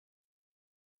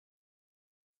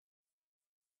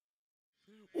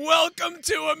Welcome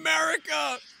to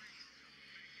America.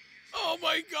 Oh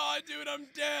my God, dude, I'm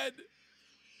dead.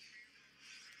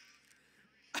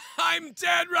 I'm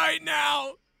dead right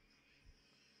now.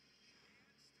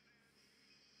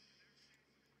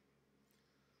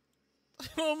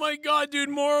 Oh my God, dude,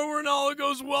 Mauro Ronaldo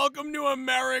goes, welcome to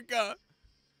America.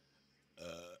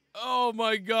 Oh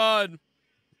my God.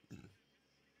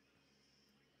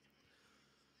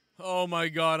 Oh my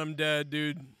God, I'm dead,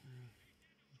 dude.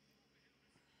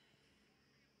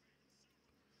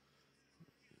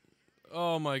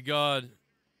 Oh my God.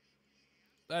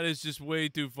 That is just way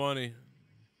too funny.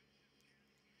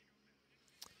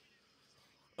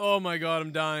 Oh my God,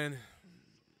 I'm dying.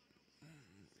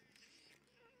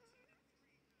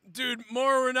 Dude,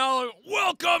 Mauro Ronaldo,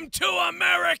 welcome to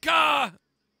America!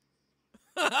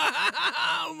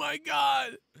 Oh my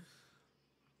God.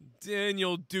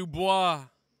 Daniel Dubois.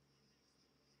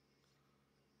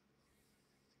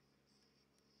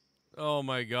 Oh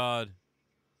my God.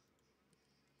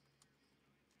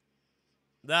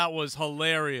 That was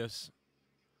hilarious.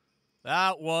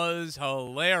 That was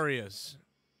hilarious.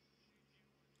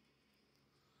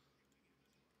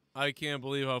 I can't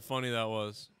believe how funny that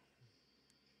was.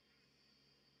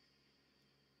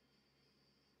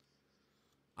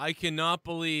 I cannot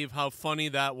believe how funny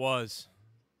that was.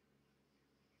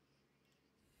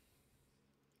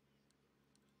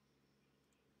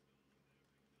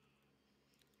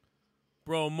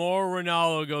 Bro, Mauro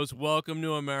Ronaldo goes, welcome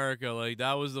to America. Like,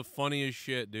 that was the funniest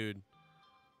shit, dude.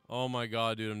 Oh my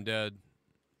God, dude, I'm dead.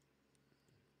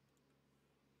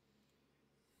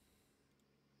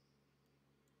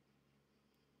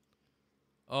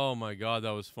 Oh my God,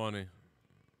 that was funny.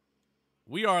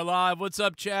 We are live. What's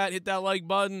up, chat? Hit that like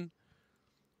button.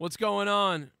 What's going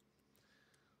on?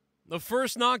 The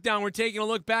first knockdown, we're taking a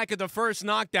look back at the first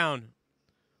knockdown.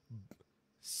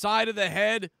 Side of the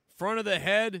head, front of the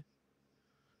head,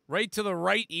 right to the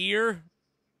right ear.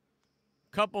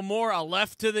 Couple more, a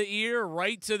left to the ear,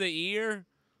 right to the ear.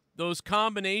 Those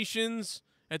combinations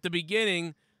at the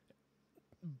beginning.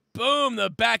 Boom, the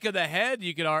back of the head.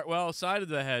 You could, well, side of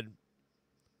the head.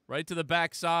 Right to the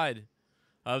back side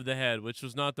of the head, which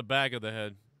was not the back of the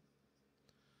head,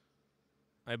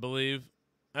 I believe.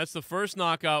 That's the first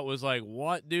knockout. Was like,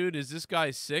 what, dude? Is this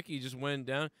guy sick? He just went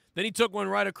down. Then he took one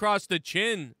right across the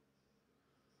chin.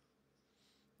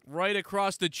 Right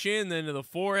across the chin, then to the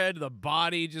forehead, to the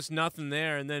body, just nothing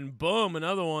there. And then, boom,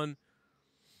 another one.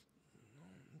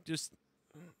 Just,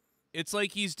 it's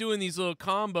like he's doing these little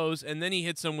combos, and then he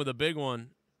hits him with a big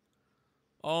one.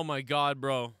 Oh, my God,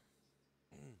 bro.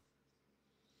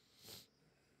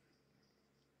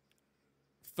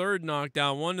 Third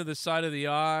knockdown, one to the side of the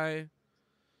eye.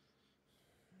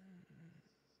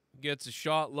 Gets a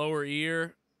shot, lower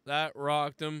ear. That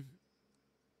rocked him.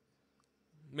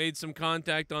 Made some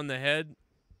contact on the head.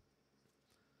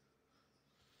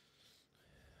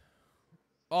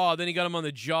 Oh, then he got him on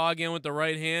the jaw again with the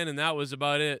right hand, and that was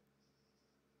about it.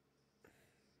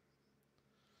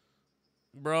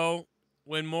 Bro,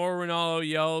 when Mauro Ronaldo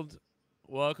yelled,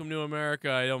 welcome to America,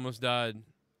 I almost died.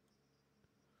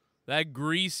 That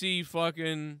greasy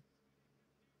fucking...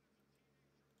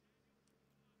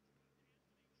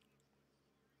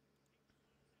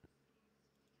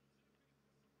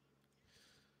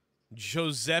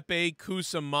 Giuseppe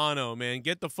Cusimano, man.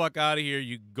 Get the fuck out of here,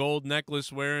 you gold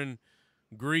necklace wearing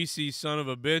greasy son of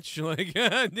a bitch. Like,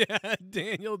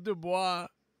 Daniel Dubois.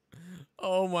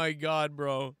 Oh, my God,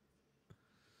 bro.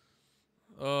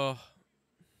 Oh.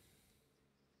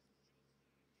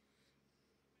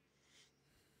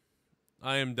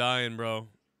 I am dying, bro.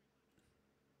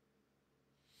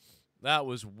 That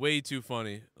was way too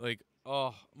funny. Like,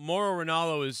 oh, Mauro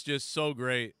Ronaldo is just so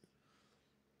great.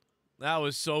 That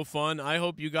was so fun. I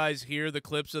hope you guys hear the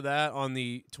clips of that on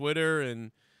the Twitter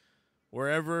and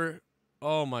wherever.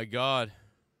 Oh, my God.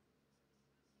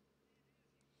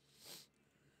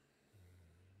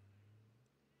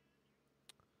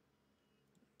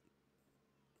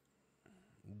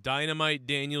 Dynamite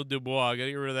Daniel Dubois. I got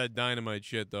to get rid of that dynamite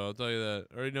shit, though. I'll tell you that.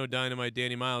 I already know Dynamite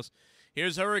Danny Miles.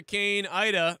 Here's Hurricane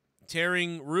Ida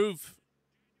tearing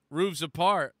roofs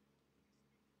apart.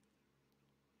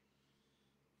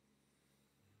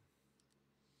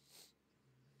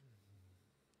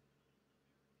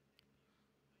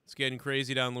 It's getting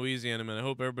crazy down Louisiana, man. I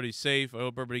hope everybody's safe. I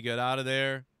hope everybody get out of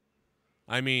there.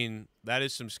 I mean, that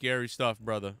is some scary stuff,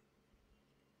 brother.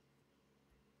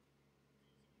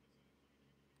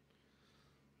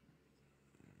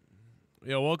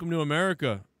 Yeah, welcome to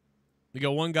America. You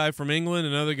got one guy from England,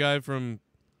 another guy from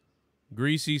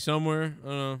Greasy somewhere.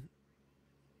 I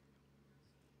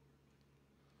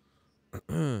don't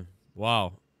know.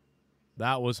 Wow.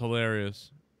 That was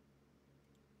hilarious.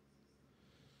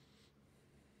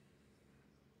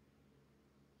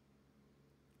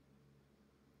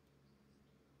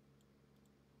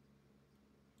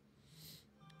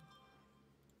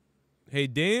 Hey,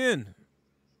 Dan.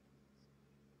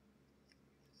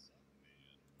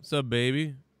 What's up,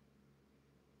 baby?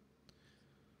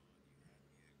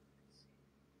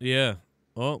 Yeah.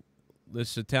 Well,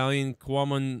 this Italian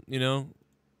Cuomo,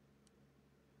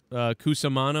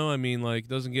 Cusimano, I mean, like,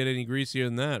 doesn't get any greasier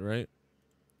than that, right?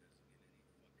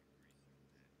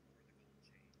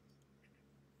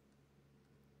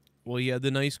 Well, he had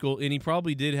the nice gold, and he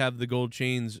probably did have the gold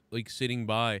chains, like, sitting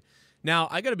by. Now,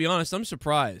 I got to be honest, I'm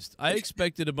surprised. I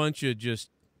expected a bunch of just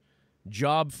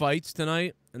job fights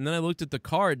tonight, and then I looked at the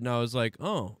card, and I was like,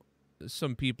 oh, there's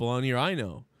some people on here I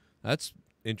know. That's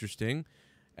interesting.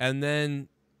 And then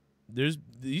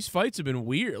these fights have been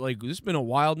weird. Like, this has been a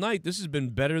wild night. This has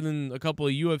been better than a couple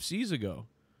of UFCs ago.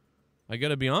 I got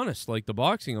to be honest. Like, the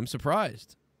boxing, I'm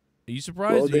surprised. Are you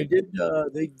surprised? Well,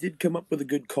 they did come up with a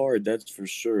good card, that's for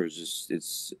sure. It's just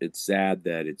it's sad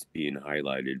that it's being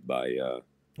highlighted by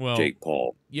Jake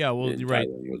Paul. Yeah, well, you're right.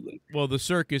 TYRON WOODLEY. Well, the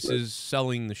circus is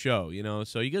selling the show,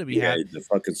 so you got to be happy. The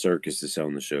fucking circus is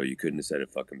selling the show. You couldn't have said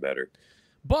it fucking better.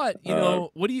 But,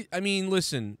 what do you I mean,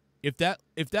 listen, if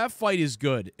that fight is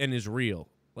good and is real,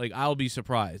 like, I'll be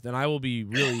surprised, and I will be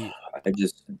really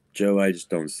Joe, I just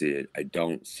don't see it. I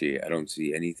don't see it. I don't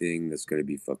see anything that's going to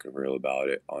be fucking real about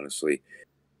it, honestly.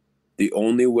 The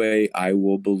only way I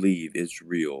will believe it's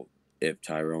real if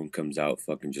Tyrone comes out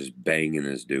fucking just banging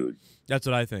this dude. That's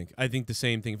what I think. I think the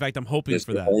same thing. In fact, I'm hoping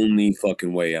for that. That's the only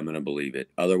fucking way I'm going to believe it.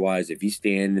 Otherwise, if he's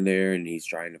standing there and he's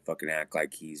trying to fucking act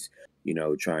like he's,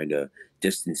 trying to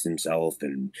distance himself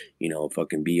and,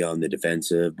 fucking be on the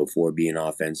defensive before being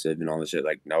offensive and all this shit,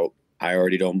 like, nope, I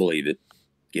already don't believe it.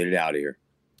 Get it out of here.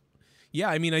 Yeah,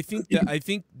 I mean, I think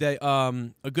that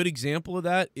a good example of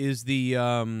that is the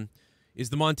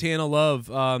Montana Love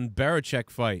Barachek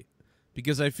fight,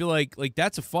 because I feel like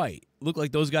that's a fight. Looked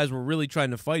like those guys were really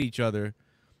trying to fight each other.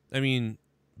 I mean,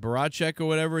 Barachek or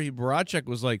whatever, Barachek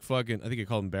was like fucking. I think I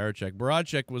called him Barachek.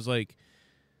 Barachek was like,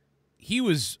 he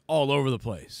was all over the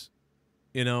place.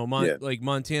 Like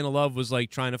Montana Love was like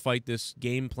trying to fight this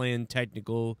game plan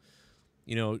technical,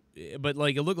 but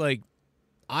like it looked like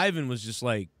Ivan was just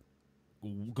like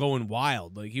going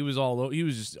wild. Like he was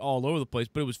just all over the place,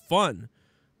 but it was fun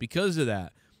because of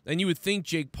that. And you would think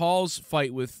Jake Paul's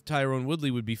fight with Tyron Woodley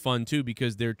would be fun too,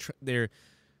 because because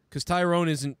Tyron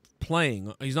isn't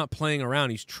playing. He's not playing around.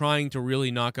 He's trying to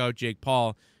really knock out Jake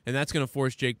Paul, and that's going to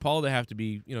force Jake Paul to have to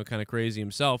be, kind of crazy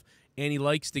himself. And he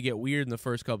likes to get weird in the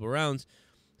first couple of rounds.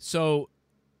 So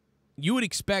you would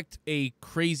expect a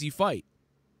crazy fight,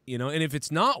 and if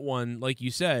it's not one, like you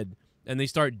said, and they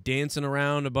start dancing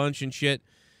around a bunch and shit,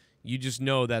 you just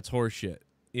know that's horse shit.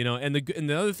 And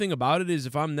the other thing about it is,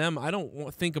 if I'm them, I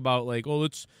don't think about like, oh,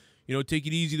 let's, take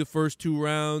it easy the first 2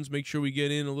 rounds, make sure we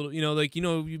get in a little,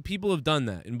 people have done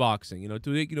that in boxing,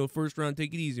 first round,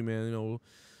 take it easy, man.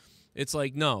 It's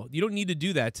like, no, you don't need to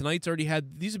do that. Tonight's already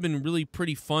these have been really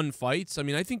pretty fun fights. I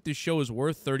mean, I think this show is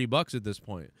worth $30 at this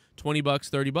point, $20,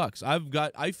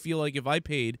 $30. I feel like if I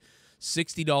paid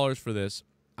 $60 for this,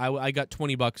 I got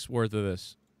 $20 worth of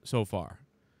this so far.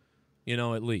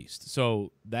 At least.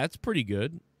 So that's pretty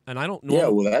good. And I don't know. Yeah,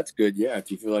 well, that's good. Yeah, if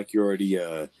you feel like you're already,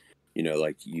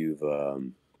 like you've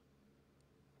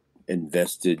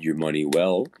invested your money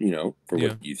well, for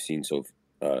what you've seen so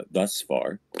thus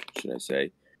far, should I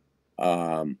say.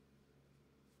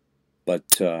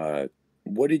 But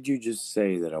what did you just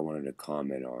say that I wanted to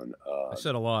comment on? I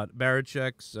said a lot.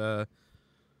 Barachek's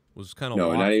was kind of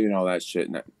no, not even all that shit.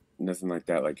 Nothing like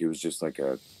that. Like, it was just like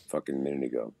a fucking minute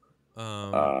ago.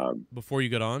 Before you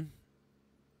got on?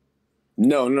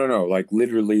 No. Like,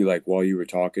 literally, like, while you were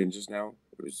talking just now,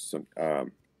 it was some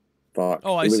fuck.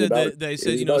 Oh, I said that they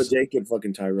said, about Jake and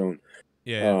fucking Tyrone.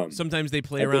 Yeah. Sometimes they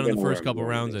play around in the first couple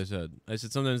rounds. I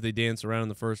said sometimes they dance around in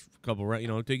the first couple rounds.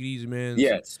 Take it easy, man.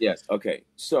 Yes. Okay.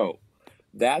 So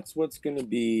that's what's gonna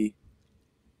be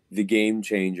the game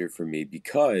changer for me,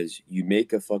 because you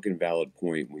make a fucking valid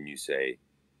point when you say,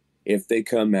 if they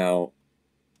come out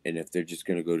and if they're just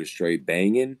going to go to straight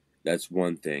banging, that's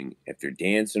one thing. If they're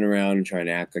dancing around and trying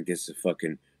to act like it's a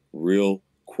fucking real,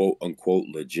 quote-unquote,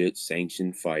 legit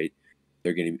sanctioned fight,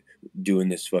 they're going to be doing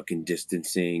this fucking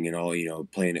distancing and all,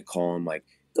 playing it calm. Like,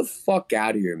 the fuck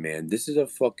out of here, man. This is a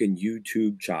fucking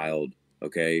YouTube child,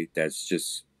 okay, that's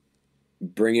just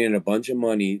bringing in a bunch of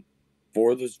money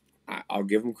for this. I'll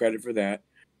give him credit for that,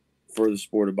 for the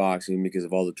sport of boxing, because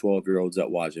of all the 12-year-olds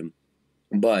that watch him.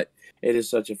 But it is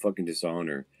such a fucking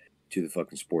dishonor to the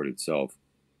fucking sport itself.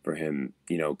 for him,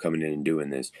 you know, coming in and doing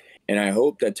this. And I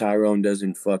hope that TYRON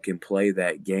doesn't fucking play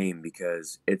that game,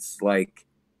 because it's like,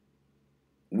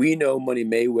 we know Money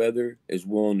Mayweather is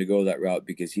willing to go that route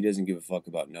because he doesn't give a fuck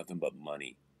about nothing but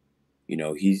money. You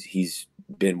know, he's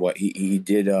been what he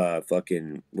did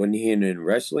fucking, wasn't he in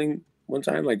wrestling one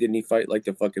time? Like, didn't he fight like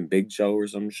the fucking Big Show or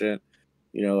some shit?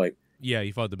 You know, like, Yeah,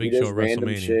 he fought the he Big Show does at random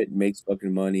WrestleMania. shit, makes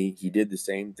fucking money. He did the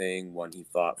same thing when he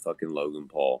fought fucking Logan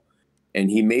Paul. And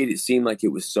he made it seem like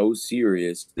it was so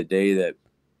serious the day that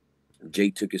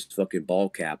Jake took his fucking ball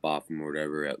cap off him or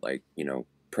whatever at, like, you know,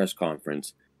 press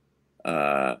conference.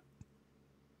 But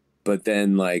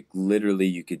then, like, literally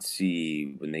you could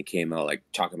see when they came out, like,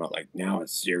 talking about, like, now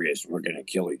it's serious, we're gonna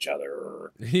kill each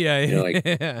other. Yeah, you know, like,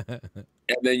 yeah.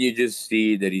 and then you just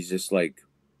see that he's just, like,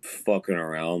 fucking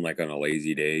around, like, on a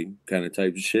lazy day kind of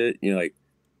type of shit. You're like,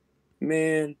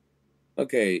 man,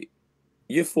 okay,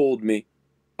 you fooled me.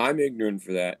 I'm ignorant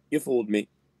for that. You fooled me.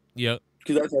 Yep.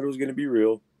 Because I thought it was going to be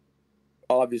real.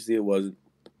 Obviously, it wasn't.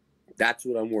 That's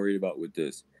what I'm worried about with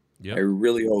this. Yep. I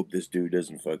really hope this dude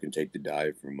doesn't fucking take the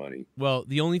dive for money. Well,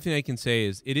 the only thing I can say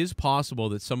is it is possible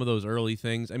that some of those early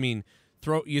things, I mean,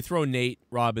 you throw Nate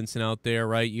Robinson out there,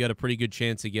 right? You got a pretty good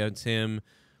chance against him,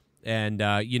 and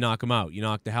you knock him out. You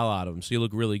knock the hell out of him, so you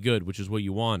look really good, which is what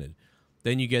you wanted.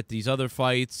 Then you get these other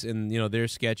fights, and, you know, they're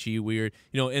sketchy, weird,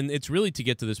 you know, and it's really to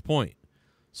get to this point.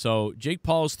 So Jake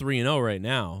Paul's 3-0 right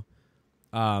now.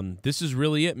 This is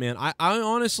really it, man. I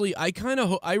honestly,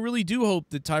 I really do hope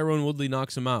that TYRON Woodley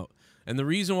knocks him out. And the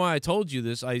reason why I told you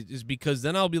this is because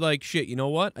then I'll be like, shit, you know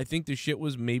what? I think this shit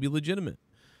was maybe legitimate.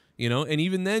 You know, and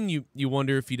even then you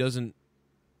wonder if he doesn't,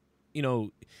 you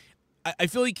know, I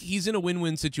feel like he's in a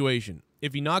win-win situation.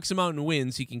 If he knocks him out and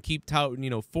wins, he can keep touting, you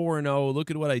know, 4-0. Look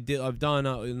at what I've done,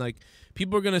 and like,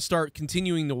 people are gonna start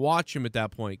continuing to watch him at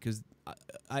that point because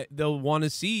they'll want to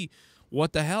see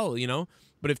what the hell, you know.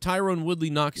 But if TYRON Woodley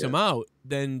knocks him out,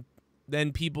 then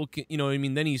people can, you know what I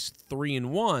mean, then he's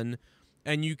 3-1,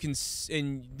 and you can,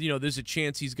 and you know, there's a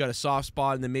chance he's got a soft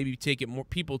spot, and then maybe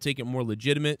people take it more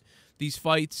legitimate, these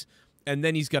fights, and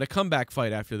then he's got a comeback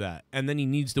fight after that, and then he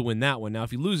needs to win that one. Now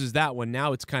if he loses that one,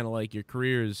 now it's kind of like your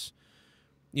career is,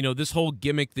 you know, this whole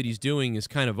gimmick that he's doing is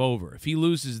kind of over. If he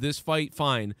loses this fight,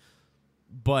 fine,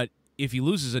 but if he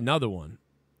loses another one,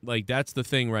 like, that's the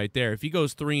thing right there. If he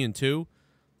goes 3-2,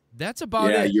 that's about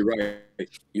it. Yeah, you're right.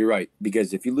 You're right.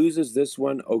 Because if he loses this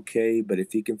one, okay, but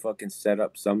if he can fucking set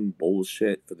up some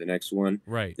bullshit for the next one,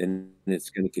 right, then it's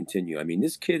going to continue. I mean,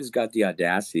 this kid has got the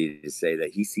audacity to say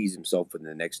that he sees himself in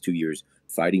the next 2 years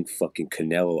fighting fucking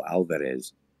Canelo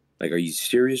Alvarez. Like, are you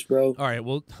serious, bro? All right,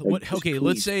 well, like, okay,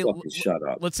 let's say shut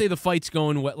up. Let's say the fight's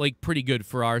going like pretty good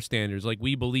for our standards. Like,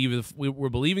 we're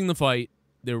believing the fight.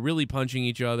 They're really punching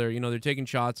each other. You know, they're taking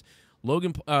shots.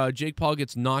 Jake Paul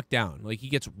gets knocked down. Like, he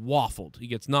gets waffled. He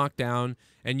gets knocked down,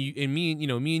 and me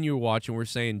and you were watching. We're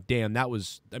saying, damn, that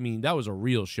was a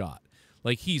real shot.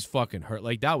 Like, he's fucking hurt.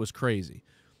 Like, that was crazy.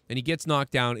 And he gets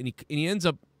knocked down, and he ends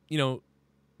up, you know,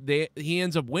 he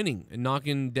ends up winning and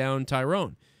knocking down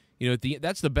TYRON. You know,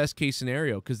 that's the best case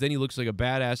scenario, because then he looks like a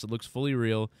badass. It looks fully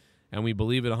real, and we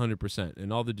believe it 100%.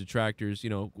 And all the detractors, you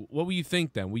know, what will you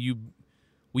think then?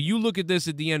 Will you look at this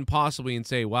at the end possibly and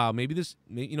say, wow, maybe this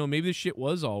shit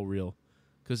was all real?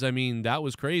 Because, I mean, that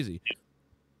was crazy.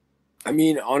 I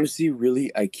mean, honestly,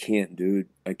 really, I can't, dude.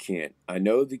 I can't. I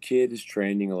know the kid is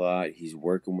training a lot. He's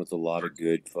working with a lot of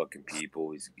good fucking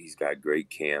people. He's got great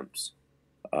camps.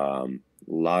 A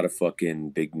lot of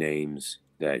fucking big names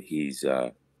that he's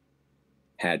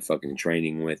had fucking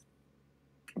training with.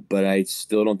 But I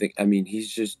still don't think, I mean, he's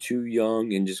just too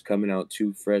young and just coming out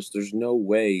too fresh. There's no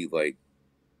way, like,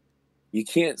 you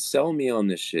can't sell me on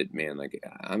this shit, man. Like,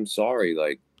 I'm sorry.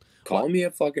 Like, call me a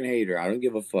fucking hater. I don't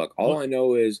give a fuck. All I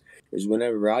know is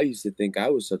whenever I used to think I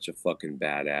was such a fucking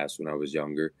badass when I was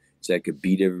younger, so I could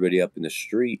beat everybody up in the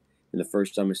street. And the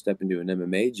first time I stepped into an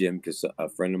MMA gym, because a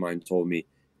friend of mine told me,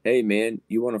 hey, man,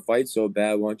 you want to fight so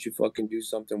bad, why don't you fucking do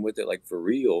something with it, like, for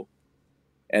real?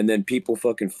 And then people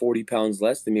fucking 40 pounds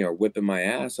less than me are whipping my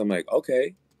ass. I'm like,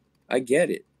 okay, I get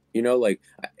it. You know, like,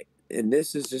 and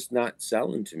this is just not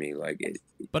selling to me. Like,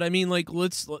 but I mean, like,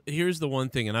 here's the one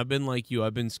thing, and I've been like you,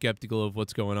 I've been skeptical of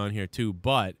what's going on here too.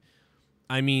 But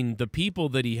I mean, the people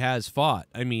that he has fought,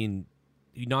 I mean,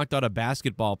 he knocked out a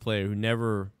basketball player who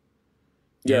never.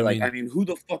 Yeah, like, I mean, who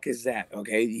the fuck is that?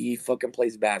 Okay, he fucking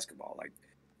plays basketball. Like,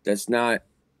 that's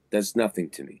nothing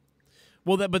to me.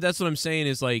 Well, but that's what I'm saying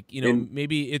is, like, you know,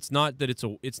 maybe it's not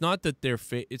that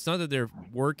they're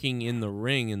working in the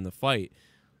ring in the fight.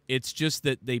 It's just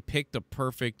that they picked a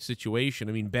perfect situation.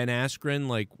 I mean, Ben Askren,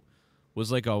 like,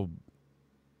 was like a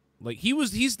Like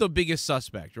he's the biggest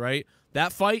suspect, right?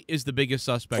 That fight is the biggest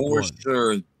suspect. For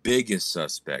sure, biggest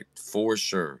suspect, for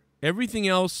sure. Everything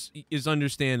else is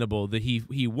understandable that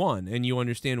he won, and you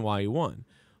understand why he won.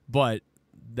 But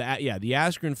the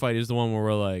Askren fight is the one where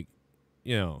we're like,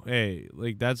 you know, hey,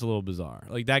 like that's a little bizarre.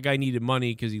 Like that guy needed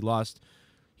money because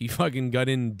he fucking got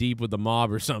in deep with the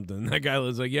mob or something. That guy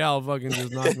was like, yeah, I'll fucking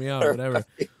just knock me out, whatever.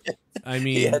 I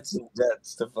mean, he had some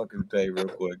debts to fucking pay real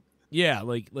quick. Yeah,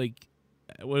 like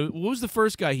what was the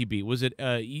first guy he beat? Was it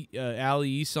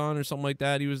Ali Isan or something like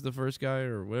that? He was the first guy,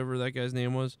 or whatever that guy's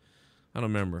name was. I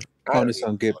don't remember.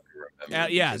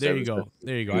 Yeah, there you go.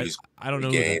 There you go. I don't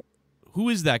know who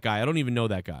is that guy. I don't even know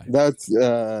that guy. That's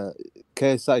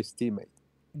KSI's teammate.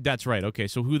 That's right. Okay,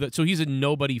 so so he's a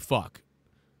nobody fuck.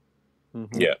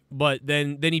 Mm-hmm. Yeah. But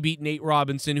then he beat Nate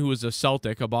Robinson, who was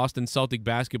a Boston Celtic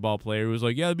basketball player, who was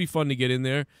like, yeah, it'd be fun to get in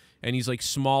there. And he's like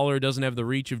smaller, doesn't have the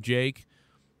reach of Jake.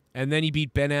 And then he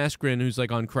beat Ben Askren, who's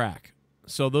like on crack.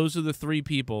 So those are the three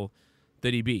people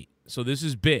that he beat. So this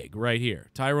is big right here.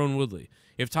 TYRON Woodley.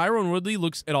 If TYRON Woodley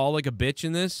looks at all like a bitch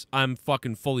in this, I'm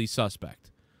fucking fully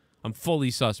suspect. I'm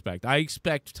fully suspect.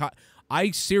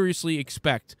 I seriously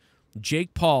expect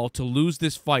Jake Paul to lose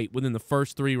this fight within the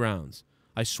first 3 rounds.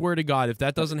 I swear to God, if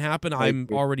that doesn't happen, I'm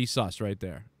already sus right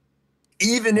there.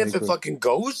 Even if it fucking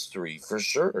goes 3, for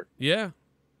sure. Yeah.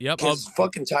 Yep. Because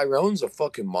fucking TYRON's a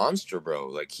fucking monster, bro.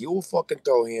 Like, he will fucking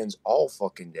throw hands all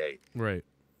fucking day. Right.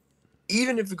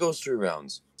 Even if it goes 3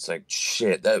 rounds, it's like,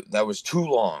 shit, that was too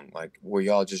long. Like, were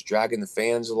y'all just dragging the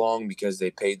fans along because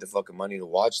they paid the fucking money to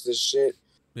watch this shit?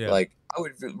 Yeah. Like, I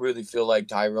would really feel like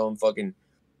TYRON fucking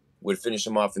would finish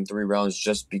him off in 3 rounds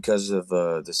just because of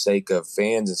the sake of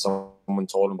fans, and someone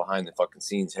told him behind the fucking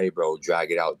scenes, hey, bro,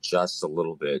 drag it out just a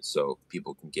little bit so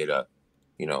people can get a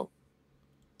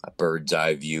bird's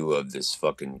eye view of this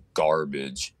fucking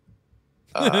garbage.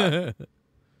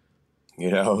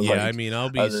 Yeah, like, I mean,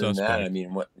 I'll be suspect. Than that, I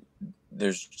mean, what?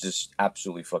 There's just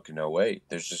absolutely fucking no way.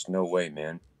 There's just no way,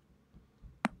 man.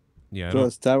 Yeah.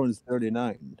 Plus, TYRON's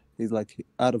 39. He's like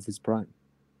out of his prime.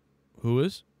 Who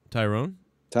is TYRON?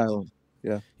 TYRON.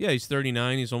 Yeah. Yeah, he's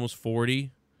 39. He's almost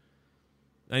 40.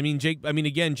 I mean,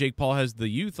 again, Jake Paul has the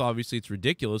youth. Obviously, it's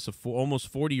ridiculous.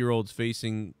 Almost 40-year-olds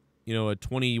facing, a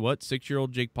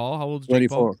 6-year-old Jake Paul. How old is Jake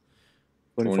Paul?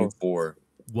 24.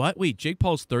 What? Wait, Jake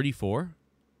Paul's 34?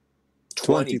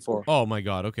 24. Oh my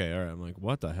God. Okay. All right. I'm like,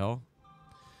 what the hell?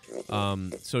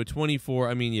 So 24.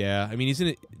 I mean, yeah. I mean, he's in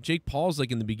it. Jake Paul's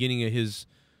like in the beginning of his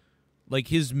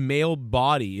male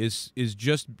body is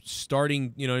just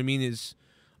starting. You know what I mean? Is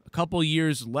a couple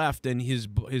years left, and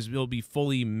he'll be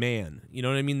fully man. You know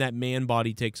what I mean? That man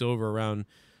body takes over around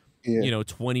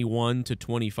 21 to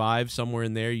 25, somewhere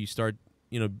in there. You start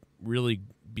really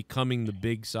becoming the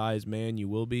big size man you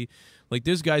will be. Like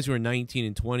there's guys who are 19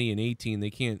 and 20 and 18.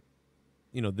 They can't.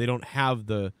 They don't have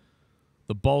the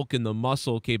bulk and the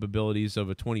muscle capabilities of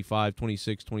a 25,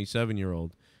 26,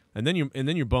 27-year-old. And then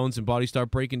your bones and body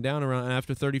start breaking down around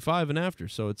after 35 and after.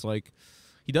 So it's like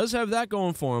he does have that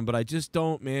going for him, but I just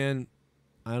don't, man.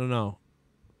 I don't know.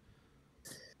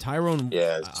 TYRON.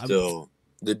 Yeah, still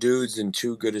the dude's in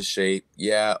too good a shape.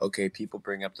 Yeah, okay, people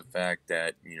bring up the fact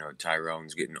that,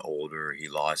 TYRON's getting older. He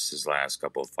lost his last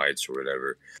couple of fights or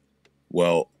whatever.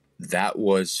 Well, that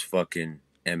was fucking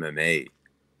MMA.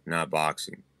 Not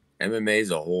boxing. MMA is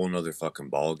a whole nother fucking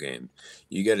ball game.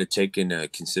 You got to take into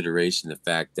consideration the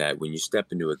fact that when you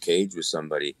step into a cage with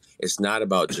somebody, it's not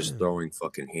about just throwing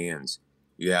fucking hands.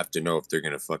 You have to know if they're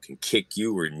going to fucking kick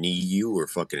you or knee you or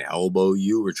fucking elbow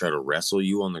you or try to wrestle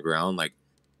you on the ground. Like,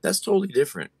 that's totally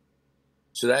different.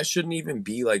 So that shouldn't even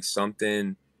be like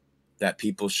something that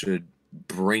people should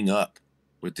bring up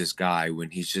with this guy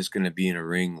when he's just going to be in a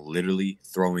ring literally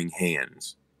throwing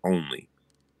hands only.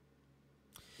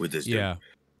 With this dude.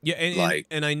 Yeah,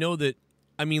 and I know that.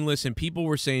 I mean, listen, people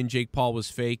were saying Jake Paul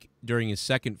was fake during his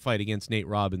second fight against Nate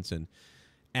Robinson,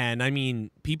 and I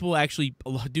mean, people actually,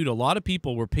 dude, a lot of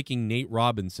people were picking Nate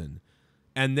Robinson,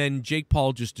 and then Jake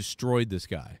Paul just destroyed this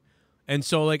guy, and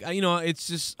so like it's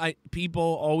just people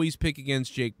always pick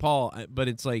against Jake Paul, but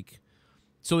it's like,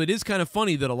 so it is kind of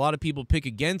funny that a lot of people pick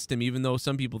against him, even though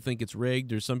some people think it's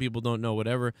rigged or some people don't know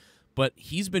whatever, but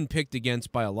he's been picked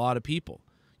against by a lot of people.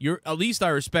 At least I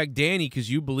respect Danny because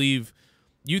you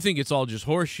think it's all just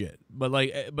horse shit. But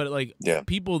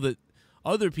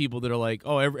other people that are like,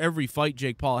 oh, every fight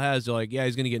Jake Paul has, they're like, yeah,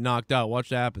 he's gonna get knocked out.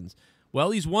 Watch what happens. Well,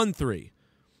 he's won 3.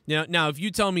 Now, if you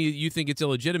tell me you think it's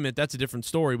illegitimate, that's a different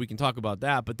story. We can talk about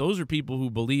that. But those are people who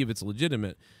believe it's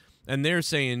legitimate, and they're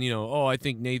saying, oh, I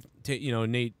think Nate's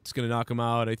gonna knock him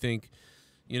out. I think,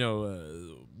 you know,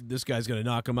 this guy's going to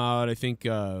knock him out. I think,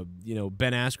 you know,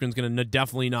 Ben Askren's going to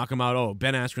definitely knock him out. Oh,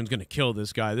 Ben Askren's going to kill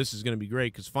this guy. This is going to be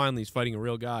great because finally he's fighting a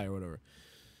real guy or whatever.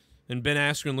 And Ben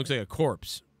Askren looks like a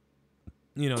corpse.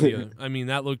 You know, I mean,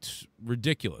 that looked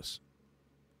ridiculous.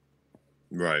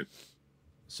 Right.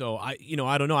 So I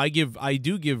don't know. I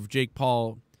do give Jake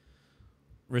Paul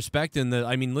respect in that.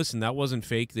 I mean, listen, that wasn't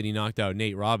fake that he knocked out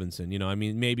Nate Robinson. You know, I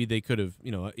mean, maybe they could have.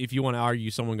 You know, if you want to argue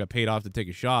someone got paid off to take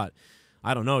a shot,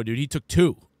 I don't know, dude. He took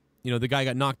 2. You know, the guy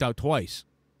got knocked out twice.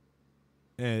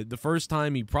 The first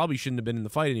time he probably shouldn't have been in the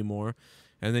fight anymore,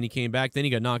 and then he came back. Then he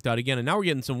got knocked out again, and now we're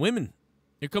getting some women.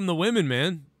 Here come the women,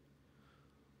 man.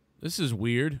 This is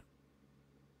weird.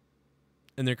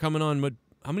 And they're coming on. But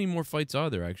how many more fights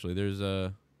are there? Actually,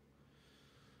 we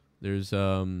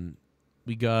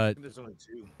got There's only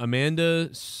 2.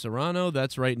 Amanda Serrano.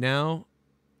 That's right now,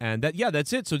 and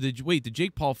that's it. So did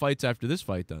Jake Paul fights after this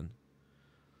fight then?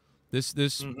 This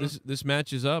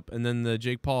match is up, and then the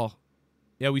Jake Paul.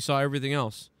 Yeah, we saw everything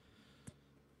else.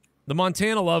 The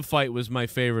Montana Love fight was my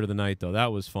favorite of the night, though.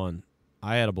 That was fun.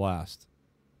 I had a blast.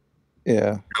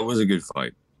 Yeah, that was a good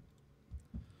fight.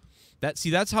 That's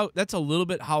a little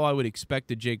bit how I would expect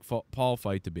the Jake Paul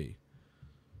fight to be.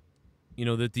 You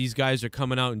know, that these guys are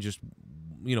coming out and just,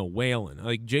 you know, wailing.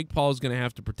 Like, Jake Paul's going to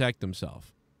have to protect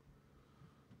himself.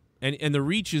 And the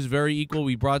reach is very equal.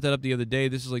 We brought that up the other day.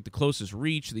 This is like the closest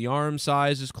reach. The arm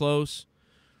size is close.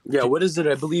 Yeah, what is it?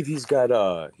 I believe he's got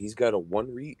a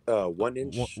 1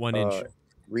 inch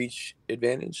reach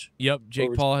advantage. Yep,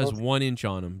 Jake Paul has 1 inch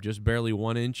on him, just barely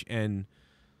 1 inch. And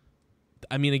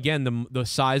I mean, again, the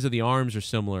size of the arms are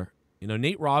similar. You know,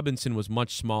 Nate Robinson was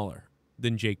much smaller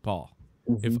than Jake Paul,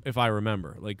 if I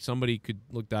remember. Like, somebody could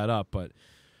look that up, but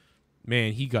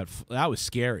man, that was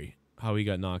scary how he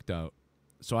got knocked out.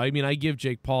 So I mean, I give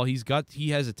Jake Paul, he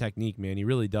has a technique, man. He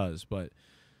really does, but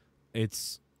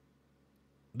this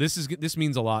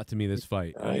means a lot to me, this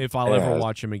fight. If I'll ever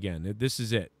watch him again. This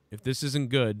is it. If this isn't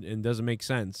good and doesn't make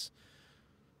sense,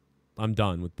 I'm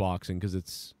done with boxing because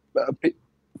it's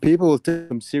people will take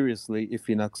him seriously if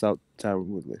he knocks out TYRON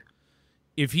Woodley.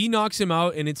 If he knocks him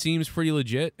out and it seems pretty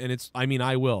legit, and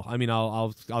I will. I mean,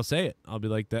 I'll say it. I'll be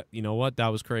like, that. You know what? That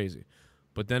was crazy.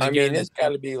 But then again, I mean, it's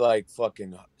got to be like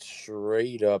fucking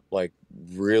straight up, like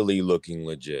really looking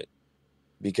legit.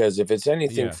 Because if it's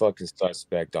anything fucking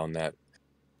suspect on that,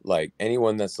 like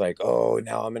anyone that's like, oh,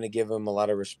 now I'm gonna give him a lot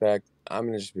of respect, I'm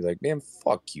gonna just be like, man,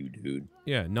 fuck you, dude.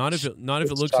 Yeah, not if it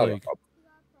looks like.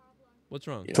 What's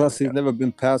wrong? Plus, he's never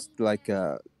been past like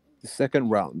the second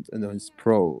round in his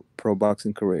pro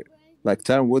boxing career. Like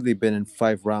TYRON Woodley been in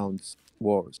 5 rounds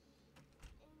wars.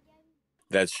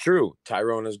 That's true.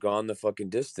 TYRON has gone the fucking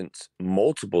distance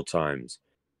multiple times,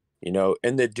 you know,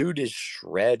 and the dude is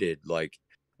shredded. Like,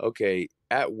 okay,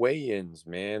 at weigh-ins,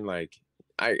 man, like,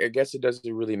 I guess it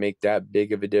doesn't really make that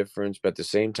big of a difference, but at the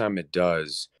same time, it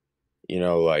does. You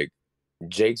know, like,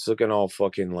 Jake's looking all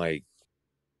fucking, like,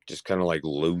 just kind of, like,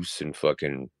 loose and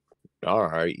fucking, all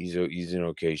right, he's in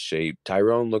okay shape.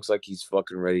 TYRON looks like he's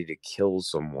fucking ready to kill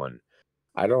someone.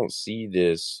 I don't see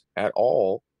this at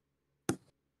all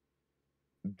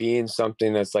being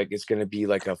something that's like it's gonna be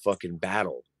like a fucking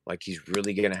battle. Like he's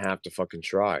really gonna have to fucking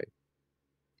try.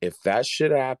 If that shit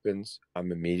happens,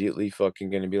 I'm immediately fucking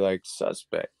gonna be like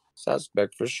suspect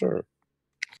for sure.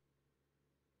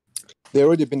 They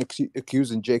already been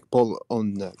accusing Jake Paul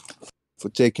for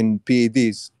taking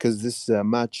PEDs because this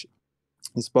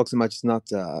boxing match is not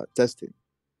tested.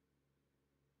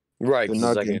 Right, they're he's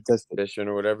not like getting an tested exhibition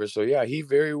or whatever. So yeah, he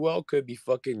very well could be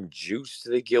fucking juiced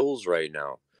to the gills right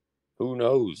now. Who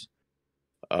knows?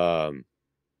 Are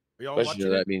y'all watching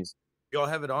that means y'all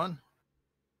have it on?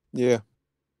 Yeah.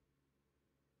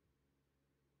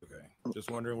 Okay. Just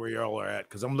wondering where y'all are at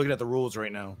because I'm looking at the rules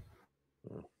right now.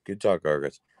 Good talk,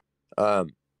 Argus. Oh,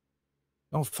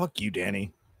 fuck you,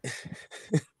 Danny.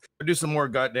 Do some more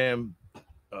goddamn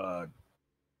I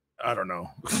don't know.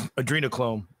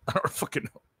 Adrenochrome. I don't fucking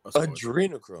know.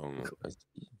 Adrenochrome.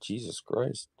 Jesus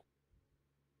Christ.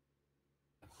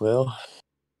 Well,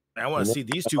 I want to see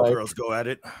these two girls go at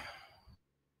it.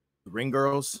 The ring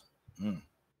girls.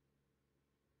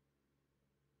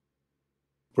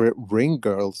 Ring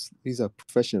girls. These are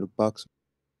professional boxers.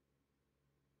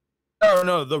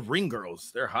 No, the ring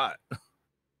girls. They're hot.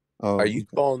 Oh, are you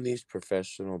calling these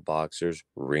professional boxers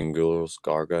ring girls,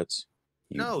 Garguts?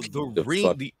 No,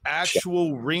 the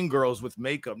actual ring girls with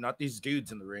makeup, not these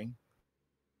dudes in the ring.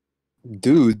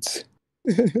 Dudes.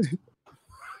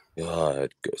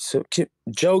 God, so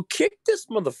Joe, kick this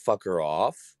motherfucker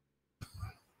off.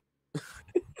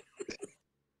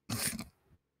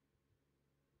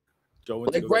 Joe,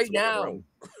 like right now.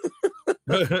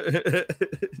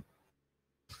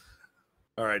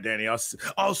 All right, Danny.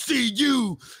 I'll see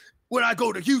you when I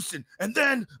go to Houston, and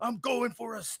then I'm going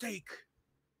for a steak.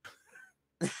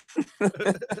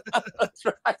 That's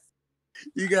right.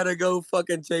 You gotta go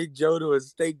fucking take Joe to a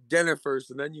steak dinner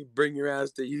first, and then you bring your ass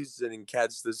to Houston and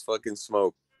catch this fucking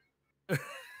smoke.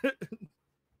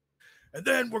 And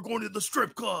then we're going to the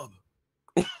strip club.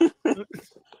 Yo,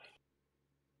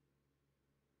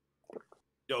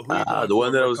 the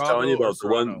one that I was telling you about,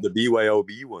 the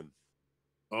BYOB one.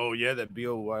 Oh yeah, that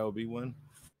BYOB one.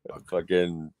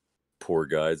 Fucking poor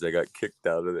guys, they got kicked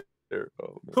out of there.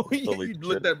 Oh, you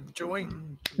lit that joint.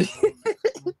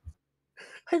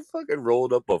 I fucking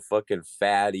rolled up a fucking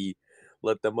fatty,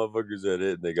 let them motherfuckers at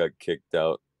it, and they got kicked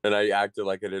out. And I acted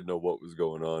like I didn't know what was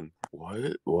going on.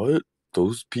 What?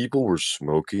 Those people were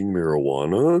smoking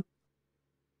marijuana?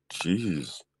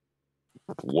 Jeez.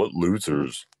 What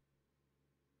losers.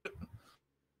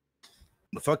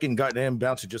 The fucking goddamn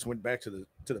bouncer just went back to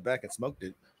the back and smoked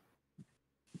it.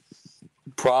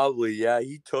 Probably, yeah.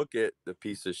 He took it, the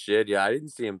piece of shit. Yeah, I didn't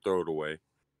see him throw it away.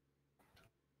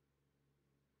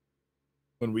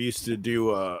 When we used to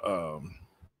do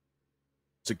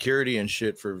security and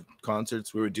shit for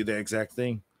concerts, we would do the exact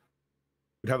thing.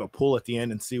 We'd have a pool at the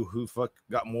end and see who fuck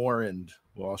got more, and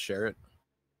we'll all share it.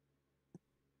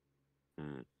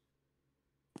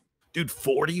 Dude,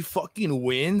 40 fucking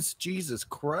wins? Jesus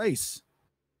Christ.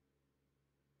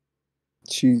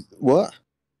 What?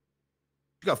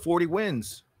 You got 40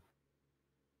 wins.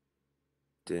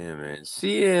 Damn, man.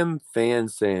 CM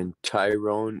fans saying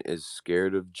Tyrone is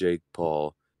scared of Jake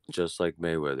Paul, just like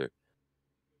Mayweather.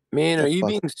 Man, are you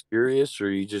being serious or are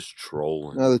you just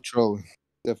trolling? No, they're trolling.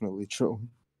 Definitely trolling.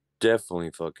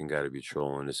 Definitely fucking got to be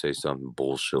trolling to say something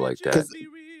bullshit like that.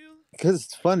 Because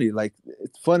it's funny. Like,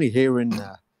 it's funny hearing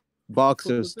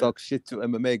boxers talk shit to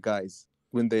MMA guys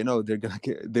when they know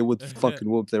they would fucking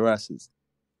whoop their asses.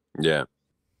 Yeah.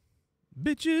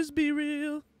 Bitches be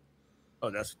real. Oh,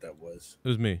 that's what that was. It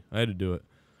was me. I had to do it.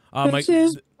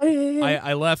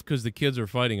 I left because the kids were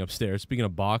fighting upstairs. Speaking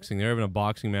of boxing, they're having a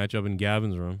boxing match up in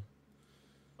Gavin's room.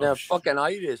 Yeah, fucking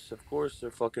itis. Of course,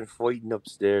 they're fucking fighting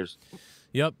upstairs.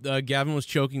 Yep, Gavin was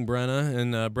choking Brenna,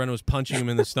 and Brenna was punching him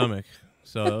in the stomach.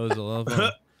 So it was a lot of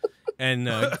fun. And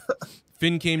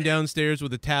Finn came downstairs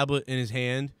with a tablet in his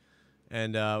hand,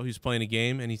 and he was playing a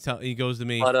game. And he goes to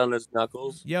me, blood on his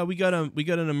knuckles. Yeah, we got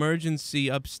an emergency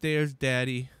upstairs,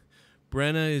 Daddy.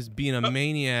 Brenna is being a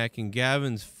maniac, and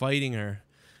Gavin's fighting her.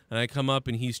 And I come up,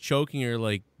 and he's choking her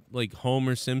like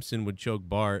Homer Simpson would choke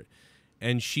Bart.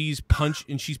 And she's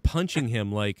punching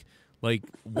him like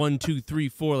 1, 2, 3,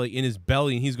 4, like in his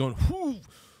belly, and he's going, whoo.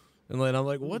 And like I'm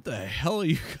like, what the hell are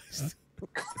you guys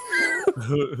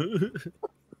doing?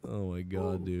 Oh my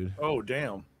god, dude. Oh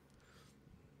damn.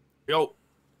 Yo,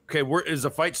 okay, is the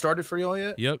fight started for y'all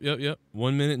yet? Yep.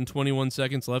 1 minute and 21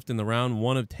 seconds left in the round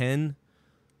 1 of 10.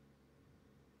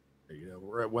 Yeah,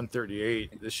 we're at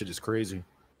 138. This shit is crazy.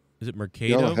 Is it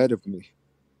Mercado? Y'all ahead of me.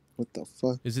 What the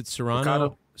fuck? Is it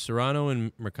Serrano? Serrano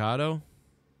and Mercado?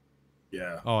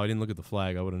 Yeah. Oh, I didn't look at the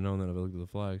flag. I would have known that if I looked at the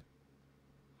flag.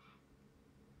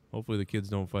 Hopefully the kids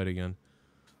don't fight again.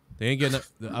 They ain't getting.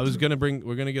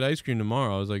 We're gonna get ice cream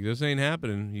tomorrow. I was like, this ain't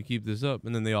happening. You keep this up,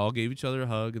 and then they all gave each other a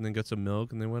hug, and then got some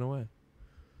milk, and they went away.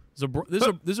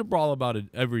 There's a brawl about it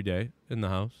every day in the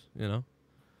house, you know.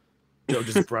 Joe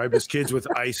just bribed his kids with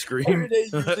ice cream. Every day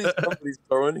usually somebody's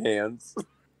throwing hands.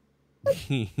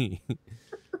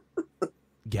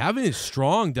 Gavin is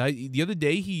strong. The other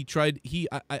day he tried. We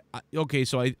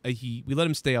let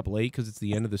him stay up late because it's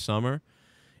the end of the summer.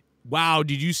 Wow,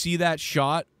 did you see that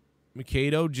shot?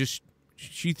 Mikado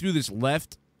she threw this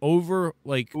left over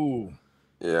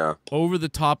over the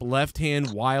top left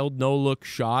hand wild no look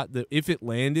shot that if it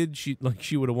landed she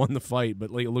would have won the fight,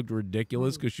 but like it looked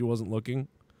ridiculous because she wasn't looking.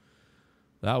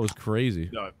 That was crazy.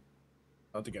 No, I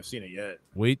don't think I've seen it yet.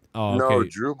 Wait, oh no, okay.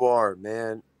 Drew Bar,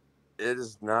 man, it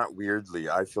is not weirdly.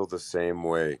 I feel the same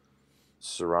way.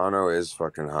 Serrano is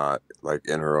fucking hot, like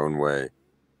in her own way,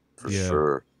 for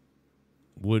sure.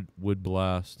 Would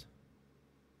blast.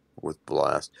 With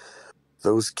blast.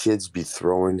 Those kids be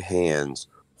throwing hands.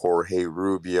 Jorge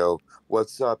Rubio.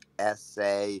 What's up,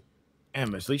 SA?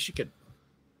 Damn, at least you could.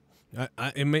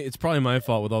 It's probably my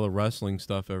fault with all the wrestling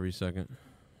stuff every second.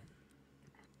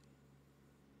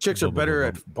 Chicks are better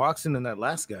at boxing than that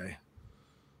last guy.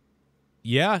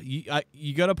 Yeah,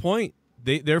 you got a point.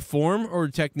 Their form or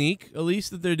technique, at least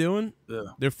that they're doing,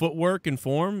 their footwork and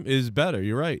form is better.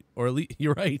 You're right, or at least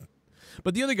you're right.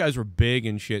 But the other guys were big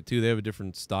and shit too. They have a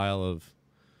different style of.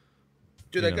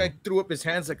 Dude, that guy threw up his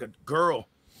hands like a girl.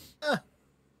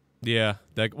 Yeah,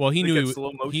 that well, he Look knew at he,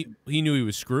 slow motion. he knew he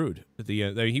was screwed at the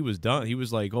end. He was done. He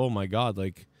was like, "Oh my god!"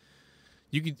 Like,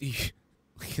 you could.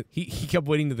 He kept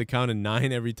waiting to the count of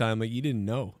 9 every time. Like, he didn't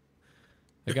know.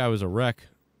 That guy was a wreck.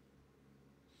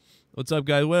 What's up,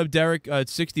 guys? What up, Derek?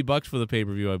 It's $60 for the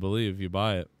pay-per-view, I believe, if you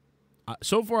buy it.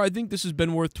 So far, I think this has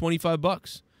been worth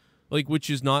 $25. Like,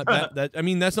 which is not bad. I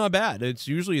mean, that's not bad. It's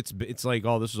usually it's like,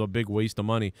 oh, this is a big waste of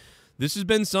money. This has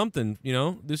been something, you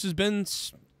know. This has been.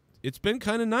 It's been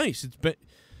kind of nice. It's been,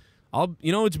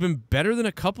 it's been better than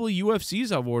a couple of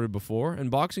UFCs I've ordered before, and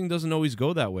boxing doesn't always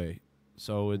go that way.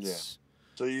 So it's. Yeah.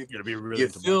 So you really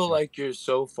feel like you're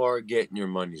so far getting your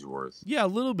money's worth. Yeah, a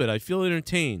little bit. I feel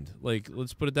entertained. Like,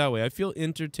 let's put it that way. I feel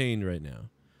entertained right now.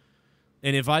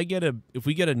 And if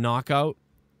we get a knockout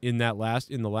in the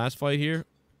last fight here,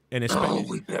 and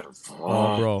we better.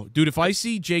 Oh, bro, dude, if I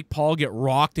see Jake Paul get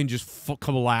rocked and just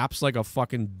collapse like a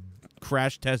fucking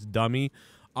crash test dummy,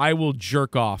 I will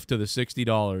jerk off to the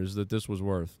 $60 that this was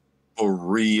worth. For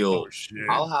real. Oh, shit.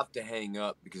 I'll have to hang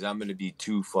up because I'm gonna be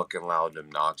too fucking loud and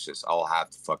obnoxious. I'll have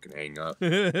to fucking hang up.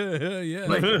 Yeah.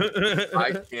 Like,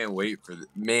 I can't wait for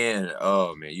man.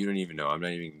 Oh man, you don't even know. I'm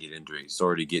not even gonna get into it. It's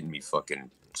already getting me fucking.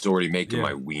 It's already making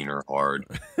my wiener hard.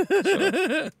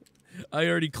 So. I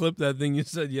already clipped that thing you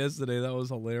said yesterday. That was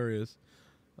hilarious.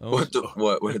 What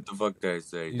the fuck did I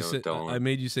say? You said, I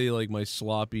made you say like my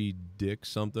sloppy dick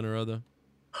something or other.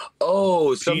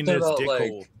 Oh, something Penis about dick like.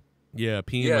 hole. Yeah,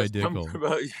 peeing my dick hole.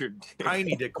 About your dick.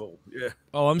 Tiny dick hole. Yeah.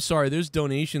 Oh, I'm sorry. There's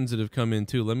donations that have come in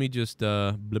too. Let me just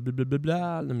blah blah blah blah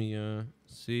blah. Let me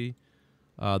see.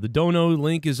 The dono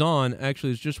link is on.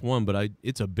 Actually, it's just one, but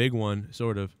it's a big one,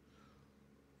 sort of.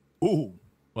 Ooh.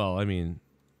 Well, I mean,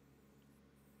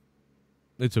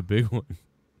 it's a big one.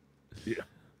 Yeah.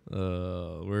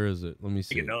 Where is it? Let me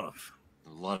see. Big enough.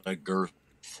 A lot of girth.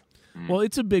 Well,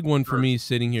 it's a big one for me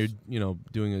sitting here,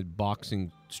 doing a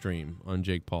boxing stream on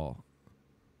Jake Paul.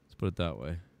 Let's put it that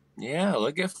way. Yeah,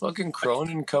 look at fucking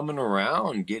Cronin coming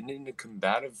around, getting into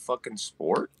combative fucking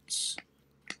sports.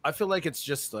 I feel like it's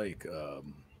just like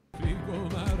Fecal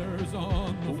matters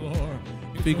on the floor.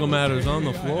 Fecal matters on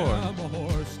the floor. I'm a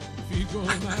horse. Fecal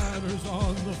matters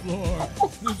on the floor.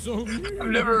 It's okay. I've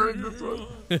never heard this one.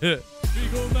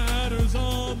 Fecal matters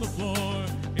on the floor.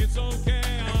 It's okay.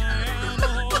 I am a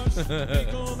horse.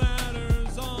 Fecal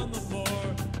matters on the floor.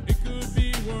 It could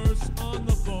be worse on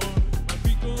the floor. My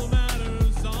fecal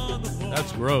matters on the floor.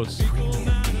 That's gross. Fecal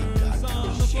matters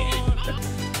on the floor.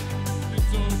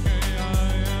 It's okay. I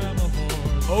am a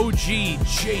horse. OG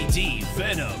JD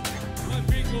Venom. My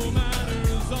fecal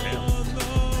matters on the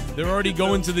floor. They're already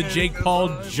going to the Jake Paul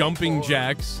jumping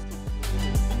jacks.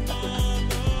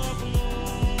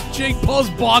 Jake Paul's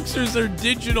boxers are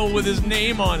digital with his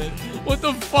name on it. What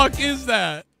the fuck is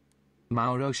that?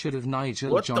 Mauro should have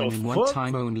Nigel What join the in one fuck?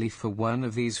 time only for one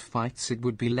of these fights. It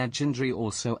would be legendary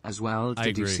also as well. I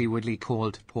Did you agree. see Woodley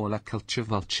called Paul a culture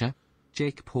vulture?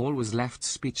 Jake Paul was left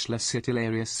speechless.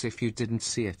 Hilarious if you didn't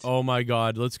see it. Oh my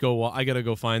god, let's go. I gotta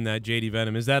go find that JD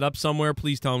Venom. Is that up somewhere?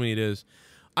 Please tell me it is.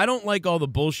 I don't like all the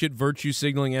bullshit virtue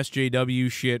signaling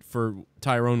SJW shit for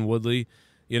TYRON WOODLEY.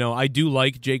 I do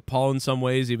like Jake Paul in some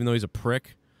ways, even though he's a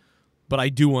prick. But I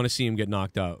do want to see him get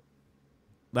knocked out.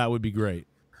 That would be great.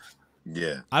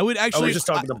 Yeah. I would I actually. was just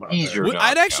talking about Easier that.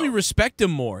 I'd actually knockout. respect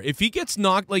him more if he gets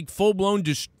knocked like full blown,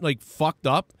 just like fucked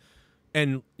up,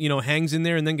 and hangs in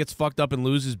there and then gets fucked up and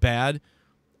loses bad.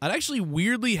 I'd actually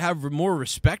weirdly have more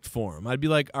respect for him. I'd be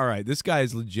like, all right, this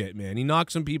guy's legit, man. He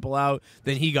knocked some people out,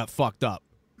 then he got fucked up.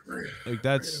 Like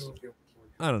that's,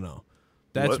 I don't know.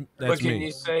 That's But can me.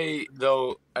 you say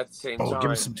though at the same time give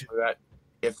me some that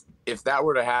if that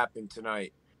were to happen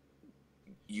tonight,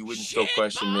 you wouldn't still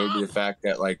question maybe the fact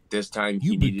that like this time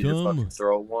he You needed to become fucking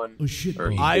throw one? Oh shit!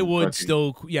 Or he I didn't would fucking-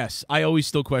 still, yes, I always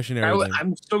still question everything.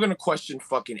 I'm still gonna question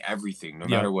fucking everything, no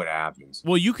Yeah. matter what happens.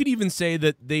 Well, you could even say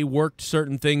that they worked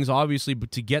certain things, obviously, but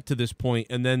to get to this point,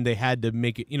 and then they had to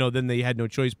make it. Then they had no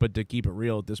choice but to keep it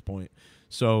real at this point.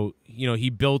 So, he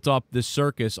built up this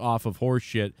circus off of horse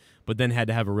shit, but then had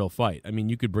to have a real fight. I mean,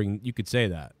 you could say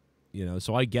that,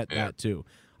 So I get that too.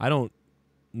 I don't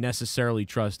necessarily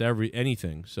trust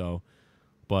anything. So,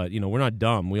 but we're not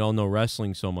dumb. We all know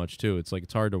wrestling so much too. It's like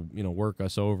it's hard to work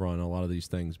us over on a lot of these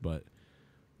things, but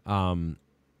I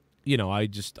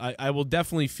will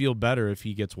definitely feel better if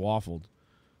he gets waffled,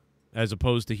 as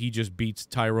opposed to he just beats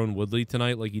TYRON WOODLEY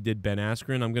tonight like he did Ben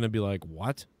Askren. I'm gonna be like,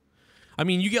 what? I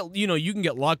mean, you can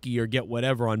get lucky or get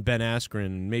whatever on Ben Askren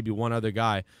and maybe one other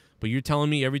guy, but you're telling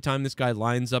me every time this guy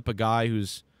lines up a guy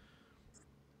who's,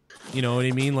 you know what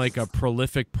I mean, like a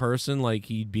prolific person, like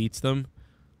he beats them.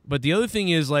 But the other thing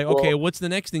is like, okay, what's the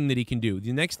next thing that he can do?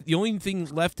 The only thing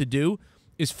left to do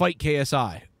is fight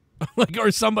KSI. like,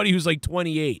 or somebody who's like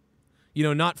 28, you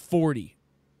know, not 40.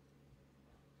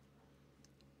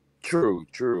 True.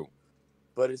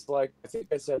 But it's like, I think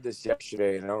I said this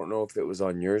yesterday, and I don't know if it was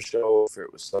on your show or if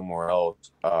it was somewhere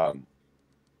else.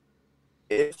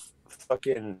 If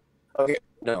fucking, okay,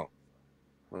 no,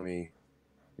 let me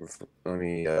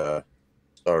start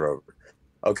over.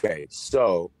 Okay,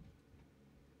 so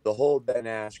the whole Ben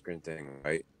Askren thing,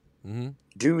 right? Mm-hmm.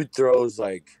 Dude throws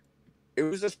like, it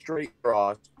was a straight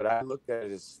cross, but I looked at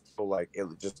it as so like it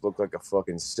just looked like a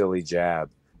fucking silly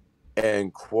jab,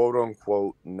 and quote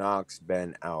unquote knocks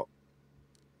Ben out.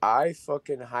 I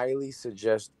fucking highly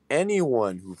suggest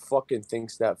anyone who fucking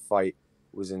thinks that fight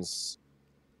was in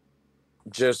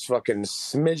just fucking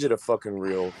smidget of fucking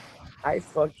real. I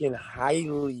fucking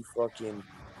highly fucking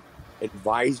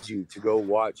advise you to go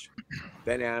watch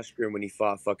Ben Askren when he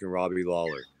fought fucking Robbie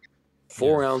Lawler.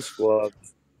 4-ounce glove,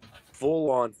 full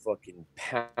on fucking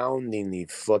pounding the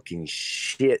fucking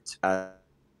shit out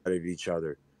of each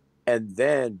other. And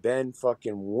then Ben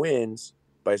fucking wins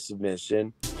by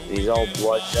submission. And he's all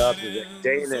blooded up. He's like,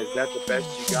 Dana, is that the best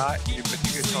you got? You're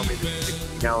gonna tell me this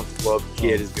 16-ounce glove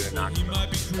kid is gonna knock you out?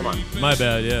 Come on. My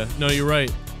bad, yeah. No, you're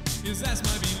right.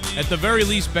 At the very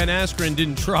least, Ben Askren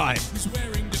didn't try.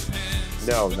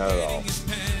 No, not at all.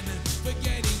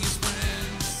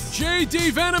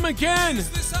 JD Venom again!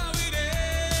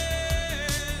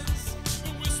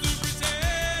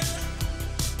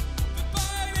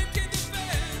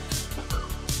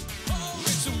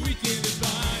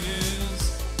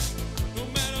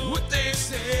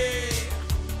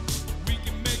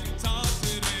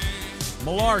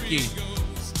 Malarkey.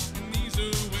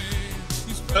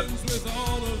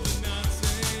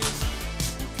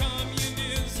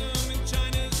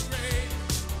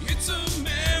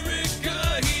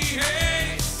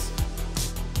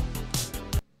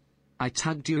 I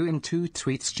tagged you in 2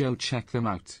 tweets, Joe. Check them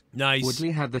out. Nice. Woodley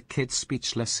had the kid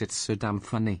speechless. It's so damn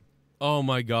funny. Oh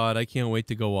my god, I can't wait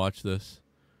to go watch this.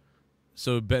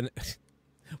 So Ben,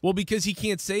 well, because he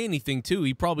can't say anything too.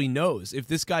 He probably knows if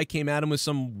this guy came at him with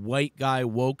some white guy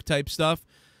woke type stuff.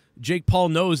 Jake Paul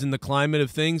knows in the climate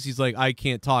of things, he's like, I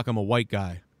can't talk. I'm a white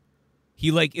guy. He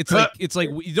like it's like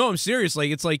you know, I'm serious. Like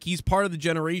it's like he's part of the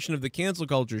generation of the cancel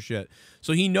culture shit.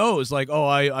 So he knows like, oh,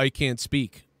 I can't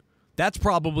speak. That's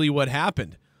probably what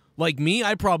happened. Like me,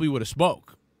 I probably would have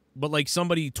spoke. But like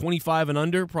somebody 25 and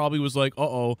under probably was like,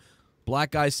 uh-oh,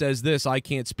 black guy says this, I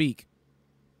can't speak.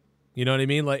 You know what I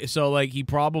mean? Like so like he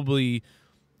probably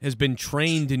has been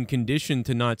trained and conditioned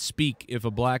to not speak if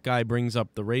a black guy brings up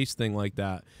the race thing like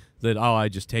that. That, oh, I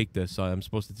just take this. I'm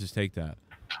supposed to just take that.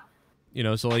 You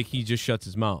know, so like he just shuts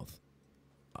his mouth.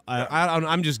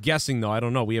 I'm just guessing though. I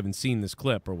don't know. We haven't seen this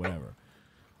clip or whatever.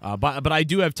 But I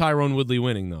do have TYRON Woodley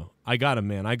winning though. I got him,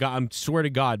 man. I swear to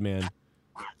God, man.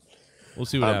 We'll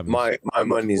see what happens. My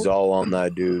money's all on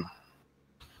that dude. I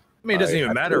mean, it doesn't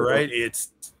even matter, right?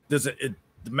 The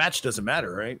match doesn't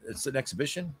matter, right? It's an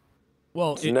exhibition.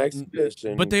 Well, it's an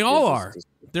exhibition, but they all are.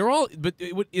 They're all. But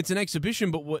it's an exhibition.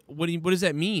 But what does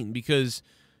that mean? Because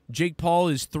Jake Paul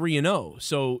is 3-0.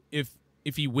 So if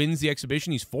he wins the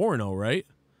exhibition, he's 4-0, right?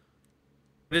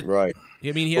 Right.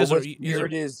 I mean, he has. Here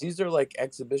it is. These are like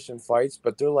exhibition fights,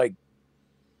 but they're like.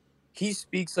 He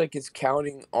speaks like it's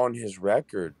counting on his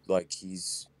record, like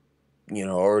he's,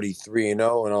 already 3-0 and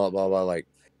all blah blah. Like,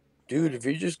 dude, if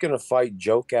you're just gonna fight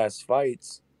joke ass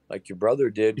fights like your brother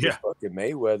did with fucking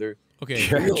Mayweather, okay,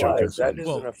 realize that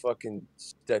isn't a fucking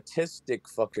statistic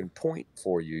fucking point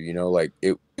for you. Like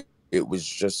it was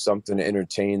just something to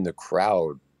entertain the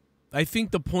crowd. I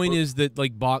think the point is that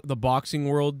like the boxing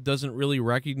world doesn't really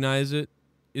recognize it.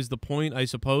 Is the point, I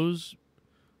suppose?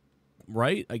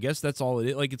 Right? I guess that's all it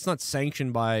is. Like, it's not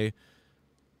sanctioned by,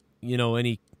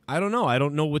 any. I don't know. I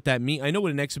don't know what that means. I know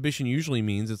what an exhibition usually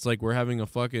means. It's like we're having a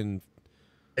fucking.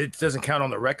 It doesn't count on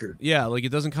the record. Yeah, like it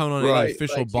doesn't count on any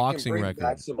official boxing record.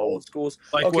 Back some old schools,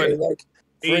 like what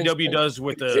AEW does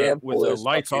with the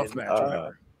lights off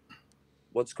match.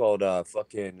 What's called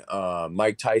fucking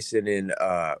Mike Tyson in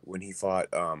when he fought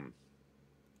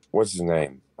what's his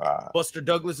name? Buster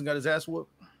Douglas and got his ass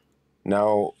whooped.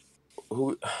 No,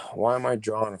 why am I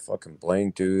drawing a fucking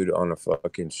blank, dude, on a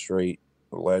fucking straight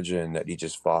legend that he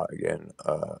just fought again?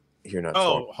 Here not.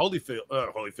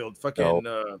 Holyfield.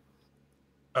 Fucking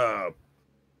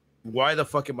why the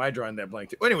fuck am I drawing that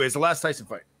blank? Anyways, the last Tyson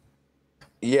fight.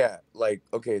 Yeah, like,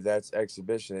 okay, that's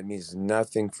exhibition. It means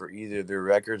nothing for either of their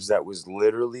records. That was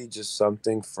literally just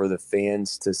something for the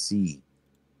fans to see.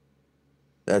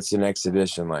 That's an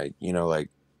exhibition, like,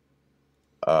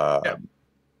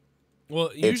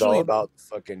 Well, usually it's all about the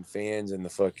fucking fans and the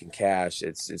fucking cash.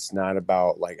 It's not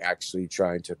about like actually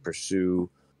trying to pursue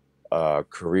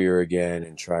career again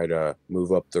and try to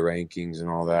move up the rankings and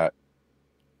all that.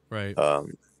 Right.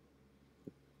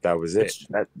 That was it.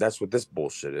 That's what this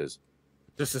bullshit is.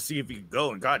 Just to see if he could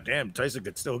go, and goddamn, Tyson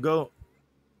could still go.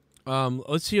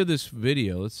 Let's hear this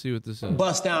video. Let's see what this is.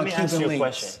 Bust down Let me ask Cuban you a links.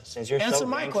 question. Since you're Answer so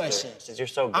my gangster, question. Since you're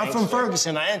so I'm gangster, from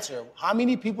Ferguson. I answer. How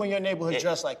many people in your neighborhood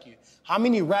dress like you? How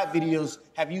many rap videos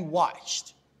have you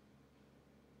watched?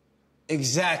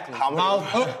 Exactly. How many?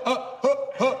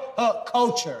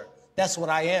 Culture. That's what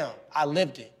I am. I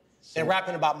lived it. They're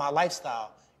rapping about my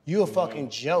lifestyle. You a fucking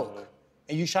joke.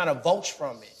 And you trying to vulture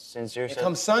from it. Since you're And so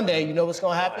come Sunday, you know what's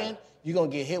gonna happen? You're gonna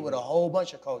get hit with a whole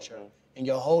bunch of culture. And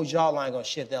your whole jawline gonna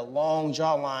shift, that long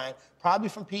jawline, probably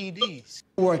from PEDs.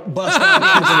 Or bust down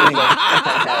Cuban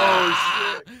links.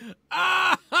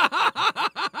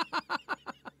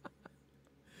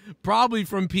 Probably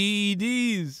from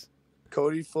PEDs.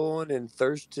 Cody Fullen and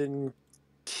Thurston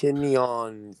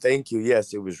Kenyon. Thank you.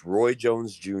 Yes, it was Roy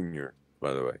Jones Jr.,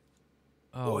 by the way.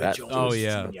 Oh, Jones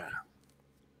yeah. Jr.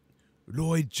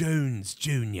 Lloyd Jones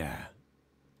Jr.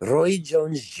 Roy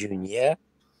Jones Jr.?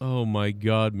 Oh my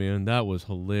God, man, that was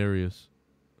hilarious.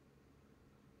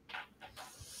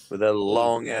 With that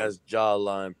long ass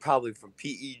jawline, probably from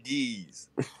PEDs.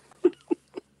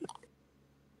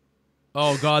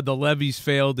 Oh God, the levees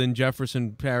failed in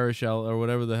Jefferson Parish or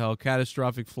whatever the hell,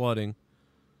 catastrophic flooding.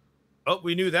 Oh,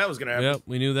 we knew that was gonna happen. Yep,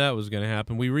 we knew that was going to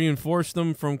happen. We reinforced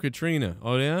them from Katrina.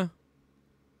 Oh yeah?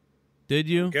 Did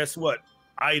you? Guess what?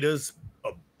 Ida's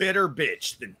a better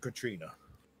bitch than Katrina.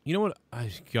 You know what?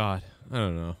 God, I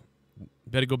don't know.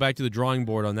 Better go back to the drawing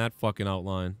board on that fucking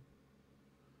outline.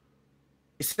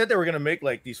 They said they were gonna make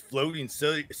like these floating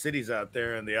cities out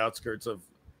there in the outskirts of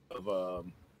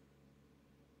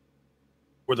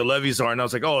where the levees are, and I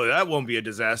was like, oh, that won't be a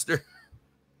disaster.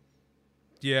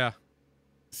 Yeah.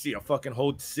 See a fucking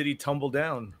whole city tumble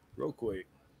down real quick.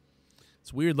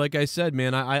 It's weird. Like I said,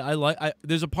 man, I like.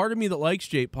 There's a part of me that likes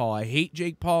Jake Paul. I hate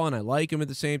Jake Paul, and I like him at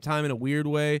the same time in a weird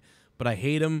way. But I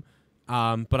hate him.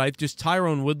 But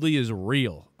TYRON Woodley is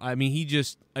real. I mean, he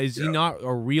just is he not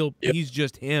a real? Yep. He's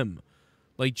just him.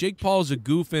 Like Jake Paul is a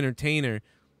goof entertainer.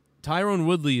 TYRON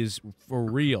Woodley is for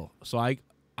real. So I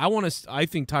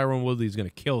think TYRON Woodley is gonna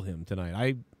kill him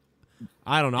tonight.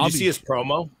 I don't know. Did you see his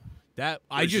promo? That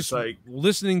I just like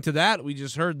listening to that. We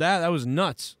just heard that. That was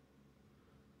nuts.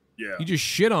 Yeah. He just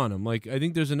shit on him. Like I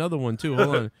think there's another one too.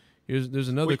 Hold on. There's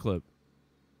another clip.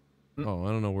 Oh, I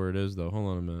don't know where it is though. Hold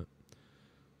on a minute.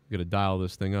 I gotta dial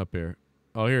this thing up here.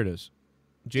 Oh, here it is.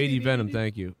 JD Venom,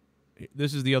 thank you.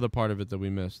 This is the other part of it that we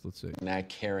missed. Let's see. Not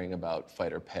caring about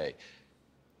fighter pay.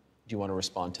 Do you want to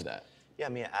respond to that? Yeah, I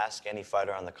mean, ask any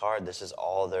fighter on the card. This is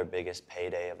all their biggest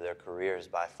payday of their careers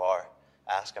by far.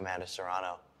 Ask Amanda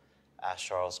Serrano. Ask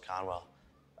Charles Conwell.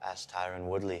 Ask TYRON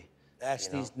Woodley. Ask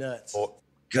these nuts.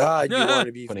 God, you want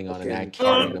to be putting on an act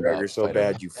McGregor so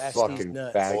bad, you fucking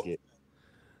faggot.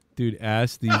 Dude,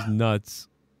 ask these nuts.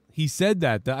 He said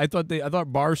that. I thought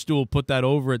Barstool put that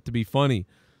over it to be funny,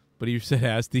 but he said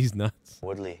ask these nuts.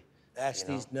 Woodley. Ask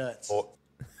these nuts.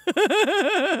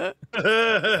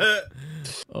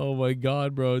 Oh my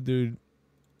God, bro, dude.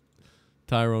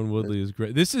 TYRON Woodley is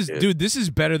great. This is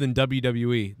better than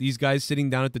WWE. These guys sitting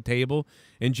down at the table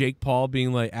and Jake Paul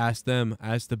being like, ask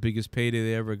the biggest payday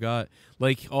they ever got.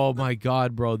 Like, oh my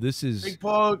God, bro, this is Jake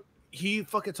Paul. He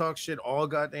fucking talks shit all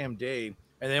goddamn day,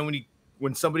 and then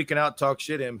when somebody can out talk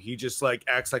shit him, he just like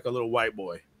acts like a little white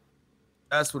boy.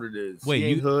 That's what it is. Wait, he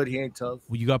ain't hood, he ain't tough.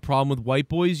 You got a problem with white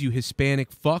boys, you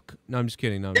Hispanic fuck? No, I'm just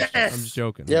kidding. No, I'm just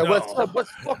joking. Yeah,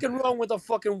 what's fucking wrong with the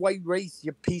fucking white race,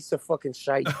 you piece of fucking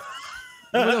shite?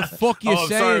 What the fuck you saying?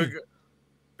 Sorry.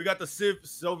 We got the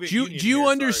Soviet Union. Do you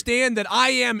understand that I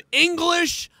am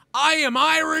English, I am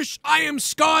Irish, I am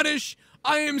Scottish,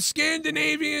 I am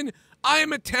Scandinavian, I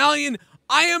am Italian,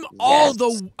 I am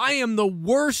I am the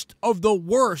worst of the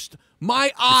worst.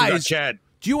 My eyes. Chad.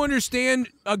 Do you understand,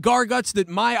 Garguts, that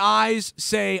my eyes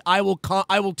say I will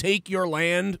take your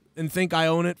land and think I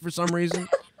own it for some reason?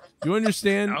 Do you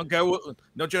understand?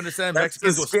 Don't you understand?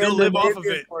 Mexicans will still live off of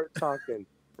it. Talking.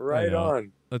 Right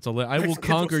on. That's I will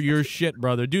conquer your shit,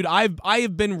 brother. Dude, I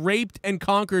have been raped and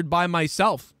conquered by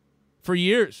myself for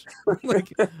years.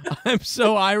 Like, I'm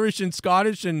so Irish and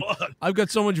Scottish, and I've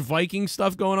got so much Viking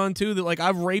stuff going on too that like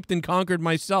I've raped and conquered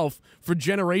myself for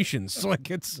generations. Like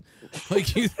it's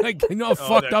like you know how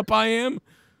fucked up I am.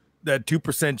 That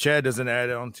 2% Chad doesn't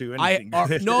add on to anything.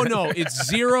 No, it's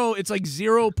zero. It's like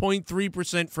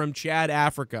 0.3% from Chad,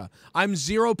 Africa. I'm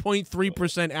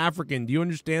 0.3% African. Do you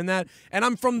understand that? And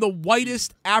I'm from the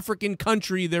whitest African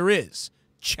country there is,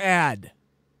 Chad.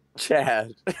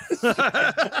 Chad.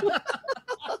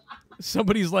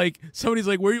 Somebody's like,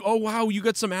 where you? Oh wow, you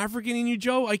got some African in you,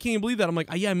 Joe? I can't believe that. I'm like,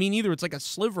 yeah, me neither. It's like a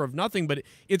sliver of nothing, but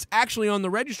it's actually on the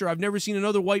register. I've never seen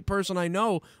another white person I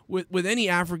know with any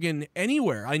African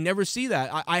anywhere. I never see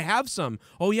that. I have some.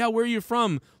 Oh yeah, where are you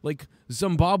from? Like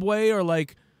Zimbabwe or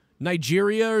like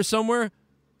Nigeria or somewhere?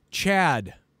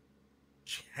 Chad.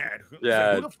 Chad.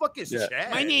 Yeah. Who the fuck is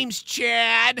Chad? My name's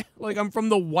Chad. Like I'm from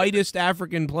the whitest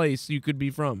African place you could be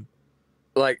from.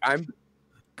 Like I'm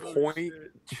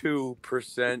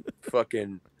 0.2%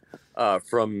 fucking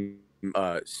from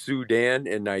Sudan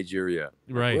and Nigeria.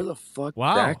 Right. Where the fuck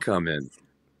Wow. did that come in?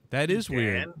 That is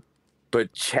weird.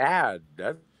 But Chad,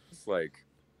 that's like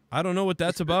I don't know what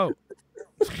that's about.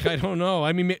 I don't know.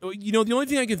 I mean, you know, the only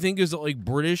thing I can think is that like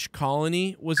British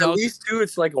colony was at out. least too.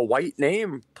 It's like a white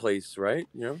name place, right?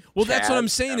 You know. Well, that's what Chad, I'm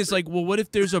saying. Is like, well, what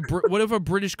if there's what if a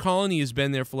British colony has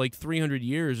been there for like 300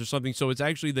 years or something? So it's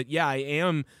actually that. Yeah,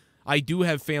 I do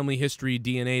have family history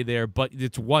DNA there, but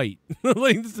it's white.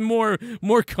 Like it's more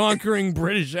conquering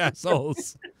British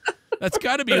assholes. That's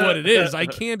got to be what it is. I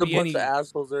can't the be bunch any. of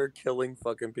assholes that are killing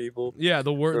fucking people. Yeah,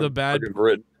 the bad.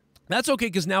 Britain. That's okay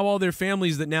because now all their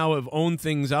families that now have owned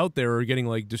things out there are getting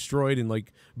like destroyed and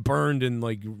like burned and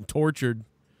like tortured.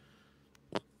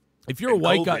 If you're a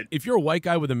white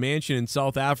guy with a mansion in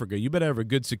South Africa, you better have a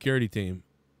good security team.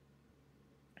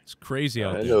 It's crazy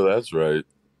out there. I know that's right.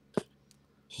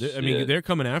 I mean, they're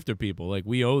coming after people. Like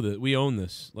we own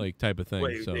this like type of thing.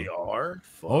 Wait, so. they are?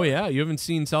 Fuck. Oh yeah, you haven't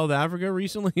seen South Africa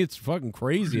recently? It's fucking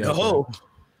crazy. No,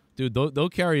 dude, they'll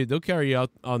carry you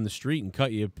out on the street and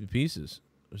cut you to pieces.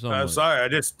 I'm sorry, I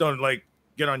just don't like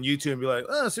get on YouTube and be like,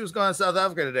 oh, let's see what's going on in South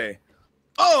Africa today.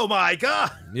 Oh my god.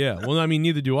 Yeah, well, I mean,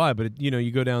 neither do I. But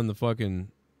you go down the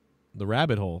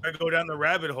rabbit hole. I go down the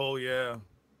rabbit hole. Yeah,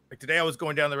 like today I was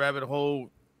going down the rabbit hole.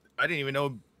 I didn't even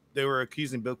know they were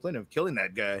accusing Bill Clinton of killing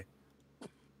that guy.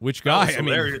 Which guy? I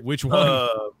mean, which one?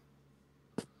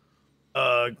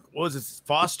 What was it?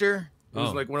 Foster? He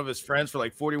was Oh. like one of his friends for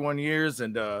like 41 years,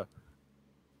 and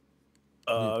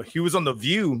he was on The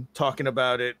View talking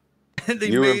about it. And they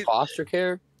You were in made foster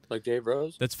care, like Dave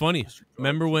Rose. That's funny.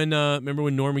 Remember when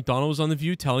Norm Macdonald was on The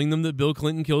View telling them that Bill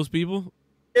Clinton kills people?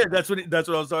 Yeah, that's what I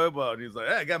was talking about. He's like,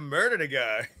 hey, I got murdered a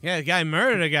guy. Yeah, the guy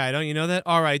murdered a guy. Don't you know that?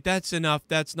 All right, that's enough.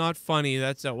 That's not funny.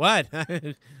 That's a what?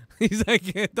 He's like,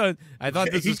 I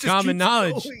thought this He was just common keeps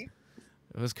knowledge. going.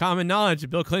 It was common knowledge that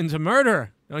Bill Clinton's a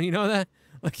murderer. Don't you know that?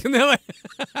 Like, and they're like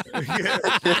Yeah.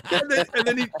 and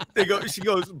then she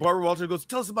goes, Barbara Walters goes,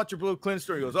 tell us about your Bill Clinton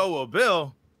story. He goes, oh, well,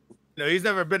 Bill, he's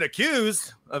never been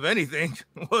accused of anything.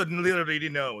 Well, literally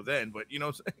didn't know then, but you know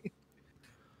what I'm saying?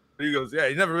 He goes, yeah,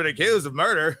 he's never been accused of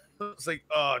murder. It's like,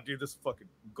 oh, dude, this is fucking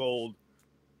gold.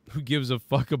 who gives a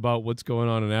fuck about what's going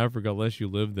on in Africa unless you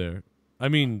live there? I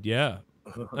mean, yeah.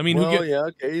 I mean, well, yeah,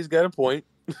 okay, he's got a point.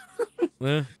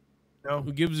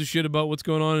 Who gives a shit about what's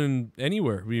going on in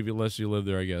anywhere unless you live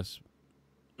there, I guess.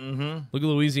 Mm-hmm. Look at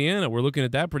Louisiana. We're looking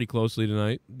at that pretty closely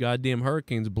tonight. Goddamn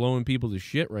hurricanes blowing people to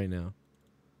shit right now.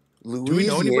 Louisiana, Do we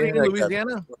know anybody in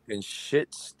Louisiana? Fucking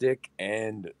shit stick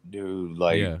and dude,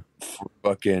 like Yeah.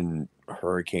 fucking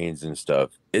hurricanes and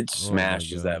stuff. It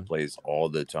smashes that place all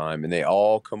the time, and they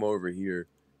all come over here.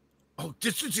 Oh,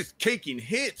 this is just taking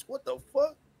hits. What the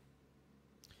fuck?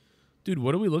 Dude,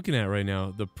 what are we looking at right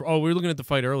now? We were looking at the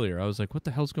fight earlier. I was like, what the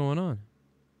hell's going on?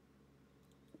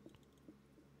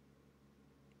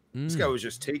 This guy was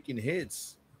just taking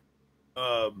hits.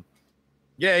 Yeah.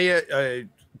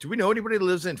 Do we know anybody that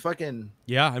lives in fucking?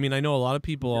 Yeah, I mean, I know a lot of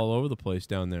people all over the place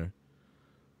down there.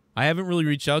 I haven't really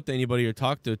reached out to anybody or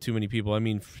talked to too many people. I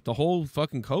mean, the whole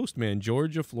fucking coast, man.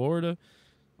 Georgia, Florida,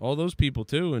 all those people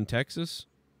too, and Texas.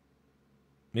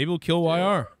 Maybe we'll kill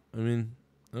YR. I mean,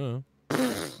 I don't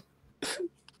know.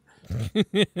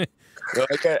 Well,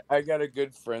 I got a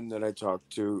good friend that I talked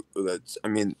to.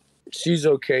 She's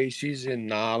okay. She's in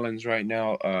Nolans right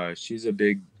now. She's a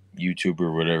big YouTuber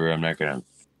or whatever. I'm not gonna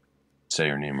say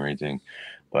her name or anything,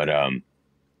 but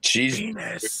she's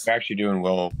actually doing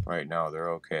well right now.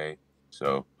 They're okay.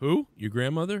 So who? Your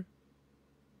grandmother?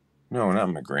 No,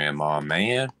 not my grandma,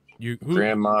 man. Who?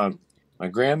 Grandma. My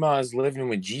grandma is living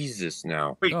with Jesus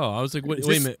now. Oh, I was like, wait a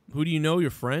minute. Who do you know? Your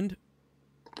friend?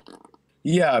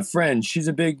 Yeah, a friend. She's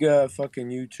a big fucking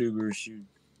YouTuber. She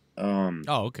Oh,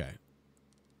 okay.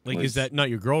 Like, is that not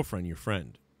your girlfriend, your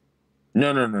friend?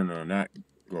 No, not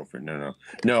girlfriend.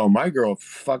 No, my girl,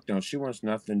 fuck no. She wants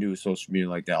nothing to do with social media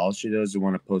like that. All she does is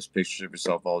want to post pictures of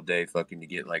herself all day, fucking to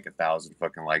get like 1,000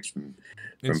 fucking likes from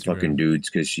fucking dudes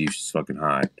because she's fucking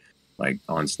hot, like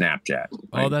on Snapchat.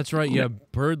 Oh, that's right. Yeah,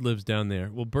 Bird lives down there.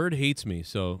 Well, Bird hates me,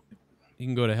 so he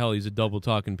can go to hell. He's a double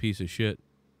talking piece of shit.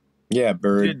 Yeah,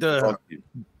 Bird.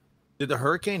 Did Did the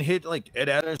hurricane hit like Ed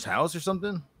Adler's house or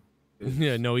something?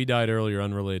 Yeah, no, he died earlier,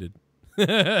 unrelated.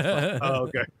 Oh,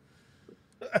 okay.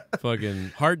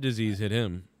 Fucking heart disease hit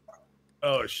him.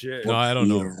 Oh shit. No, I don't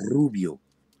know. Rubio.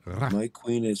 My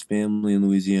queen has family in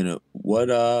Louisiana. What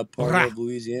part of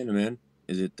Louisiana, man?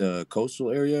 Is it the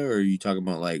coastal area, or are you talking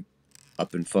about like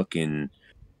up in fucking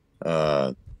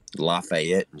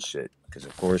Lafayette and shit? Because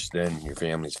of course, then your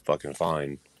family's fucking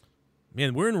fine.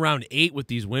 Man, we're in round 8 with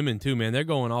these women too, man. They're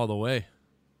going all the way.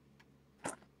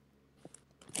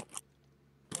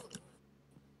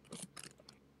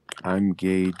 I'm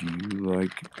gay. Do you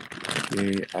like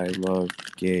gay? I love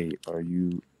gay. Are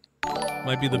you?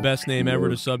 Might be the best name ever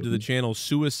to sub to the channel.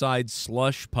 Suicide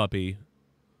Slush Puppy.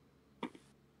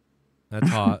 That's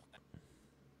hot.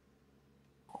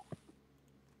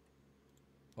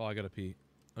 Oh, I gotta pee.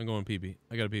 I'm going pee-pee.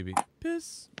 I gotta pee-pee.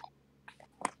 Piss.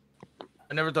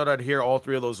 I never thought I'd hear all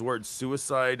three of those words: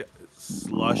 suicide,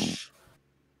 slush,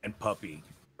 and puppy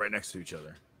right next to each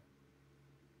other.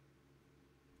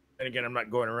 And again, I'm not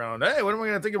going around, hey, what am I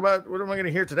going to think about? What am I going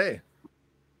to hear today?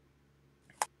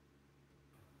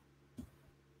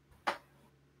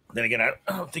 Then again, I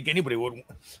don't think anybody would.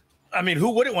 I mean,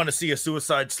 who wouldn't want to see a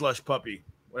suicide slush puppy?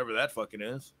 Whatever that fucking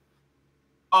is.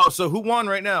 Oh, so who won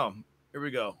right now? Here we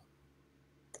go.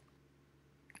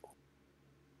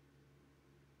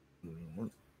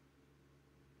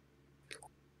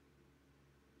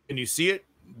 Can you see it,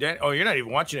 Dan? Oh, you're not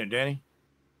even watching it, Danny.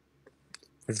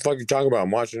 What the fuck are you talking about?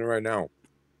 I'm watching it right now.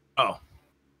 Oh.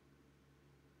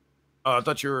 Oh, I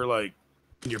thought you were like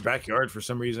in your backyard for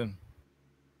some reason.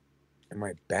 In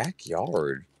my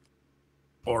backyard?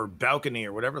 Or balcony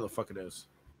or whatever the fuck it is.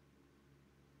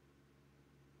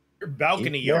 Your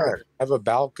balcony Yeah, yard. I have a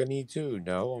balcony too.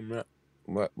 No, I'm not.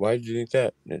 What? Why did you think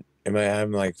that? Am I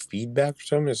having like feedback or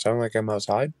something? It sound like I'm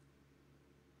outside?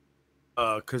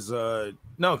 No, because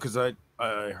I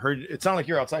heard it sound like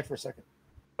you're outside for a second.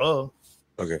 Oh.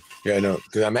 Okay. Yeah, no,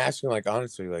 because I'm asking, like,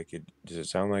 honestly, like, does it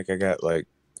sound like I got, like,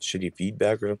 shitty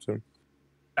feedback or something?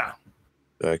 Nah.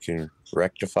 So I can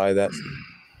rectify that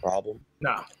problem?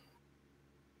 Nah.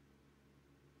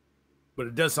 But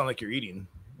it does sound like you're eating.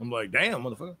 I'm like, damn,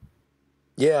 motherfucker.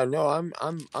 Yeah, no, I'm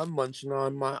munching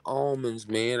on my almonds,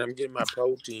 man. I'm getting my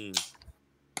protein.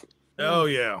 Oh,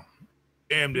 yeah.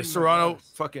 Damn, this Serrano,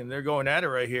 fucking, they're going at it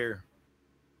right here.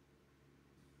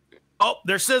 Oh,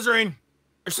 they're scissoring.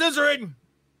 They're scissoring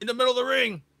in the middle of the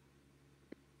ring.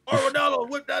 Ronaldo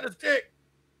whipped out his dick.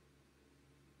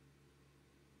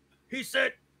 He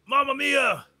said, Mamma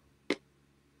Mia.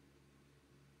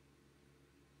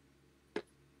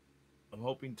 I'm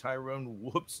hoping TYRON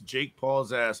whoops Jake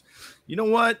Paul's ass. You know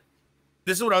what?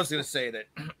 This is what I was going to say. That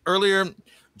earlier,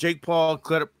 Jake Paul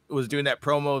was doing that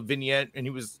promo vignette, and he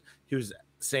was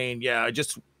saying, yeah, I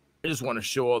just want to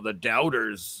show all the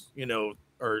doubters, you know,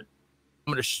 or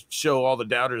I'm going to show all the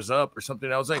doubters up or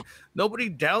something. I was like, nobody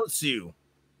doubts you.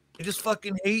 They just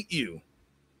fucking hate you.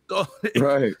 So,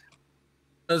 right.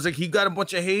 I was like, he got a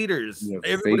bunch of haters. Yeah,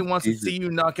 everybody wants to see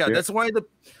you knock out. Yeah. That's why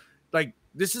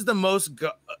this is the most,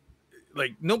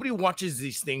 nobody watches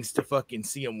these things to fucking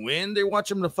see him win. They watch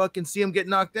him to fucking see him get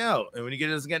knocked out. And when he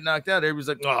doesn't get knocked out, everybody's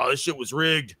like, oh, this shit was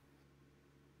rigged.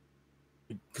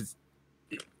 Because,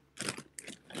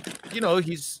 you know,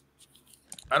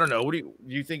 I don't know. What do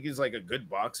you think he's like a good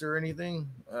boxer or anything?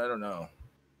 I don't know.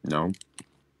 No.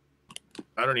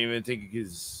 I don't even think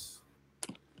he's.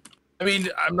 I mean,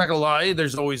 I'm not gonna lie.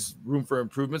 There's always room for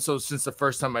improvement. So since the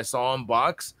first time I saw him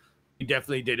box, he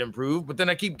definitely did improve. But then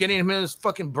I keep getting him and his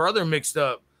fucking brother mixed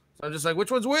up. So I'm just like, which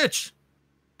one's which?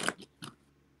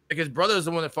 Like his brother is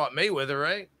the one that fought Mayweather,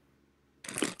 right?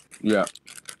 Yeah.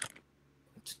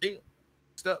 See,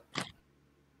 mixed up.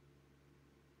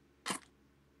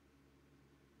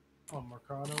 Oh,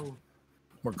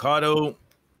 Mercado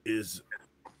is.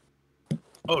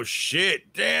 Oh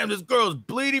shit! Damn, this girl's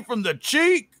bleeding from the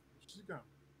cheek. She's got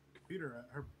beat her.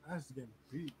 Her ass is getting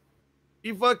beat.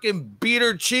 He fucking beat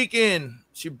her cheek in.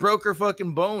 She broke her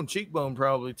fucking cheekbone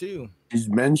probably too. She's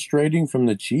menstruating from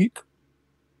the cheek?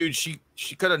 Dude, she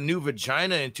cut a new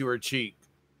vagina into her cheek.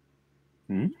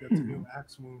 She got a new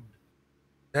axe wound.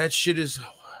 That shit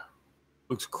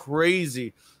looks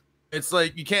crazy. It's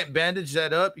like you can't bandage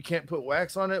that up. You can't put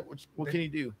wax on it. What can you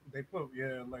do? They put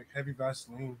like heavy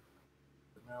Vaseline.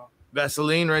 Now.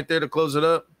 Vaseline right there to close it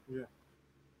up. Yeah.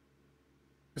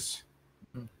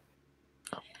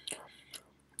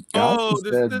 Oh,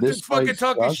 this fucking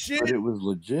talking sucks, shit. But it was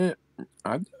legit.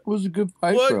 I think it was a good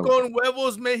fight. What bro. con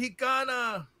huevos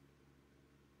mexicana?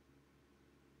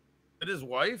 Is that his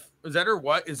wife? Is that her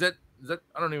wife? Is that?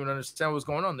 I don't even understand what's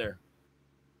going on there.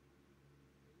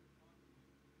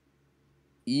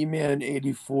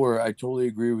 E-Man84, I totally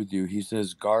agree with you. He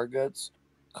says Garguts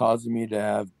causing me to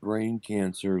have brain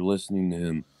cancer listening to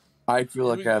him. I feel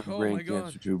like I have brain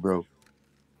cancer too, bro.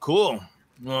 Cool.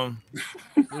 They're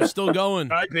still going.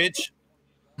 Hi, bitch.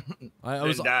 I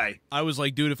was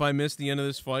like, dude, if I miss the end of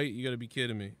this fight, you got to be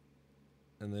kidding me.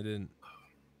 And they didn't.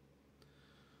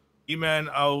 E-Man,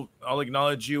 I'll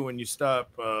acknowledge you when you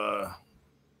stop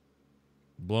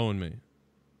blowing me.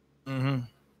 Mm-hmm.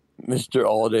 Mr.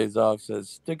 All Days Off says,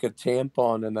 stick a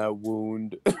tampon in that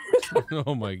wound.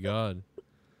 Oh, my God.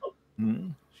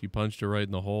 She punched her right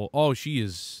in the hole. Oh, she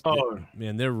is. Oh.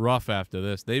 Man, they're rough after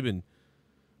this. They've been.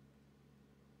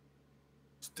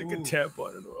 Stick a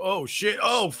tampon in the... Oh, shit.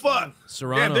 Oh, fuck.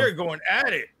 Serrano. Damn, they're going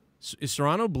at it. Is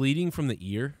Serrano bleeding from the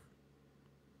ear?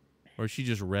 Or is she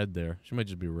just red there? She might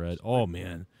just be red. Oh,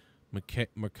 man.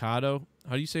 Mercado.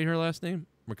 How do you say her last name?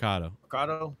 Mercado.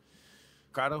 Mercado?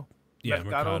 Yeah,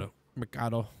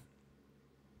 Mercado.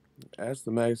 Ask the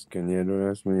Mexican. Yeah, don't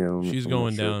ask me. She's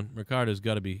going down. Mercado's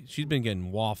got to be. She's been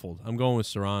getting waffled. I'm going with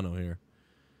Serrano here.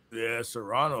 Yeah,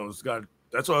 Serrano's got.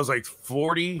 That's why I was like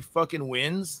 40 fucking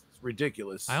wins. It's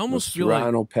ridiculous. I almost feel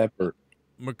Serrano like Pepper.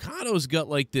 Mercado's got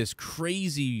like this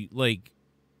crazy like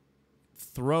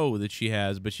throw that she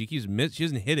has, but she keeps miss. She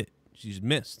doesn't hit it. She's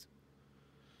missed.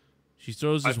 She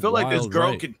throws this. I feel like this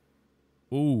girl right. can.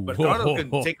 Ooh, Mercado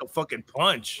can take a fucking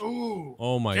punch. Ooh.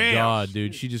 Oh my Damn. God,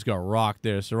 dude! She just got rocked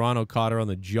there. Serrano caught her on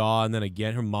the jaw, and then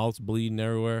again, her mouth's bleeding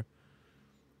everywhere.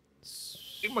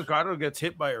 I think Mercado gets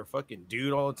hit by her fucking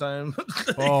dude all the time.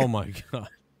 Oh my God!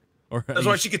 Or, that's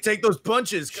why she could take those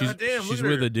punches. God damn, she's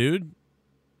with a dude.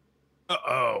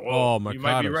 Oh, Mercado's you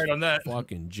might be right on that.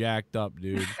 Fucking jacked up,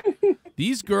 dude.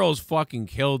 These girls fucking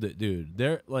killed it, dude.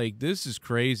 They're like, this is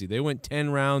crazy. They went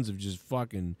 10 rounds of just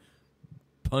fucking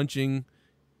punching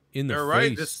in the They're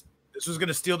face. right. This was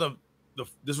gonna steal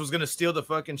this was gonna steal the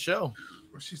fucking show.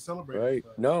 Was she celebrating? Right?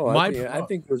 No, I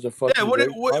think there's a fucking. Yeah,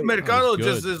 what Mercado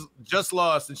good. just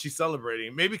lost and she's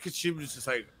celebrating. Maybe because she was just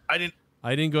like, I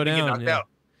didn't go down. get knocked out.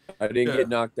 I didn't get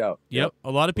knocked out. Yep.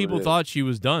 A lot of people thought she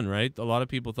was done, right? A lot of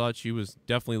people thought she was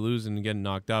definitely losing and getting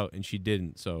knocked out, and she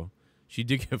didn't. So she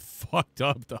did get fucked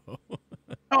up, though.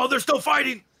 Oh, they're still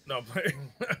fighting. No.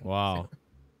 Wow.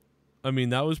 I mean,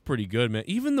 that was pretty good, man.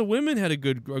 Even the women had a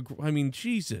good. I mean,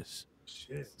 Jesus.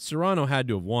 Shit. Serrano had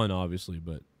to have won, obviously,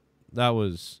 but that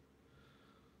was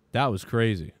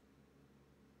crazy.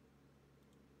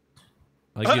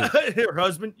 Her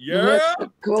husband, yeah.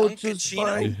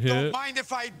 Duncachino. Don't mind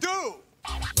if I do.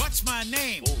 What's my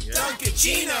name? Oh, yeah.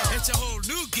 Duncachino. It's a whole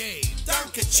new game.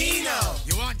 Duncachino.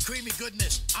 You want creamy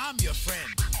goodness? I'm your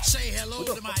friend. Say hello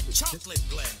to my chocolate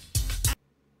blend.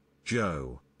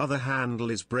 Joe, other handle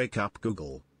is breakup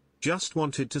Google. Just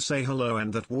wanted to say hello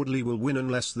and that Woodley will win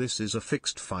unless this is a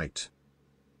fixed fight.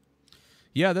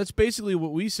 Yeah, that's basically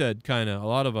what we said, kind of. A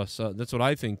lot of us. That's what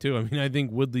I think, too. I mean, I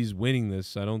think Woodley's winning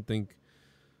this. I don't think...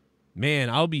 Man,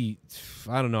 I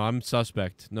don't know. I'm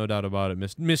suspect. No doubt about it.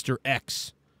 Mr.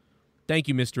 X. Thank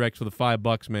you, Mr. X, for the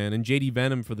 $5, man. And JD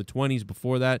Venom for the 20s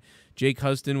before that. Jake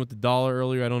Huston with the $1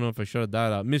 earlier. I don't know if I shut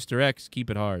that out. Mr. X, keep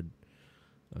it hard.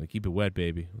 Keep it wet,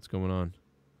 baby. What's going on?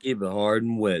 Keep it hard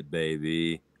and wet,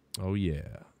 baby. Oh,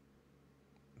 yeah.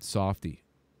 Softy.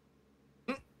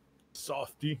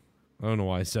 Softy. I don't know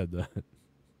why I said that.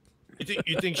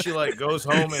 You think she like goes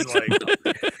home and like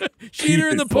she her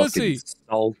in the pussy?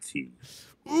 Salty.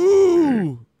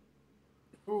 Ooh.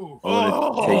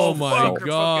 Oh my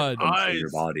God.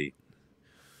 Your body.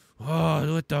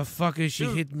 Oh, what the fuck is she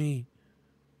hit me?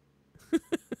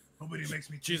 Nobody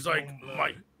makes me. She's like,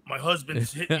 my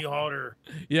husband's hit me harder.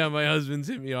 Yeah, my husband's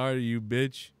hit me harder, you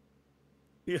bitch.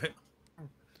 Yeah.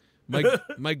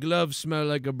 My gloves smell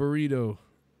like a burrito.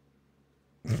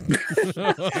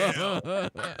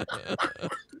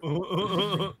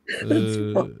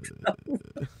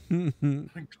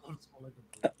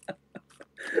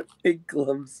 Big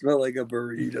gloves smell like a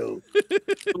burrito.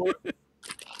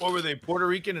 What were they, Puerto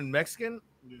Rican and Mexican?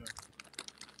 Yeah.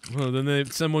 Well, then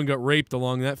someone got raped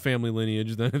along that family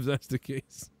lineage, then, if that's the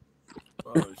case.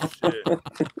 Oh, shit.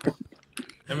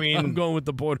 I mean, I'm going with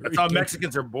the Puerto Rican. That's how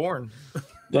Mexicans are born.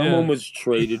 Someone was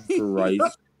traded for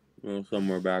rice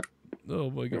somewhere back.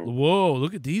 Oh my God! Whoa!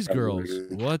 Look at these girls.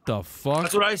 What the fuck?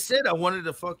 That's what I said. I wanted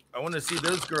to see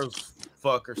those girls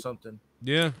fuck or something.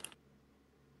 Yeah.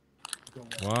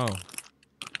 Wow.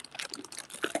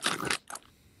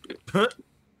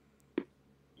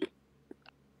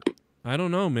 I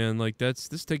don't know, man. Like this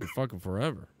taking fucking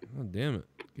forever. Oh, damn it!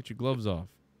 Get your gloves off.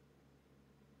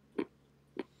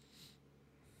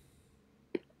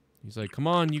 He's like, "Come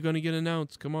on, you're gonna get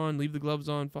announced. Come on, leave the gloves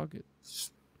on. Fuck it."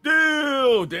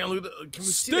 Dude, damn! Look at can we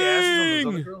see the asses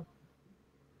on this other girl?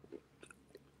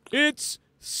 It's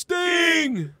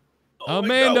Sting. Oh my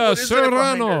God, Amanda what is that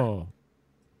behind Serrano.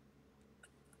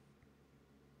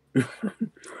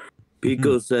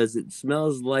 Pico says it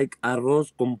smells like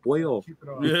arroz con pollo.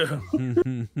 Yeah.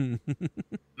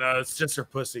 No, it's just her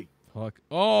pussy. Fuck.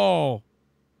 Oh.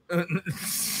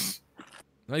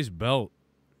 Nice belt.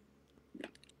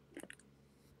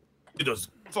 Dude, those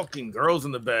fucking girls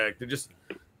in the back. They're just.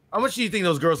 How much do you think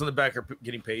those girls in the back are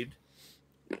getting paid?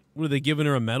 What, are they giving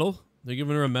her a medal? They're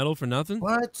giving her a medal for nothing?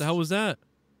 What? The hell was that?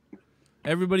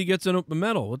 Everybody gets a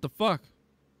medal. What the fuck?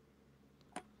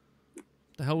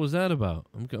 The hell was that about?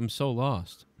 I'm so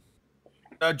lost.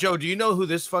 Joe, do you know who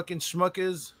this fucking schmuck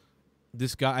is?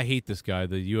 This guy, I hate this guy,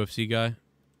 the UFC guy.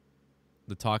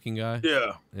 The talking guy.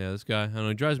 Yeah. Yeah, this guy. I don't know,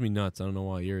 he drives me nuts. I don't know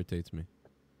why. He irritates me.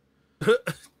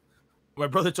 My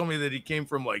brother told me that he came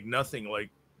from like nothing, like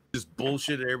just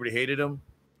bullshit and everybody hated him.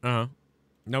 Uh-huh.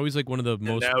 Now he's like one of the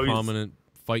most prominent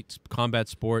combat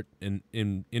sport and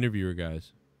interviewer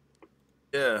guys.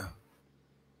 Yeah.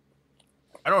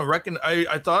 I don't reckon.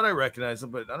 I thought I recognized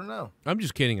him, but I don't know. I'm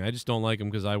just kidding. I just don't like him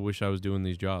because I wish I was doing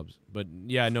these jobs. But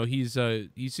yeah, no, he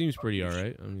seems pretty all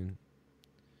right. I mean,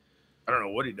 I don't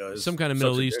know what he does. Some kind of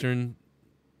Middle Eastern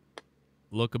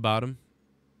look about him,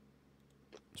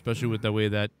 especially with the way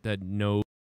that nose.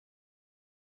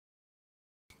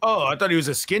 Oh, I thought he was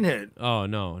a skinhead. Oh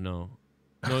no,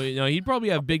 he'd probably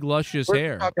have big luscious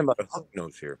hair. We're talking about a hook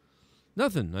nose here.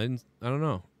 Nothing. I don't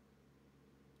know.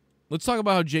 Let's talk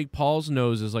about how Jake Paul's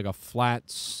nose is like a flat,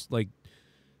 like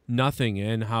nothing,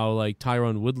 and how like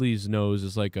TYRON Woodley's nose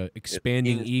is like a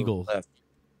expanding eagle.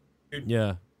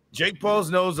 Yeah. Jake Paul's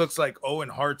nose looks like Owen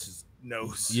Hart's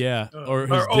nose. Yeah, or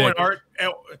his Owen dick Hart.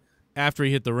 after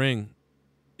he hit the ring.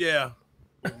 Yeah.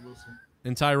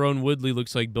 And TYRON Woodley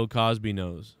looks like Bill Cosby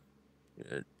nose.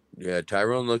 Yeah,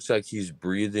 Tyrone looks like he's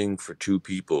breathing for two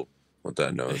people with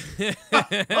that nose.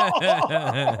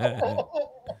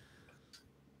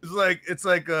 It's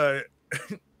like if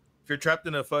you're trapped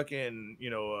in a fucking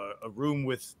a room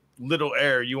with little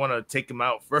air, you want to take him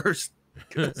out first.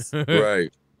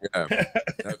 Right. Yeah.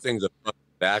 That thing's a fucking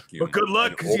vacuum. But good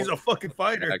luck, because he's a fucking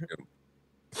fighter.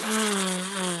 Still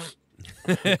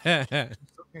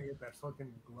can't get that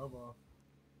fucking glove off.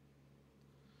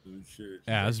 Oh, shit.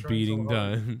 Ass beating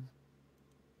done.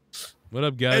 What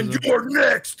up, guys? And you're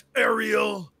next,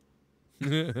 Ariel.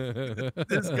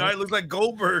 This guy looks like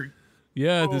Goldberg.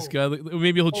 Yeah, this guy.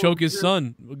 Maybe he'll choke his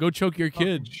son. Go choke your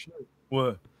kid.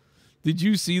 What? Did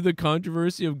you see the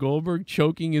controversy of Goldberg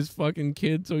choking his fucking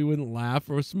kid so he wouldn't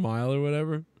laugh or smile or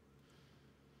whatever?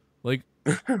 Like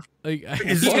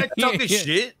Is this guy talking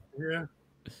shit? Yeah.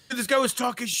 This guy was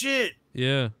talking shit.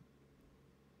 Yeah.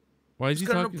 Why is he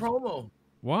He's got talking? a promo.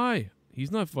 Why?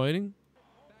 He's not fighting.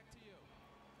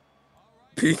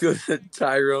 Because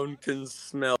Tyrone can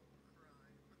smell.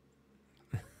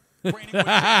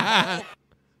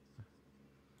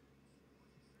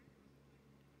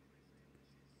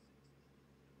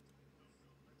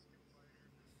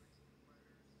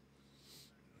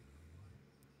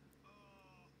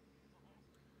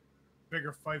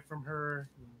 Bigger fight from her.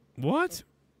 What?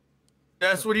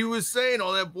 That's what he was saying.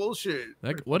 All that bullshit.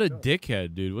 What a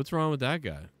dickhead, dude. What's wrong with that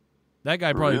guy? That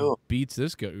guy probably beats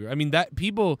this guy. I mean,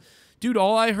 dude,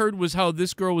 all I heard was how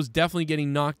this girl was definitely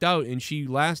getting knocked out, and she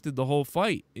lasted the whole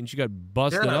fight, and she got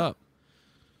busted up.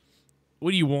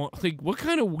 What do you want? Like, what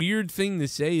kind of weird thing to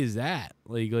say is that?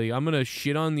 Like I'm going to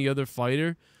shit on the other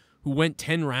fighter who went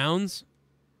 10 rounds?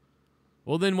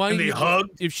 Well, then why didn't you hug?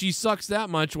 If she sucks that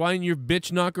much, why didn't your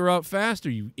bitch knock her out faster,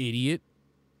 you idiot?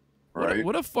 Right.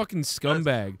 What a fucking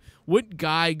scumbag. What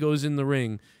guy goes in the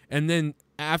ring and then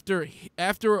after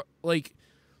he's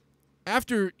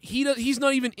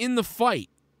not even in the fight,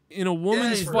 in a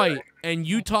woman's fight, and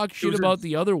you talk shit about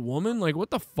the other woman? Like,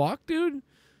 what the fuck, dude?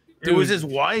 It was his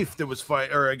wife that was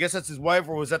fight, or I guess that's his wife,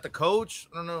 or was that the coach?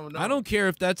 I don't know. No. I don't care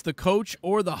if that's the coach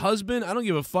or the husband. I don't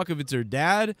give a fuck if it's her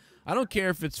dad. I don't care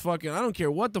if it's fucking. I don't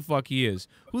care what the fuck he is.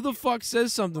 Who the fuck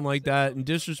says something like that and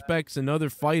disrespects another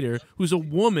fighter who's a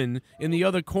woman in the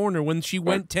other corner when she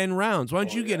went 10 rounds? Why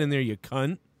don't you get in there, you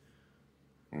cunt?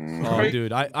 Oh,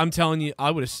 dude, I'm telling you,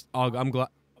 I would have. I'm glad.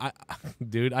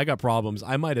 Dude, I got problems.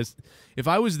 I might have. If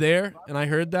I was there and I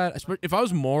heard that, if I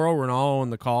was Moro Ronaldo on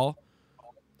the call,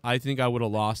 I think I would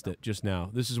have lost it just now.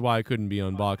 This is why I couldn't be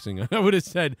unboxing. I would have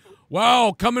said,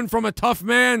 wow, coming from a tough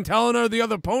man, telling her the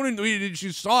other opponent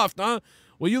she's soft, huh?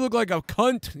 Well, you look like a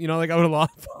cunt. You know, like I would have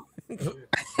lost.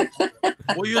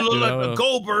 Well, you look like a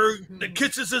Goldberg that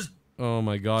kisses his oh,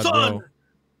 my God, son. bro.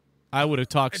 I would have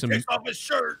talked some. Takes off his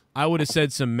shirt. I would have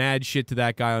said some mad shit to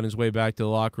that guy on his way back to the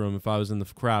locker room if I was in the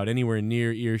crowd, anywhere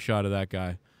near earshot of that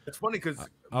guy. It's funny because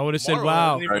I would have said,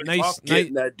 "Wow, nice,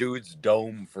 getting that dude's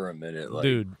dome for a minute, like,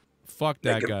 dude." Fuck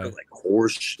that guy. Like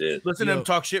horse shit. Listen to him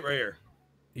talk shit right here.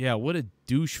 Yeah, what a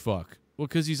douche fuck. Well,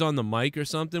 because he's on the mic or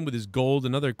something with his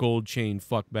another gold chain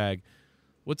fuck bag.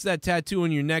 What's that tattoo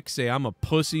on your neck say? I'm a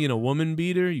pussy and a woman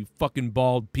beater? You fucking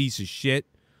bald piece of shit.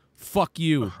 Fuck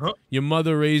you. Your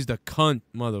mother raised a cunt,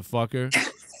 motherfucker.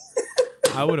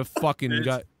 I would have fucking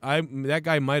got... that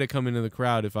guy might have come into the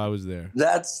crowd if I was there.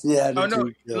 That's... Oh,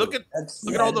 no. Look at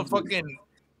all the fucking...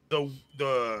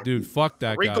 The dude, fuck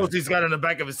that wrinkles guy. He's got on the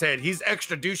back of his head. He's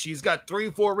extra douchey. He's got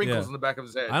 3-4 wrinkles on the back of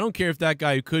his head. I don't care if that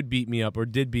guy could beat me up or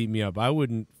did beat me up. I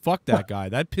wouldn't fuck that guy.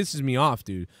 That pisses me off,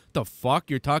 dude. The fuck?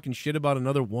 You're talking shit about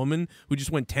another woman who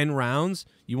just went 10 rounds?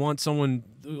 You want someone,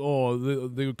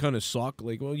 they kind of suck?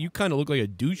 Like, well, you kind of look like a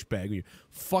douchebag with your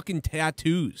fucking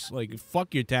tattoos. Like,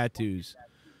 fuck your tattoos.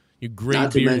 You gray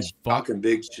Not to bearded mention fuck. talking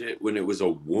big shit when it was a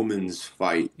woman's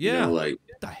fight. Yeah. You know, like,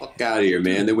 fuck out of here,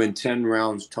 man. They went 10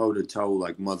 rounds toe to toe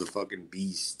like motherfucking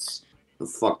beasts. The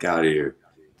fuck out of here.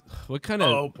 What kind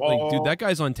of like, dude? That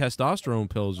guy's on testosterone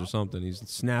pills or something. He's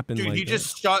snapping. Dude, like he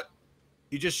just shot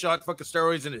fucking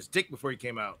steroids in his dick before he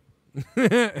came out.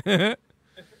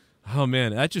 Oh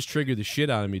man, that just triggered the shit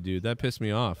out of me, dude. That pissed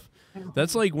me off.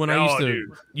 That's like when I used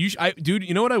to, dude.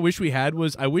 You know what I wish we had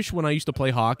was I wish when I used to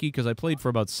play hockey, because I played for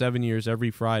about 7 years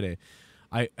every Friday.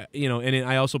 And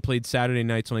I also played Saturday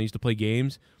nights when I used to play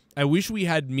games. I wish we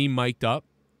had me mic'd up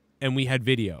and we had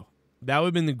video. That would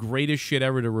have been the greatest shit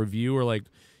ever to review. Or like,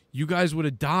 you guys would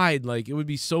have died. Like, it would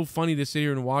be so funny to sit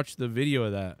here and watch the video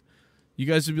of that. You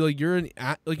guys would be like, you're an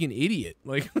idiot.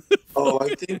 Like, oh,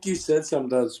 I think you said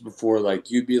something else before.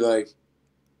 Like, you'd be like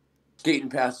skating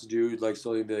past the dude, like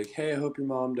slowly be like, "Hey, I hope your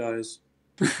mom dies."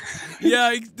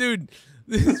 Yeah, dude.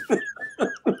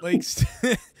 Like,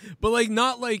 but like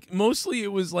not like, mostly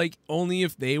it was like only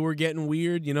if they were getting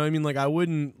weird. You know what I mean? Like, I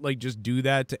wouldn't like just do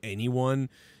that to anyone.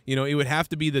 You know, it would have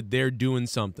to be that they're doing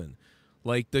something.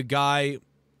 Like the guy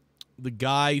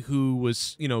who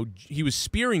was, you know, he was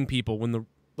spearing people when the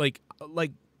like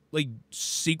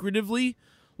secretively.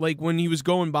 Like when he was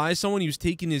going by someone, he was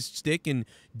taking his stick and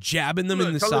jabbing them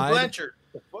in the side. Blanchard.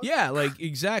 Yeah, like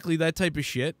exactly that type of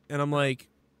shit. And I'm like,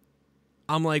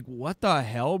 what the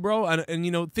hell, bro? And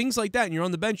you know, things like that. And you're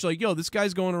on the bench, like, yo, this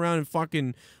guy's going around and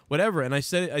fucking whatever. And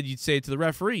you'd say it to the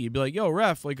referee. You'd be like, yo,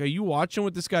 ref, like, are you watching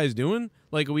what this guy's doing?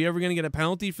 Like, are we ever gonna get a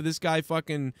penalty for this guy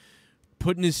fucking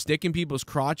putting his stick in people's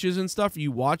crotches and stuff? Are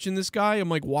you watching this guy? I'm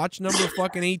like, watch number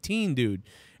fucking 18, dude.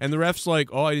 And the ref's like,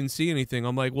 oh, I didn't see anything.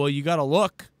 I'm like, well, you gotta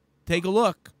look. Take a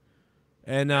look.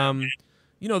 And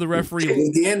you know, the referee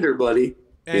Taking the ender, buddy.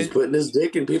 He's putting his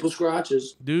dick in people's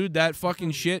crotches. Dude, that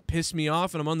fucking shit pissed me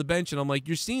off, and I'm on the bench and I'm like,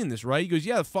 you're seeing this, right? He goes,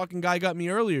 yeah, the fucking guy got me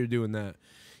earlier doing that.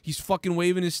 He's fucking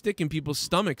waving his stick in people's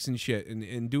stomachs and shit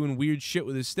and doing weird shit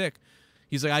with his stick.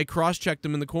 He's like, I cross-checked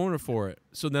him in the corner for it.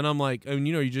 So then I'm like, I mean,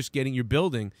 you know, you're just getting your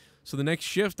building. So the next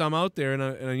shift I'm out there and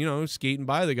I you know, skating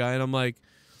by the guy and I'm like,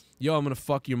 yo, I'm gonna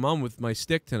fuck your mom with my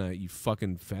stick tonight, you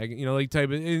fucking faggot. You know, like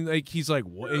type of, and like he's like,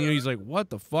 what? And you know, he's like,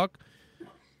 what the fuck?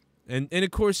 And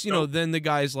of course, you know, then the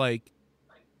guy's like,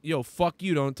 yo, fuck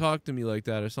you, don't talk to me like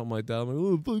that or something like that. I'm like,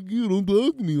 oh, fuck you, don't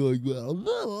talk to me like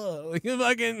that. Like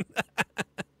fucking.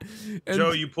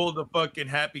 Joe, you pulled the fucking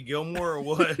Happy Gilmore or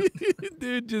what?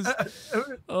 Dude, just,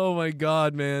 oh my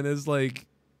God, man. It's like,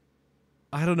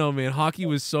 I don't know, man. Hockey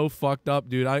was so fucked up,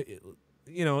 dude. I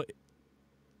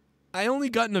only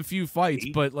got in a few fights,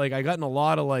 but like I got in a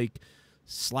lot of like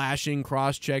slashing,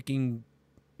 cross-checking,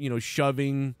 you know,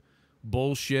 shoving,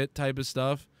 bullshit type of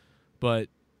stuff. But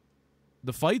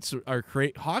the fights are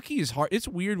crazy. Hockey is hard. It's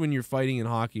weird when you're fighting in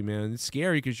hockey, man. It's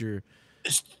scary because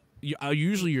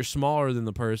usually you're smaller than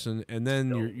the person, and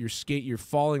then you're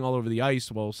falling all over the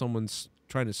ice while someone's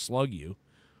trying to slug you.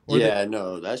 Yeah,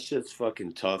 no, that shit's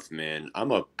fucking tough, man.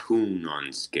 I'm a poon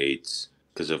on skates.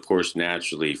 Because, of course,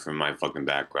 naturally, from my fucking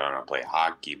background, I play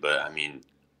hockey. But, I mean,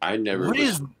 I never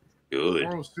was good.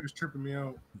 Morrow's is tripping me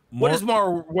out. What is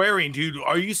Morrow wearing, dude?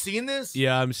 Are you seeing this?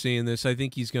 Yeah, I'm seeing this. I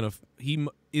think he's going to...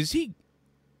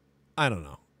 I don't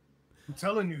know. I'm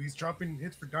telling you, he's dropping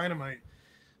hits for Dynamite.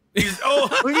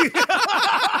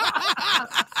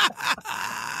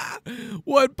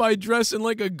 What, by dressing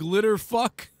like a glitter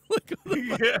fuck?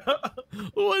 Yeah.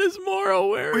 What is Morrow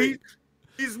wearing?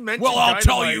 He's mentioned well, I'll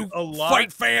tell you, a lot,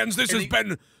 fight fans, this has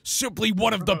been simply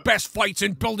one of the best fights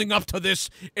in building up to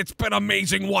this. It's been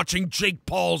amazing watching Jake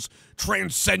Paul's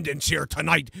transcendence here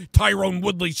tonight. TYRON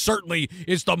WOODLEY certainly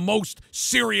is the most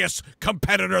serious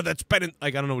competitor that's been in...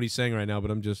 Like, I don't know what he's saying right now,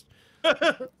 but I'm just...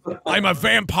 I'm a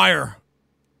vampire.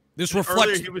 This reflects...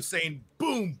 Earlier he was saying,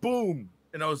 boom, boom.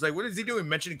 And I was like, what is he doing?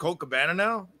 Mentioning Colt Cabana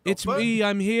now? It's me.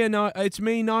 I'm here now. It's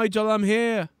me, Nigel. I'm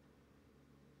here.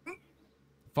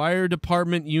 Fire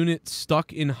department unit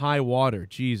stuck in high water.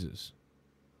 Jesus.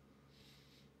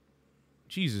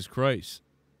 Jesus Christ.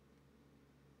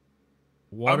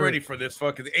 Water. I'm ready for this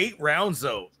fucking 8 rounds,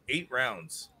 though. 8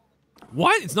 rounds.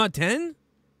 What? It's not 10?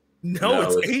 No,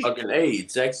 it's 8. Fucking 8.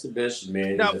 It's exhibition,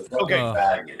 man. Now,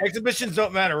 okay. Exhibitions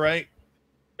don't matter, right?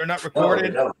 They're not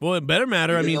recorded. No, well, it better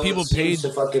matter. I mean, people paid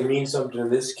to fucking mean something to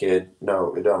this kid.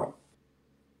 No, it don't.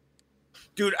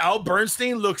 Dude, Al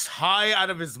Bernstein looks high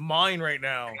out of his mind right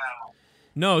now.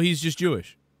 No, he's just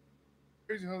Jewish.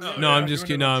 No, I'm just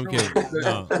kidding. No, I'm kidding.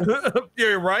 No.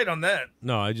 You're right on that.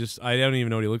 No, I don't even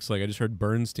know what he looks like. I just heard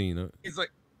Bernstein. He's like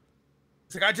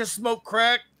I just smoked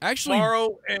crack. Actually,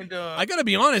 Sparrow and I gotta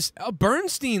be honest.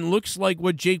 Bernstein looks like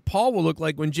what Jake Paul will look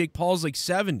like when Jake Paul's like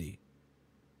 70.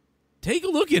 Take a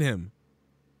look at him.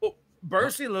 Well,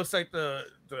 Bernstein looks like the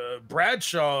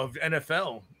Bradshaw of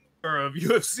NFL or of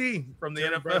UFC from the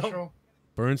NFL. Bradshaw?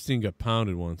 Bernstein got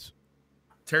pounded once.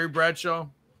 Terry Bradshaw.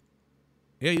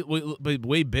 Yeah, but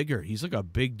way bigger. He's like a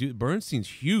big dude. Bernstein's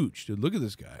huge, dude. Look at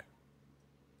this guy.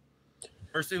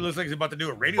 Bernstein looks like he's about to do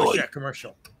a Radio Shack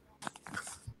commercial.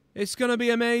 It's gonna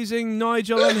be amazing,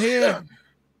 Nigel. I'm here.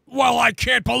 Well, I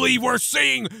can't believe we're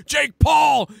seeing Jake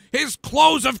Paul. His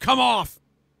clothes have come off.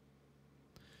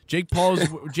 Jake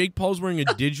Paul's wearing a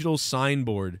digital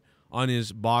signboard on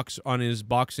his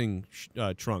boxing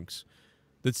trunks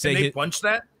that say. Can they punch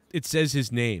that? It says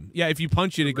his name. Yeah, if you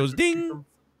punch it, it goes ding.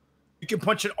 You can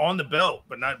punch it on the belt,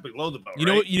 but not below the belt. You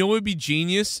know what? You know what would be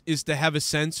genius is to have a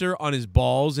sensor on his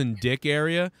balls and dick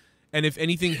area, and if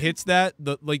anything hits that,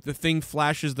 the thing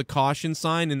flashes the caution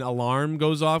sign and alarm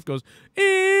goes off. Goes.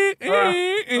 It'd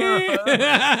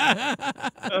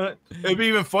be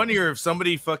even funnier if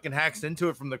somebody fucking hacks into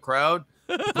it from the crowd,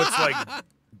 puts like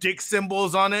dick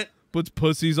symbols on it, puts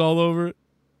pussies all over it.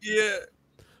 Yeah.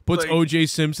 Puts like, O.J.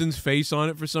 Simpson's face on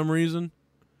it for some reason.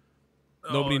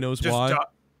 Nobody knows why.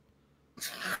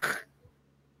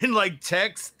 In like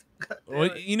text.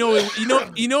 Well, you know,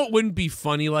 it wouldn't be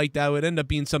funny like that. It would end up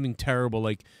being something terrible,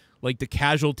 like the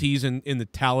casualties in the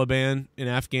Taliban in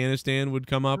Afghanistan would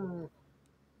come up.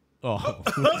 Oh,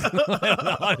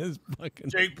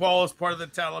 Jake Paul is part of the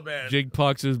Taliban. Jake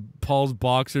Paul's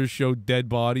boxers show dead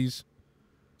bodies.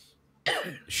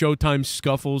 Showtime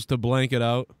scuffles to blank it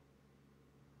out.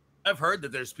 I've heard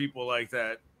that there's people like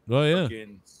that. Oh yeah.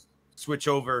 Switch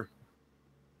over.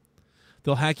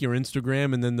 They'll hack your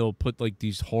Instagram and then they'll put like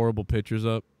these horrible pictures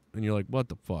up, and you're like, "What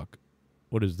the fuck?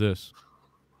 What is this?"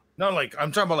 No, like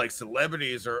I'm talking about like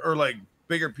celebrities or like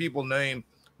bigger people name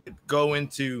that go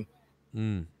into.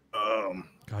 God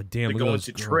damn! They go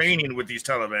into training with these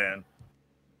Taliban.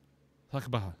 Talk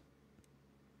about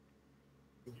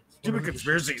stupid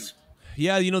conspiracies.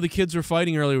 Yeah, you know the kids were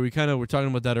fighting earlier. We were talking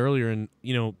about that earlier, and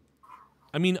you know,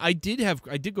 I mean, I did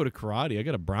go to karate. I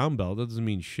got a brown belt. That doesn't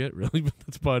mean shit, really, but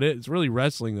that's about it. It's really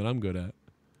wrestling that I'm good at.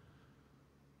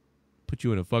 Put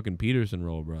you in a fucking Peterson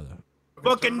role, brother.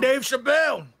 Fucking Dave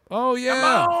Chappelle. Oh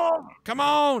yeah, come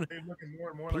on.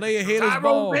 Play a hitter's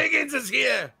ball. Tyrone Biggins is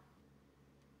here.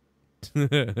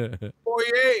 Oh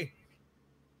yeah.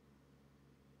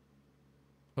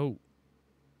 Oh,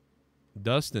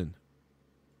 Dustin.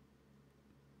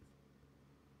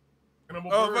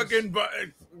 Oh, fucking.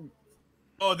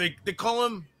 Oh, they call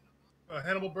him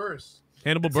Hannibal Buress.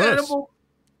 Hannibal Buress.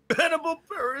 Hannibal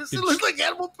Buress. It looks like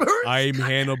Hannibal Buress. I'm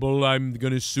Hannibal. I'm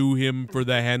gonna sue him for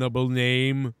the Hannibal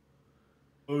name.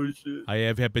 Oh shit. I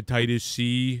have hepatitis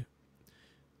C.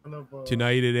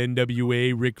 Tonight at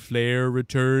NWA, Ric Flair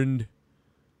returned,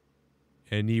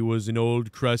 and he was an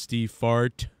old crusty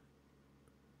fart.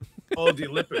 Oh, the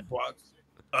Olympic box.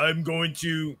 I'm going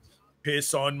to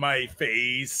piss on my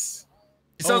face.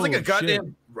 It sounds like a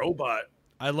goddamn robot.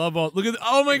 I love look at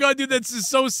oh my god, dude, that's just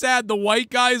so sad. The white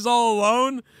guy's all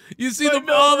alone. You see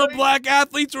all the black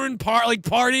athletes were in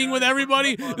partying with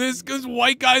everybody. This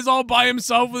white guy's all by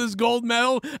himself with his gold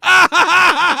medal.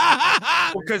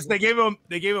 Because they gave him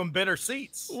better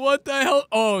seats. What the hell?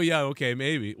 Oh yeah, okay,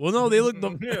 maybe. Well, no, they look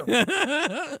Dude,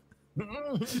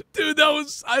 that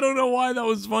was I don't know why that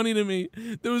was funny to me.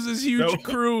 There was this huge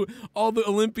crew. All the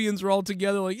Olympians were all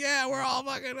together, like, yeah, we're all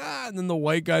fucking and then the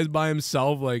white guy's by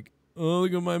himself, like, oh,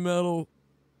 look at my medal.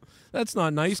 That's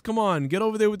not nice. Come on, get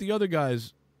over there with the other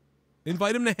guys.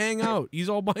 Invite him to hang out. He's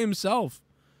all by himself.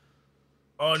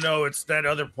 Oh no, it's that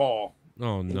other Paul.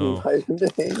 Oh no. Invite him to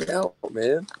hang out,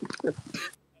 man.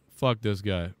 Fuck this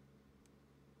guy.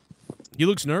 He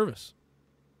looks nervous.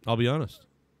 I'll be honest.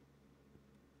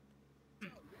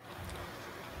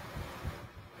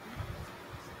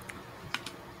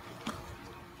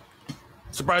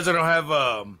 Surprised I don't have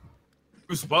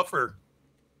Bruce Buffer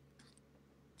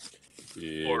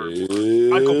or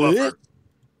Michael Buffer.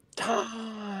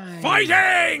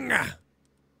 Fighting!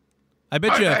 I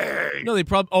bet you. No, they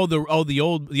probably.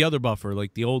 The other Buffer,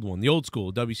 like the old one, the old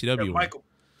school WCW one. Michael.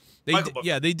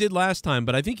 Yeah, they did last time,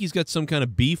 but I think he's got some kind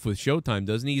of beef with Showtime,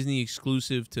 doesn't he? Isn't he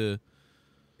exclusive to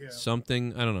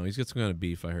something? I don't know. He's got some kind of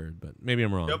beef, I heard, but maybe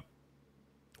I'm wrong. Yep.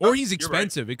 Or he's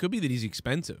expensive. Right. It could be that he's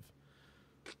expensive.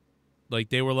 Like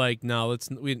they were like, no,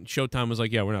 Showtime was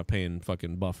like, yeah, we're not paying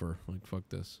fucking Buffer. Like, fuck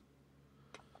this.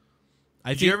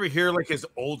 Did you ever hear like his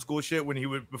old school shit when he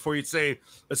would, before he'd say,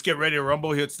 "Let's get ready to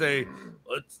rumble"? He'd say,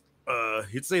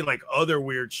 he'd say like other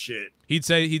weird shit. He'd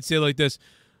say like this.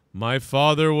 My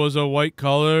father was a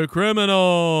white-collar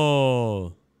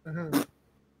criminal.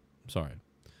 Sorry.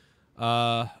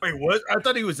 Wait, what? I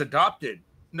thought he was adopted.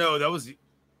 No,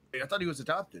 I thought he was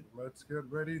adopted. Let's get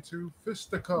ready to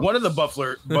fisticuffs. One of the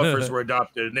Buffers were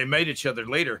adopted, and they made each other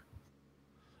later.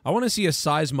 I want to see a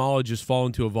seismologist fall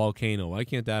into a volcano. Why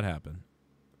can't that happen?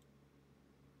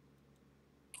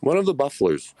 One of the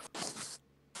Bufflers.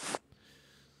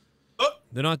 Oh,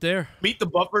 they're not there. Meet the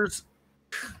Buffers.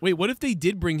 Wait, what if they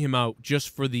did bring him out just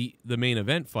for the main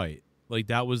event fight? Like,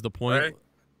 that was the point? Right.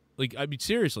 Like, I mean,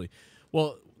 seriously.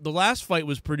 Well, the last fight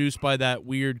was produced by that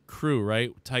weird crew,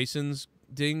 right? Tyson's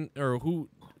Ding, or who?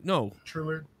 No.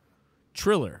 Triller.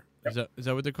 Yep. Is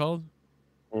that what they're called?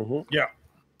 Mm-hmm. Yeah.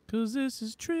 Because this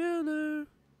is Triller.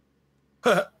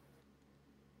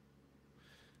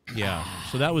 Yeah,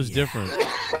 so that was different.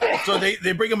 So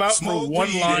they bring him out for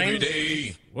one line.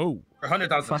 Whoa. For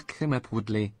 100,000. Fuck him up,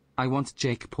 Woodley. I want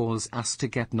Jake Paul's ass to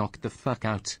get knocked the fuck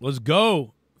out. Let's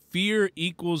go. Fear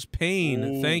equals pain.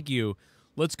 Ooh. Thank you.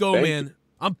 Let's go, Thank man. you.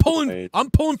 I'm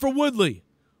pulling for Woodley.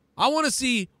 I want to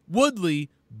see Woodley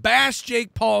bash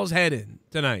Jake Paul's head in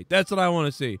tonight. That's what I want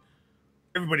to see.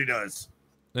 Everybody does.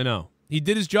 I know. He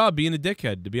did his job being a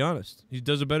dickhead, to be honest. He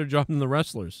does a better job than the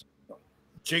wrestlers.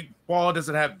 Jake Paul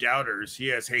doesn't have doubters. He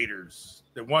has haters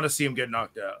that want to see him get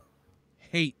knocked out.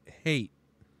 Hate.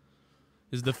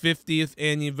 Is the 50th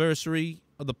anniversary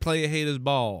of the Player Haters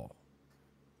Ball.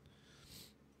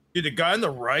 Dude, the guy on the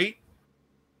right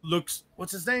looks,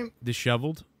 what's his name?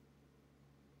 Disheveled.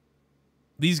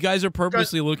 These guys are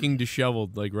purposely looking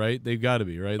disheveled, like, right? They've got to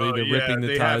be, right? They're ripping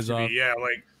the ties off. Yeah,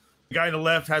 like the guy on the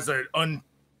left has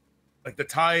like the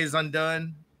tie is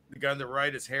undone. The guy on the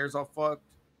right, his hair's all fucked.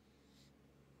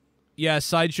 Yeah,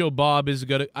 Sideshow Bob is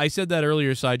good. I said that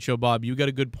earlier, Sideshow Bob. You got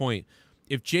a good point.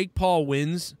 If Jake Paul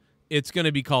wins, it's going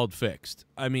to be called fixed.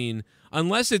 I mean,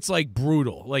 unless it's like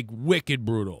brutal, like wicked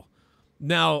brutal.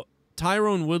 Now,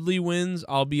 Tyron Woodley wins,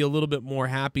 I'll be a little bit more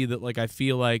happy that, like, I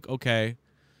feel like, okay,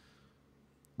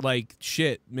 like,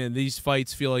 shit, man, these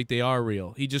fights feel like they are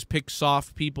real. He just picked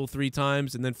soft people 3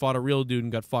 times and then fought a real dude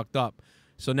and got fucked up.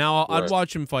 So now I'd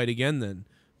watch him fight again then.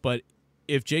 But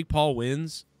if Jake Paul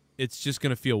wins, it's just going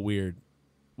to feel weird.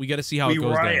 We got to see how it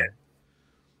goes down.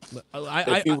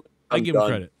 I give him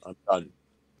credit. I'm done.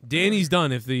 Danny's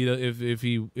done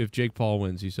if Jake Paul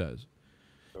wins, he says.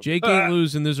 Jake ain't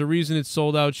losing. There's a reason it's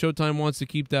sold out. Showtime wants to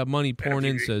keep that money pouring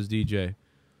in, says DJ.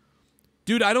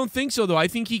 Dude, I don't think so, though. I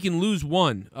think he can lose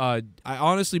one. I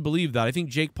honestly believe that. I think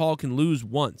Jake Paul can lose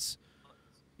once.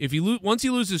 If once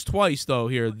he loses twice, though,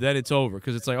 here, then it's over.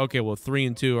 Because it's like, okay, well, 3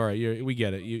 and 2, all right, we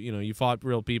get it. You fought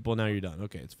real people, now you're done.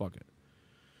 Okay, it's fuck it.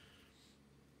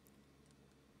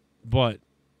 But,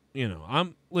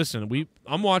 I'm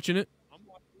watching it.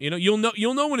 You'll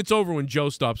know when it's over when Joe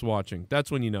stops watching.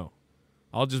 That's when you know.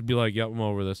 I'll just be like, yep, I'm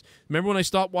over this. Remember when I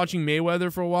stopped watching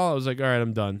Mayweather for a while? I was like, all right,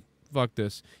 I'm done. Fuck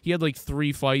this. He had like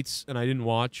 3 fights, and I didn't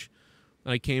watch.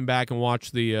 And I came back and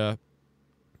watched the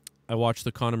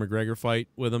Conor McGregor fight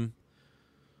with him.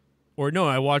 Or no,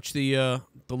 I watched the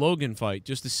Logan fight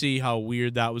just to see how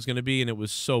weird that was going to be, and it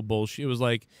was so bullshit. It was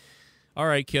like, all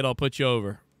right, kid, I'll put you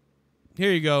over.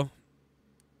 Here you go.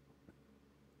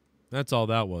 That's all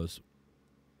that was.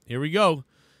 Here we go.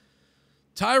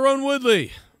 Tyron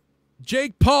Woodley.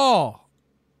 Jake Paul.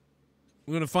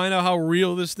 We're going to find out how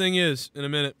real this thing is in a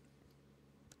minute.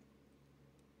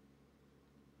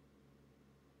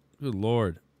 Good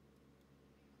Lord.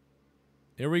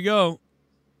 Here we go.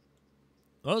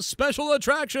 A special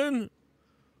attraction.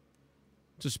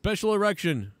 It's a special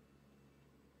erection.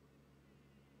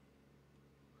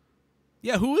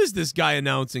 Yeah, who is this guy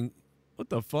announcing? What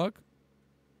the fuck?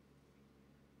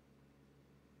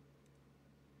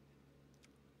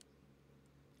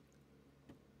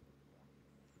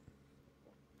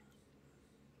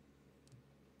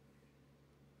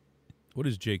 What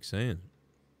is Jake saying?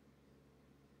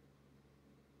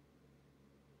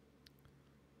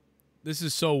 This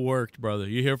is so worked, brother.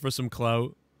 You here for some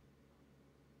clout?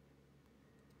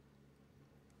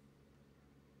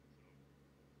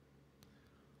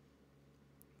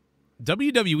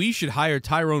 WWE should hire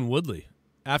TYRON WOODLEY.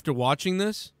 After watching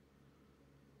this,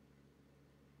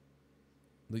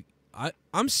 like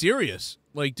I'm serious.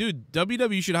 Like, dude,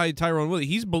 WWE should hire TYRON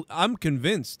WOODLEY. I'm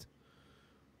convinced.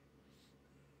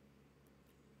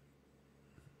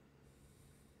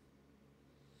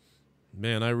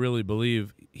 Man, I really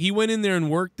believe he went in there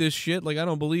and worked this shit. Like, I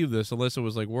don't believe this unless it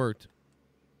was like worked.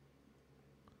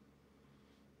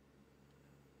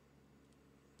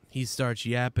 He starts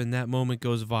yapping. That moment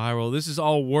goes viral. This is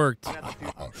all worked.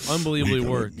 Unbelievably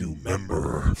worked. New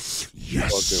member.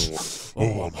 Yes.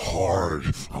 Oh, I'm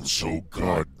hard. I'm so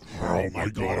good. Oh my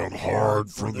god, I'm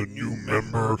hard for the new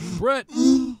member. Brett.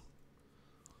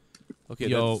 Okay.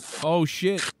 Yo. Oh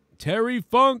shit. Terry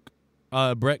Funk.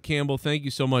 Brett Campbell. Thank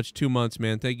you so much. 2 months,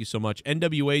 man. Thank you so much.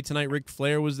 NWA tonight. Ric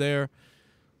Flair was there.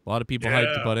 A lot of people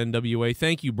hyped about NWA.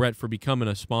 Thank you, Brett, for becoming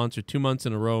a sponsor. 2 months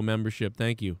in a row membership.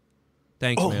 Thank you.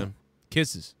 Thanks, man.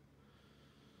 Kisses.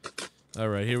 All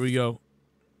right, here we go.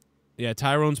 Yeah,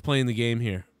 TYRON's playing the game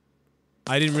here.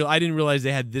 I didn't realize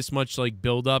they had this much like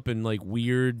build up and like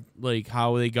weird like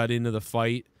how they got into the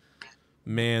fight.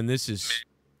 Man, this is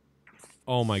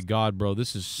oh my god, bro.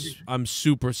 This is I'm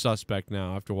super suspect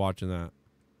now after watching that.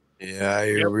 Yeah, I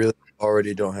really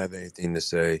already don't have anything to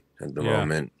say at the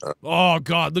moment. Oh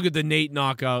god, look at the Nate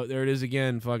knockout. There it is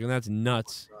again. Fucking that's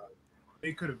nuts.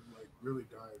 They could have like really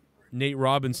died. Nate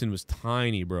Robinson was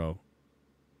tiny, bro.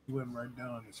 He went right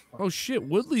down his Oh shit,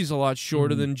 Woodley's a lot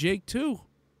shorter than Jake too.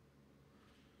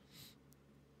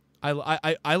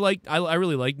 I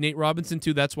really like Nate Robinson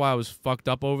too. That's why I was fucked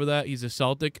up over that. He's a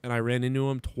Celtic, and I ran into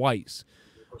him twice.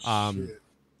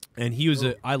 And he was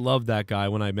I loved that guy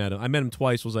when I met him. I met him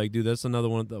twice. Was like, dude, that's another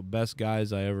one of the best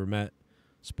guys I ever met,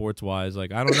 sports wise.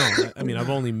 Like, I don't know. I mean, I've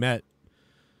only met,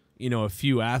 a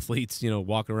few athletes,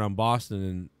 walking around Boston,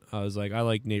 and I was like, I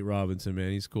like Nate Robinson,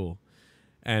 man. He's cool.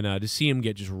 And to see him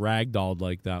get just ragdolled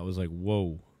like that was like,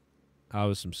 whoa. That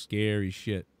was some scary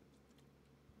shit.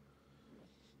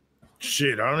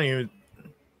 Shit, I don't even...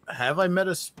 Have I met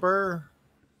a Spur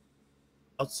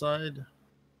outside?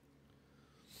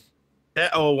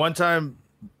 Yeah, one time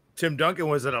Tim Duncan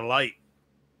was at a light.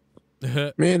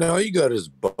 Man, all you got is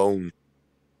bone.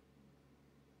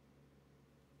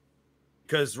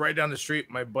 Because right down the street,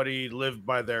 my buddy lived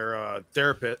by their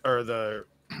therapist, or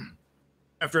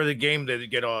after the game,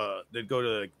 they'd go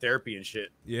to therapy and shit.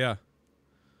 Yeah,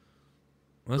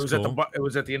 that's it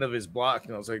was at the end of his block,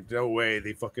 and I was like, no way,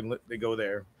 they go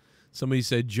there. Somebody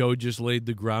said Joe just laid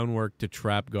the groundwork to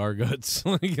trap Garguts.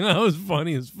 Like, that was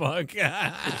funny as fuck.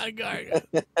 Gargut.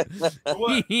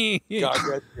 What?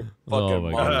 Gargut, Oh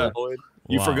my god!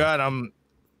 You forgot I'm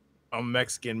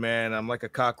Mexican, man. I'm like a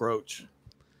cockroach.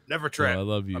 Never trap. I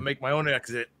love you. I make my own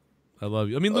exit. I love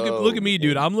you. I mean, look at me,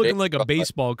 dude. I'm looking like a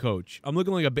baseball coach. I'm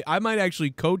looking like I might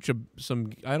actually coach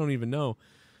some. I don't even know.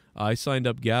 I signed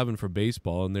up Gavin for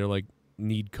baseball, and they're like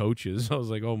need coaches. I was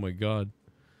like, oh my god,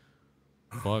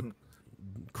 fuck.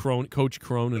 Coach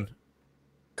Cronin.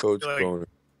 Coach Cronin.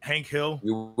 Hank Hill.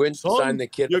 You went to sign the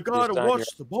kid. You gotta watch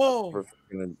the ball. For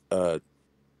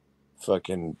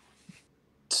fucking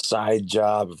side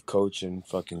job of coaching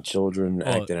fucking children,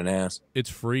 acting an ass. It's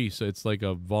free, so it's like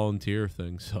a volunteer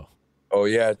thing. So. Oh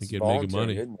yeah, it's making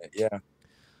money. Isn't it? Yeah.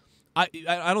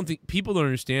 I don't think people don't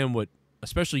understand what,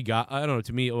 especially guys. I don't know.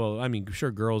 To me, well, I mean,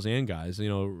 sure, girls and guys.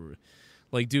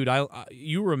 Like, dude,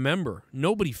 you remember,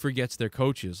 nobody forgets their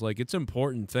coaches. Like, it's an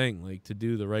important thing, like, to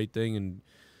do the right thing and,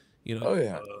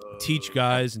 teach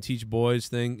guys and teach boys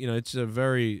thing. It's a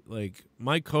very, like,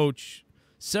 my coach,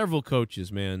 several coaches,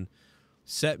 man,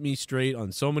 set me straight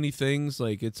on so many things.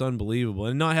 Like, it's unbelievable.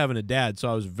 And not having a dad,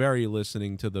 so I was very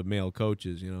listening to the male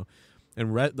coaches, and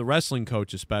the wrestling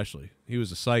coach especially. He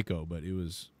was a psycho, but he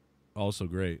was also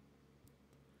great.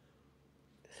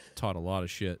 Taught a lot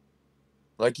of shit.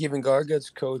 Like even Gargut's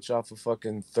coach off of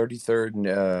fucking 33rd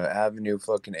Avenue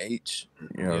fucking H.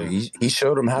 He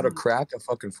showed him how to crack a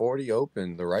fucking 40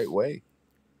 open the right way.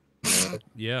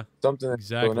 Yeah. Something that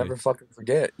they'll never fucking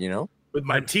forget, With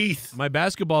my teeth. My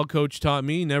basketball coach taught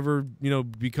me never,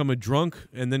 become a drunk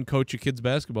and then coach a kid's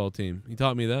basketball team. He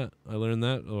taught me that. I learned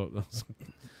that. Oh,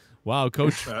 wow,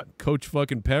 Coach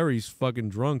fucking Perry's fucking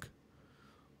drunk.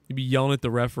 He'd be yelling at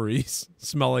the referees.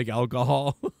 Smell like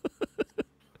alcohol.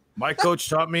 My coach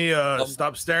taught me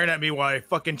stop staring at me while I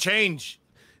fucking change.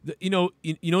 You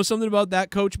know something about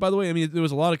that coach, by the way? I mean, there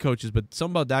was a lot of coaches, but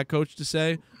something about that coach to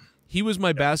say. He was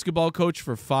my basketball coach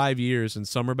for 5 years in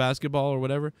summer basketball or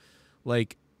whatever.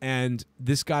 Like, and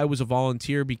this guy was a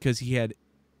volunteer because he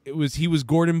was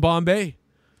Gordon Bombay.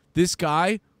 This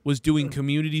guy was doing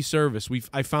community service.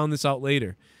 I found this out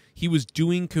later. He was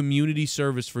doing community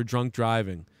service for drunk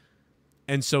driving.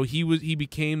 And so he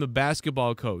became a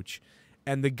basketball coach,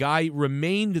 and the guy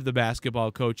remained the basketball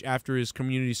coach after his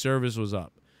community service was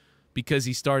up because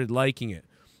he started liking it.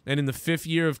 And in the 5th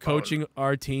year of coaching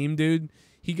our team, dude,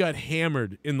 he got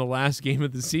hammered in the last game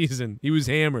of the season. He was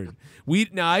hammered.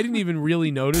 Now I didn't even really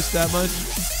notice that much.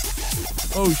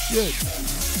 Oh shit.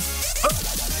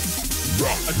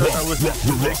 I thought that was the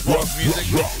Big Boss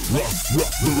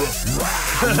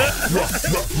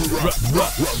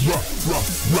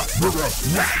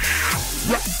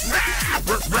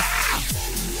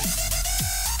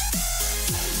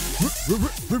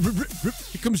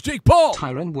Here comes Jake Paul.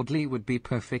 Tyron Woodley would be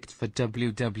perfect for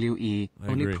WWE.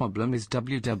 Only agree. problem is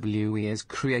WWE is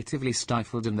creatively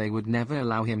stifled and they would never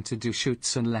allow him to do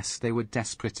shoots unless they were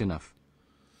desperate enough.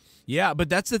 Yeah, but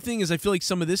that's the thing is I feel like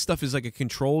some of this stuff is like a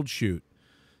controlled shoot.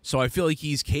 So I feel like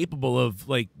he's capable of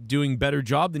like doing better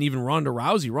job than even Ronda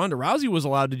Rousey. Ronda Rousey was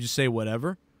allowed to just say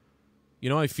whatever. You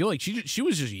know, I feel like she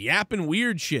was just yapping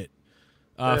weird shit.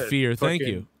 Fear, thank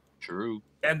you. True.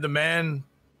 And the man,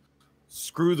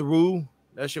 screw the rule.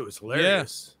 That shit was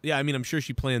hilarious. Yeah, I mean, I'm sure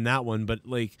she planned that one, but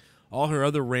like all her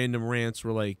other random rants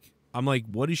were like, I'm like,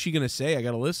 what is she gonna say? I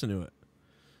gotta listen to it.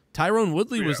 Tyron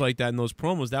Woodley was like that in those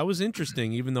promos. That was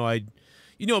interesting, even though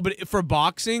but for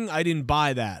boxing, I didn't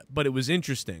buy that, but it was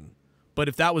interesting. But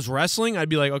if that was wrestling, I'd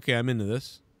be like, okay, I'm into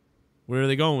this. Where are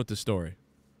they going with the story?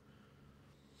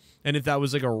 And if that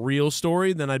was like a real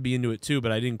story, then I'd be into it too,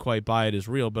 but I didn't quite buy it as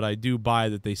real, but I do buy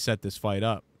that they set this fight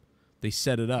up. They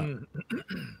set it up.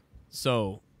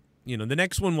 So, the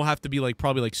next one will have to be like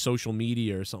probably like social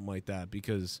media or something like that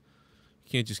because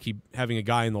you can't just keep having a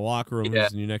guy in the locker room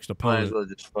who's your next Might opponent. as well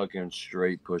just fucking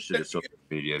straight push it to social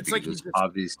media It's because like it's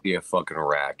obviously a fucking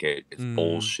racket. It's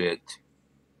bullshit.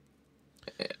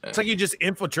 It's like he just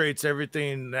infiltrates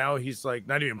everything. Now he's like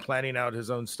not even planning out his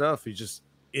own stuff. He's just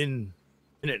in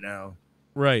it now.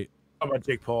 Right. How about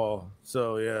Jake Paul?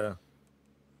 So yeah.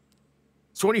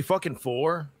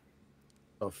 24.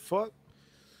 The fuck?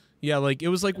 Yeah, like it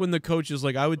was like when the coaches,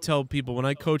 like I would tell people when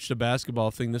I coached a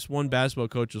basketball thing, this one basketball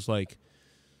coach was like,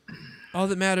 all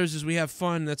that matters is we have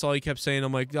fun. That's all he kept saying.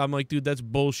 I'm like, dude, that's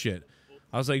bullshit.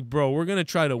 I was like, bro, we're gonna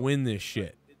try to win this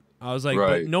shit. I was like,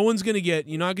 but no one's gonna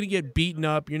you're not gonna get beaten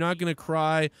up. You're not gonna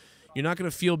cry. You're not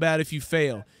gonna feel bad if you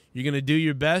fail. You're gonna do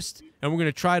your best, and we're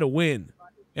gonna try to win,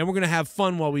 and we're gonna have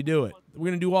fun while we do it. We're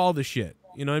gonna do all the shit.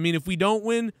 You know what I mean? If we don't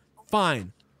win,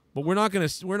 fine, but we're not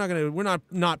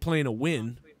playing to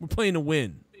win. We're playing to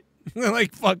win.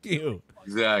 Like fuck you.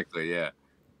 Exactly. Yeah.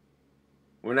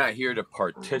 We're not here to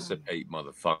participate,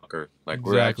 motherfucker. Like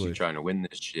we're actually trying to win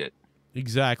this shit.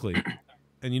 Exactly.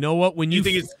 And you know what? When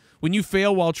you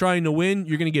fail while trying to win,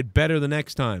 you're gonna get better the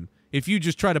next time. If you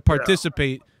just try to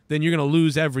participate, then you're gonna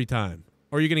lose every time,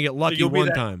 or you're gonna get lucky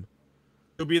one time.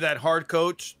 You'll be that hard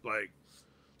coach, like.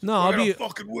 No, I'll be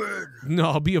fucking win.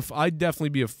 No, I'd definitely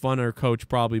be a funner coach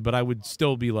probably, but I would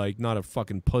still be like not a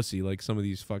fucking pussy like some of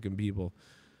these fucking people.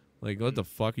 Like, what the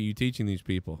fuck are you teaching these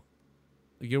people?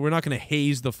 Like, we're not gonna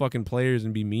haze the fucking players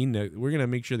and be mean. We're gonna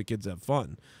make sure the kids have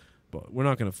fun, but we're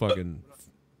not gonna fucking,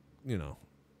 we're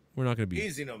not gonna be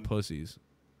hazing them. Pussies.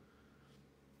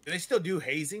 Do they still do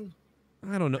hazing?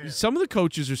 I don't know. Some of the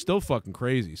coaches are still fucking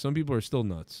crazy. Some people are still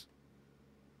nuts.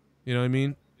 You know what I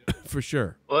mean? For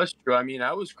sure. Well, that's true. I mean,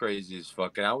 I was crazy as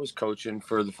fucking. I was coaching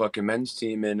for the fucking men's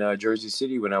team in Jersey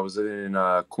City when I was living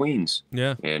in Queens.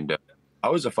 Yeah. And I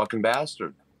was a fucking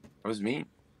bastard. I was mean.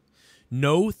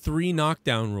 No 3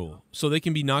 knockdown rule. So they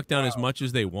can be knocked down as much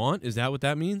as they want? Is that what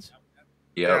that means?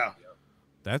 Yeah.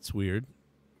 That's weird.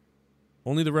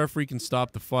 Only the referee can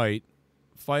stop the fight.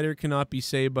 Fighter cannot be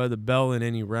saved by the bell in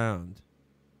any round.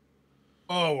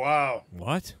 Oh, wow.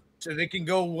 What? So they can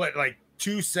go, like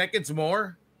 2 seconds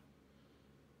more?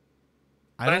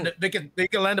 They can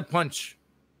land a punch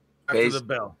after the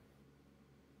bell.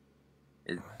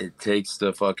 It takes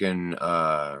the fucking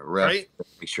ref to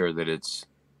make sure that it's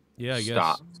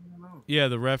stopped. Yeah,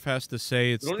 the ref has to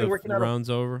say the round's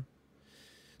over.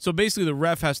 So basically, the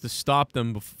ref has to stop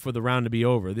them for the round to be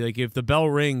over. Like if the bell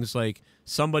rings, like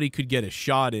somebody could get a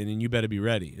shot in, and you better be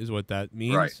ready. Is what that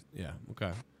means. Right. Yeah.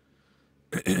 Okay.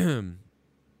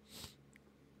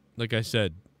 Like I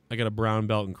said, I got a brown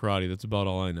belt in karate. That's about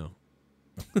all I know.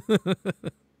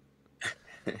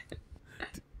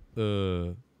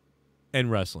 And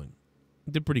wrestling.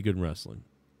 Did pretty good in wrestling.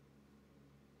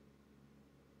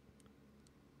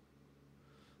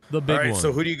 The big one.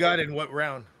 So who do you got in what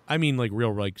round? I mean, like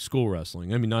real, like school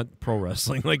wrestling. I mean, not pro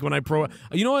wrestling. Like when I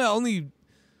I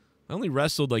only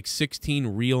wrestled like 16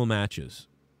 real matches.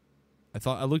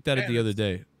 I looked at it the other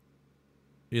day.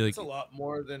 It's a lot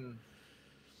more than.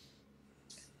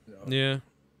 Yeah.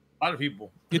 A lot of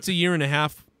people. It's a year and a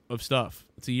half of stuff.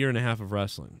 It's a year and a half of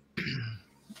wrestling.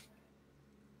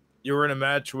 You were in a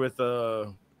match with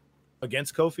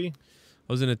against Kofi?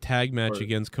 I was in a tag match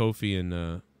against Kofi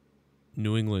in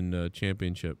New England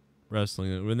Championship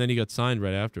Wrestling, and then he got signed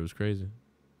right after. It was crazy.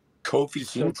 Kofi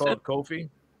Still called Kofi?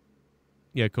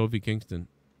 Yeah, Kofi Kingston.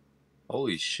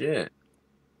 Holy shit.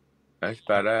 That's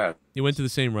badass. He went to the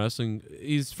same wrestling.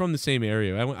 He's from the same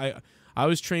area. I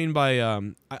was trained by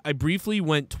I briefly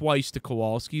went twice to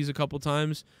Kowalski's a couple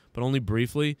times, but only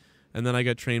briefly, and then I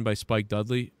got trained by Spike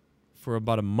Dudley for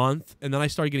about a month, and then I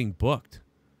started getting booked.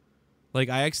 Like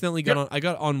I accidentally got on. I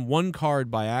got on one card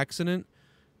by accident,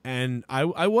 and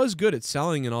I was good at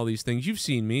selling and all these things. You've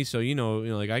seen me, so you know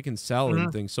like I can sell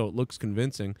and things, so it looks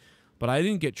convincing. But I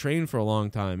didn't get trained for a long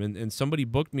time, and somebody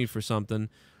booked me for something,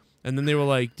 and then they were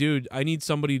like, "Dude, I need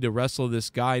somebody to wrestle this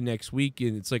guy next week,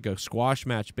 and it's like a squash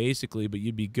match basically, but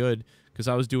you'd be good," because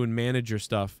I was doing manager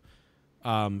stuff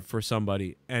for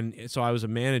somebody, and so I was a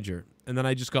manager. And then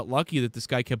I just got lucky that this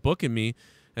guy kept booking me,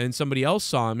 and somebody else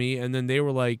saw me, and then they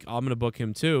were like, "I'm gonna book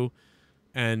him too,"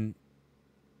 and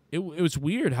it was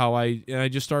weird how I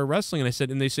just started wrestling,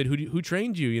 and they said, who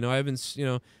trained you? You know, I haven't, you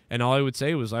know, and all I would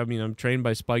say was, I mean, I'm trained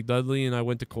by Spike Dudley, and I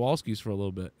went to Kowalski's for a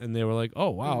little bit, and they were like, "Oh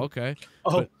wow, okay."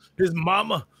 Oh, but his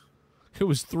mama. It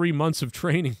was 3 months of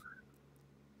training.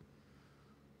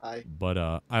 Hi. But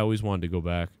I always wanted to go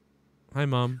back. Hi,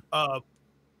 Mom.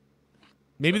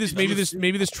 Maybe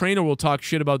this trainer will talk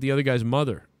shit about the other guy's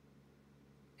mother.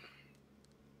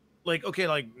 Like, okay,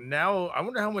 like now, I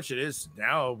wonder how much it is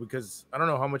now, because I don't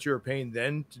know how much you were paying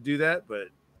then to do that, but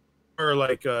or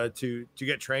like to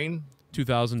get trained.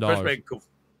 $2,000.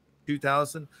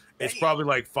 2,000. It's probably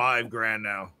like $5,000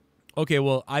 now. Okay,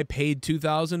 well, I paid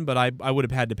 $2,000, but I would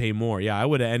have had to pay more. Yeah, I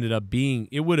would have ended up being.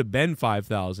 It would have been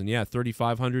 $5,000. Yeah,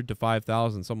 $3,500 to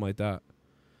 $5,000, something like that.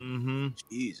 Mm-hmm.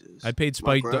 Jesus. I paid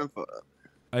Spike.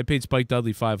 I paid Spike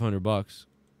Dudley $500.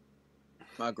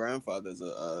 My grandfather's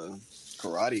a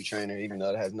karate trainer, even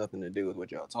though that has nothing to do with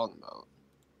what y'all talking about.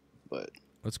 But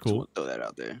that's cool. Throw that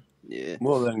out there. Yeah.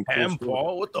 Well then,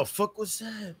 Paul, what the fuck was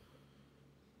that?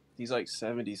 He's like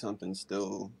 70 something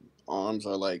still. Arms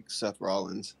are like Seth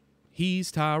Rollins.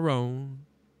 He's Tyrone.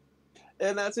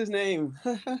 And that's his name.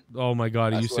 Oh my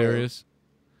God, are you serious?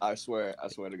 I swear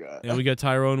to God. And we got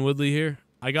Tyrone Woodley here.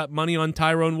 I got money on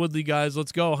Tyrone Woodley, guys.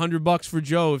 Let's go. $100 for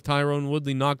Joe if Tyrone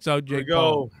Woodley knocks out Jake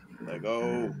Paul. Let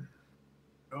go.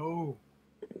 Go.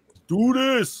 Do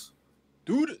this.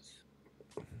 Do this.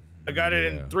 I got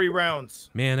it in 3 rounds.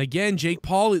 Man, again, Jake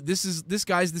Paul. This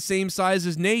guy's the same size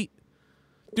as Nate.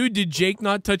 Dude, did Jake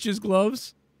not touch his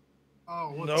gloves?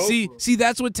 Oh, no. See,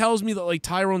 that's what tells me that like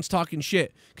Tyrone's talking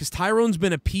shit. Because Tyrone's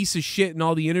been a piece of shit in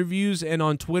all the interviews and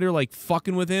on Twitter, like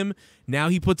fucking with him. Now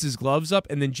he puts his gloves up,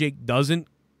 and then Jake doesn't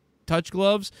touch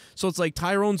gloves. So it's like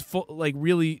Tyrone's like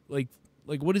really like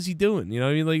what is he doing? You know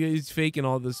what I mean? Like he's faking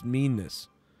all this meanness.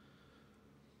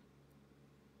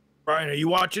 Brian, are you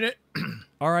watching it?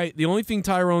 All right. The only thing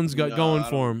Tyrone's got going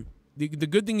for him, the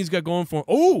good thing he's got going for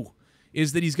him,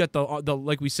 is that he's got the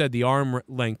like we said, the arm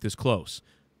length is close.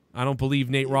 I don't believe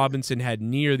Nate Robinson had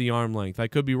near the arm length. I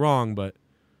could be wrong, but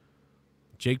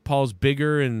Jake Paul's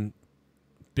bigger and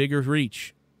bigger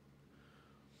reach.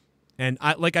 And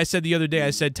like I said the other day, I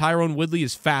said Tyrone Woodley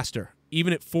is faster.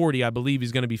 Even at 40, I believe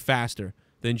he's going to be faster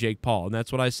than Jake Paul. And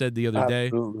that's what I said the other day.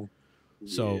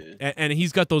 So, and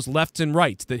he's got those lefts and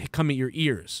rights that come at your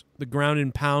ears. The ground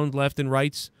and pound left and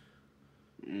rights.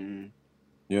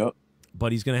 Yep.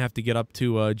 But he's going to have to get up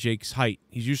to Jake's height.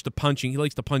 He's used to punching. He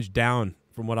likes to punch down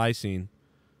from what I've seen.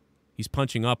 He's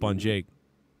punching up on Jake.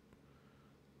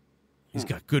 He's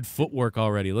got good footwork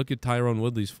already. Look at Tyrone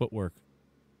Woodley's footwork.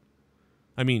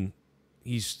 I mean,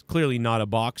 he's clearly not a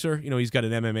boxer. You know, he's got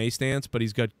an MMA stance, but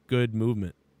he's got good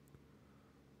movement.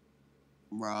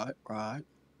 Right.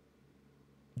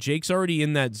 Jake's already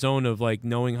in that zone of, like,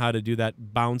 knowing how to do that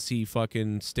bouncy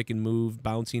fucking stick and move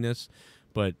bounciness,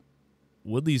 but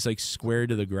Woodley's, like, square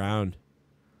to the ground.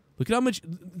 Look at how much...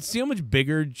 See how much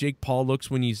bigger Jake Paul looks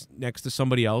when he's next to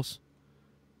somebody else?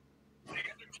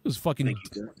 It was fucking...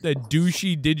 That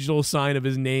douchey digital sign of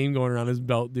his name going around his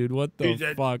belt, dude. What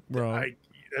the fuck, bro?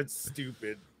 That's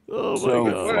stupid. Oh, so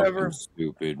my God. Whatever.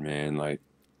 Stupid, man. Like,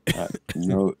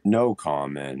 no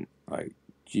comment. Like,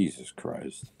 Jesus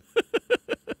Christ.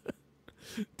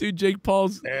 Dude, Jake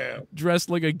Paul's dressed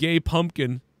like a gay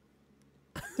pumpkin.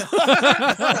 What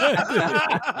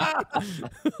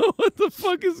the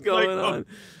fuck is going on?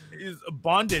 He's a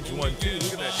bondage one, too.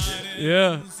 Look at that shit.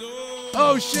 Yeah.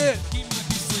 Oh, shit.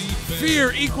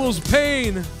 Fear equals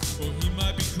pain. He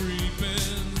might be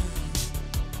creeping.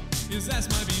 His ass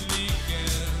might be leaking.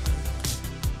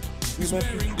 He's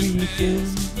wearing the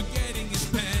pants, forgetting his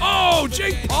pants. Whoa,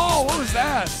 Jake Paul, what was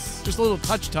that? Just a little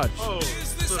touch. Oh,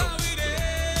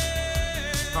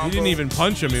 He didn't even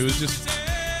punch him. He was just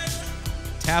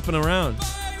tapping around.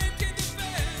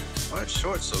 Why are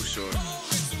shorts so short?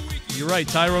 You're right.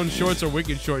 Tyron's shorts are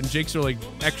wicked short, and Jake's are like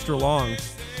extra long.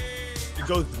 It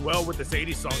goes well with this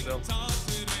 80s song, though.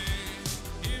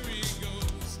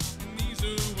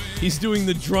 He's doing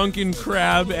the drunken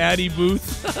crab Addy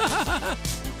Booth.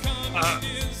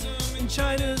 In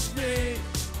China's great.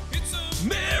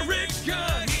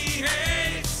 America he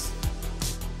hates.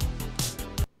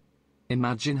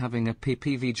 Imagine having a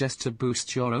PPV just to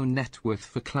boost your own net worth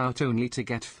for clout only to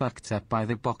get fucked up by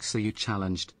the boxer you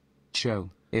challenged. Show,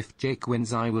 if Jake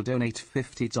wins I will donate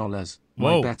 $50. My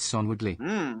Whoa. bet's on Woodley.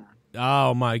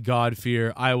 Oh my God,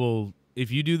 Fear. I will.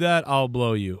 If you do that, I'll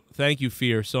blow you. Thank you,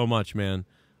 Fear, so much, man.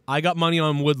 I got money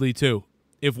on Woodley too.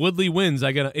 If Woodley wins,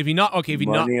 I gotta. If he not, okay. If he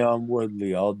Money on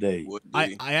Woodley all day.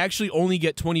 I actually only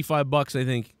get $25, I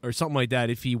think, or something like that,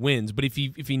 if he wins. But if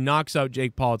he knocks out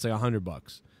Jake Paul, it's like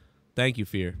 $100. Thank you,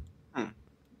 Fear.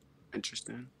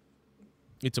 Interesting.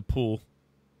 It's a pool.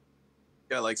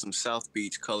 Got like some South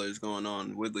Beach colors going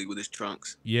on. Woodley with his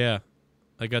trunks. Yeah,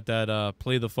 I got that.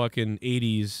 Play the fucking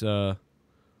 '80s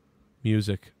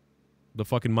music, the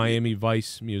fucking Miami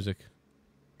Vice music.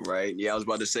 Right. Yeah, I was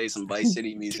about to say some Vice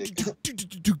City music.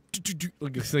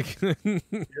 It's like Yeah,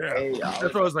 that's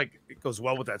what I was like. It goes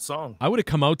well with that song. I would have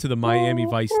come out to the Miami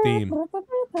Vice theme.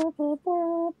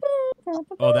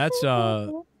 Oh,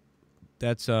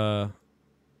 that's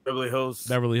Beverly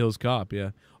Hills Cop.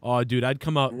 Yeah. Oh, dude, I'd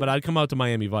come out, but I'd come out to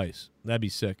Miami Vice. That'd be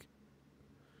sick.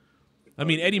 I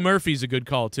mean, Eddie Murphy's a good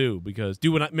call too, because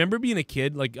dude, when I remember being a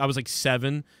kid, like I was like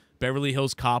 7, Beverly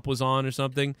Hills Cop was on or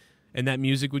something, and that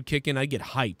music would kick in, I'd get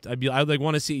hyped. I'd like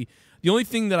want to see. The only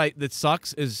thing that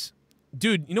sucks is,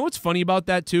 dude, you know what's funny about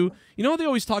that too? You know how they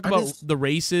always talk about the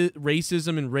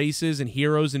racism and races and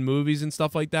heroes in movies and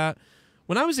stuff like that?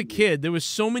 When I was a kid, there was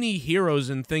so many heroes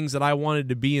and things that I wanted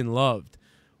to be and loved.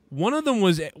 One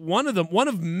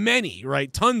of many,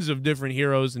 right? Tons of different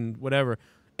heroes and whatever.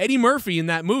 Eddie Murphy in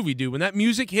that movie, dude. When that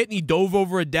music hit and he dove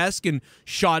over a desk and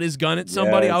shot his gun at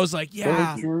somebody, I was like,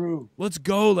 yeah, let's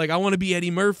go. Like, I want to be Eddie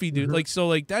Murphy, dude. Like, so,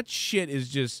 like, that shit is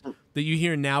just that you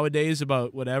hear nowadays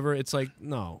about whatever. It's like,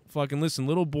 no, fucking listen,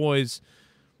 little boys,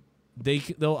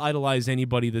 they'll idolize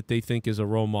anybody that they think is a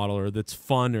role model or that's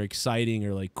fun or exciting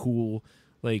or, like, cool.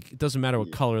 Like, it doesn't matter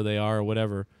what color they are or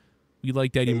whatever. We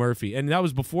liked Eddie Murphy. And that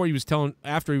was before he was telling,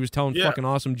 after he was telling fucking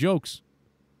awesome jokes.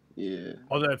 Yeah.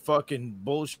 All that fucking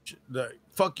bullshit, the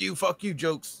fuck you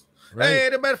jokes. Right. Hey,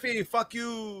 Eddie Murphy, fuck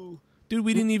you. Dude,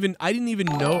 I didn't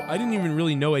even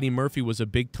really know Eddie Murphy was a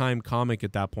big time comic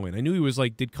at that point. I knew he was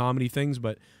like, did comedy things,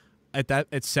 but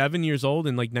at 7 years old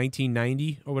in like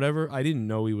 1990 or whatever, I didn't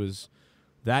know he was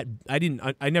that.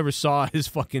 I never saw his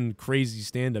fucking crazy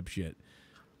stand up shit.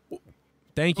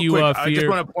 Thank you, Quick, Fear. I just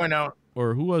want to point out.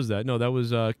 Or who was that? No, that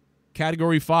was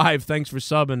Category 5. Thanks for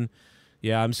subbing.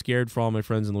 Yeah, I'm scared for all my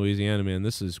friends in Louisiana, man.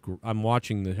 I'm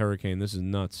watching the hurricane. This is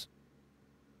nuts.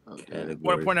 I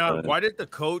want to point out, why did the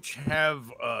coach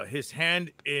have his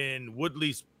hand in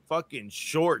Woodley's fucking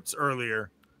shorts earlier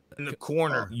in the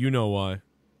corner? You know why.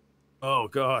 Oh,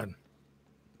 God.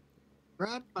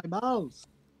 Grab my mouse.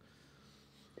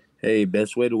 Hey,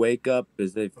 best way to wake up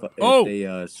is if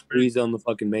they squeeze on the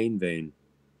fucking main vein.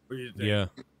 Yeah,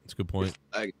 that's a good point.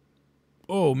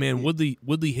 Oh man,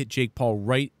 Woodley hit Jake Paul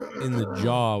right in the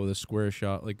jaw with a square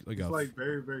shot, like He's like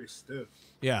very, very stiff.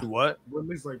 Yeah. What?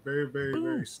 Woodley's like very, very,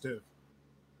 very stiff.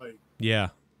 Like yeah.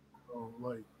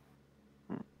 Like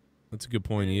That's a good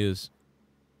point. He is.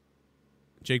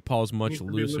 Jake Paul's much needs to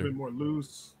looser. be a little bit more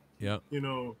loose. Yeah. You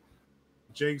know,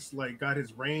 Jake's like got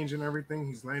his range and everything.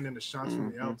 He's landing the shots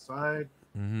from the outside.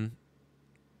 Mm-hmm.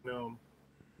 You know,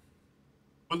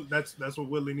 that's what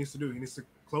Woodley needs to do. He needs to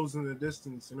close in the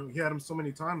distance. You know, he had him so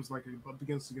many times, like up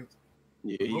against.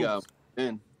 Yeah, he got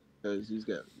in because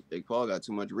Jake Paul got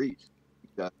too much reach.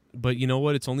 But you know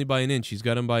what? It's only by an inch. He's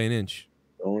got him by an inch.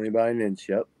 Only by an inch.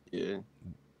 Yep. Yeah.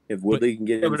 If Woodley can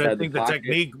get inside but I think the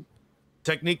pocket,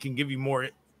 technique can give you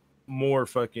more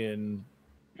fucking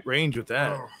range with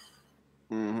that.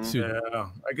 Yeah,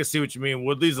 I can see what you mean.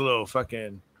 Woodley's a little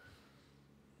fucking.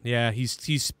 Yeah,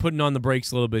 he's putting on the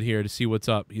brakes a little bit here to see what's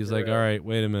up. He's like, all right,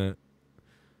 wait a minute.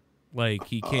 Like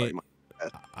he can't.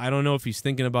 I don't know if he's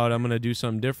thinking about I'm gonna do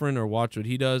something different or watch what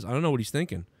he does. I don't know what he's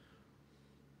thinking.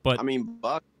 But I mean,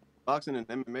 boxing and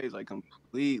MMA is like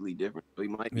completely different. So he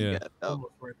might be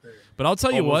out. But I'll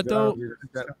tell you what though.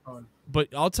 But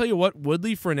I'll tell you what,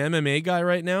 Woodley for an MMA guy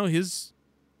right now, his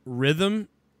rhythm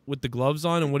with the gloves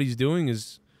on and what he's doing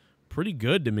is pretty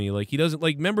good to me. Like he doesn't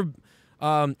remember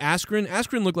Askren.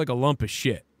 Askren looked like a lump of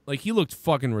shit. Like, he looked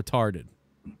fucking retarded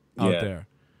out there.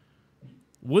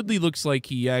 Woodley looks like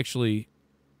he actually...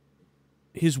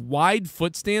 His wide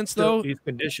foot stance, though... He's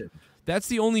conditioned. That's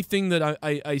the only thing that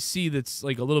I see that's,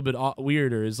 like, a little bit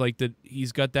weirder is, like, that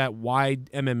he's got that wide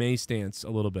MMA stance a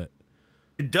little bit.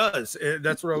 It does.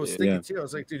 That's what I was thinking, too. I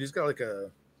was like, dude, he's got, like,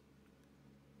 a...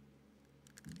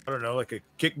 I don't know, like a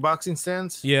kickboxing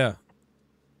stance? Yeah.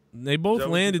 They both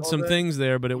landed some things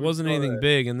there, but it wasn't anything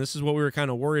big, and this is what we were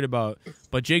kind of worried about.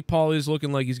 But Jake Paul is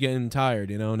looking like he's getting tired,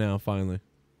 you know, now, finally.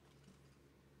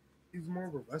 He's more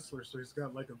of a wrestler, so he's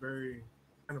got, like, a very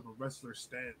kind of a wrestler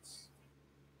stance.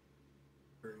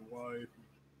 Very wide.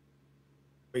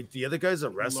 Wait, the other guy's a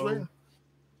wrestler?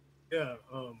 Yeah,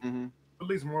 at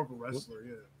least more of a wrestler,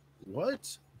 yeah.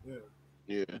 What? Yeah.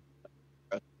 Yeah.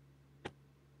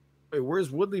 Wait, where's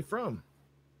Woodley from?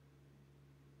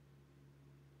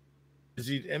 Is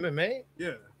he MMA?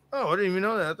 Yeah. Oh, I didn't even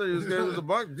know that. I thought this guy was a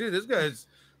boxer. Dude, this guy's.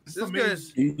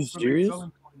 Are you serious?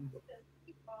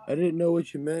 I didn't know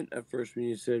what you meant at first when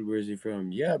you said, "Where's he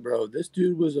from?" Yeah, bro, this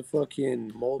dude was a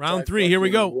fucking Round 3, here we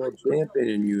go. World champion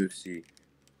in UFC.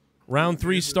 Round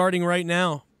 3 starting right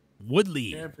now.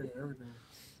 Woodley.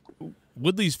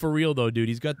 Woodley's for real though, dude.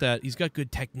 He's got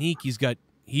good technique.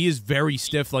 He is very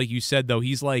stiff, like you said, though.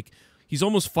 He's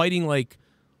almost fighting like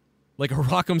a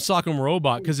rock'em sock'em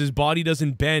robot because his body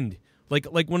doesn't bend.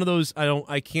 Like one of those.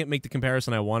 I can't make the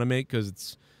comparison I want to make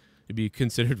because it'd be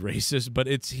considered racist. But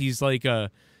he's like a.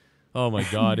 Oh my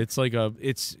God!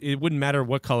 It wouldn't matter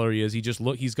what color he is.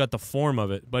 He's got the form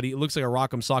of it, but he looks like a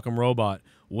rock'em sock'em robot.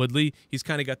 Woodley, he's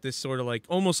kind of got this sort of like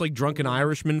almost like drunken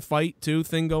Irishman fight too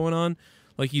thing going on.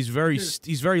 Like he's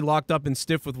very locked up and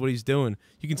stiff with what he's doing.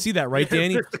 You can see that, right,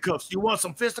 Danny? Fisticuffs. You want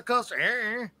some fisticuffs?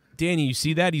 Danny, you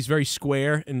see that? He's very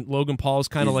square, and Logan Paul's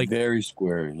kind of like very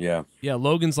square. Yeah. Yeah,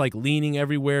 Logan's like leaning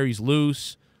everywhere. He's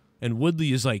loose, and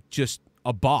Woodley is like just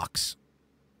a box.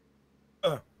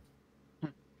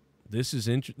 This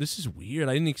is weird.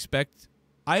 I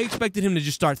expected him to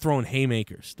just start throwing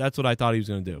haymakers. That's what I thought he was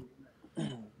going to do.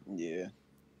 Yeah.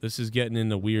 This is getting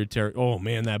into weird territory. Oh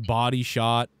man, that body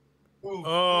shot.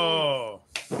 Oh.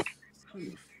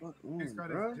 He's got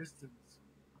his distance.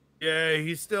 Yeah,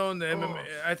 he's still in the MMA.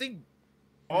 I think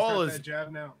Paul is that jab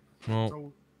now. Well,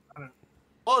 So, I don't know.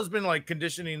 Paul has been like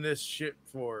conditioning this shit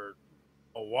for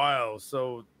a while.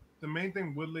 So The main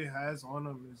thing Woodley has on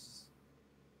him is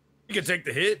he can take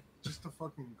the hit. just to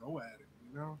fucking go at it,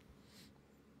 you know?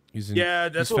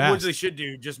 That's what fast. Woodley should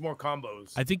do. Just more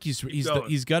combos. I think he's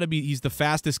the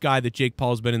fastest guy that Jake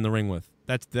Paul's been in the ring with.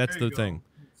 That's the thing.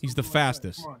 He's the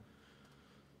fastest.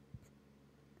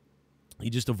 He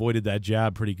just avoided that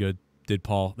jab pretty good, did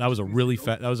Paul. That was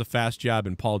a fast jab,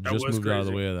 and Paul just moved out of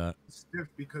the way of that. Stiff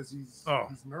because he's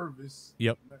nervous.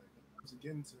 Yep.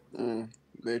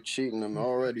 They're cheating him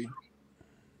already.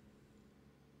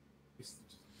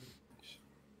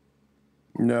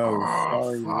 No,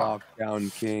 sorry,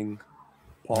 Lockdown King.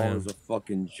 Paul is a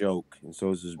fucking joke, and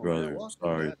so is his brother.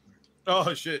 Sorry.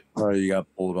 Oh shit. Sorry, you got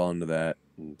pulled onto that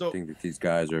and think that these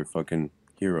guys are fucking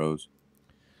heroes.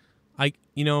 I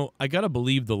gotta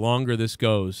believe the longer this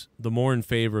goes, the more in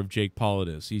favor of Jake Paul it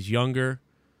is. He's younger.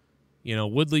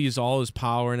 Woodley is all his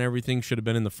power and everything. Should have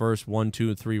been in the first 1,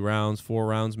 2, 3 rounds, 4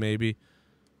 rounds maybe.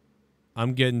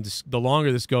 The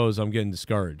longer this goes, I'm getting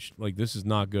discouraged. Like, this is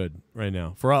not good right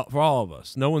now for all of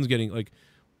us. No one's getting like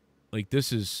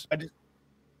this is.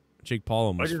 Jake Paul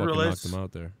almost fucking knocked him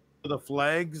out there. For the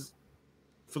flags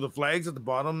at the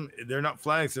bottom, they're not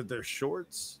flags; they're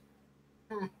shorts.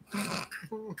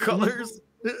 Colors.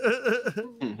 I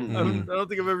don't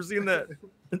think I've ever seen that.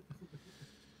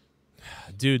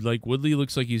 Dude, like Woodley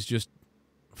looks like he's just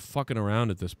fucking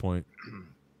around at this point.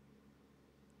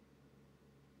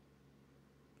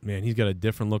 Man, he's got a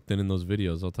different look than in those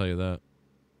videos, I'll tell you that.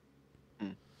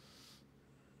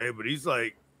 Hey, but he's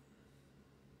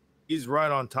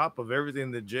right on top of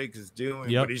everything that Jake is doing,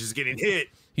 Yep. but he's just getting hit.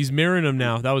 He's mirroring him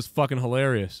now. That was fucking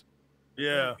hilarious.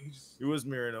 Yeah, he was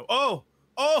mirroring him. Oh,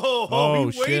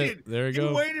 he shit. waited. There you go.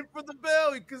 He waited for the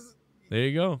bell because There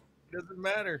you go. it doesn't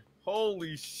matter.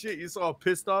 Holy shit, you saw how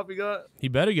pissed off he got? He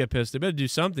better get pissed. They better do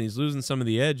something. He's losing some of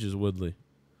the edges, Woodley.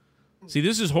 See,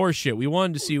 this is horse shit. We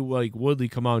wanted to see like Woodley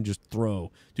come out and just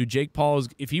throw. Dude, Jake Paul is,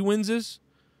 if he wins this,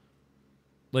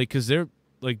 because they're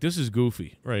like, this is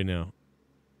goofy right now.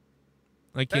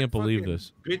 I can't believe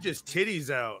this. Bitch's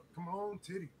titties out. Come on,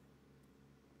 titty.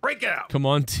 Break out. Come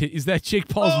on, is that Jake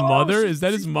Paul's mother? Is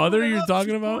that his mother you're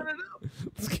talking about?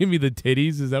 Let's give me the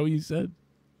titties. Is that what you said?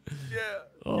 Yeah.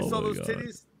 Oh you saw my those God.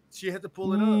 titties? She had to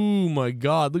pull it up. Oh my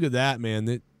God! Look at that,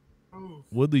 man.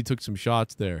 Woodley took some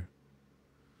shots there.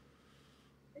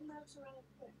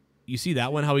 You see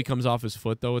that one? How he comes off his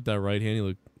foot though with that right hand. He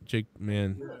looked Jake.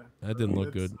 Man, that didn't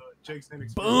look good. Jake's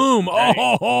inexperience. Boom!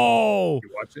 Oh! You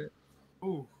watch it?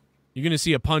 Ooh. You're gonna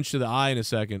see a punch to the eye in a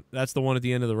second. That's the one at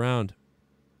the end of the round.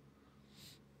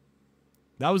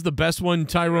 That was the best one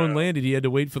Tyrone landed. He had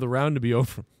to wait for the round to be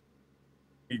over.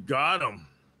 He got him.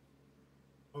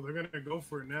 Oh, they're gonna go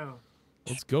for it now.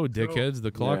 Let's go, dickheads.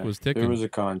 The clock was ticking. There was a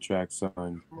contract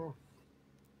signed.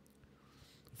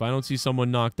 If I don't see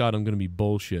someone knocked out, I'm gonna be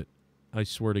bullshit. I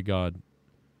swear to God.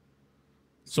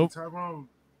 So,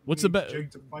 what's the best?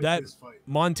 That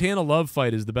Montana Love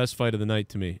fight is the best fight of the night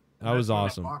to me. That was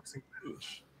awesome.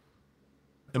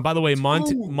 And by the way,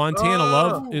 Montana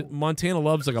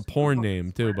Love's like a porn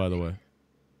name too. By the way.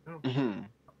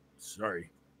 Sorry.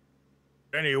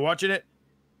 Benny, you watching it?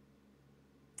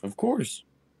 Of course.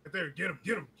 Get there, get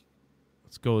him.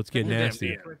 Let's go. Let's get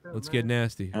nasty. Let's get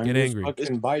nasty. Get angry. I'm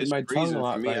fucking biting my tongue a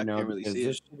lot right now because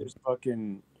this shit is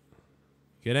fucking.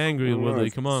 Get angry, Woodley.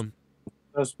 Come on.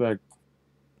 Suspect.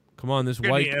 Come on. This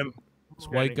white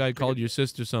guy called your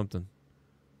sister something.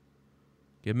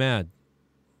 Get mad.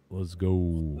 Let's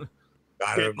go.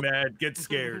 Get mad. Get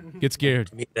scared. Get scared.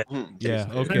 Yeah.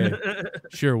 Okay.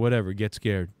 Sure. Whatever. Get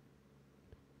scared.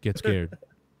 Get scared.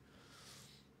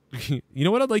 You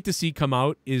know what I'd like to see come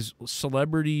out is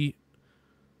celebrity.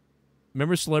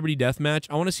 Remember Celebrity Deathmatch?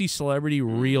 I want to see Celebrity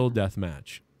Real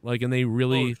Deathmatch. Like, and they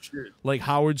really, like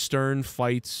Howard Stern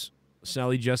fights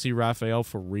Sally Jesse Raphael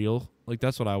for real. Like,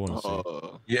 that's what I want to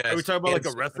see. Yeah. Are we talking about like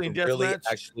a wrestling death really match?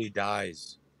 actually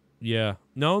dies. Yeah.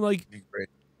 No, like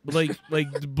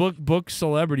book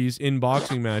celebrities in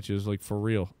boxing matches, like for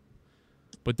real.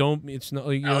 But don't. It's not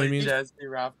like, you know what I mean. Jesse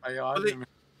Raphael.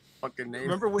 Fucking name.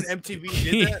 Remember when MTV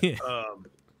did that?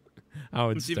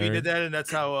 MTV did that, and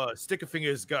that's how Sticker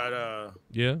Fingers got.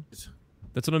 Yeah,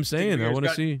 that's what I'm saying. I want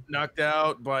to see. Knocked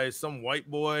out by some white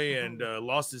boy and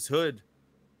lost his hood.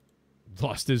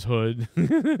 Lost his hood.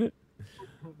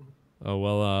 Oh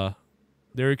well.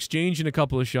 They're exchanging a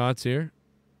couple of shots here.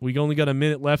 We only got a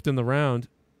minute left in the round.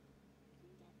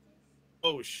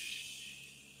 Oh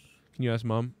Can you ask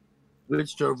Mom?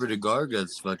 Switched over to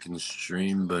Gargut's fucking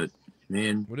stream, but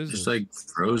man, what is just this? like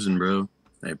frozen, bro.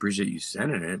 I appreciate you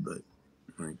sending it, but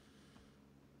like,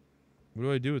 what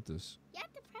do I do with this?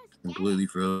 completely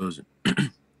frozen.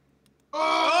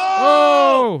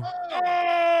 Oh!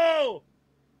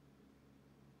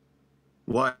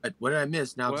 What? What did I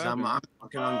miss now? Because I'm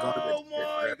fucking on Gargut. Oh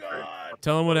my god!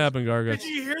 Tell him what happened, Garguts.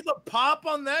 Did you hear the pop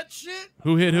on that shit?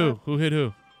 Who hit who? Who hit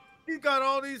who? He got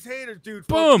all these haters, dude.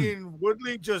 Boom! Fucking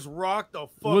Woodley just rocked the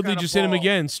fuck Woodley out just of hit him Paul.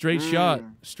 again. Straight shot.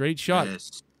 Straight shot.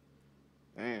 Yes.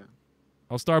 Damn.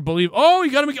 I'll start believe. Oh, he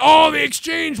got him. Oh, they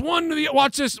exchanged one to the.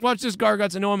 Watch this,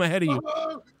 Garguts. I know I'm ahead of you.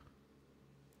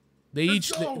 They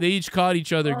each caught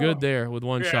each other good there with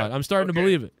one shot. I'm starting to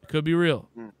believe it. It could be real.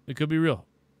 It could be real.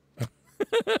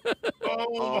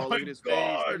 Oh my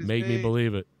god! Make me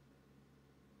believe it.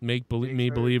 Make me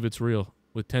believe it's real.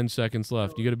 With 10 seconds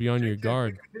left, you got to be on your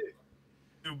guard.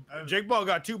 Jake Paul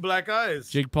got 2 black eyes.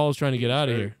 Jake Paul's trying to get out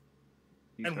of here.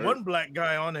 And 1 black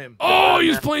guy on him. Oh, he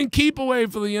was playing keep away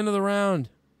for the end of the round.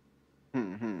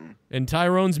 And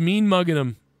Tyrone's mean mugging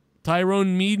him.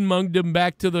 Tyrone mean mugged him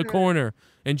back to the corner.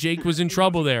 And Jake was in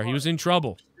trouble there. He was in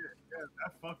trouble.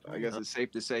 I guess it's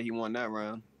safe to say he won that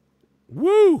round.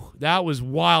 Woo! That was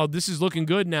wild. This is looking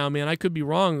good now, man. I could be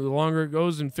wrong. The longer it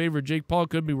goes in favor of Jake Paul,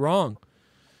 could be wrong.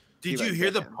 Did you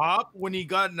hear the pop when he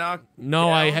got knocked? No,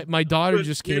 down? my daughter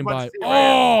just came by.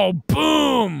 Oh,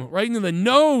 boom! Right into the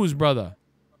nose, brother.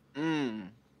 Oh,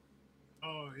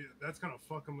 yeah, that's gonna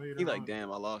fuck him later. He like,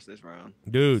 damn, I lost this round.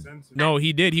 Dude, no,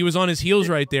 he did. He was on his heels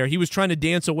right there. He was trying to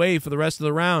dance away for the rest of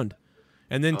the round.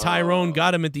 And then Tyrone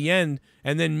got him at the end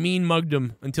and then mean mugged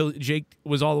him until Jake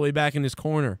was all the way back in his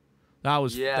corner. That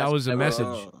was a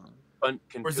message.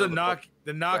 Where's the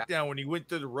knockdown when he went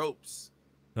through the ropes?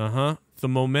 The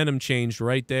momentum changed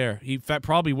right there. He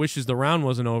probably wishes the round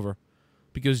wasn't over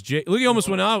because Jake. Look, he almost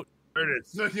went out. There it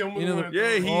is.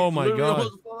 Oh my god!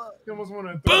 He almost went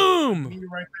out. Boom!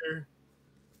 Right there.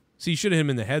 See, you should have hit him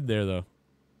in the head there though.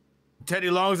 Teddy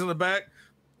Long's in the back.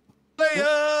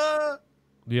 Leah!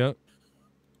 Yeah.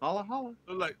 Holla, holla.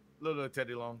 Look like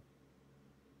Teddy Long.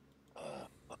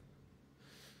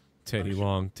 Teddy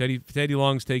Long. Teddy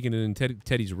Long's taking it in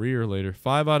Teddy's rear later.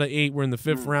 5 out of 8. We're in the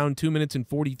 5th round. 2 minutes and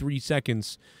 43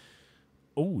 seconds.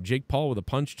 Oh, Jake Paul with a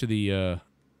punch to the.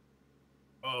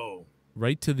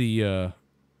 Right to the.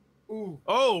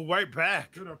 Oh, right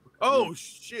back. Oh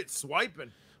shit,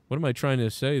 swiping. What am I trying to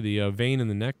say? The vein in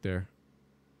the neck there.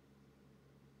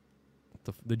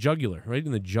 The jugular, right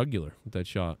in the jugular with that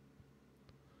shot.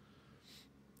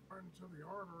 Right into the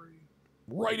artery.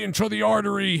 Right into the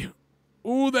artery.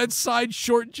 Ooh, that side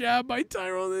short jab by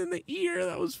Tyrone in the ear.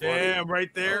 That was funny. Damn,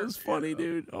 right there. That was funny,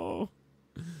 dude. Oh.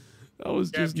 That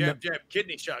was Jab, just jab, jab.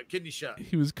 Kidney shot.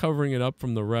 He was covering it up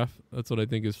from the ref. That's what I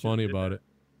think is funny about it.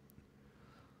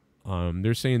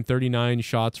 They're saying 39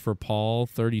 shots for Paul,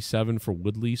 37 for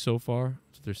Woodley so far.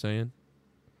 That's what they're saying.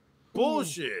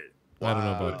 Bullshit. I don't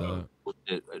know about that.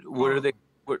 What are they?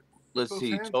 What? Let's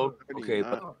see. Okay,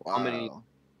 but how many?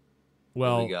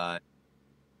 Well, got?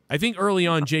 I think early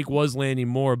on Jake was landing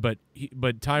more, but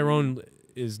Tyrone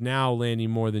is now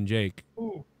landing more than Jake.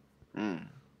 Ooh.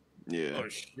 Yeah. Oh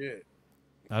shit.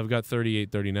 I've got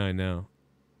 38-39 now.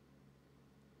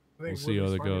 We'll see how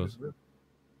that goes.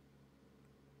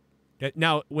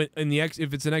 Now,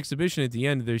 if it's an exhibition at the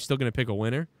end, they're still going to pick a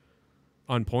winner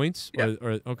on points,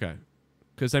 or okay,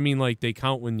 because I mean, like they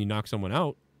count when you knock someone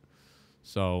out.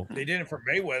 So They did it for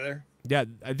Mayweather. yeah,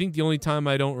 I think the only time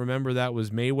I don't remember that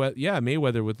was Mayweather. Yeah,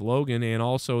 Mayweather with Logan, and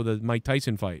also the Mike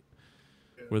Tyson fight,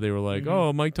 where they were like,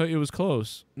 "Oh, Mike, it was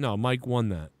close." No, Mike won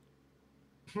that.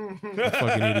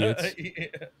 Fucking idiots. Yeah.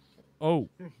 Oh.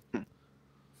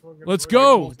 Let's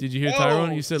go. Did you hear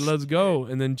Tyrone? He said, let's go.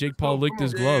 And then Jake Paul licked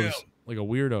his gloves like a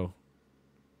weirdo.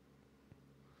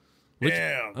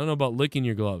 Damn. I don't know about licking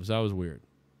your gloves. That was weird.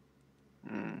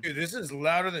 Dude, this is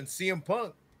louder than CM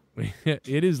Punk.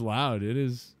 It is loud. It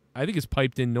is. I think it's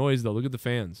piped in noise, though. Look at the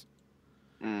fans.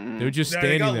 They're just They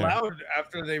standing got there. loud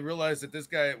after they realized that this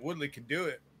guy at Woodley can do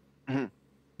it.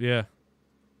 Yeah.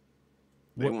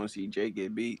 They want to see Jake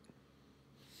get beat.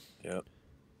 Yep.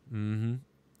 Mm-hmm.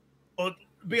 Well,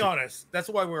 be honest. That's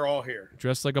why we're all here.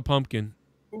 Dressed like a pumpkin.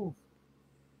 Ooh.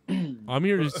 I'm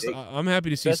here to. I'm happy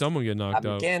to see someone get knocked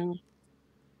out.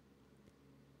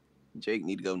 Jake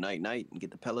need to go night-night and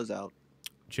get the pellets out.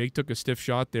 Jake took a stiff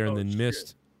shot there and then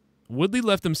missed. Woodley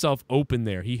left himself open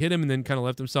there. He hit him and then kind of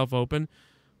left himself open,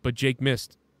 but Jake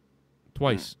missed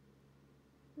twice.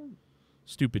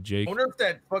 Stupid Jake. I wonder if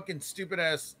that fucking stupid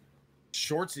ass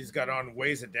shorts he's got on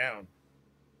weighs it down.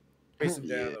 Weighs him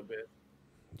down a bit.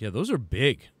 Yeah, those are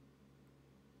big.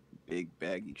 Big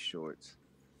baggy shorts.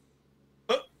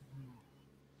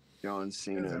 John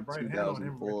Cena,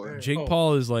 2004. Jake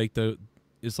Paul is like the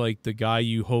guy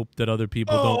you hope that other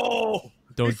people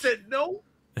don't said no.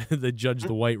 that judge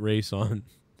the white race on.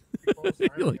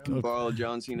 Like, borrowed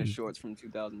John Cena shorts from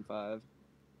 2005.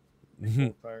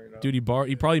 Dude, he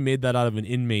probably made that out of an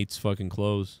inmate's fucking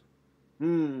clothes.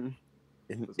 Inmates.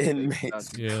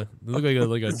 Yeah, they look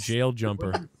like a jail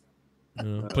jumper. You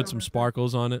know, put some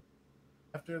sparkles on it.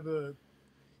 After the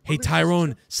Hey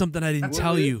Tyrone, something I didn't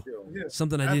tell you.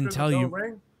 Something I didn't tell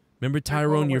you. Remember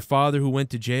Tyrone, your father who went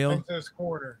to jail?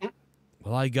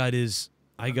 Well, I got his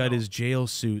jail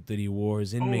suit that he wore,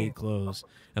 his inmate clothes,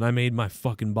 and I made my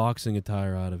fucking boxing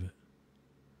attire out of it.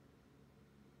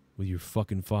 With your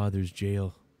fucking father's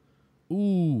jail.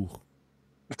 Ooh.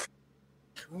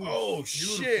 Oh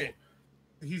shit.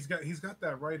 He's got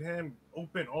that right hand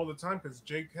open all the time because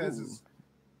Jake has his.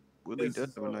 Woodley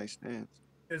does have a nice stance.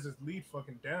 Has his lead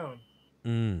fucking down.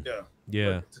 Yeah.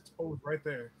 Yeah. But it's exposed right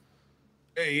there.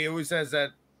 Hey, he always has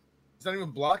that. He's not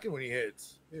even blocking when he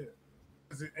hits. Yeah.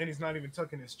 And he's not even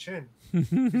tucking his chin. He's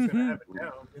gonna have it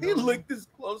down. He licked his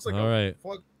clothes like All right.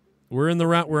 fuck. We're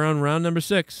on round number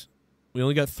 6. We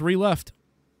only got 3 left.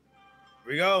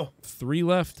 Here we go. 3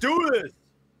 left. Do this.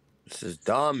 This is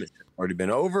dumb. It's already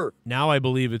been over. Now I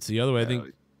believe it's the other way. I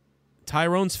think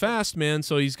Tyrone's fast, man,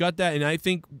 so he's got that. And I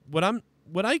think what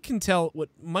I can tell what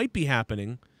might be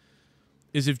happening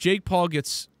is if Jake Paul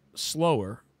gets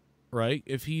slower, right?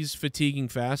 If he's fatiguing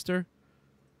faster,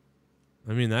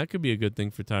 I mean, that could be a good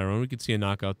thing for Tyrone. We could see a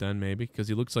knockout then, maybe, because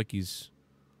he looks like he's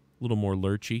a little more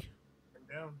lurchy.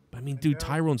 I mean, dude,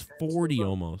 Tyrone's 40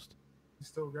 almost. He's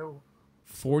still going.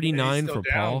 49 still for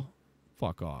down. Paul?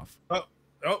 Fuck off. Oh.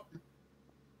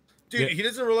 Dude, Yeah. he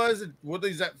doesn't realize that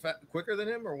Woodley's that quicker than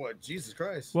him, or what? Jesus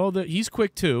Christ. Well, he's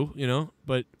quick too, you know,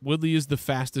 but Woodley is the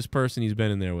fastest person he's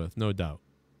been in there with, no doubt.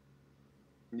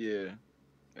 Yeah.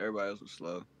 Everybody else was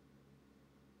slow.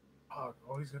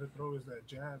 All he's gonna throw is that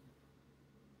jab.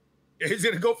 Yeah, he's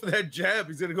gonna go for that jab.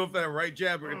 He's gonna go for that right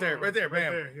jab right there,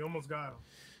 bam. There. He almost got him.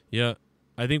 Yeah,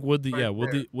 I think Woodley.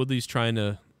 Right there. Woodley's trying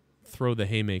to throw the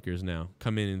haymakers now.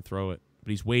 Come in and throw it,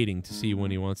 but he's waiting to see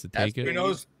when he wants to take it. He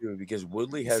knows because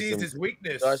Woodley has sees some his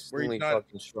weakness. Where he's disgustingly not,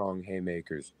 fucking strong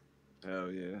haymakers. Oh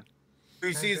yeah.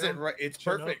 he sees it right. It's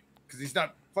perfect because he's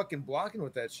not fucking blocking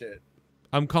with that shit.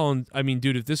 I'm calling. I mean,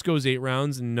 dude, if this goes 8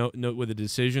 rounds and no with a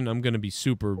decision, I'm gonna be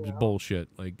super bullshit.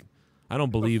 Like, I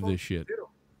don't believe this shit.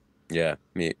 Yeah,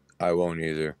 me. I won't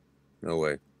either. No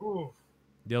way. Ooh.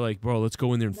 They're like, bro, let's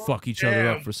go in there and fuck each other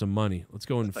up Damn. for some money. Let's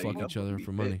go in and fuck each other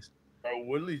for money. Bro,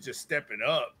 Woodley's just stepping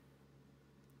up.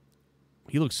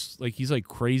 He looks like he's like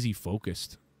crazy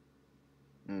focused.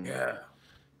 Yeah.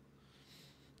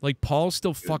 Like Paul's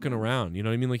still fucking around. You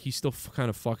know what I mean? Like he's still kind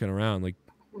of fucking around. Like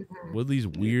Woodley's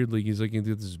weird. Like he's like got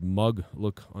this mug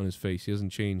look on his face. He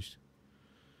hasn't changed.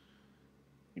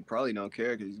 He probably don't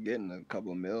care because he's getting a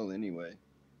couple of mil anyway.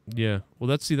 Yeah. Well,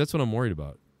 that's what I'm worried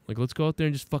about. Like, let's go out there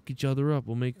and just fuck each other up.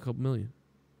 We'll make a couple million.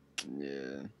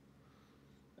 Yeah.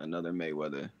 Another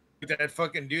Mayweather. That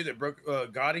fucking dude that broke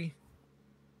Gotti.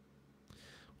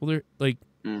 Well, they're like.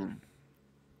 He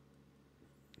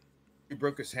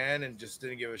broke his hand and just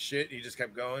didn't give a shit. He just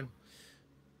kept going.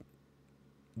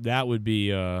 That would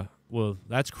be well,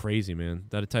 that's crazy, man.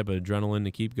 That type of adrenaline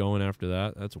to keep going after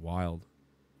that. That's wild.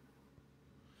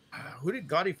 Who did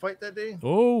Gotti fight that day?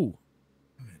 Oh.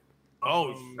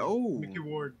 Mickey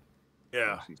Ward.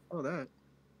 Yeah. Oh, that.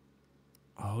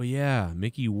 Oh yeah,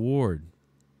 Mickey Ward.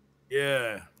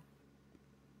 Yeah.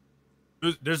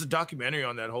 There's a documentary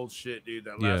on that whole shit, dude.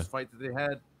 That last fight that they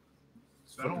had.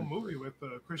 That whole movie with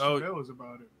Christian Bale is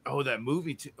about it. Oh, that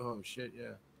movie too. Oh shit,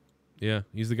 yeah. Yeah,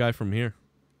 he's the guy from here.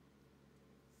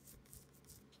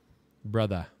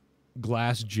 Brother.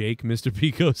 Glass Jake, Mr.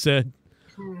 Pico said.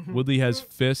 Woodley has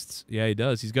fists. Yeah, he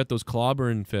does. He's got those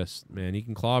clobbering fists, man. He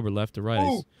can clobber left to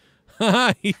right.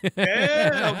 Yeah,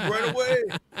 right away.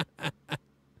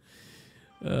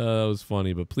 That was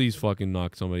funny, but please fucking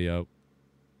knock somebody out.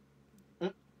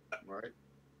 Right.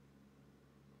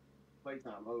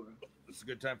 Playtime over. It's a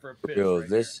good time for a pitch. Yo, right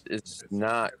this is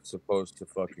not supposed to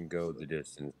fucking go the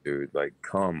distance, dude. Like,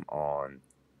 come on.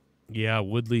 Yeah,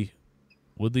 Woodley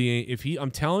ain't. If he,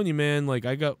 I'm telling you, man. Like,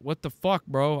 I got what the fuck,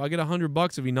 bro. I get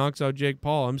 $100 if he knocks out Jake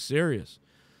Paul. I'm serious,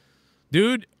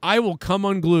 dude. I will come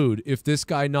unglued if this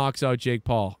guy knocks out Jake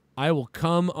Paul. I will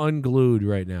come unglued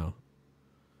right now.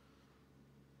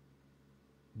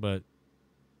 But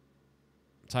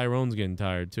Tyron's getting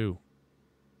tired too.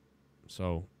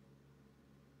 So,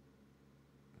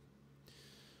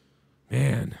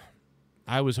 man,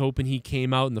 I was hoping he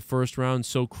came out in the first round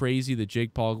so crazy that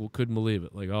Jake Paul couldn't believe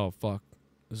it. Like, oh, fuck.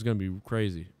 This is going to be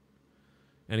crazy.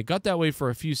 And it got that way for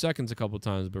a few seconds a couple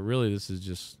times, but really this is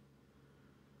just...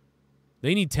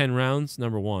 They need 10 rounds,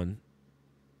 number one.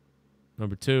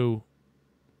 Number two,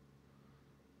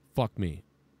 fuck me.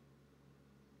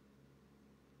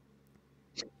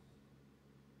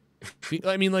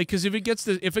 I mean, like, because if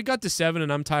it got to 7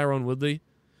 and I'm Tyron Woodley,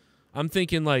 I'm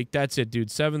thinking, like, that's it, dude.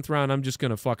 7th round, I'm just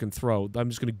going to fucking throw. I'm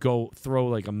just going to go throw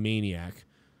like a maniac.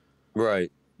 Right.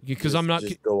 Because I'm not...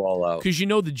 Just go all out. Because you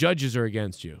know the judges are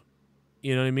against you.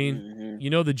 You know what I mean? Mm-hmm.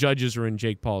 You know the judges are in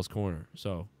Jake Paul's corner.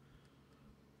 So,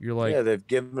 you're like... Yeah, they've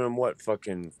given him, what,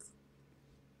 fucking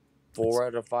 4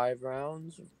 out of 5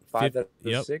 rounds? 5 out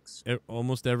of 6?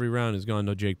 Almost every round has gone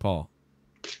to Jake Paul.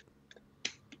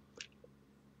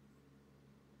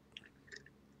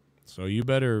 So you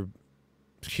better,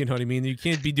 you know what I mean? You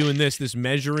can't be doing this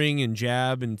measuring and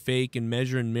jab and fake and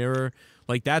measure and mirror.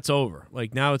 Like, that's over.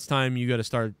 Like, now it's time you got to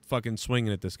start fucking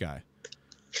swinging at this guy.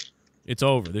 It's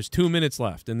over. There's 2 minutes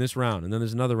left in this round, and then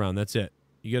there's another round. That's it.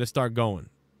 You got to start going.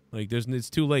 Like, it's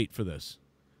too late for this,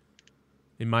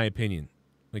 in my opinion.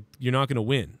 Like, you're not going to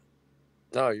win.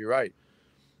 No, you're right.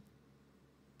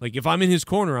 Like, if I'm in his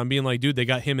corner, I'm being like, dude, they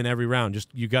got him in every round. Just,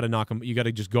 you got to knock him. You got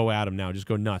to just go at him now. Just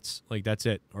go nuts. Like, that's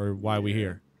it. Or why are we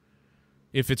here?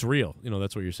 If it's real. You know,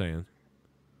 that's what you're saying.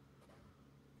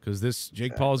 Because this,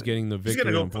 Jake Paul's getting the victory. He's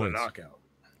going on to go for the points. knockout.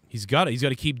 He's got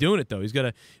to keep doing it, though. He's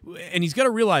got to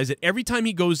realize that every time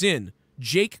he goes in,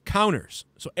 Jake counters.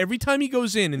 So every time he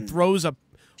goes in and throws a,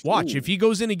 watch, if he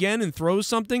goes in again and throws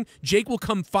something, Jake will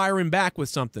come firing back with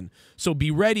something. So be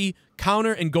ready,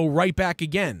 counter, and go right back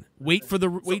again. Wait for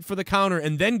the counter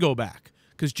and then go back.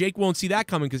 Because Jake won't see that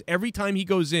coming, because every time he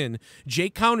goes in,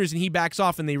 Jake counters and he backs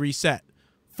off and they reset.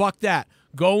 Fuck that.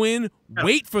 Go in,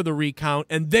 wait for the recount,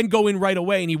 and then go in right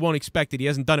away, and he won't expect it. He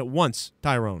hasn't done it once,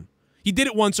 Tyrone. He did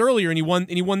it once earlier, and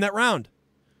he won that round.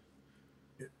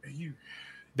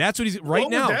 That's what he's right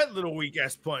now. What was that little weak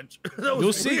ass punch? That was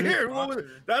You'll see. weird. What was it?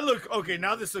 That look okay.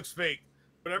 Now this looks fake.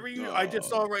 Whatever I just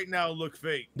saw right now look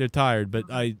fake. They're tired, but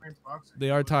they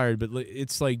are tired. But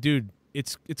it's like, dude,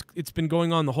 it's been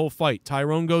going on the whole fight.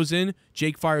 Tyrone goes in,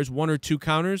 Jake fires 1 or 2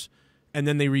 counters, and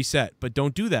then they reset. But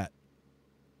don't do that.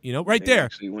 You know, right there.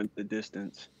 Actually went the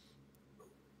distance.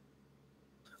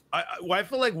 I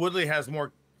feel like Woodley has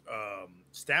more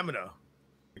stamina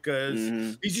because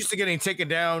he's used to getting taken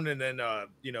down and then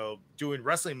doing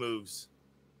wrestling moves.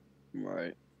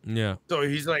 Right. Yeah. So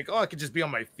he's like, oh, I could just be on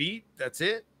my feet. That's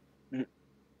it. No,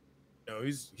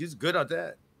 he's good at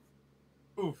that.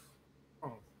 Oof.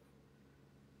 Oh.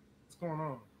 What's going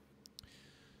on?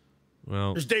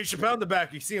 Well, There's Dave Chappelle in the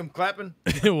back. You see him clapping?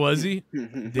 was he?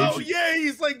 Oh yeah,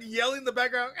 he's like yelling in the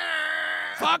background.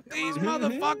 Fuck these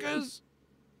motherfuckers!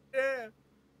 Yeah.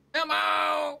 Come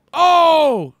on.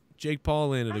 Oh, Jake Paul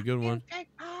landed a good one.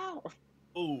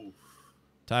 Ooh.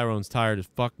 Tyrone's tired as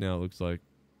fuck now. It looks like.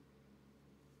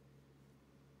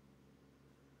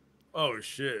 Oh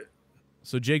shit.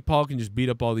 So Jake Paul can just beat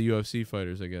up all the UFC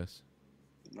fighters, I guess.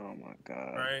 Oh my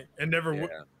god. Right, and never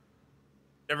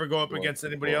never go up against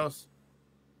anybody else.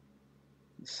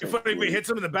 If anybody hits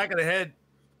him in the back of the head,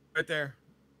 right there.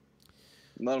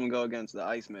 Let him go against the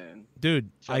Iceman.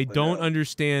 Dude, I don't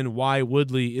understand why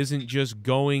Woodley isn't just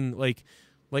going like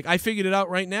I figured it out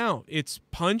right now. It's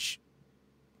punch,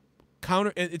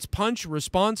 counter. It's punch,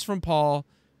 response from Paul,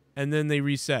 and then they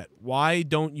reset. Why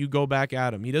don't you go back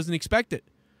at him? He doesn't expect it.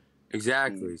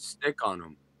 Exactly. Stick on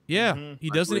him. Yeah, he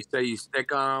doesn't. Like say you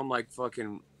stick on him like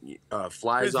fucking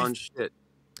flies on shit.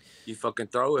 You fucking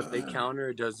throw. If they counter,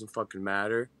 it doesn't fucking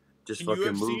matter. Just In fucking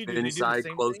UFC, move do they do the inside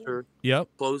same closer. Yep.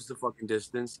 Close the fucking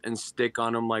distance and stick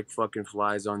on them like fucking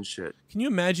flies on shit. Can you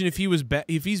imagine if he was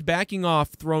if he's backing off,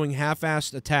 throwing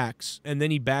half-assed attacks, and then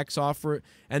he backs off for it,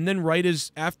 and then right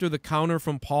as after the counter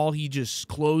from Paul, he just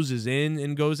closes in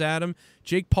and goes at him?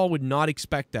 Jake Paul would not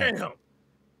expect that. Damn.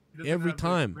 He doesn't Every have the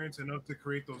time. experience enough to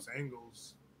create those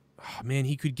angles. Oh, man,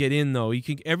 he could get in though. He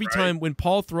could every time when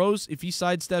Paul throws, if he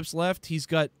sidesteps left, he's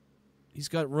got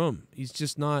room. He's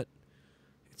just not.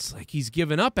 It's like he's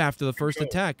given up after the first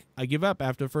attack. I give up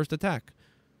after the first attack.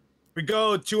 We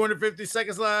go 250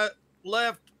 seconds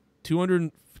left.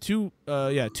 2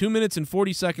 minutes and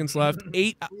 40 seconds left.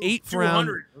 Eighth round,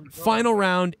 final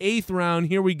round, 8th round.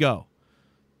 Here we go.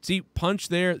 See, punch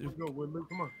there.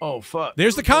 Oh fuck!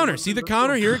 There's the counter. See the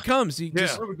counter? Here it comes. Here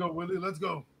we go, Willie. Let's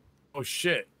go. Oh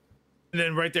shit! And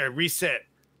then right there, reset.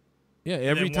 Yeah, And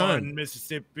every then time. 1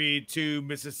 Mississippi, 2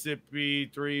 Mississippi,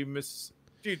 3 Mississippi.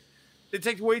 Dude, it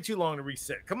takes way too long to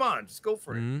reset. Come on, just go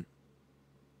for it.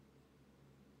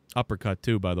 Uppercut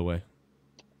too, by the way.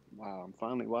 Wow, I'm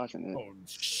finally watching it. Oh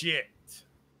shit!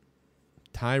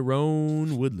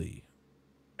 TYRON WOODLEY.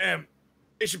 Damn,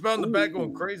 Dave Chappelle in the back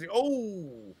going crazy.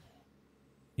 Oh,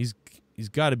 He's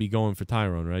got to be going for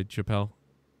Tyrone, right, Chappelle?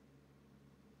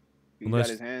 He got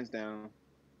his hands down.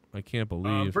 I can't believe.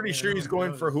 I'm pretty sure he's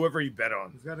going for whoever he bet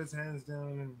on. He's got his hands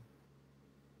down. And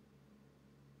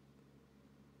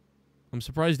I'm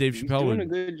surprised Dave He's Chappelle doing would a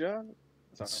good job.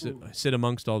 sit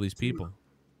amongst all these people.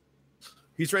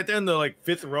 He's right there in the like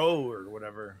 5th row or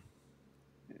whatever.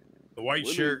 The white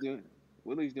shirt.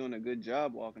 Willie's doing a good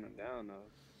job walking him down though.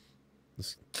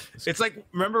 It's like,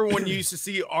 remember when you used to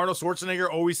see Arnold Schwarzenegger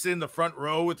always sit in the front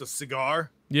row with a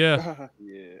cigar? Yeah.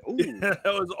 Yeah. That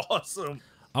was awesome.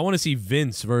 I want to see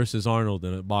Vince versus Arnold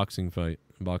in a boxing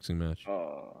match.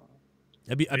 I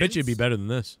bet you it'd be better than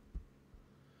this.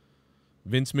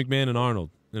 Vince McMahon and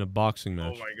Arnold in a boxing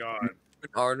match. Oh my god.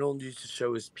 Arnold used to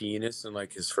show his penis in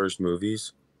like his first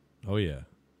movies. Oh yeah.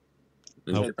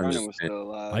 I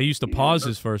I used to pause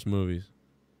his first movies.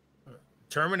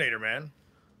 Terminator, man.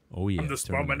 Oh yeah. I'm the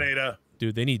Terminator.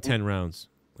 Dude, they need 10 rounds.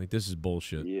 Like this is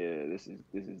bullshit. Yeah, this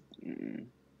is.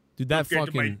 Dude, that Get to my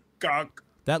fucking cock.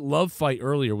 that love fight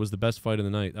earlier was the best fight of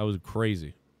the night. That was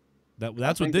crazy.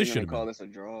 That's what this should have call been. this a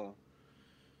draw.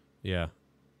 Yeah.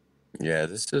 Yeah,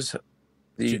 this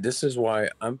is why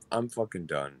I'm fucking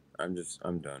done.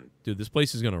 I'm done. Dude, this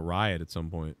place is gonna riot at some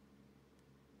point.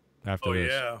 After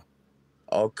this. Yeah.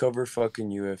 I'll cover fucking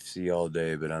UFC all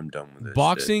day, but I'm done with this.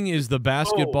 Boxing is the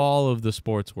basketball of the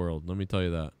sports world. Let me tell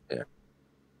you that. Yeah.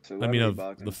 I mean, of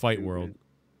the fight world.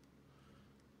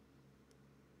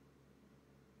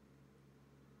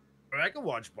 I can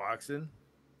watch boxing.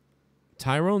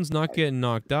 Tyrone's not getting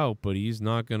knocked out, but he's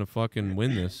not gonna fucking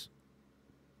win this.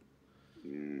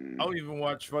 I'll even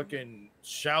watch fucking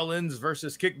Shaolins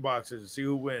versus kickboxers to see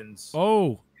who wins.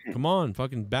 Oh, come on,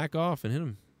 fucking back off and hit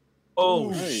him.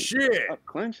 Oh shit! Up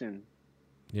clinching.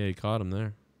 Yeah, he caught him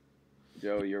there.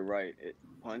 Joe, you're right.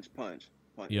 Punch.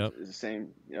 Yep. It's the same.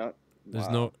 Yep.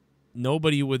 There's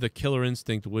nobody with a killer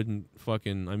instinct wouldn't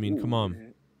fucking. I mean, come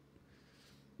on.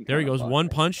 There he goes. One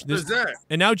punch. What is that?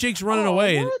 And now Jake's running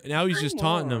away, and now he's just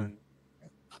taunting him.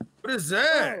 What is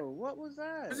that? Oh, what was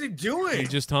that? What is he doing? He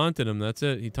just taunted him. That's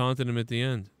it. He taunted him at the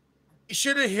end. He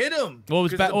should have hit him. Well,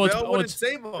 it's back. Wouldn't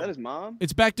save him. Is that his mom?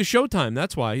 It's back to Showtime.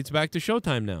 That's why it's back to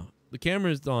Showtime now. The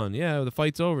camera's on. Yeah, the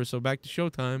fight's over, so back to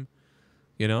Showtime.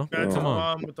 You know, That's come his on.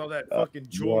 mom with all that fucking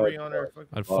jewelry on her.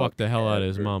 I'd fuck the hell out of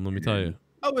his mom. Let me tell you.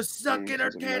 I was sucking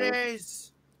her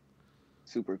titties.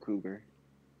 Super cougar.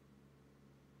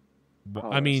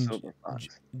 I mean,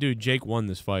 dude, Jake won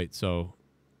this fight, so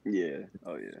Yeah.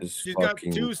 Oh yeah. She's got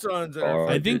 2 sons. That are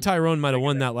I think Tyrone might have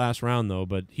won that last round though,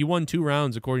 but he won 2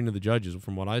 rounds according to the judges,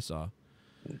 from what I saw.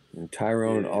 And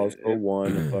Tyrone also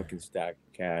won a fucking stack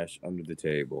of cash under the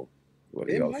table. What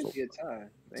he It also might be a tie.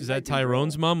 Is that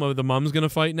Tyrone's mom? Or the mom's gonna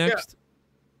fight next?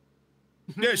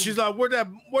 Yeah, she's like, where that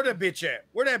bitch at?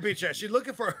 Where that bitch at? She's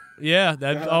looking for her. Yeah,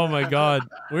 that. Oh my God,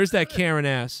 where's that Karen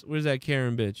ass? Where's that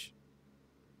Karen bitch?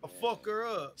 I'll fuck her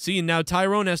up. See, now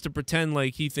Tyrone has to pretend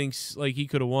like he thinks like he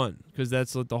could have won, because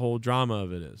that's what the whole drama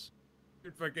of it is.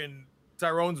 Fucking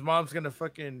Tyrone's mom's gonna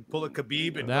fucking pull a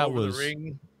Khabib and That go over was- the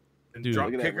ring and dude. drop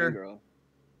Look at kick that ring her.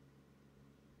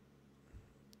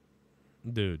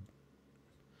 Dude,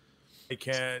 I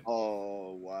can't.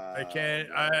 Oh wow. I can't.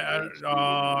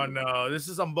 Oh no, this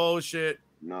is some bullshit.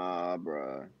 Nah,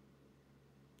 bruh.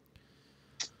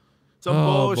 Some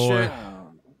Oh, bullshit. boy.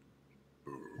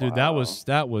 Dude, that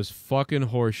was fucking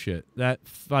horseshit. That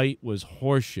fight was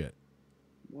horseshit.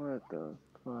 What the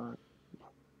fuck?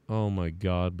 Oh my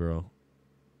God, bro.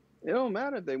 It don't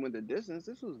matter if they went the distance.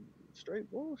 This was straight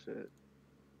bullshit.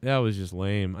 That was just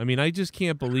lame. I mean, I just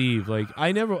can't believe. Like,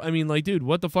 dude,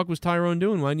 what the fuck was Tyrone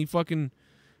doing? Why didn't he fucking...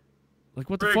 Like,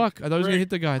 what the fuck? I thought he was going to hit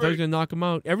the guy. I thought he was going to knock him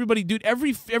out. Everybody, dude,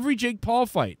 every Jake Paul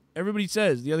fight, everybody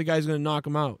says the other guy's going to knock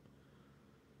him out.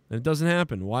 And it doesn't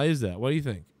happen. Why is that? What do you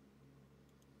think?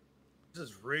 This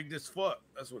is rigged as fuck.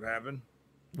 That's what happened.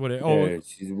 Yeah,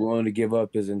 she's willing to give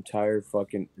up his entire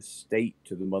fucking estate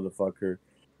to the motherfucker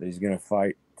that he's gonna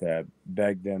fight to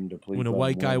beg them to please. When a let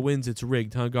white him guy win. wins, it's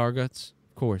rigged, huh, Garguts?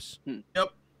 Of course. Yep.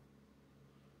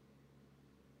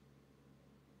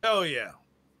 Hell yeah.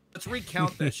 Let's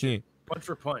recount that shit. Punch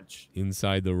for punch.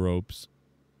 Inside the ropes.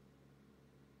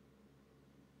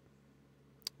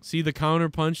 See the counter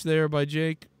punch there by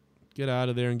Jake? Get out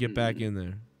of there and get back in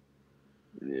there.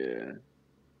 Yeah.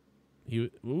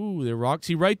 There rocks.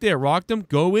 He right there. Rocked him.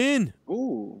 Go in.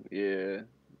 Ooh, yeah.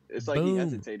 It's like Boom. he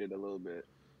hesitated a little bit.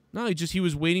 No, he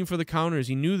was waiting for the counters.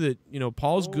 He knew that,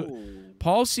 Paul's good.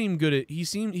 Paul seemed good at he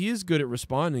is good at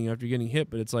responding after getting hit,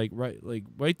 but it's like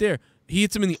right there. He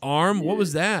hits him in the arm. What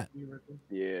was that?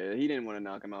 Yeah, he didn't want to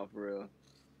knock him out for real.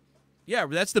 Yeah,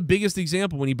 that's the biggest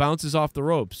example when he bounces off the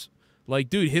ropes. Like,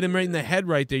 dude, hit him right in the head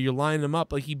right there. You're lining him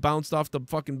up like he bounced off the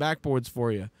fucking backboards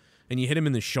for you. And you hit him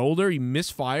in the shoulder. He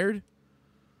misfired.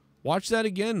 Watch that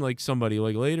again, like somebody,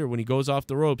 like later when he goes off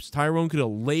the ropes. Tyrone could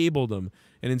have labeled him,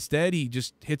 and instead he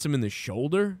just hits him in the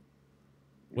shoulder,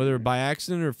 whether by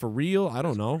accident or for real. I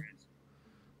don't know.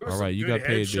 All right, you got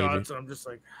paid, baby. And I'm just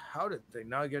like, how did they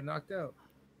not get knocked out?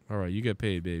 All right, you get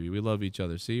paid, baby. We love each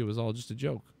other. See, it was all just a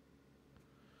joke.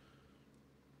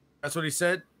 That's what he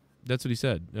said? That's what he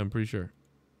said. I'm pretty sure.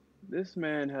 This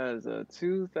man has a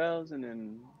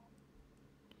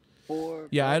 2004.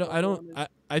 Yeah,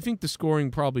 I think the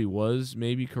scoring probably was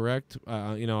maybe correct.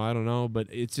 I don't know, but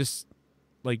it's just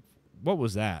like, what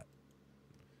was that?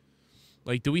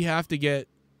 Like, do we have to get?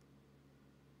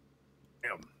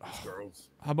 Damn, girls.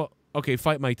 How about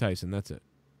fight Mike Tyson? That's it.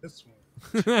 This one.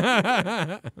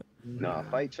 Nah,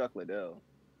 fight Chuck Liddell.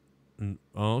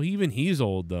 Oh, even he's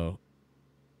old though.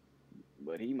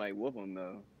 But he might whoop him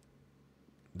though.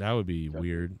 That would be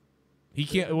weird. He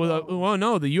can't. Well,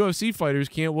 no, the UFC fighters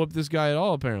can't whoop this guy at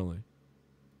all. Apparently.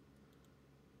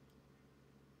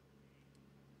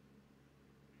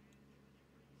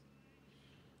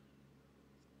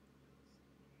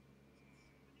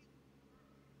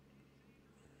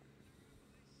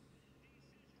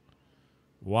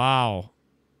 Wow.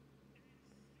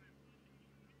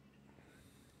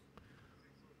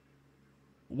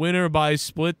 Winner by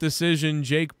split decision,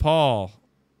 Jake Paul.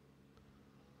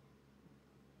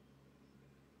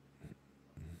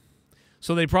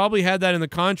 So they probably had that in the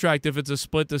contract if it's a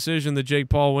split decision that Jake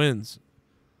Paul wins.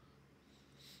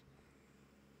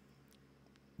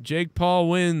 Jake Paul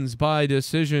wins by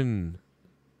decision.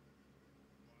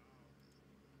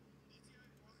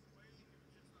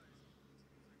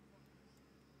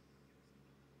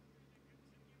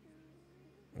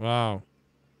 Wow.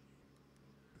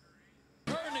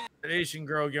 That Asian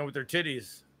girl again with her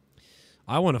titties.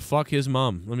 I want to fuck his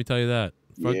mom. Let me tell you that.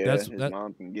 Fuck, Yeah, that's, his that,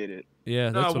 mom can get it. Yeah,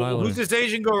 that's what I learned. Who's this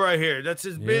Asian girl right here? That's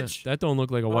his bitch. That don't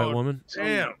look like a white woman.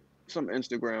 Damn. Some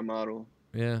Instagram model.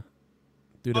 Yeah.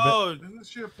 Dude, Isn't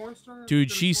she a porn star?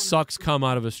 dude, she sucks cum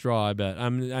out of a straw, I bet.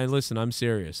 Listen, I'm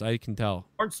serious. I can tell.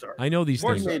 Porn star. I know these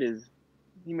things.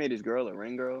 He made his girl a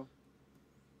ring girl.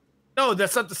 No,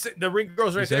 that's not the ring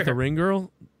girl's right Is there. that the ring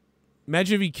girl?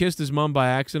 Imagine if he kissed his mom by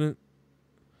accident.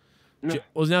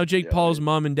 Well, now Jake Paul's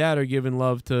mom and dad are giving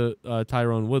love to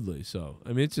Tyrone Woodley. So, I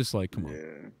mean, it's just like, come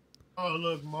on. Oh,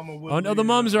 look, Mama Woodley. Oh no, the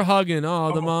moms are hugging.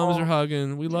 Oh, the moms are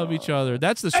hugging. We love each other.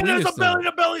 That's the And there's sweetest a belly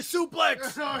thing. to belly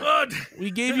suplex. Good. We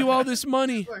gave you all this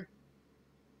money.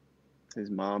 His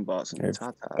mom bought some I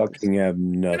tatas. fucking have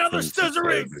nothing. Another to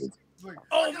scissoring. say.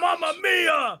 Oh, Mamma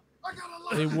Mia.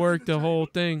 They worked the whole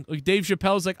thing. Like Dave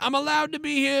Chappelle's like, I'm allowed to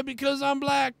be here because I'm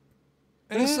black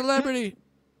and a celebrity.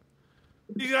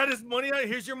 You got his money out.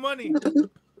 Here's your money.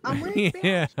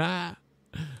 Yeah.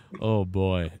 Oh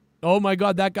boy. Oh my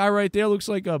God, that guy right there looks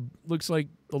like the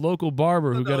local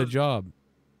barber who got a job.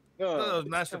 That was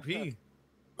Master P.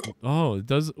 Oh, it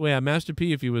does. Wait, Master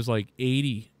P if he was like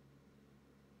 80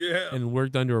 Yeah. and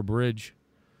worked under a bridge.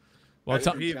 Well,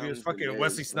 Master P if he was fucking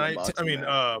Wesley Snipes. I mean,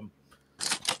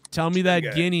 tell me that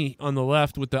guy. guinea on the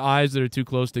left with the eyes that are too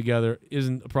close together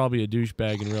isn't probably a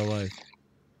douchebag in real life.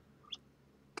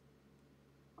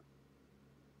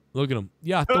 Look at him.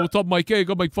 Yeah, throw top of my cake,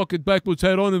 got my fucking backwards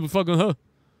head on and fucking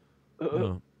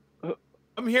Oh.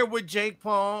 I'm here with Jake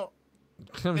Paul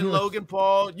and Logan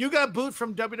Paul. You got booed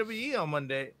from WWE on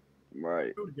Monday.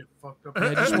 Right.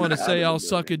 I just want to say I'll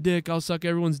suck a dick. I'll suck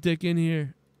everyone's dick in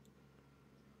here.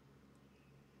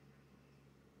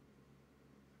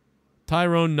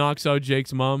 Tyrone knocks out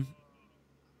Jake's mom.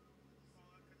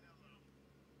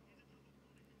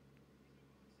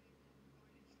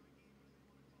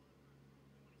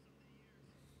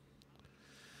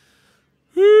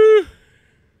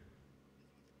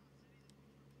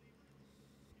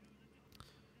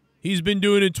 He's been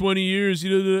doing it 20 years.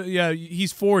 You know, yeah,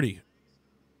 he's 40.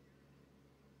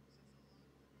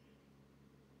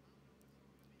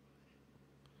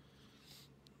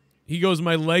 He goes,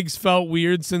 my legs felt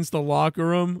weird since the locker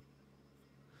room.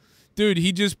 Dude,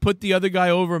 he just put the other guy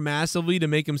over massively to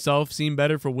make himself seem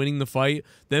better for winning the fight.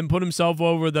 Then put himself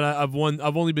over that I've won.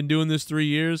 I've only been doing this 3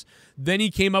 years. Then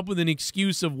he came up with an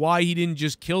excuse of why he didn't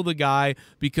just kill the guy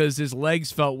because his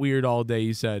legs felt weird all day,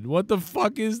 he said. What the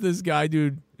fuck is this guy,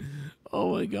 dude?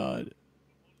 Oh, my God.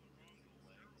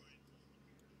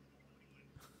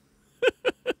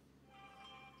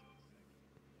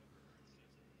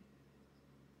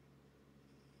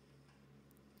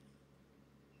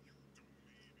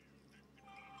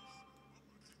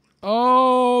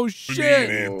 Oh, shit.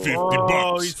 Donated 50 Oh,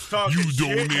 bucks. he's talking You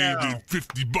shit now. donated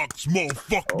 50 bucks,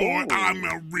 motherfucker, boy. I'm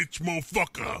a rich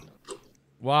motherfucker.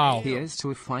 Wow. Here's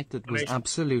to a fight that was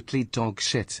absolutely dog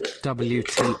shit.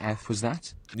 WTF was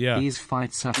that? Yeah. These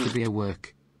fights have to be a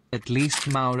work. At least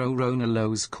Mauro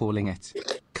Ronaldo's calling it.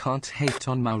 Can't hate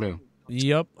on Mauro.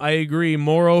 Yep, I agree.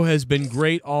 Moro has been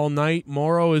great all night.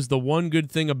 Moro is the one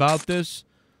good thing about this.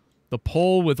 The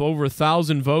poll with over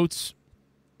 1,000 votes.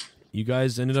 You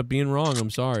guys ended up being wrong. I'm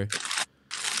sorry.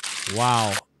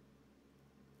 Wow.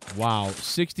 Wow.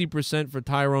 60% for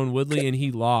Tyrone Woodley, and he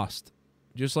lost.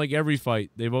 Just like every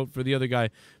fight, they vote for the other guy.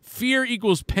 Fear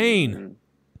equals pain.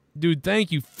 Dude,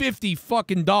 thank you. $50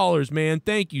 fucking dollars, man.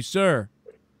 Thank you, sir.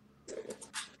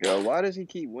 Yo, why does he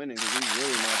keep winning? Because he's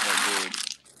really not that good.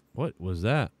 What was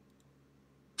that?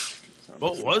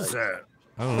 What was that?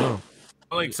 I don't know.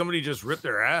 Like somebody just ripped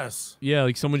their ass. Yeah,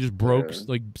 like someone just broke Yeah.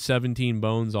 like 17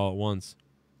 bones all at once.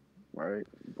 Right?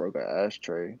 Broke an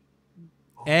ashtray.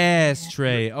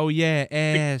 Ashtray. Oh, yeah,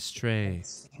 ashtray.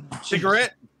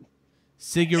 Cigarette.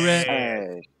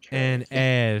 Cigarette and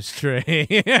ashtray.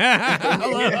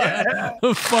 Yeah.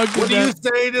 Fuck What do you that.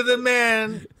 say to the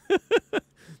man?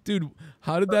 Dude,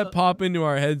 how did that pop into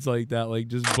our heads like that? Like,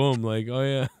 just boom, like, oh,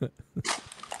 yeah.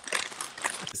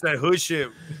 It's that hood shit.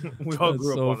 We all That's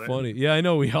grew so up on funny. Yeah, I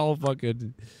know. We all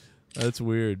fucking... That's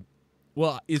weird.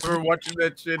 Well, it's... We were watching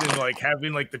that shit and like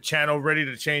having like the channel ready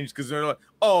to change because they're like,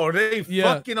 oh, they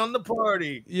Yeah. fucking on the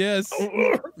party. Yes.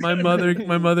 My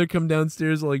mother come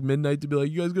downstairs at like midnight to be like,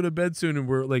 you guys go to bed soon, and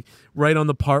we're like right on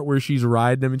the part where she's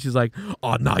riding him, and she's like,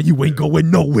 oh nah, you ain't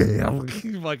going nowhere.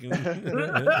 Fucking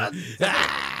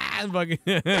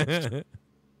fucking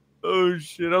Oh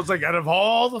shit! I was like, out of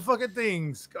all the fucking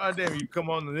things, goddamn, you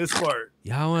come on to this part.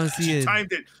 Yeah, I want to see She it.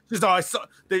 timed it. She's like, I saw.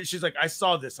 She's like, I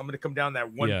saw this. I'm gonna come down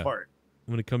that one Yeah. part.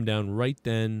 I'm gonna come down right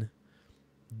then.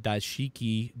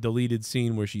 Dashiki deleted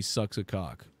scene where she sucks a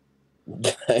cock. You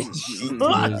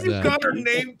that? got her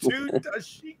name too,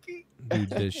 Dashiki. Dude,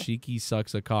 Dashiki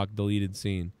sucks a cock deleted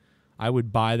scene. I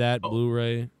would buy that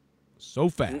Blu-ray so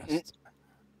fast.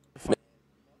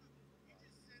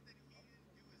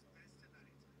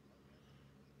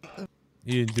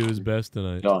 He didn't do his best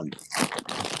tonight. Done.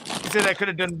 He said I could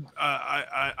have done.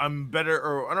 I'm better,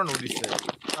 or I don't know what he said.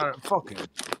 Fuck him.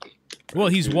 Well,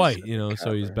 he's white, you know,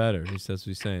 so he's better. That's what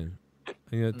he's saying. I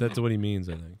think that's what he means,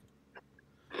 I think.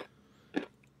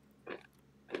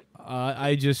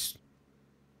 I just...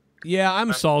 Yeah,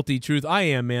 I'm salty, truth. I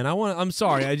am, man. I'm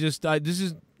sorry. This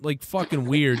is... like fucking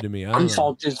weird to me. I I'm don't know.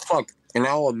 salty as fuck, and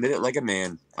I'll admit it like a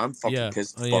man. I'm fucking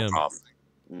pissed the fuck off.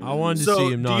 I wanted to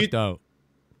see him knocked out.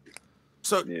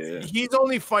 So he's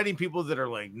only fighting people that are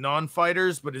like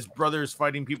non-fighters, but his brother is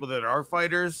fighting people that are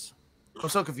fighters. I'm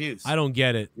so confused. I don't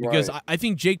get it because I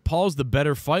think Jake Paul's the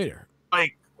better fighter.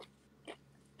 Like,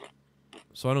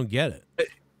 so I don't get it.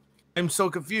 I'm so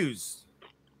confused.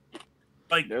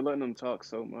 Like they're letting him talk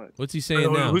so much. What's he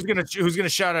saying now? Who's gonna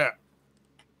shout out?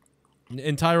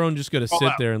 And Tyrone just got to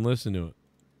sit there and listen to it.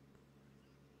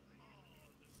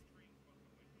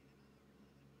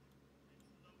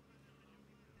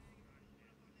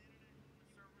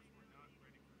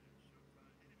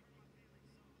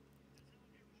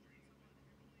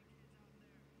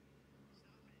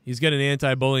 He's got an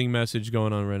anti-bullying message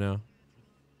going on right now.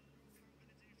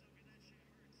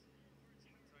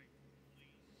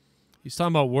 He's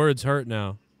talking about words hurt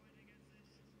now.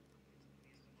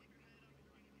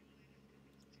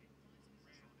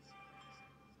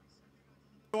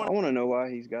 I want to know why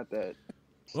he's got that.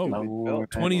 Oh,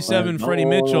 27 Freddie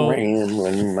Mitchell.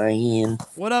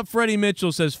 What up, Freddie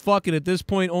Mitchell says, fuck it. At this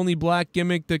point, only black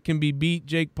gimmick that can be beat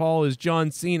Jake Paul is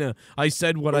John Cena. I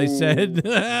said what I said.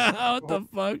 What the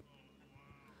fuck?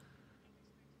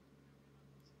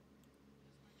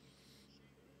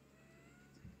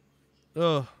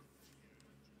 Ugh.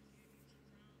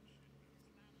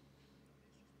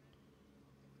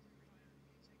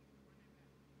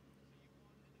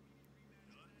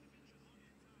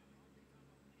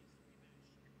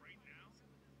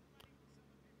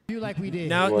 Like we did.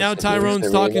 Now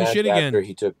Tyrone's talking shit again. After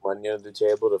he took money under the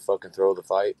table to fucking throw the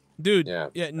fight, dude. Yeah.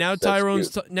 Now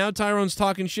Tyrone's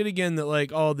talking shit again. That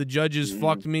like, oh, the judges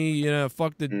fucked me. You know,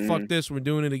 fuck this. We're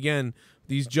doing it again.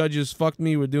 These judges fucked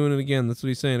me. We're doing it again. That's what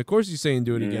he's saying. Of course he's saying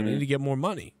do it again. I need to get more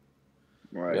money.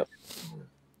 Right. Yep.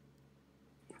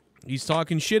 He's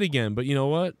talking shit again. But you know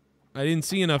what? I didn't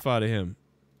see enough out of him.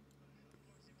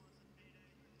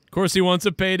 Of course he wants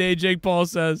a payday. Jake Paul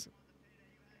says.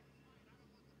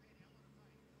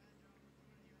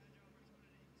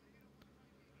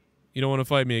 You don't want to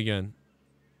fight me again.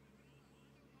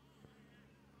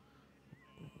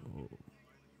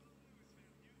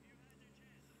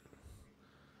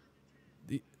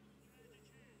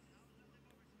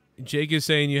 Jake is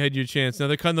saying you had your chance. Now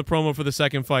they're cutting the promo for the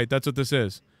second fight. That's what this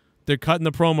is. They're cutting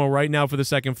the promo right now for the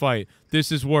second fight. This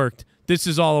has worked. This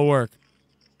is all a work.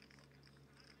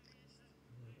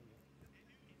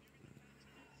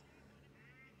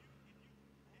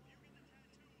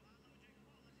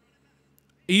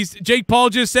 Jake Paul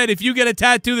just said, if you get a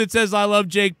tattoo that says I love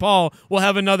Jake Paul, we'll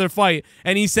have another fight.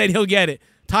 And he said he'll get it.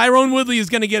 Tyrone Woodley is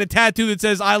going to get a tattoo that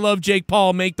says I love Jake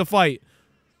Paul, make the fight.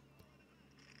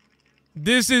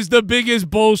 This is the biggest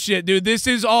bullshit, dude. This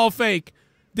is all fake.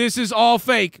 This is all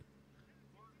fake.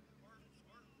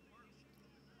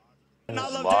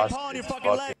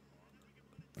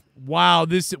 Wow,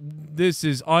 this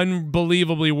is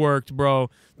unbelievably worked, bro.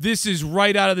 This is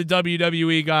right out of the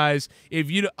WWE, guys.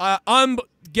 If you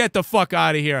get the fuck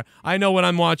out of here. I know what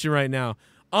I'm watching right now.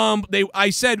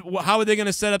 I said, how are they going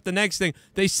to set up the next thing?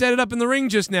 They set it up in the ring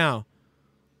just now.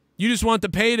 You just want the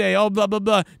payday. Oh, blah, blah,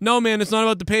 blah. No, man, it's not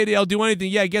about the payday. I'll do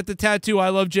anything. Yeah, get the tattoo. I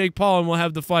love Jake Paul, and we'll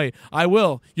have the fight. I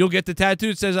will. You'll get the tattoo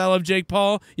that says I love Jake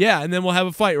Paul. Yeah, and then we'll have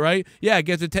a fight, right? Yeah,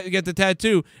 get the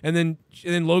tattoo. And then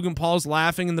Logan Paul's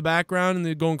laughing in the background, and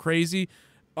they're going crazy.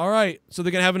 All right, so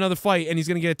they're going to have another fight, and he's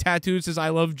going to get a tattoo that says I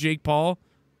love Jake Paul.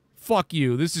 Fuck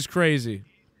you. This is crazy.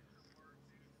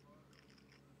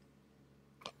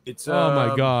 It's oh,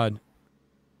 my God.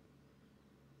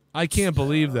 I can't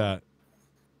believe that.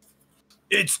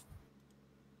 It's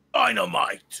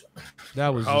dynamite.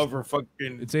 That was however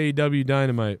fucking. It's AEW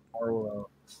Dynamite.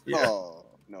 Yeah. Oh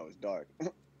no, it's dark.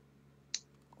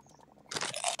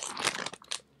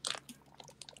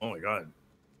 Oh my God.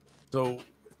 So,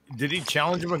 did he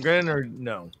challenge him again or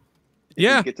no?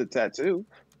 Yeah. He gets a tattoo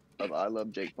of I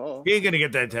love Jake Paul. He ain't gonna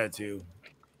get that tattoo.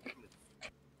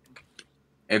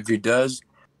 If he does,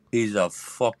 he's a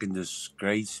fucking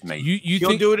disgrace, mate.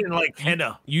 He'll do it in like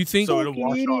henna. You think? So it'll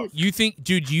wash off. You think,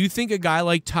 dude? You think a guy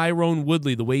like Tyrone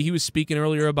Woodley, the way he was speaking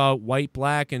earlier about white,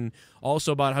 black, and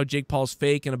also about how Jake Paul's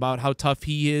fake and about how tough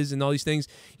he is and all these things,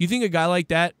 you think a guy like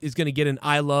that is gonna get an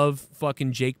I love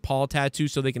fucking Jake Paul tattoo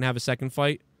so they can have a second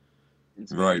fight?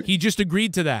 Right. He just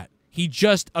agreed to that. He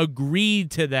just agreed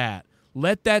to that.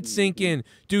 Let that sink in,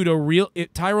 dude.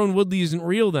 Tyrone Woodley isn't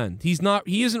real. Then he's not.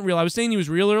 He isn't real. I was saying he was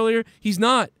real earlier. He's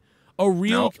not. A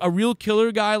real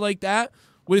killer guy like that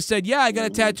would have said, "Yeah, I got a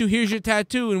tattoo. Here's your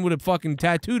tattoo," and would have fucking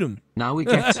tattooed him. Now we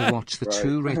get to watch the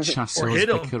two rich assholes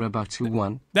bicker about who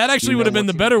won. That actually would have been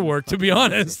the better work, to be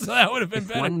honest. That would have been If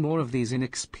better. one more of these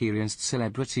inexperienced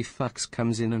celebrity fucks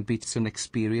comes in and beats an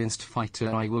experienced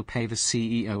fighter, I will pay the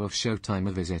CEO of Showtime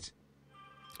a visit.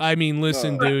 I mean,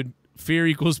 listen, dude. Fear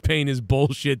equals pain is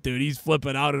bullshit, dude. He's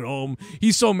flipping out at home.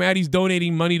 He's so mad he's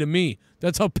donating money to me.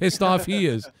 That's how pissed off he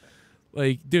is.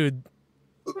 Like, dude,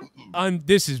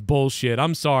 this is bullshit.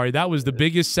 I'm sorry. That was the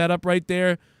biggest setup right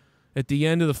there at the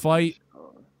end of the fight.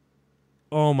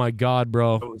 Oh, my God,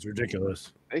 bro. That was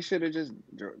ridiculous. They should have just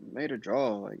made a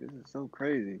draw. Like, this is so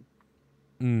crazy.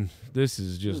 This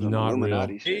is just not real.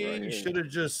 He should have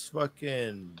just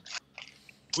fucking...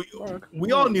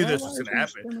 We all knew this was gonna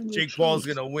happen. Jake Paul's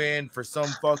gonna win for some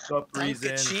fucked up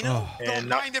reason. Don't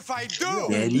mind if I do.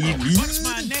 What's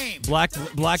my name?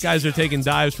 Black guys are taking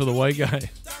dives for the white guy.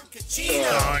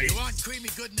 Duncachino. You want creamy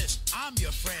goodness? I'm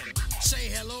your friend. Say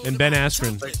hello. And Ben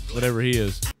Askren, whatever he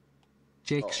is.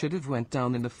 Jake should have went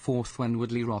down in the fourth when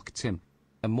Woodley rocked him.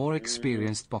 A more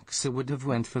experienced boxer would have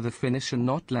went for the finish and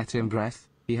not let him breath.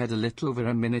 He had a little over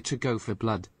a minute to go for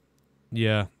blood.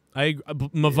 Yeah.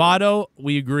 Movado,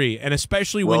 we agree, and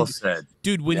especially when,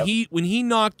 dude, when he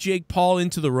knocked Jake Paul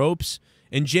into the ropes,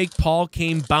 and Jake Paul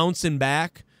came bouncing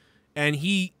back, and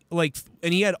he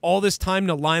had all this time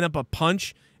to line up a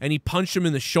punch, and he punched him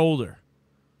in the shoulder,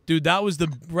 dude. That was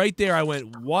right there. I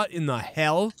went, what in the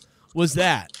hell was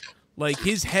that? Like,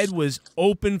 his head was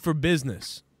open for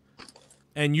business,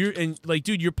 and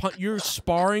dude, you're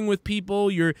sparring with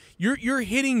people. You're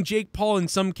hitting Jake Paul in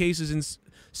some cases in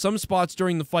some spots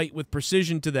during the fight with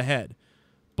precision to the head.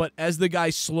 But as the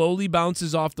guy slowly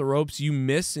bounces off the ropes, you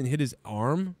miss and hit his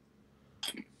arm.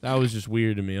 That was just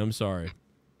weird to me. I'm sorry.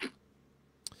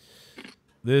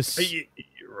 You're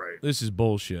right. This is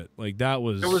bullshit. Like, that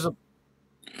was... There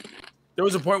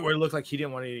was a point where it looked like he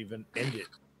didn't want to even end it.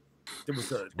 There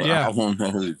was a... Yeah.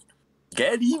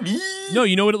 No,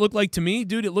 you know what it looked like to me?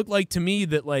 Dude, it looked like to me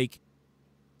that, like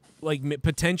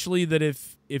potentially that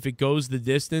if it goes the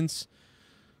distance...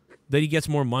 that he gets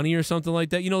more money or something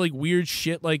like that. You know, like weird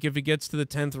shit. Like if it gets to the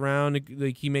 10th round,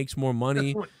 like he makes more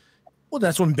money.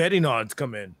 That's when betting odds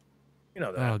come in. You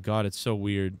know that. Oh God, it's so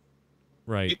weird.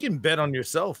 Right. You can bet on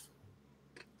yourself.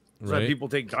 That's Right. why people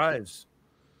take dives,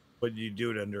 but you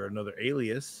do it under another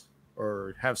alias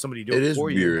or have somebody do it for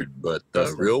you. It is weird, but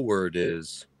the real word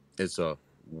is it's a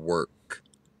work.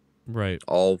 Right.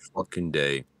 All fucking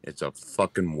day. It's a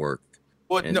fucking work.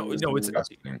 Well, no, it's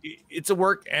a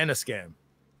work and a scam.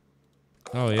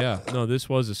 Oh yeah, no, this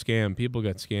was a scam. People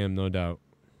got scammed, no doubt.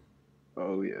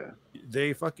 Oh yeah,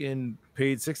 they fucking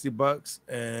paid $60,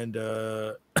 and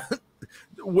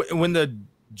when the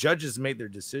judges made their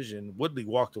decision, Woodley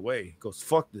walked away. He goes,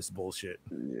 "Fuck this bullshit."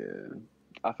 Yeah,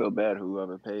 I feel bad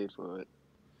whoever paid for it.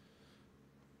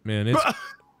 Man, it's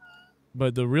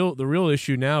but the real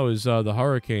issue now is the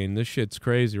hurricane. This shit's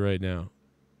crazy right now.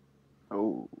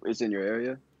 Oh, it's in your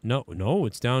area? No,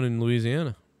 it's down in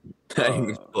Louisiana.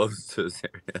 Close to this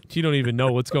area. You don't even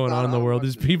know what's going on in the world.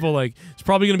 There's people it's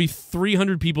probably going to be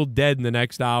 300 people dead in the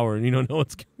next hour, and you don't know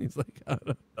what's. He's like, I don't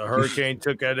know. The hurricane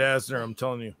took that ass there. I'm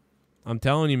telling you. I'm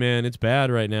telling you, man, it's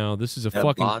bad right now. This is a That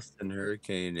fucking Boston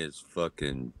hurricane is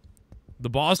fucking. The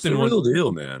Boston it's a one, real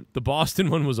deal, man. The Boston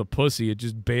one was a pussy. It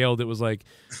just bailed. It was like,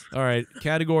 all right,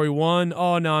 category 1.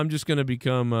 Oh no, I'm just gonna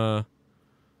become a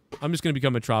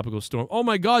tropical storm. Oh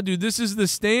my God, dude, this is the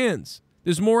stands.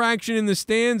 There's more action in the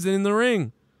stands than in the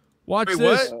ring. Watch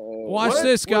this. Watch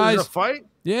this, guys. What, is it a fight?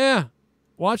 Yeah.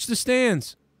 Watch the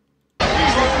stands. Oh.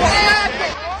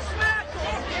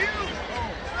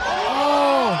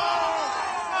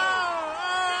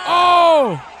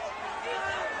 Oh.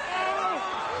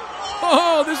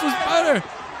 Oh, this was better.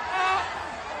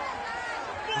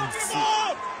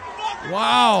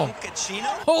 Wow.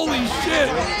 Holy shit.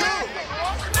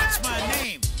 That's my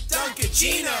name.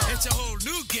 Duncachino. It's a whole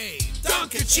new game.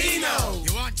 Duncachino.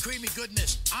 You want creamy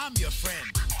goodness? I'm your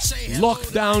friend. Say hello.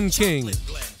 Lockdown King.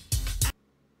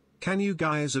 Can you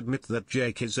guys admit that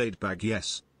Jake is 8-bag?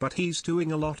 Yes, but he's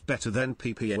doing a lot better than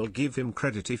PPL. Give him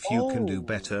credit. If you can do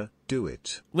better, do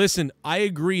it. Listen, I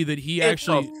agree that he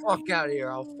actually... Get the fuck out of here.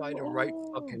 I'll fight him right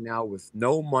fucking now with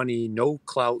no money, no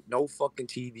clout, no fucking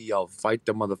TV. I'll fight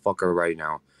the motherfucker right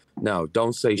now. No,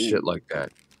 don't say shit like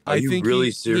that. Are you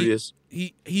really serious?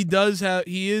 He does have...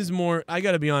 He is more... I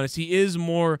gotta be honest. He is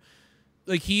more...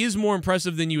 Like, he is more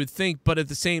impressive than you would think, but at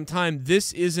the same time,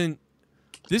 this isn't...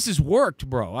 This is worked,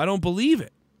 bro. I don't believe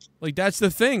it. Like, that's the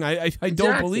thing. I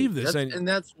don't believe this. And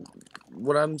that's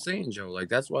what I'm saying, Joe. Like,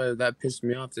 that's why that pissed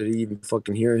me off to even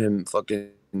fucking hear him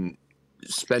fucking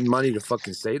spend money to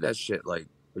fucking say that shit. Like,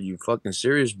 Are you fucking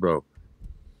serious, bro?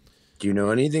 Do you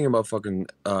know anything about fucking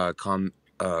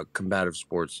combative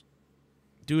sports?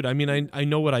 Dude, I mean, I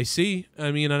know what I see.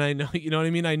 I mean, and I know, you know what I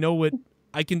mean? I know what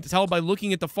I can tell by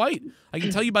looking at the fight. I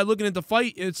can tell you by looking at the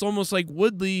fight, it's almost like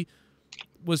Woodley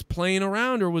was playing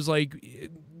around or was like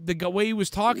the way he was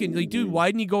talking. Like, dude, why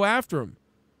didn't you go after him?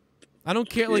 I don't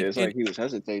care. Like, it's like he was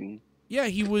hesitating. Yeah,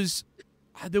 he was.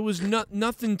 There was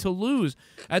nothing to lose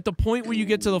at the point where you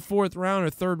get to the fourth round or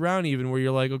third round, even where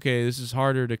you're like, okay, this is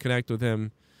harder to connect with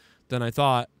him than I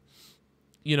thought.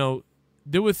 You know,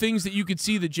 there were things that you could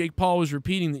see that Jake Paul was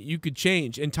repeating that you could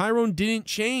change, and Tyrone didn't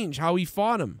change how he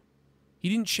fought him. He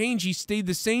didn't change. He stayed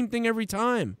the same thing every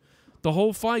time, the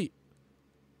whole fight.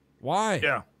 Why?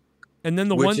 Yeah. And then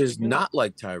Which is not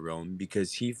like Tyrone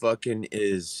because he fucking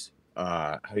is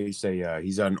how do you say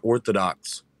he's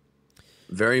unorthodox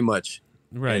very much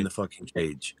in the fucking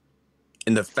cage.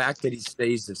 And the fact that he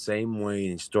stays the same way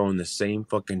and he's throwing the same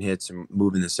fucking hits and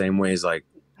moving the same way is like,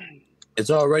 it's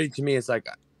already, to me, it's like,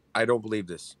 I don't believe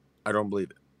this. I don't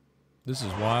believe it. This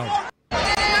is wild.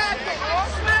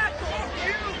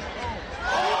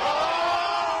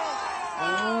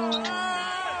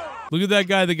 Look at that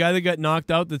guy, the guy that got knocked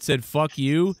out that said, fuck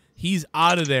you. He's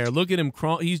out of there. Look at him.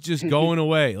 He's just going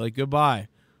away. Like, goodbye.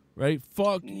 Right?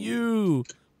 Fuck you.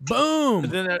 Boom.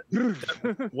 And then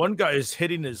that one guy is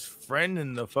hitting his friend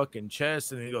in the fucking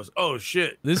chest, and he goes, "Oh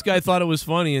shit!" This guy thought it was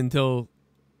funny until,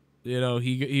 you know,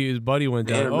 his buddy went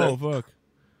down. Man, oh fuck!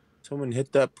 Someone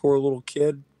hit that poor little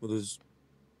kid with his.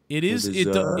 It is.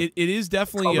 It is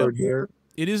definitely hair.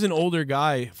 It is an older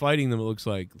guy fighting them. It looks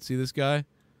like. See this guy?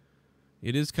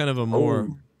 It is kind of a more.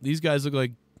 Oh. These guys look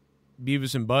like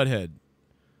Beavis and Butthead,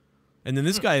 and then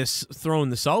this guy is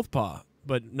throwing the southpaw.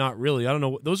 But not really. I don't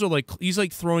know. Those are like, he's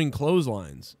like throwing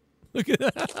clotheslines. Look at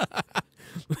that.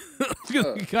 Look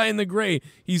at the guy in the gray.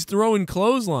 He's throwing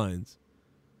clotheslines.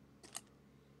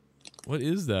 What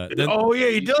is that? Then, oh yeah,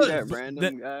 he does. That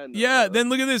random guy yeah. Then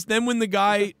look at this. Then when the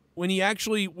guy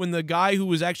who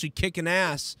was actually kicking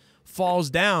ass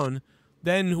falls down,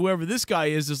 then whoever this guy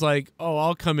is like, oh,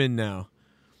 I'll come in now.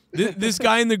 This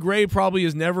guy in the gray probably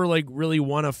has never like really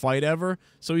won a fight ever.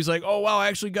 So he's like, oh wow, I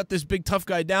actually got this big tough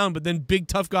guy down, but then big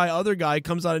tough guy other guy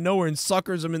comes out of nowhere and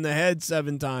suckers him in the head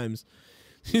 7 times.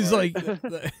 He's like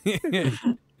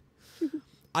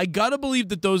I gotta believe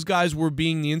that those guys were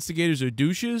being the instigators or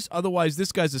douches. Otherwise,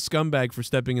 this guy's a scumbag for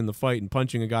stepping in the fight and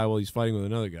punching a guy while he's fighting with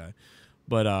another guy.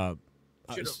 But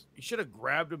you should have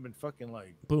grabbed him and fucking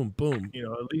like boom, boom. You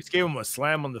know, at least gave him a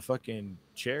slam on the fucking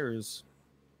chairs.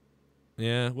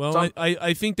 Yeah, well,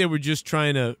 I think they were just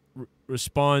trying to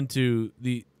respond to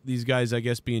these guys, I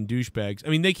guess, being douchebags. I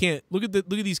mean, they can't look at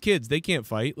these kids. They can't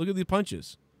fight. Look at the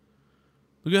punches.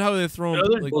 Look at how they're throwing.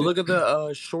 Like look at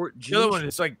the short jeans. The other one,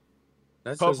 it's like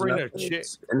covering a chick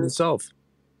in itself.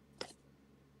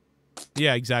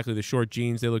 Yeah, exactly. The short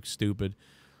jeans, they look stupid.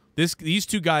 These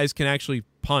two guys can actually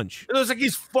punch. It looks like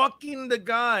he's fucking the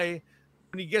guy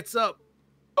when he gets up,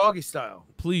 doggy style.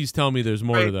 Please tell me there's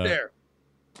more to that. There.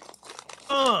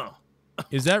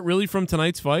 Is that really from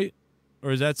tonight's fight?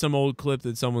 Or is that some old clip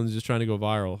that someone's just trying to go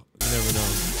viral? You never know.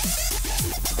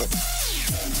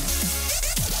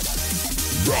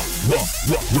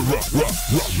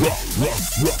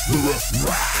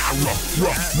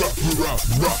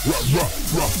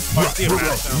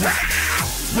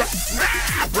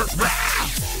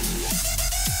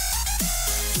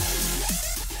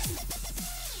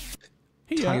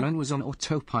 Tyron was on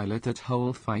autopilot that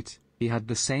whole fight. He had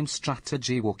the same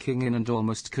strategy walking in and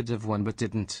almost could have won but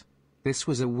didn't. This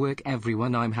was a work,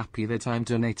 everyone. I'm happy that I'm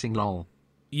donating, lol.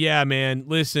 Yeah, man.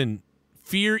 Listen,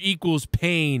 fear equals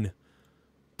pain.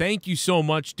 Thank you so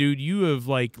much, dude. You have,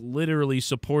 like, literally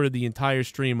supported the entire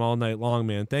stream all night long,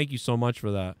 man. Thank you so much for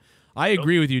that. I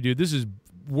agree with you, dude. This is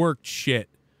worked shit.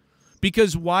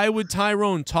 Because why would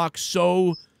Tyrone talk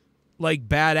so, like,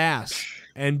 badass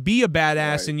and be a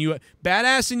badass in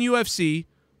UFC,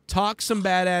 talk some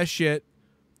badass shit,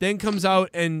 then comes out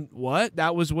and what?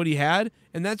 That was what he had?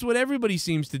 And that's what everybody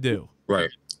seems to do. Right.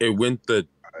 It went the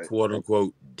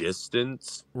quote-unquote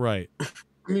distance. Right. I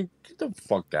mean, get the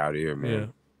fuck out of here, man. Yeah.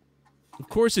 Of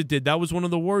course it did. That was one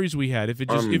of the worries we had. If it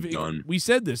just, we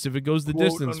said this, if it goes the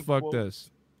distance, fuck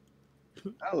this.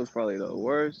 That was probably the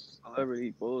worst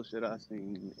celebrity bullshit I've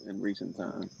seen in recent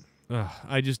times.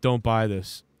 I just don't buy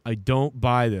this. I don't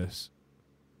buy this.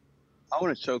 I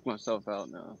want to choke myself out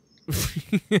now.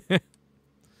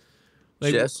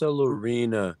 Jessa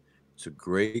Lorena, it's a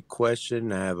great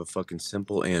question. I have a fucking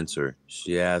simple answer.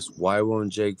 She asked, why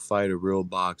won't Jake fight a real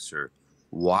boxer?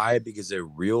 Why? Because a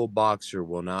real boxer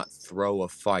will not throw a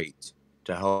fight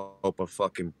to help a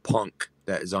fucking punk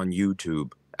that is on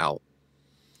YouTube out.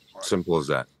 Simple as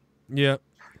that. Yep.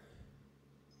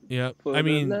 Yep. I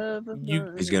mean,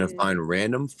 He's gonna find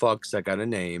random fucks that got a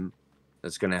name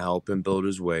that's gonna help him build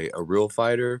his way. A real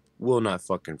fighter will not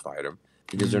fucking fight him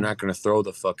because they're not gonna throw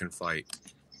the fucking fight.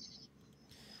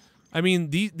 I mean,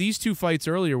 these two fights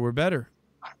earlier were better.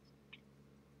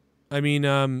 I mean,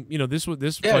 you know, this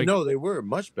Yeah, fight, no, they were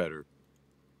much better.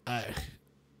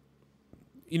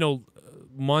 You know,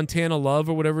 Montana Love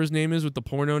or whatever his name is with the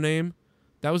porno name,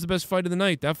 that was the best fight of the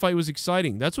night. That fight was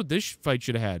exciting. That's what this fight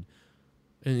should have had,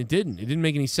 and it didn't. It didn't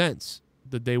make any sense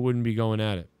that they wouldn't be going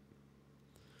at it.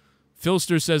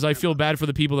 Philster says, I feel bad for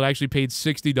the people that actually paid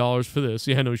 $60 for this.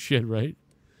 Yeah, no shit, right?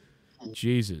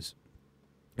 Jesus.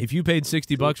 If you paid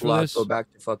 $60 for this, go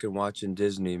back to fucking watching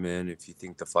Disney, man. If you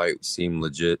think the fight seemed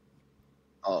legit,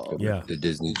 oh yeah, the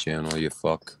Disney Channel, you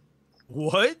fuck.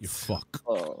 What? You fuck.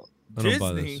 Oh, I don't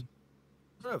buy this. Disney.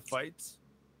 Fights.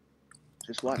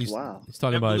 Just watch. Wow. He's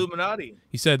talking about Illuminati.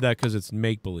 He said that because it's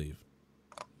make believe.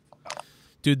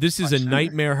 Dude, this is a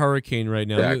nightmare hurricane right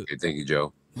now. Yeah, thank you,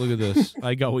 Joe. Look at this.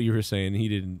 I got what you were saying. He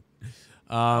didn't.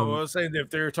 I was saying that if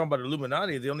they were talking about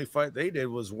Illuminati, the only fight they did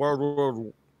was World War.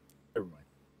 Never mind.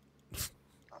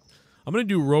 I'm gonna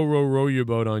do row, row, row your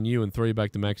boat on you and throw you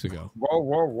back to Mexico. Whoa,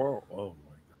 whoa, whoa! Oh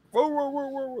my god! Whoa, whoa, whoa,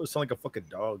 whoa! Whoa. It sounds like a fucking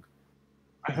dog.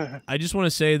 I just want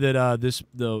to say that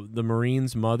the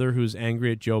Marine's mother who's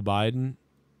angry at Joe Biden.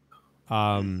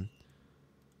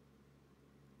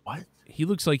 What? He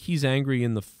looks like he's angry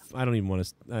in the. I don't even want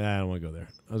to. I don't want to go there.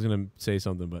 I was gonna say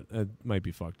something, but it might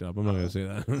be fucked up. I'm not gonna say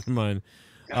that. Never mind.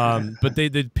 But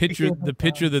the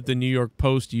picture that the New York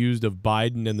Post used of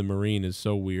Biden and the Marine is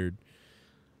so weird.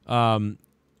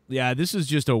 Yeah, this is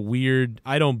just a weird.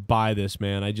 I don't buy this,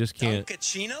 man. I just can't.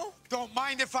 Duncachino? Don't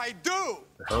mind if I do.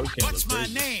 Okay, What's my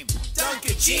name?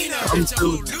 Duncachino. I'm It's a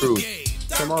whole through. new game.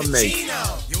 Come on, mate.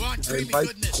 Duncachino. You want creamy Invite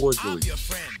goodness? cordially. I'm your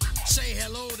friend. Say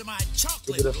hello to my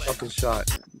chocolate Give it a blend. fucking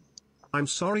shot. I'm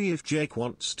sorry if Jake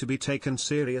wants to be taken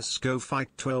serious, go fight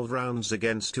 12 rounds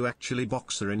against to actually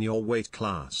boxer in your weight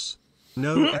class.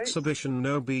 No exhibition,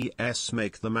 no BS,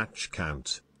 make the match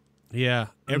count. Yeah,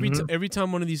 every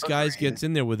time one of these guys gets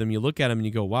in there with him, you look at him and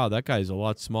you go, "Wow, that guy's a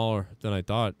lot smaller than I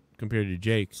thought compared to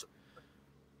Jake."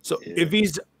 So if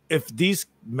these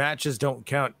matches don't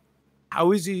count,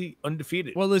 how is he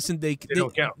undefeated? Well, listen, they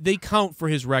don't count. They count for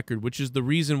his record, which is the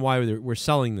reason why we're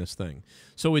selling this thing.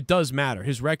 So it does matter.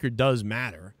 His record does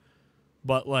matter,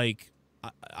 but like,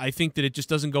 I think that it just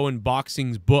doesn't go in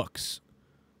boxing's books,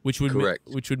 which would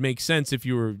which would make sense if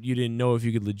you didn't know if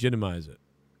you could legitimize it.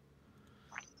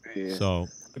 Yeah. So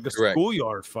Like a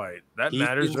schoolyard fight. That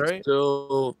matters, right?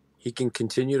 So he can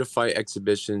continue to fight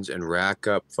exhibitions and rack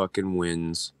up fucking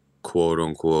wins, quote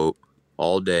unquote,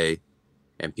 all day.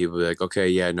 And people be like, okay,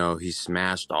 yeah, no, he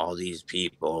smashed all these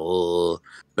people.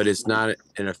 But it's not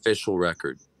an official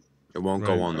record. It won't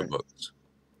go on the books.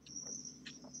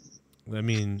 I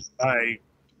mean, I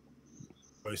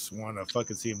just want to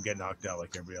fucking see him get knocked out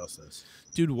like everybody else does.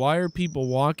 dude, why are people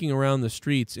walking around the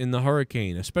streets in the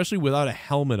hurricane, especially without a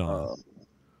helmet on?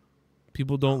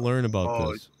 People don't learn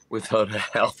about this. Without a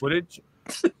helmet. Footage?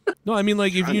 No, I mean,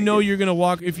 like, if you know you're gonna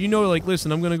walk, if you know, like,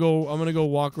 listen, I'm gonna go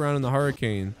walk around in the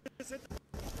hurricane.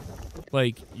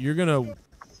 Like, you're gonna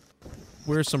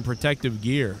wear some protective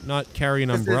gear, not carry an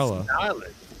umbrella.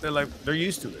 They're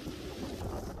used to it.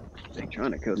 They're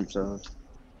trying to kill themselves.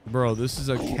 Bro, this is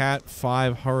a Cat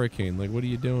 5 hurricane. Like, what are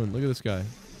you doing? Look at this guy.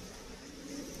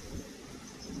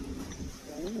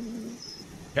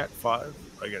 Cat 5?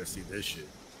 I gotta see this shit.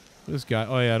 This guy.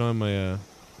 Oh yeah, I don't have my.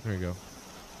 There you go.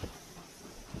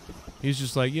 He's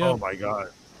just like, yeah. Oh my god.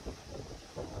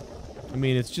 I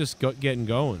mean, it's just getting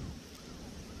going.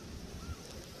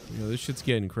 You know, this shit's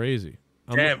getting crazy.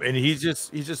 Damn, and he's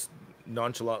just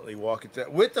nonchalantly walking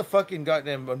that with the fucking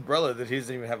goddamn umbrella that he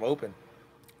doesn't even have open.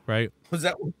 Right. Was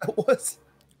that what that was?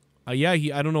 Yeah.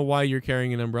 I don't know why you're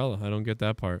carrying an umbrella. I don't get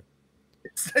that part.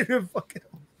 It's not even fucking.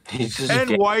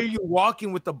 And why are you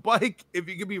walking with the bike if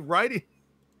you could be riding?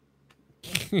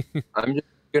 I'm just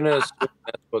gonna assume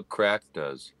that's what crack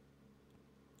does.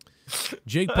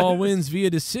 Jake Paul wins via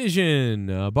decision.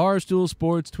 Barstool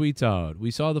Sports tweets out.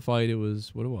 We saw the fight. It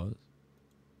was what it was.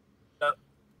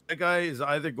 That guy is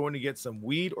either going to get some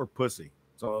weed or pussy.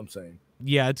 That's all I'm saying.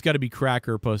 Yeah, it's got to be crack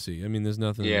or pussy. I mean, there's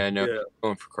nothing. Yeah, no,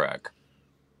 going for crack.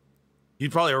 He's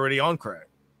probably already on crack.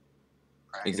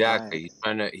 Exactly.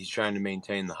 He's trying to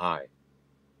maintain the high.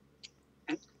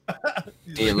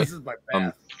 This is my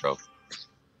path.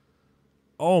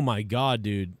 Oh my god,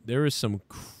 dude! There is some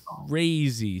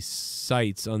crazy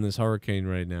sights on this hurricane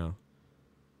right now.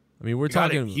 I mean, we're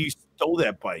talking. He stole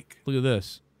that bike. Look at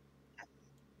this.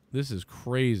 This is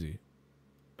crazy.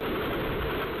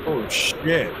 Oh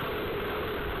shit!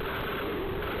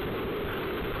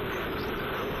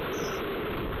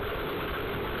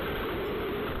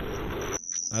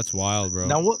 That's wild, bro.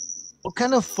 Now, what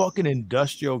kind of fucking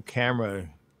industrial camera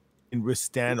can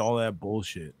withstand all that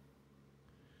bullshit?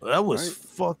 That was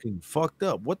fucking fucked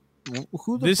up. What?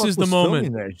 Who the This fuck is the was moment.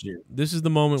 filming that shit? This is the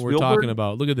moment we're Spielberg? talking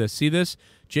about. Look at this. See this?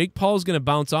 Jake Paul's gonna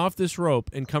bounce off this rope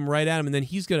and come right at him, and then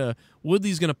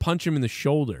Woodley's gonna punch him in the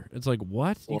shoulder. It's like,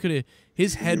 what? You could have.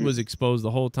 His head was exposed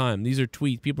the whole time. These are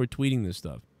tweets. People are tweeting this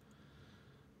stuff.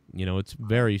 You know, it's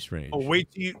very strange. Oh, wait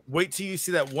till you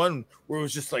see that one where it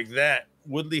was just like that.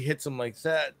 Woodley hits him like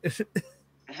that. I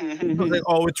was like,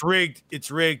 oh, it's rigged. It's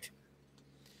rigged.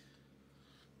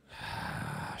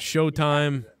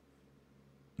 Showtime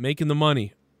making the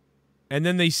money. And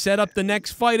then they set up the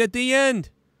next fight at the end.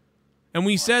 And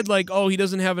we said, like, oh, he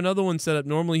doesn't have another one set up.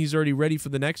 Normally he's already ready for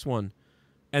the next one.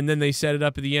 And then they set it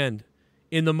up at the end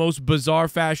in the most bizarre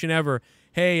fashion ever.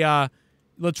 Hey,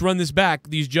 let's run this back.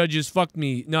 These judges fucked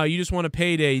me. No, you just want a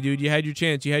payday, dude. You had your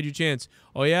chance. You had your chance.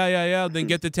 Oh, yeah. Then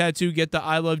get the tattoo. Get the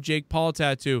I Love Jake Paul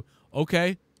tattoo.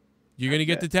 Okay. You're going to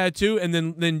get the tattoo? And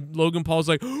then Logan Paul's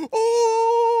like,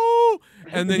 oh!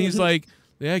 And then he's like,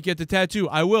 yeah, get the tattoo.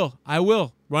 I will.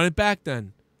 Run it back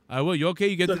then. I will. You okay?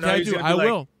 You get the tattoo? I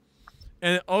will.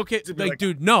 And okay, like,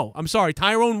 dude, no. I'm sorry.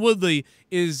 Tyrone Woodley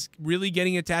is really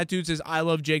getting a tattoo that says I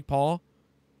love Jake Paul?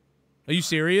 Are you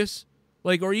serious?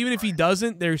 Like, or even if he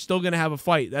doesn't, they're still going to have a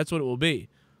fight. That's what it will be.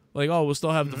 Like, oh, we'll still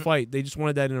have the fight. They just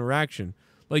wanted that interaction.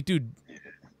 Like, dude,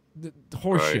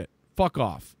 horse shit. Fuck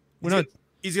off.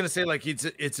 He's going to say, like, it's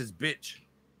his bitch.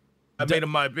 I made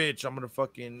him my bitch. I'm going to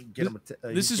fucking get him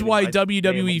a This is why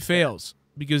WWE fails.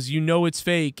 Because you know it's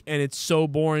fake, and it's so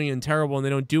boring and terrible, and they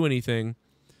don't do anything.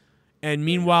 And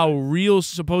meanwhile,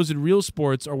 supposed real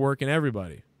sports are working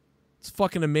everybody. It's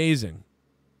fucking amazing.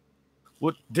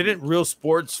 What, didn't real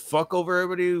sports fuck over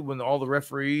everybody when all the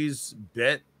referees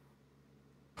bet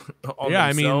on yeah,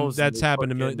 I mean, themselves? that's happened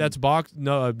to millions. That's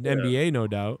NBA, no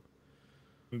doubt.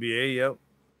 NBA, yep.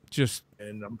 Just,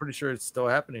 and I'm pretty sure it's still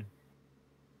happening.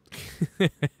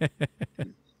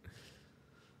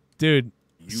 Dude,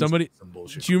 do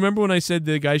you remember when I said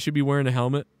the guy should be wearing a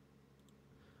helmet?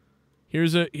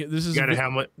 This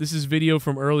is video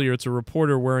from earlier. It's a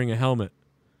reporter wearing a helmet.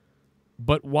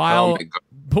 But while a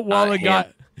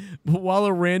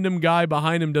random guy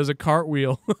behind him does a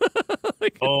cartwheel.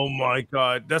 Oh my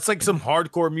god, that's like some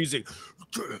hardcore music.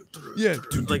 Yeah,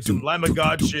 like some Lamb of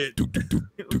God shit. He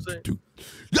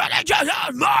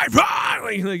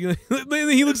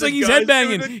looks like he's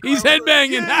headbanging. He's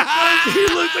headbanging. He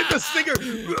looks like the singer.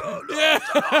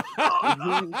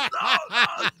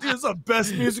 This is the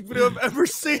best music video I've ever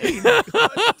seen.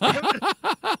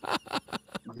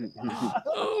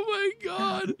 Oh my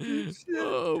god.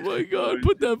 Oh my god.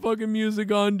 Put that fucking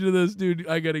music on to this, dude.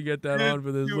 I gotta get that on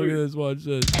for this. Look at this. Watch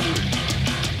this.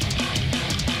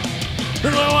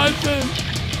 Watch this.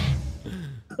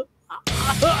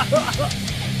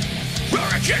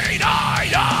 Hurricane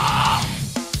Ida!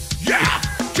 Yeah,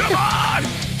 come on!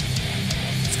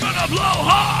 It's gonna blow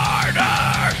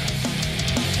harder!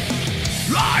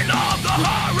 I love the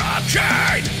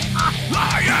hurricane!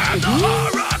 I am the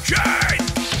hurricane!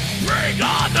 Bring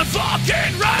on the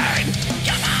fucking rain!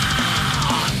 Come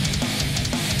on!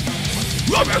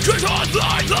 Hurricane's on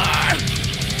lightly!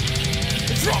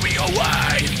 Throw me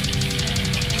away!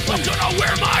 I'm gonna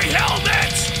wear my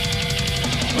helmet!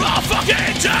 I'll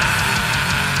fucking die!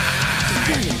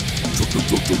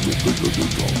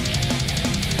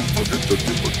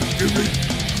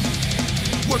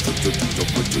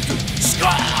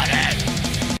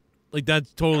 Like,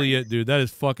 that's totally it, dude. That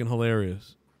is fucking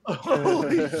hilarious. That's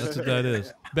what that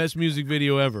is. Best music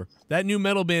video ever. That new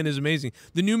metal band is amazing.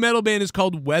 The new metal band is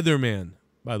called Weatherman,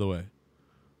 by the way.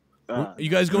 Are you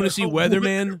guys going to see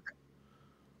Weatherman?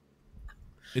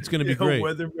 It's going to be great.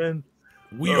 Weatherman.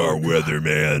 We are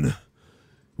Weatherman.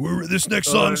 This next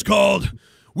song's called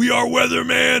We Are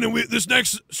Weatherman, and this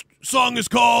next song is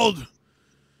called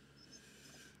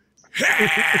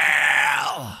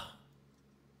Hell.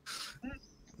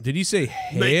 Did he say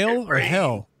hail or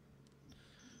hell?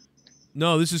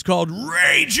 No, this is called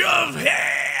Rage of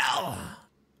Hell.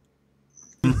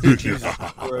 We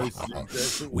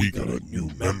got a new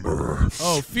member.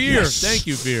 Oh, Fear. Yes. Thank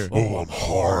you, Fear. Oh, I'm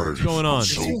hard. What's going on? I'm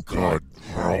so good.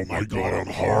 Oh my god, I'm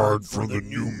hard for the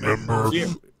new member.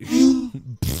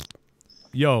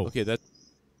 Yo. Okay, that.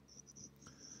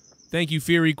 Thank you,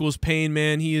 Fear equals pain,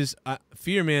 man. He is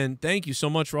Fear, man. Thank you so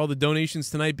much for all the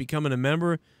donations tonight. Becoming a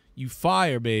member, you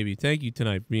fire, baby. Thank you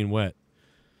tonight for being wet.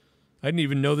 I didn't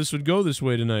even know this would go this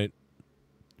way tonight.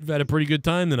 We've had a pretty good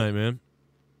time tonight, man.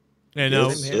 And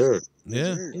yes, sir.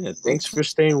 Yeah. Thanks for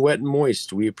staying wet and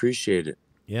moist. We appreciate it.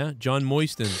 Yeah, John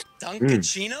Moiston.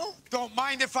 Duncachino? Don't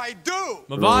mind if I do.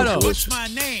 Movado. What's my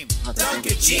name?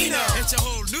 Duncachino. It's a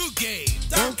whole new game.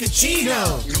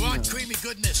 Duncachino. You want creamy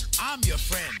goodness? I'm your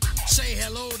friend. Say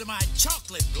hello to my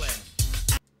chocolate blend.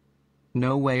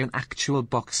 No way an actual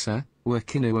boxer,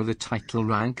 working over the title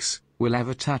ranks, will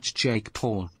ever touch Jake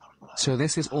Paul. So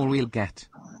this is all we'll get.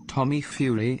 Tommy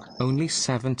Fury, only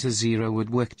 7-0 would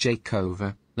work Jake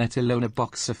over, let alone a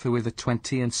boxer for with a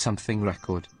 20-and-something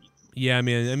record. Yeah,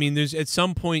 man. I mean, there's at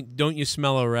some point, don't you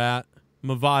smell a rat?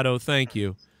 Movado, thank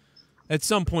you. At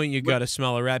some point, you got to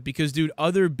smell a rat because, dude,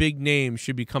 other big names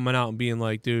should be coming out and being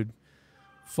like, dude,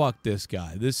 fuck this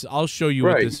guy. I'll show you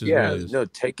what this is. Yeah, really is. no,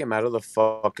 take him out of the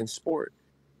fucking sport.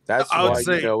 That's I would why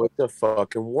say- you know it's a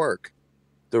fucking work.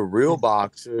 The real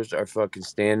boxers are fucking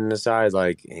standing aside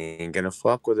like, ain't gonna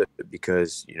fuck with it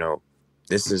because, you know,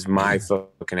 this is my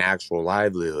fucking actual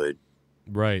livelihood.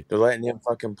 Right. They're letting him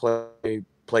fucking play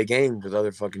games with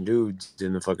other fucking dudes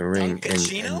in the fucking ring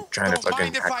and trying to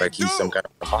fucking act like he's some kind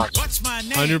of boxer. What's my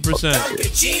name? 100%.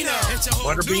 Duncachino. It's a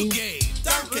whole new Butterbean? game.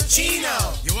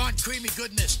 Duncachino. You want creamy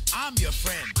goodness? I'm your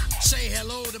friend. Say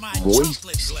hello to my Voice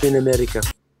chocolate in blend. America.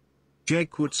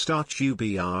 Jake would start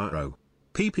UBRO.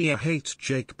 PPA hate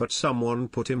Jake but someone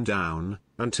put him down,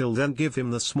 until then give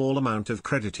him the small amount of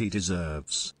credit he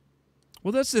deserves.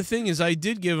 Well, that's the thing is I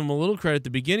did give him a little credit at the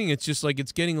beginning. It's just like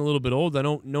it's getting a little bit old. I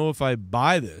don't know if I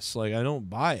buy this. Like, I don't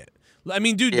buy it. I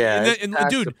mean, dude, Yeah, and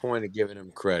that's dude, the point of giving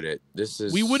him credit. This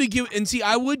is we would have given, and see,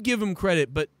 I would give him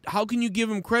credit, but how can you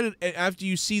give him credit after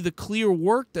you see the clear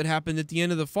work that happened at the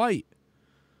end of the fight?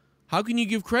 How can you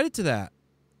give credit to that?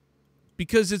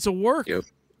 Because it's a work. Yep.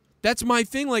 That's my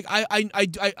thing. Like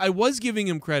I was giving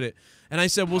him credit, and I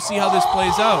said, we'll see how this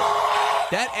plays out.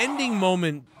 That ending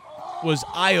moment was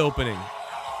eye-opening,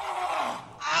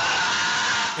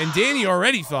 and Danny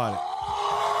already thought it.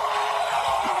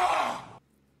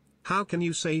 How can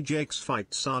you say Jake's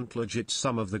fights aren't legit?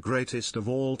 Some of the greatest of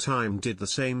all time did the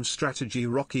same strategy.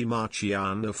 Rocky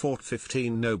Marciano fought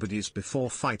 15 nobodies before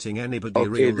fighting anybody. Okay,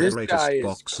 Real this greatest guy is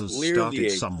boxers clearly started a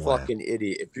somewhere. fucking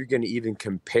idiot. If you're gonna even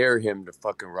compare him to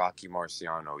fucking Rocky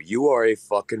Marciano, you are a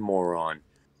fucking moron.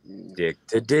 Dick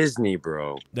to Disney,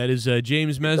 bro. That is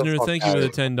James Get the Mesner. fuck Thank you out for the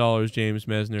of $10, James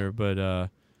Mesner. But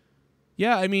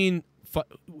yeah, I mean,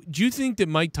 do you think that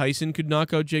Mike Tyson could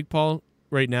knock out Jake Paul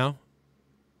right now?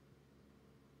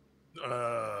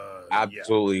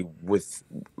 Absolutely, with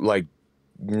like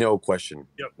no question.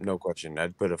 Yep. No question.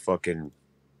 I'd put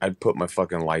my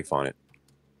fucking life on it.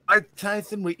 Mike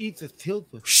Tyson will eat the tilt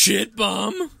with shit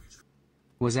bum.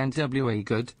 Was NWA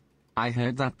good? I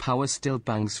heard that Power still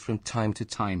bangs from time to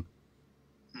time.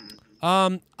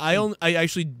 I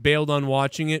actually bailed on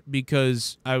watching it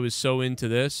because I was so into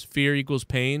this. Fear equals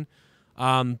pain.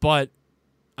 But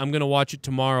I'm gonna watch it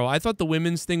tomorrow. I thought the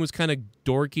women's thing was kind of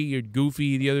dorky or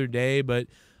goofy the other day, but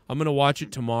I'm gonna watch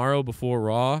it tomorrow before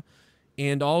Raw.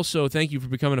 And also, thank you for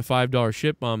becoming a $5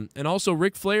 shit bum. And also,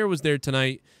 Ric Flair was there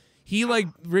tonight.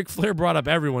 Ric Flair brought up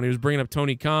everyone. He was bringing up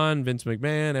Tony Khan, Vince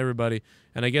McMahon, everybody.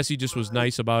 And I guess he just was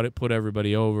nice about it, put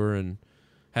everybody over, and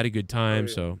had a good time.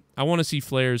 So I want to see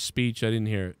Flair's speech. I didn't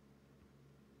hear it.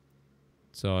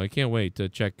 So I can't wait to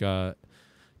check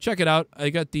it out. I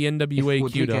got the NWA If Woodley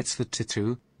queued up. gets the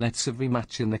tattoo, let's have a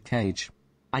rematch in the cage.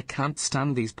 I can't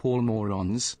stand these Paul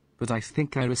morons, but I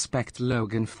think I respect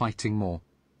Logan fighting more.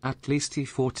 At least he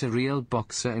fought a real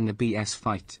boxer in a BS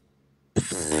fight.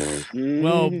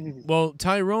 Well,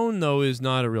 Tyrone though is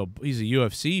not a real. He's a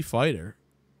UFC fighter.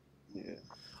 Yeah.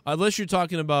 Unless you're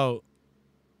talking about.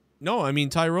 No, I mean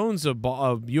Tyrone's a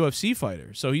UFC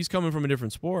fighter, so he's coming from a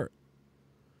different sport.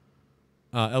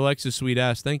 Alexa's sweet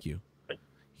ass, thank you.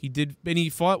 He did, and he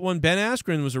fought one. Ben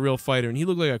Askren was a real fighter, and he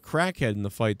looked like a crackhead in the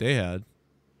fight they had.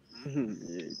 Yeah,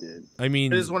 he did. I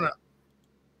mean, I just want to.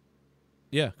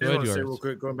 Yeah, I go just ahead, want to say yours. real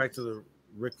quick, going back to the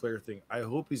Ric Flair thing. I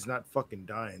hope he's not fucking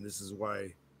dying. This is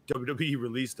why WWE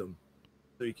released him,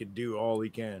 so he can do all he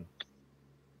can.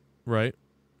 Right.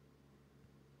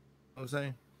 You know what I'm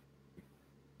saying,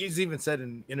 he's even said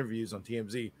in interviews on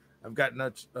TMZ, "I've got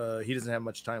much. He doesn't have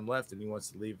much time left, and he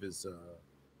wants to leave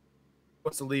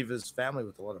his family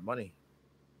with a lot of money."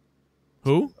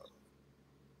 Who?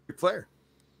 Ric Flair.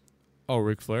 Oh,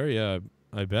 Ric Flair. Yeah,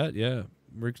 I bet. Yeah,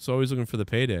 Rick's always looking for the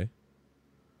payday.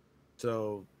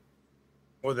 So,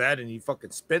 or that, and he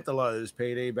fucking spent a lot of his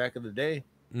payday back in the day.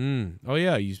 Oh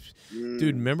yeah, dude.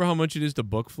 Remember how much it is to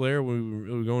book Flair when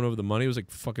we were going over the money? It was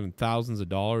like fucking thousands of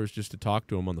dollars just to talk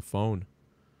to him on the phone.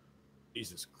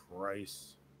 Jesus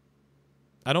Christ.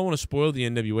 I don't want to spoil the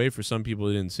NWA for some people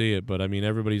who didn't see it, but I mean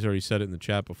everybody's already said it in the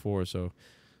chat before, so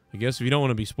I guess if you don't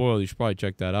want to be spoiled, you should probably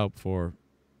check that out before,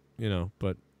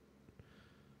 But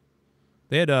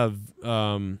They had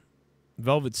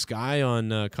Velvet Sky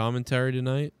on commentary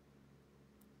tonight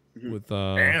with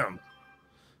Damn.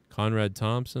 Conrad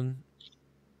Thompson.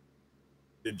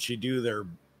 Did she do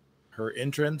her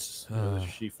entrance?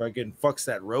 She fucking fucks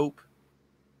that rope.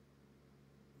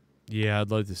 Yeah, I'd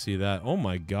like to see that. Oh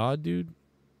my god, dude!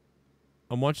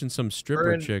 I'm watching some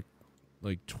stripper chick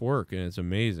like twerk, and it's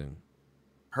amazing.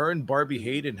 Her and Barbie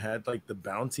Hayden had like the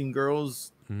bouncing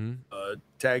girls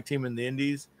tag team in the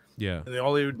Indies. Yeah, and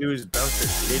all they would do is bounce their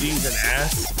titties and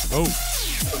ass. Oh,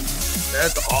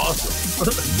 that's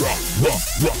awesome.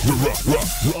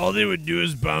 All they would do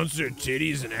is bounce their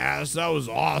titties and ass. That was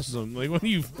awesome. Like when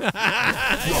you.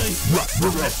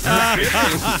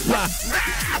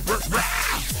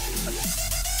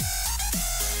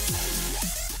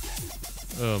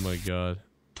 Oh my god.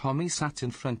 Tommy sat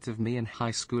in front of me in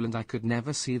high school and I could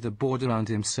never see the board around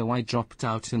him, so I dropped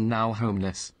out and now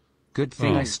homeless. Good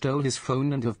thing I stole his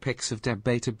phone and have pics of Deb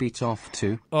to beat off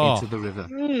to into the river.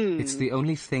 It's the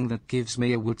only thing that gives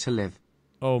me a wood to live.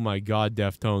 Oh my god,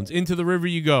 Deftones. Into the river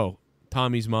you go.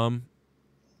 Tommy's mom.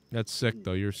 That's sick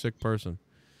though. You're a sick person.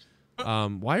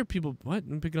 Why are people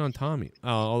I'm picking on Tommy?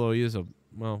 Although he is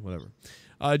whatever.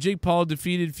 Jake Paul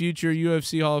defeated future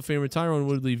UFC Hall of Famer TYRON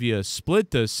Woodley via split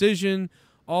decision.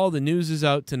 All the news is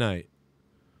out tonight.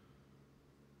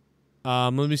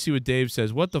 Let me see what Dave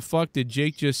says. What the fuck did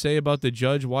Jake just say about the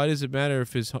judge? Why does it matter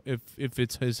if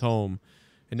it's his home?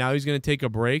 And now he's gonna take a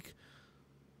break.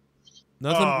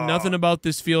 Nothing about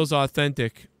this feels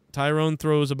authentic. TYRON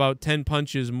throws about 10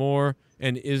 punches more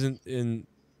and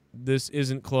this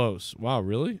isn't close. Wow,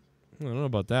 really? I don't know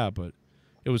about that, but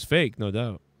it was fake, no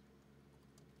doubt.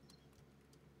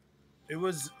 It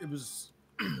was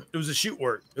a shoot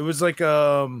work. It was like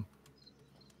when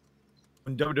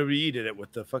WWE did it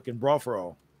with the fucking Brawl for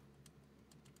All.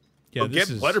 Yeah, get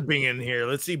Butterbean in here.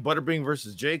 Let's see Butterbean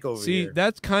versus Jake over here. See,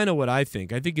 that's kind of what I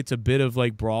think. I think it's a bit of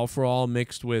like Brawl for All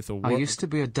mixed with a. I used to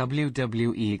be a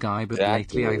WWE guy, but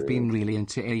lately I've been really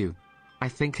into AU. I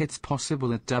think it's possible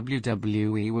that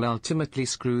WWE will ultimately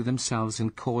screw themselves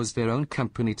and cause their own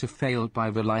company to fail by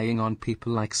relying on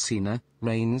people like Cena,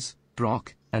 Reigns,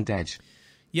 Brock, and Edge.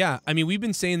 Yeah, I mean, we've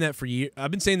been saying that for years. I've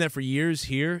been saying that for years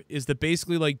here, is that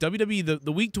basically like WWE,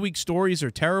 the week-to-week stories are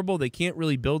terrible. They can't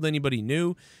really build anybody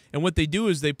new. And what they do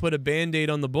is they put a Band-Aid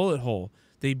on the bullet hole.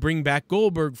 They bring back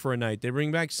Goldberg for a night. They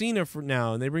bring back Cena for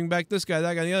now. And they bring back this guy,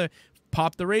 that guy, the other.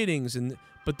 Pop the ratings.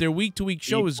 But their week-to-week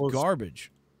show is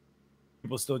garbage.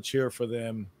 People still cheer for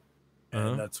them.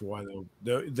 And that's why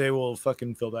they will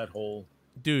fucking fill that hole.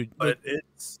 Dude, but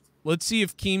let's see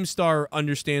if Keemstar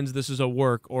understands this is a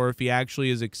work or if he actually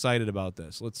is excited about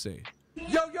this. Let's see.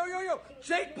 Yo.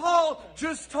 Jake Paul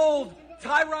just told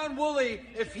TYRON Woodley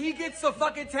if he gets the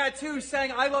fucking tattoo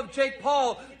saying I love Jake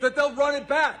Paul, that they'll run it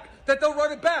back.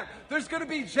 There's going to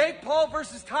be Jake Paul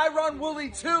versus TYRON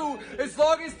Woodley 2 as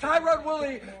long as TYRON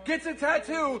Woodley gets a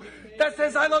tattoo that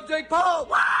says I love Jake Paul.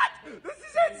 What? This is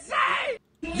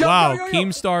insane. Wow,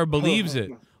 Keemstar believes it.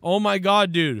 Oh my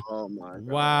god, dude. Oh my god.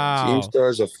 Wow.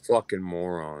 Keemstar's a fucking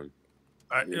moron.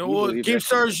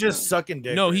 Keemstar's just sucking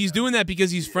dick. No, he's doing that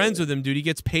because he's friends with him, dude. He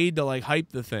gets paid to like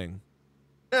hype the thing.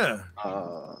 Yeah.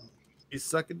 He's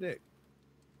sucking dick.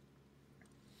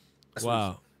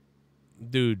 Wow.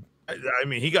 Dude. I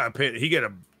mean, he got paid. He got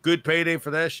a good payday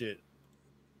for that shit.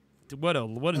 What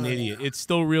an idiot. It's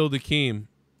still real to Keem.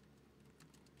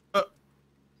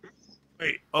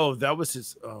 Wait. Oh, that was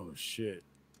his. Oh shit.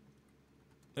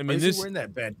 I mean, this wearing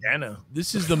that bandana.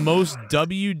 This is the most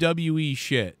WWE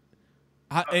shit.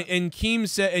 And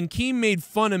Keem made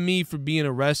fun of me for being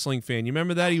a wrestling fan. You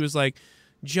remember that? He was like,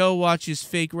 Joe watches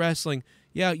fake wrestling.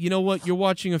 Yeah, you know what? You're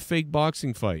watching a fake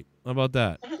boxing fight. How about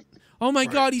that? Oh my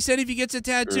god, he said if he gets a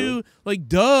tattoo, like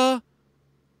duh.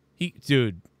 It's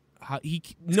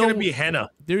gonna be henna.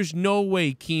 There's no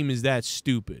way Keem is that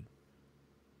stupid.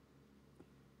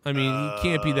 I mean, he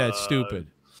can't be that stupid.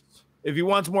 If he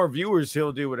wants more viewers,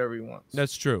 he'll do whatever he wants.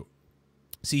 That's true.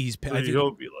 See,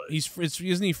 he'll be like,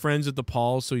 isn't he friends with the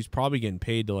Pauls? So he's probably getting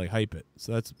paid to like hype it.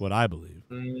 So that's what I believe.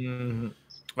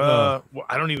 Well,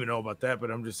 I don't even know about that,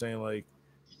 but I'm just saying, like,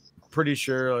 pretty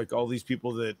sure, like, all these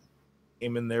people that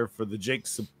came in there for the Jake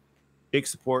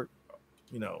support,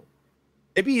 you know,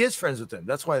 maybe he is friends with them.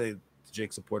 That's why the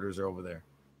Jake supporters are over there.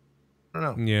 I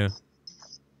don't know. Yeah,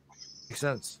 makes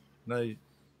sense. No.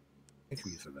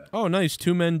 For that. Oh, nice.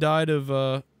 2 men died of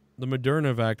the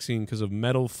Moderna vaccine because of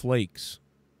metal flakes.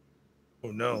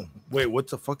 Oh, no. Wait, what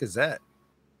the fuck is that?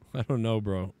 I don't know,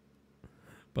 bro.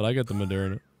 But I got the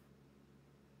Moderna.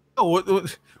 Oh, what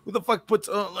the fuck puts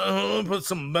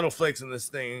some metal flakes in this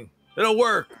thing? It'll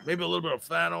work. Maybe a little bit of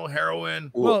flannel,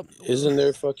 heroin. Well, isn't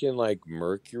there fucking like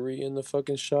mercury in the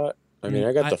fucking shot? I mean,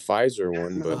 I got the Pfizer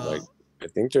one, but like, I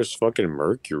think there's fucking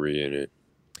mercury in it.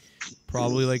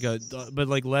 Probably like but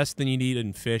like less than you'd eat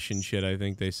in fish and shit, I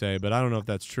think they say. But I don't know if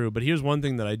that's true. But here's one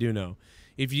thing that I do know: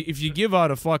 if you give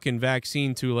out a fucking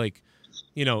vaccine to like,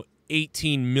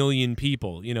 18 million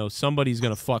people, somebody's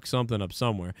gonna fuck something up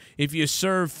somewhere. If you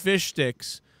serve fish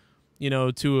sticks,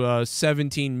 to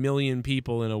 17 million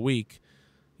people in a week,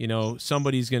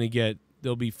 somebody's gonna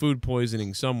there'll be food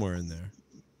poisoning somewhere in there,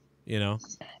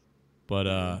 But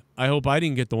I hope I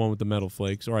didn't get the one with the metal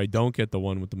flakes, or I don't get the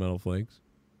one with the metal flakes.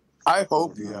 I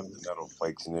hope you have the metal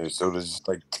flakes in there, so to just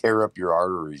like tear up your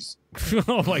arteries.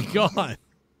 Oh my god!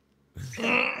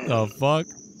 The fuck?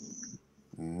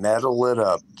 Metal it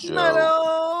up, Joe.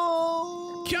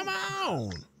 Metal! Come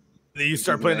on! Then you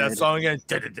start playing that song again.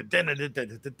 Oh,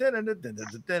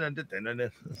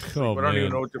 But I don't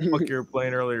even know what the fuck you were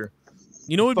playing earlier.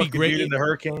 You know what would be great? In the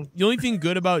hurricane. The only thing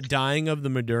good about dying of the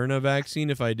Moderna vaccine,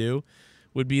 if I do,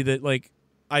 would be that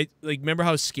I remember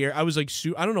how scared I was. I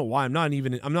don't know why. I'm not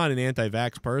an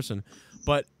anti-vax person,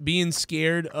 but being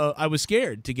scared, I was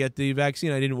scared to get the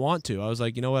vaccine. I didn't want to. I was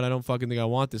like, you know what? I don't fucking think I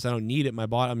want this. I don't need it. My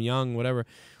body. I'm young, whatever.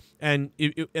 And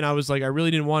and I was like, I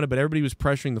really didn't want it, but everybody was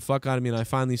pressuring the fuck out of me, and I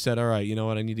finally said, all right, you know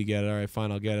what? I need to get it. All right,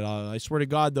 fine, I'll get it. I swear to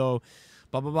God, though,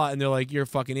 blah blah blah. And they're like, you're a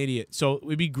fucking idiot. So it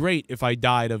would be great if I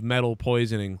died of metal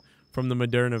poisoning from the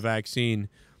Moderna vaccine.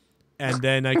 And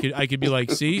then I could be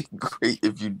like, see, great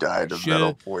if you died of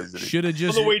metal poisoning. Should have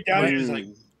just on the way down, he was like,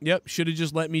 yep, should have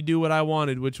just let me do what I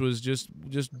wanted, which was just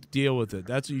deal with it.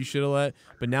 That's what you should have let.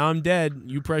 But now I'm dead.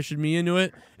 You pressured me into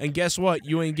it, and guess what?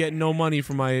 You ain't getting no money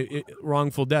for my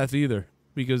wrongful death either,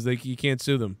 because you can't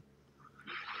sue them.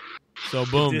 So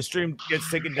boom. If this stream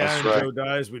gets taken down and Joe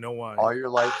dies, we know why. All your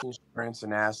life insurance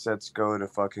and assets go to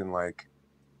fucking like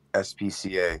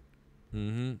SPCA.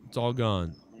 Mm-hmm. It's all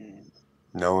gone.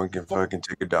 No one can fucking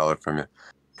take $1 from you.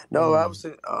 No, I was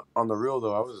on the real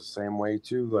though. I was the same way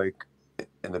too. Like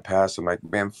in the past, I'm like,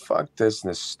 man, fuck this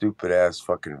and this stupid ass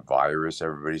fucking virus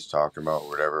everybody's talking about,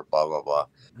 whatever, blah blah blah.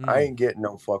 I ain't getting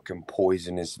no fucking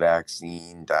poisonous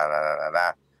vaccine. Da da da da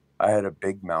da. I had a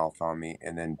big mouth on me,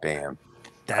 and then bam,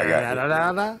 I got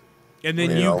it. And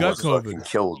then you got COVID. Fucking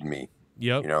killed me.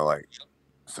 Yep.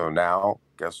 So now,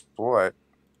 guess what?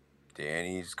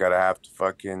 Danny's gotta have to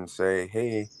fucking say,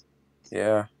 hey.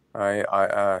 Yeah,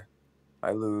 I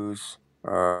lose.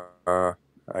 I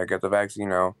get the vaccine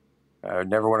now. I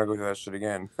never want to go through that shit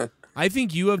again. I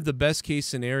think you have the best case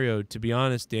scenario, to be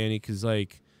honest, Danny, because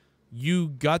you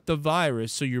got the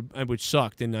virus, which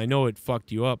sucked, and I know it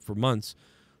fucked you up for months,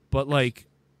 but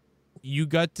you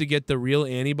got to get the real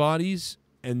antibodies,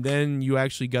 and then you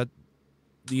actually got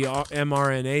the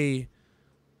mRNA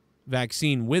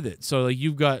vaccine with it. So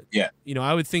you've got,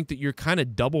 I would think that you're kind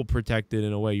of double protected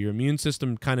in a way. Your immune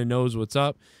system kind of knows what's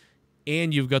up,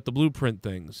 and you've got the blueprint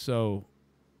things. So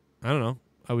I don't know.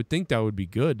 I would think that would be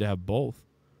good to have both.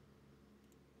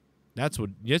 That's what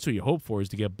you hope for, is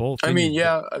to get both. I mean,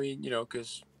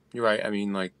 because you're right. I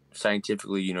mean,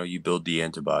 scientifically, you build the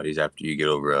antibodies after you get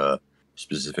over a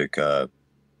specific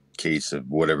case of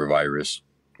whatever virus,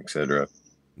 etc.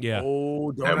 Yeah.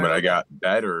 Oh, and when I got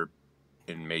better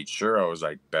and made sure I was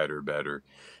better,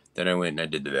 then I went and I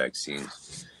did the vaccine.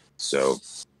 So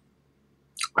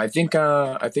I think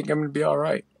I'm gonna be all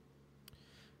right.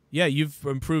 Yeah, you've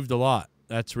improved a lot.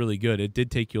 That's really good. It did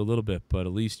take you a little bit, but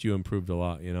at least you improved a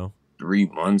lot. 3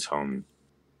 months, homie.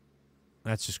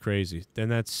 That's just crazy. Then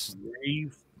that's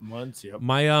 3 months. Yep.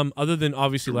 My other than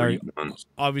obviously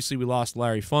obviously we lost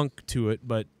Larry Funk to it,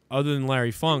 but other than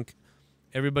Larry Funk,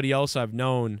 everybody else I've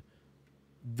known,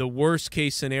 the worst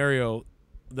case scenario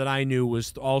that I knew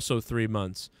was also 3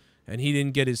 months, and he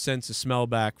didn't get his sense of smell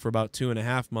back for about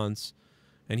 2.5 months,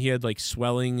 and he had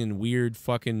swelling and weird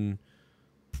fucking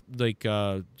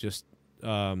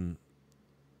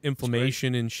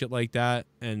inflammation and shit like that,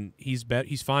 and he's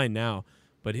fine now,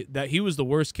 but he was the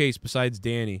worst case besides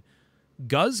Danny.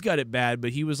 Guz got it bad,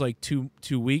 but he was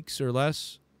 2 weeks or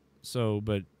less. So,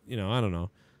 but I don't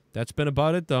know. That's been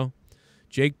about it though.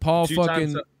 Jake Paul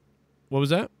fucking. What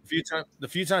was that? The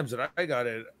few times that I got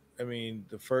it, I mean,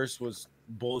 the first was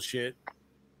bullshit.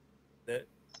 The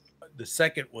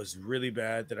second was really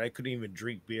bad, that I couldn't even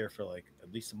drink beer for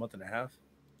at least a month and a half.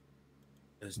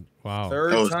 Wow.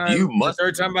 The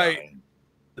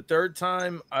third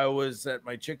time I was at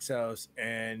my chick's house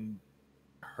and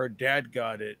her dad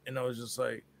got it, and I was just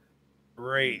like,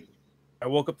 great. I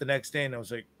woke up the next day and I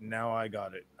was like, now I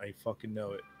got it. I fucking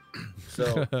know it.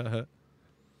 So I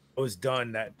was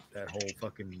done that whole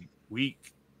fucking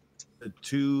week.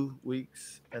 2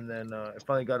 weeks, and then I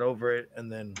finally got over it.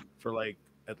 And then for like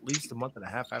at least a month and a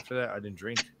half after that, I didn't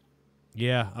drink.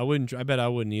 Yeah, I wouldn't. I bet I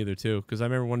wouldn't either too. Because I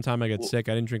remember one time I got sick.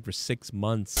 I didn't drink for 6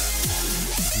 months.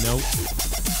 Nope.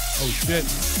 Oh shit!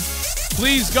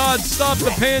 Please God, stop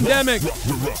the pandemic.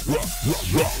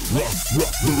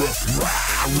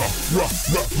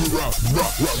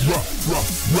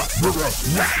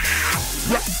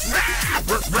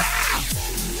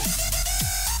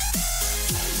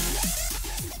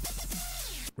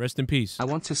 Rest in peace. I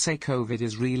want to say COVID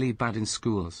is really bad in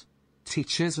schools.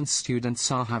 Teachers and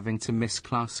students are having to miss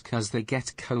class cause they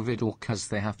get COVID or cause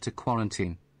they have to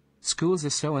quarantine. Schools are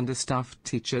so understaffed,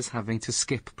 teachers having to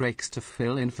skip breaks to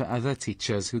fill in for other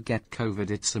teachers who get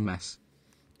COVID. It's a mess.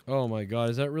 Oh my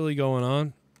God, is that really going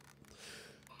on?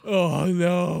 Oh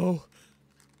no.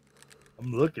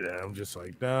 I'm looking at it, I'm just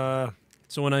like, nah.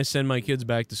 So when I send my kids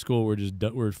back to school,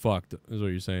 we're fucked, is what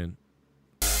you're saying.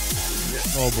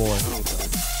 Oh boy.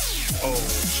 Oh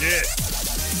shit.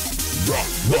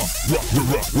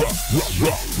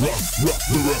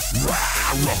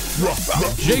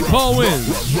 Jake Paul wins.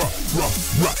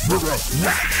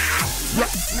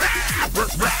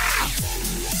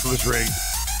 It was rigged.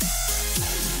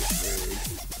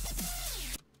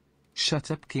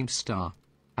 Shut up, Keemstar.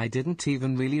 I didn't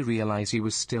even really realize he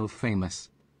was still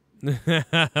famous.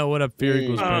 What up, Fear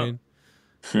equals pain?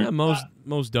 Yeah,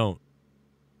 most don't.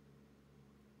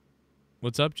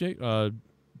 What's up, Jake?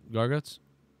 Garguts?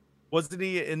 Wasn't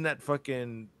he in that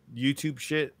fucking YouTube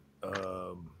shit?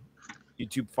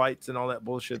 YouTube fights and all that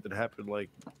bullshit that happened like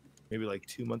maybe like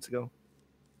 2 months ago?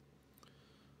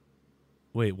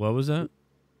 Wait, what was that?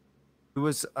 It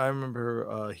was. I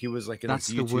remember he was like in That's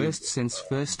this the YouTube. worst since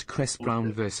first Chris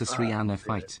Brown versus Rihanna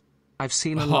fight. I've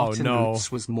seen a lot and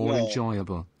Roots was more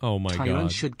enjoyable. Oh my Tyron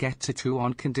God. should get to 2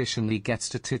 on condition he gets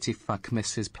to titty fuck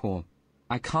Mrs. Paul.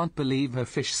 I can't believe her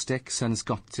fish sticks and's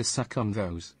got to suck on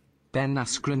those. Ben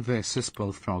Askren versus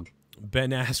Bullfrog. Ben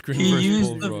Askren He versus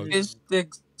used Bullfrog. the fish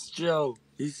sticks, Joe.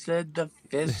 He said the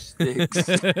fish sticks.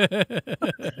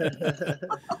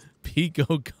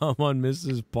 Pico come on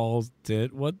Mrs. Paul's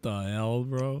tit. What the hell,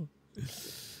 bro?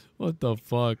 What the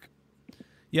fuck?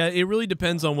 Yeah, it really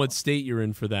depends on what state you're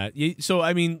in for that. So,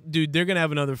 I mean, dude, they're going to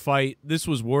have another fight. This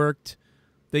was worked.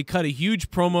 They cut a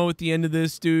huge promo at the end of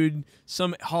this, dude.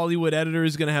 Some Hollywood editor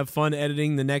is going to have fun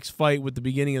editing the next fight with the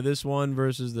beginning of this one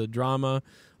versus the drama.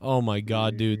 Oh, my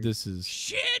God, dude. This is...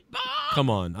 Shit bomb! Come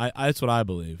on. That's what I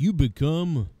believe. You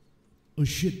become a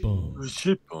shit bomb. A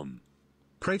shit bomb.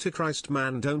 Pray to Christ,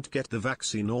 man, don't get the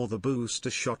vaccine or the booster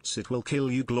shots. It will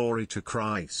kill you. Glory to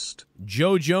Christ.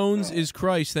 Joe Jones is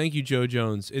Christ. Thank you, Joe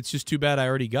Jones. It's just too bad I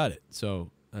already got it,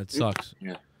 so that sucks.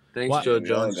 Yeah. Thanks, Joe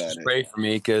Jones. Just pray for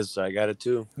me because I got it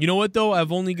too. You know what though?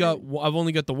 I've only got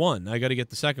the one. I got to get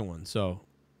the second one. So.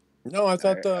 No, I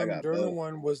thought the Moderna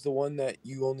one was the one that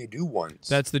you only do once.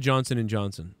 That's the Johnson &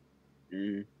 Johnson.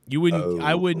 Mm. You wouldn't.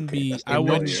 I wouldn't be. I I'm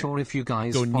wouldn't not sure if you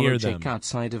guys go follow near Jake them.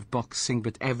 outside of boxing,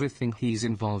 but everything he's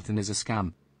involved in is a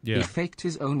scam. Yeah. He faked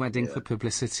his own wedding for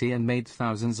publicity and made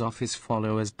thousands off his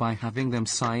followers by having them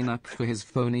sign up for his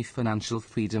phony Financial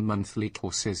Freedom monthly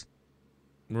courses.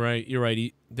 Right, you're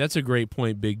right. That's a great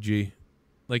point, Big G.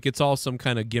 Like it's all some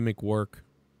kind of gimmick work.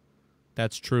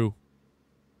 That's true.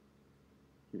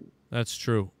 That's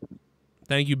true.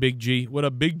 Thank you, Big G. What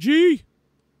up, Big G?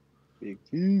 Big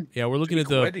G. Yeah, we're looking at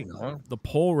the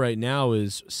poll right now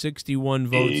is 61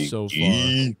 votes Big so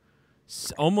G.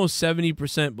 far. Almost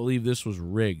 70% believe this was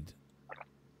rigged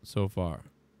so far.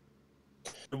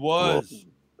 It was.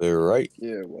 They're right.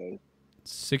 Yeah, well.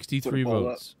 63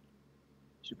 votes.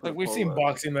 Like we've seen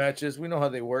boxing matches, we know how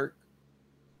they work.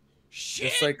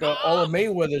 It's like all of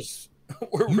Mayweather's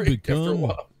were rigged after a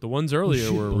while. The ones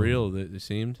earlier were real, they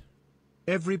seemed.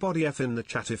 Everybody F in the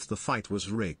chat if the fight was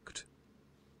rigged.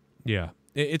 Yeah.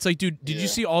 It's like, dude, did you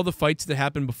see all the fights that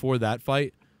happened before that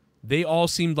fight? They all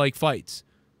seemed like fights.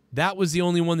 That was the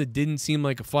only one that didn't seem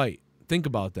like a fight. Think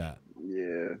about that.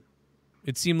 Yeah.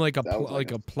 It seemed like a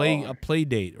play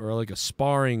date or like a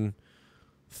sparring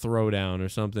throwdown or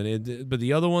something. But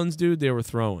the other ones, dude, they were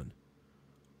throwing.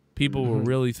 People were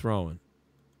really throwing.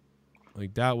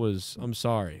 Like that was. I'm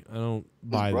sorry, I don't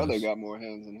buy His brother this. got more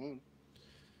hands than him.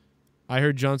 I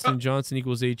heard Johnson & Johnson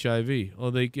equals HIV.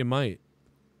 Oh, it might.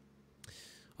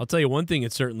 I'll tell you one thing.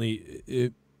 It certainly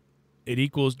it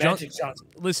equals.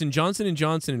 Listen, Johnson &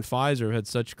 Johnson and Pfizer had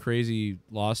such crazy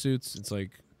lawsuits. It's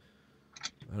like,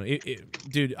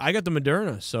 dude, I got the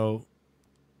Moderna, so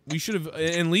we should have.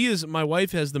 And my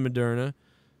wife has the Moderna,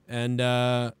 and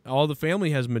all the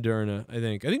family has Moderna. I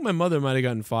think my mother might have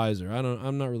gotten Pfizer.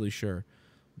 I'm not really sure,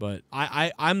 But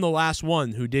I'm the last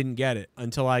one who didn't get it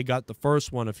until I got the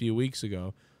first one a few weeks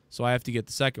ago. So I have to get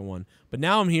the second one. But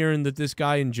now I'm hearing that this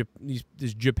guy in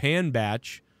this Japan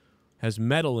batch has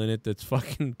metal in it that's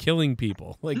fucking killing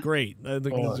people. Like, great.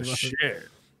 Oh, shit.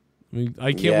 I mean,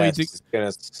 I can't wait to... It's going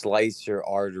to slice your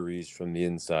arteries from the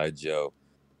inside, Joe.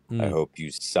 I Mm. hope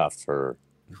you suffer.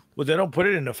 Well, they don't put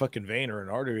it in a fucking vein or an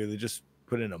artery. They just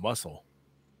put it in a muscle.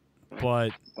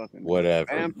 But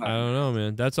whatever. I don't know,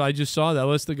 man. That's I just saw that.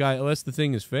 Unless the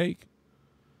thing is fake.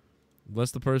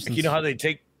 Unless the person. Like, you know how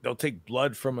they'll take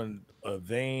blood from a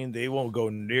vein. They won't go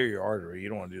near your artery. You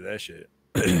don't want to do that shit.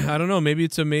 I don't know. Maybe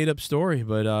it's a made up story,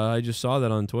 but I just saw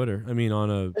that on Twitter. I mean, on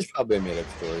a. It's probably a made up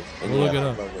story. And We'll look it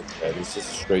up. like I said, it's just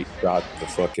a straight shot to the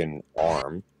fucking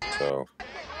arm. So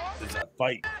it's a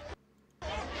fight.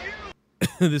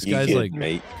 This You guy's get like, it,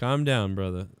 mate. calm down,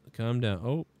 brother. Calm down.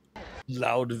 Oh.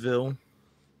 Loudville.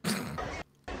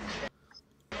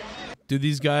 Dude,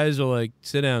 these guys are like,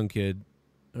 sit down, kid.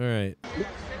 All right.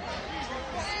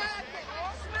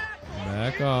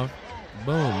 Back off.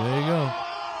 Boom. There you go.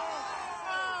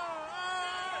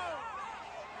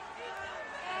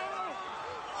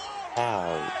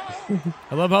 Ow.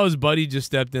 I love how his buddy just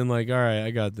stepped in like, all right,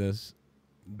 I got this.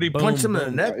 He punched him in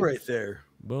the neck right there.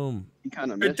 Boom. He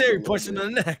kind of Right there, he punched him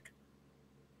in the neck.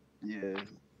 Yeah.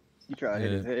 He tried to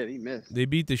hit his head. He missed. They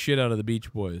beat the shit out of the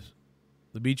Beach Boys.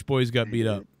 The Beach Boys got beat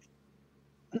up.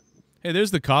 Hey, there's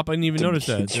the cop. I didn't even notice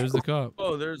that. There's the cop.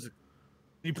 Oh,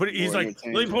 he's like,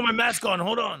 let me put my mask on.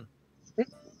 Hold on.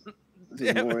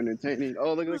 This is more entertaining.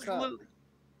 Oh, look at the cop.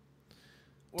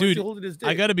 Dude,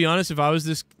 I got to be honest. If I was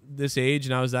this age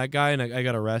and I was that guy and I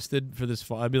got arrested for this,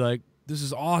 I'd be like, this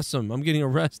is awesome. I'm getting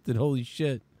arrested. Holy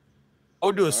shit.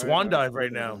 I'll do a swan dive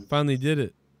right now. Finally did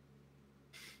it.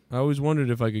 I always wondered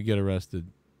if I could get arrested.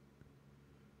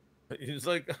 He's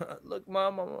like, look,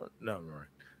 Mom. No, I'm all right.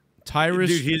 Tyrus,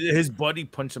 dude, his buddy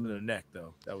punched him in the neck,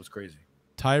 though. That was crazy.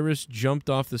 Tyrus jumped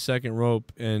off the second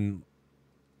rope, and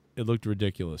it looked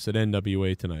ridiculous at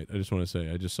NWA tonight. I just want to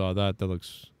say, I just saw that. That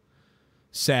looks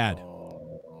sad.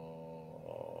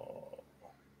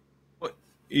 What?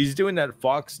 He's doing that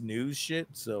Fox News shit,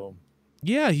 so...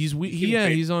 Yeah, he's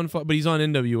on, but he's on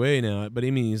NWA now. But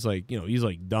I mean, he's like, he's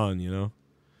like done,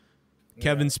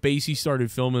 Kevin Spacey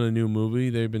started filming a new movie.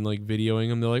 They've been like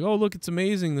videoing him. They're like, oh, look, it's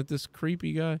amazing that this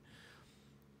creepy guy. I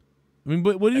mean,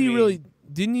 but what did he really?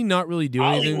 Didn't he not really do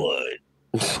anything?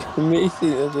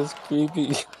 Amazing that this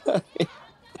creepy guy.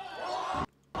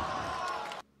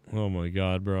 Oh my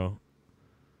god, bro,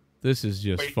 this is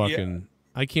just fucking.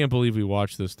 I can't believe we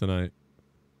watched this tonight.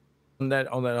 On that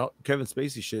Kevin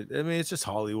Spacey shit. I mean, it's just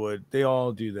Hollywood. They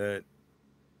all do that.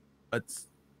 That's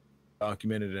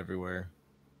documented everywhere.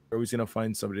 You're always gonna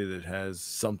find somebody that has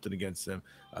something against them.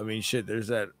 I mean, shit. There's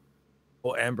that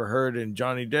whole Amber Heard and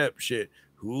Johnny Depp shit.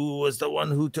 Who was the one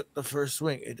who took the first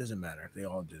swing? It doesn't matter. They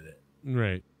all did it.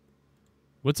 Right.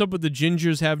 What's up with the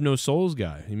Gingers Have No Souls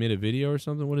guy? He made a video or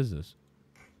something. What is this?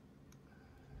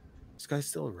 This guy's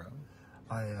still around.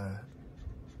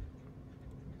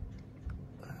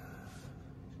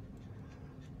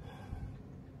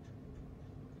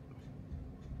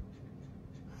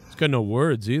 It's got no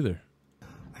words either.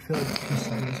 I feel like this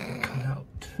song has been cut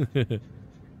out.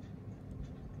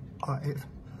 I've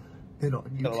been on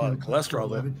YouTube Got a lot of cholesterol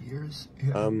for 11 years.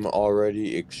 I'm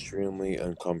already extremely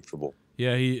uncomfortable.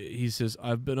 Yeah, he says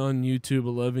I've been on YouTube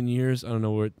 11 years. I don't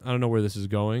know where this is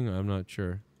going. I'm not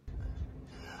sure.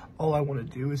 All I want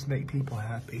to do is make people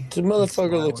happy. This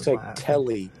motherfucker looks like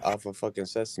Kelly off of fucking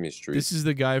Sesame Street. This is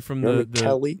the guy from Remember the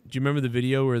Kelly? Do you remember the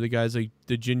video where the guy's like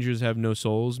the Gingers Have No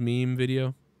Souls meme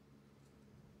video?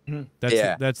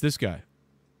 That's this guy.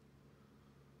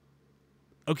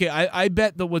 Okay, I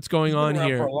bet that what's going on around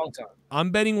here. for a long time. I'm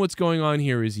betting what's going on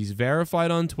here is he's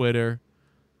verified on Twitter.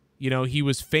 He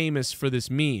was famous for this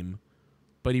meme,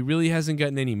 but he really hasn't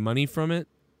gotten any money from it.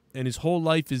 And his whole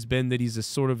life has been that he's a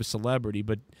sort of a celebrity,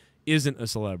 but isn't a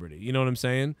celebrity. You know what I'm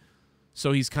saying?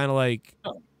 So he's kind of like,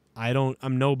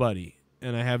 I'm nobody,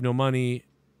 and I have no money,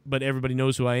 but everybody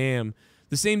knows who I am.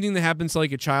 The same thing that happens to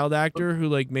like a child actor who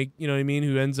like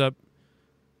who ends up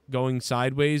going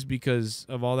sideways because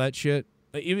of all that shit.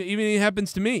 Like, even it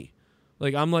happens to me.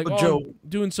 Like I'm like, Joe, I'm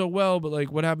doing so well, but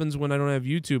like, what happens when I don't have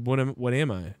YouTube? What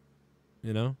am I?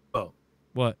 Oh,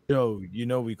 what? Joe,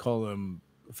 we call them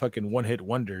fucking one-hit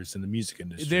wonders in the music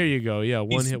industry. There you go. Yeah,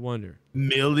 one-hit wonder.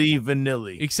 Milli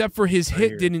Vanilli. Except for his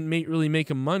hit didn't really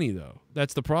make him money, though.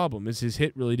 That's the problem, is his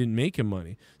hit really didn't make him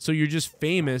money. So you're just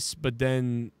famous, but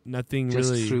then nothing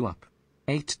Just really... threw up.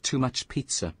 Ate too much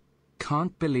pizza.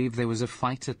 Can't believe there was a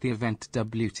fight at the event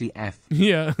WTF.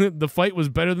 Yeah, the fight was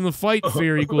better than the fight.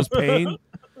 Fear equals pain.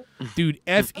 Dude,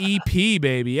 FEP,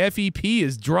 baby. FEP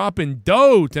is dropping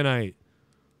dough tonight.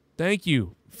 Thank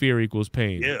you, Fear Equals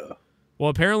Pain. Yeah. Well,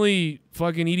 apparently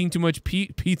fucking eating too much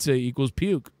pizza equals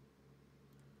puke.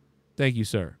 Thank you,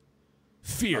 sir.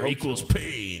 Fear equals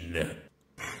pain.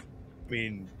 I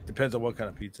mean, depends on what kind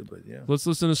of pizza, but yeah. Let's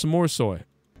listen to some more soy.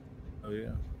 Oh,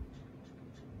 yeah.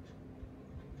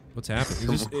 What's happening?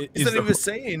 He's not even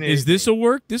saying anything. Is this a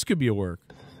work? This could be a work.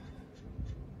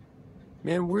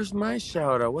 Man, where's my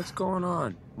shout out? What's going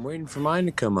on? I'm waiting for mine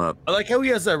to come up. I like how he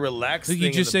has that relaxed Look, thing.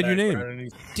 you just in said the your background, name. and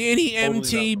he's Danny totally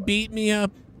MT not beat me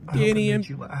up. I hope I Danny made MT.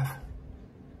 you laugh.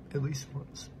 At least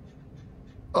once.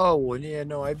 Oh, well, yeah,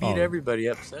 no, I beat Oh. everybody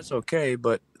up, so that's okay.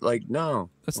 But, like, no.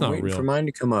 That's I'm not waiting real. for mine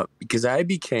to come up because I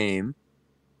became,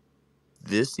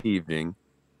 this evening,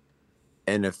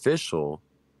 an official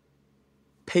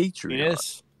Patreon.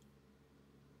 Yes.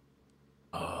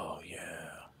 Oh yeah.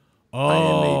 I am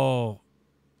Oh,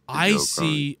 I Go,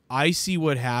 see. I see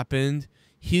what happened.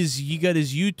 He got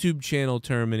his YouTube channel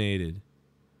terminated.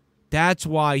 That's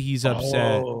why he's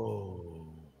upset. Oh.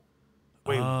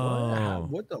 Wait, what? Oh.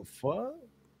 What the fuck?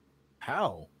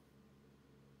 How?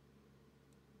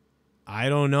 I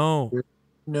don't know.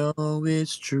 No,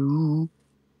 it's true.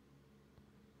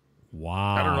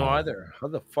 Wow. I don't know either. How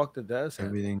the fuck did that happen?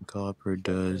 Everything Copper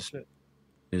does Shit.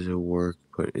 is a work,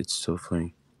 but it's still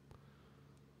funny.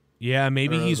 Yeah,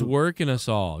 maybe he's who- working us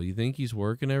all. You think he's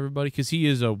working everybody? Because he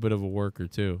is a bit of a worker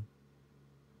too.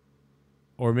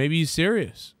 Or maybe he's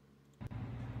serious.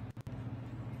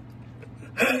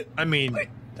 I mean,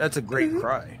 that's a great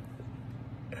cry.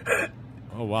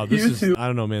 Oh wow, this is I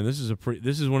don't know, man. This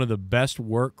is one of the best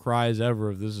work cries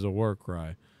ever. If this is a work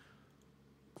cry,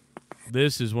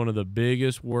 this is one of the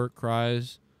biggest work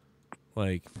cries.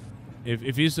 Like,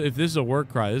 if this is a work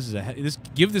cry,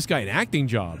 give this guy an acting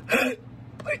job.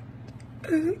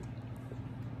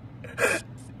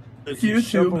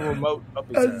 Shove a remote up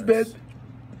his has ass. been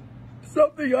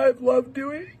something I've loved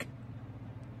doing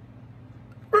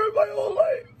for my whole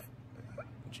life.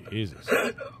 Jesus.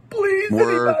 Please,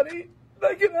 Work. anybody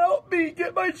that can help me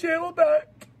get my channel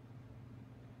back,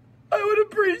 I would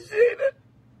appreciate it.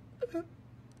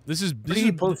 This is do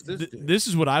you post this to? this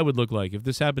is what I would look like if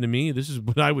this happened to me. This is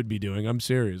what I would be doing. I'm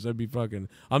serious. I'd be fucking.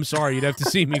 I'm sorry. You'd have to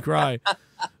see me cry.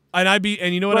 And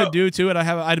you know what I'd do too? And I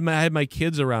had my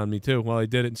kids around me too while I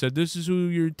did it, and said, "This is who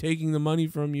you're taking the money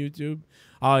from, YouTube."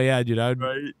 Oh yeah, dude. Right?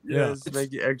 Yeah. Yes,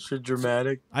 make it extra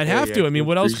dramatic. I'd have to. I mean,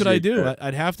 what else could I do? appreciate that.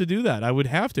 I'd have to do that. I would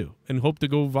have to, and hope to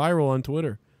go viral on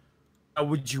Twitter.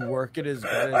 Would you work it as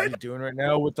bad as you're doing right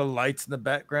now with the lights in the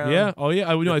background? Yeah. Oh yeah.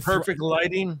 I would know. The perfect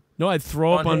lighting. No, I'd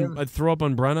throw up on on. him? I'd throw up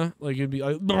on Brenna. Like it'd be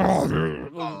like,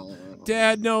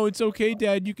 Dad, no, it's okay,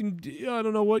 Dad. You can. I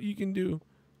don't know what you can do.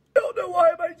 I don't know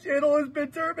why my channel has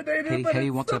been terminated. Hey, but hey,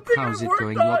 it's what up? something How's I've it worked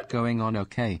going? on. What going on?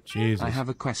 Okay. Jesus. I have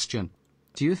a question.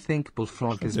 Do you think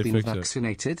Bullfrog has They been fixed it.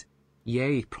 vaccinated?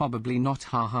 Yay, probably not,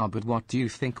 haha, but what do you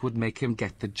think would make him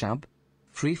get the jab?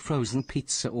 Free frozen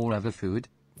pizza or other food?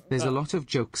 There's a lot of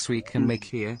jokes we can make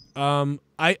here.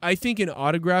 I think an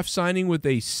autograph signing with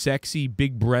a sexy,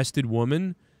 big-breasted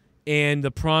woman, and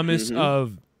the promise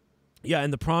of,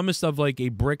 and the promise of like a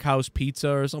brick house pizza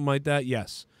or something like that.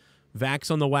 Yes,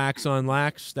 Vax on the wax on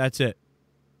lax. That's it.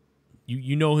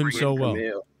 You know him so well.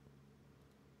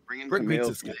 Bring in Brick Camille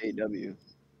pizza's from AW.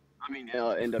 I mean,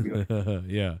 NWA.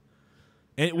 Yeah.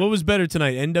 And what was better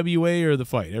tonight, NWA or the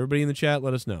fight? Everybody in the chat,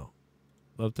 let us know.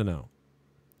 Love to know.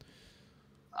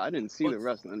 I didn't see the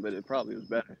wrestling, but it probably was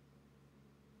better.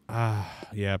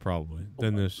 Yeah, probably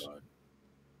than this,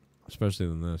 especially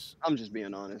than this. I'm just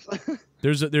being honest.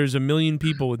 There's a million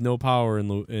people with no power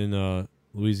in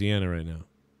Louisiana right now.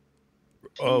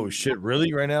 Oh shit!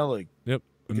 Really? Right now? Like, Yep,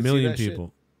 a can see million that shit?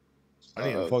 people. I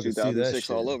need to fucking see that 2006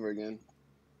 shit. all over again.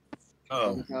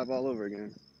 Oh, 2005 all over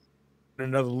again.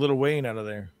 another Little Wayne out of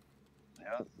there.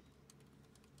 Yeah.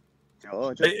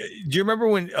 Oh, Do you remember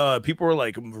when people were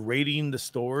like raiding the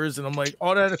stores, and I'm like,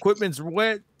 all that equipment's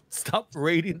wet. Stop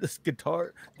raiding this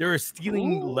guitar. They were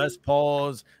stealing Les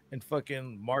Pauls and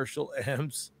fucking Marshall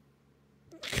amps.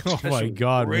 Oh That my shit was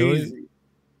God, really? crazy.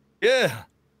 Yeah.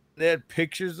 They had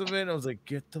pictures of it. I was like,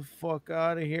 get the fuck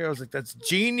out of here. I was like, that's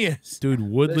genius. Dude, That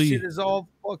Woodley. shit is all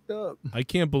fucked up. I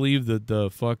can't believe that the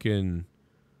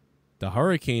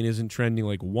Hurricane isn't trending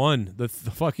like 1. The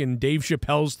fucking Dave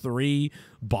Chappelle's 3,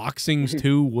 Boxing's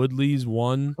 2, Woodley's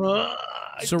 1.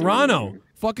 Serrano.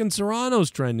 Fucking Serrano's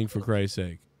trending for Christ's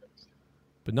sake.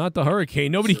 But not the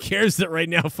Hurricane. Nobody cares that right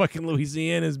now fucking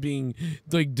Louisiana is being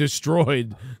like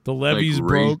destroyed. The levees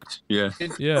broke. Yeah.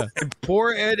 Yeah. And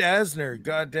poor Ed Asner,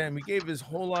 goddamn, he gave his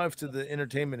whole life to the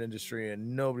entertainment industry,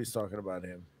 and nobody's talking about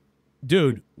him.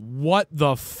 Dude, what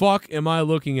the fuck am I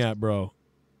looking at, bro?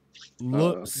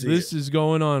 Look, this is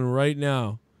going on right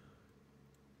now.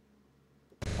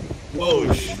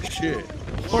 Whoa, shit.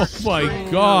 Oh my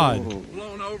god.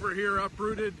 Blown over here,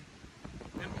 uprooted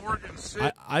in Oregon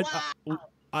City.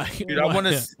 Dude, I want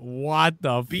to. What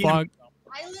the fuck?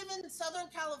 I live in Southern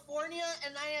California,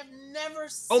 and I have never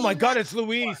seen. Oh my god, it's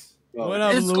Luis. What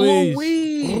up, Luis?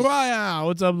 Raya,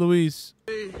 what's up, Luis?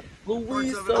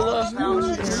 Luis,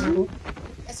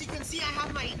 as you can see, I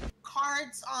have my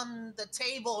cards on the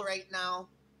table right now.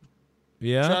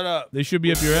 Yeah? Shut up. They should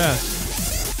be up your ass.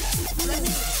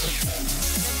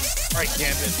 All right,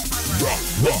 Camden.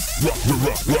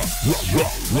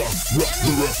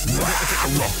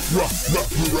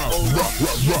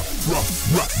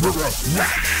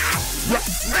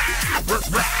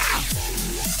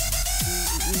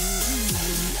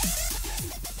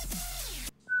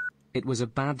 It was a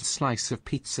bad slice of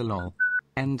pizza lol.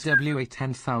 NWA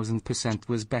 10,000%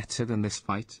 was better than this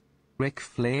fight. Ric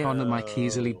Flair on the mic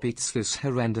easily beats this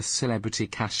horrendous celebrity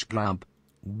cash grab.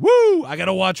 Woo! I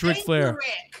gotta watch Ric Flair.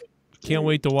 Can't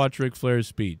wait to watch Ric Flair's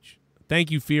speech. Thank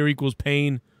you, Fear Equals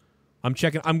Pain. I'm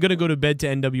gonna go to bed to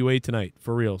NWA tonight,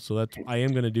 for real. So I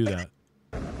am gonna do that.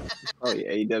 Oh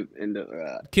yeah, AEW and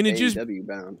Can it just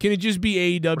bound. Can it just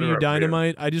be AEW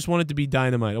Dynamite? I just want it to be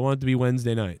Dynamite. I want it to be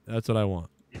Wednesday night. That's what I want.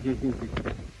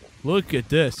 Look at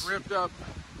this. Ripped up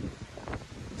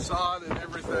sod and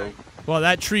everything. Well,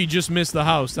 that tree just missed the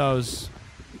house.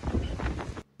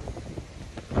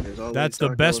 That's the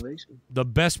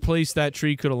best place that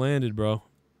tree could have landed, bro.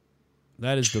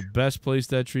 That is the best place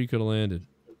that tree could have landed.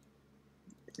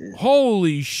 Yeah.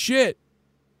 Holy shit.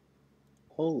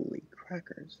 Holy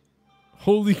crackers.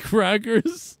 Holy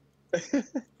crackers?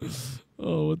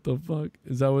 Oh, what the fuck?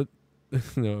 Is that what?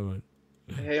 No.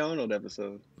 Hey Arnold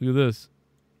episode. Look at this.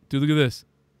 Dude, look at this.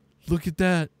 Look at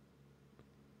that.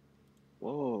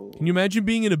 Whoa. Can you imagine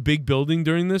being in a big building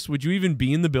during this? Would you even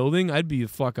be in the building? I'd be the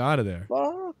fuck out of there.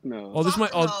 Fuck no. Oh,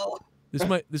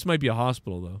 this might be a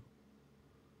hospital though.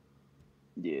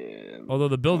 Yeah. Although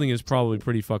the building is probably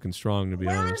pretty fucking strong, to be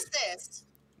honest.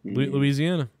 Where is this?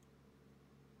 Louisiana.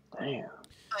 Damn.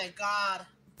 My God.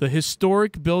 The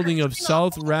historic building of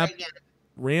South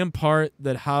Rampart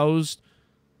that housed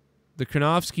the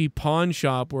Kronofsky pawn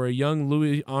shop where a young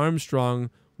Louis Armstrong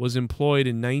was employed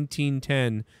in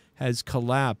 1910 has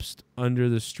collapsed under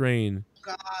the strain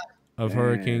of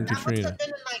Hurricane Katrina. That must have been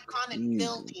an iconic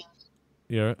building.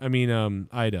 Yeah, I mean,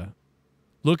 Ida.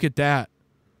 Look at that.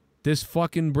 This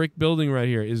fucking brick building right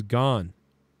here is gone.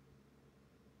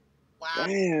 Wow.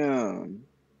 Damn.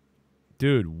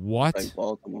 Dude, what? Like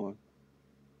Baltimore.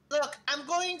 Look, I'm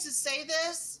going to say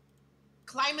this.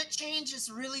 Climate change is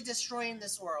really destroying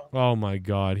this world. Oh my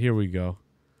God, here we go.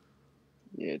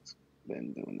 Yeah, it's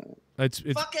been doing that. It's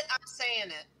Fuck it, I'm saying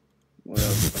it. What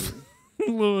else?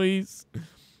 Luis.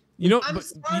 You know, I'm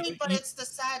sorry, but it's the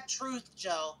sad truth,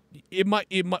 Joe. It might.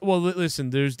 Well, listen.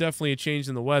 There's definitely a change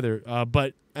in the weather,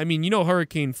 but I mean, you know,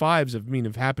 Hurricane 5s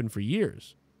have happened for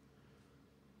years.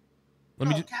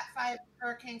 Cat 5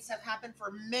 hurricanes have happened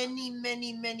for many,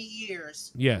 many, many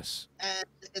years. Yes. And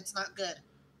it's not good.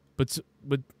 But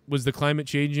was the climate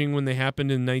changing when they happened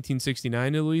in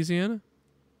 1969 in Louisiana?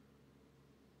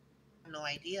 No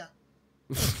idea.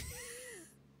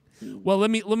 Well, let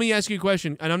me ask you a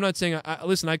question, and I'm not saying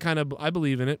listen. I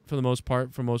believe in it for the most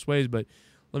part, for most ways, but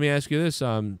let me ask you this: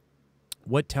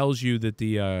 what tells you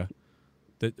that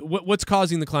what's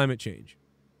causing the climate change?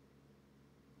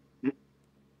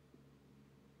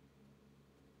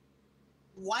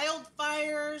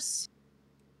 Wildfires,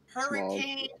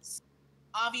 hurricanes,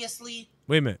 obviously.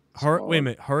 Wait a minute.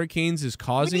 Hurricanes is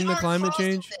causing the climate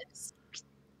change?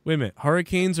 Wait a minute.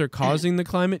 Hurricanes are causing the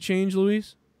climate change,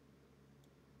 Luis?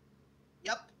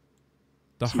 Yep.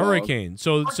 The hurricane.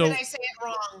 So did I say it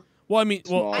wrong? Well, I mean,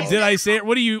 did I say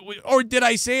it? Did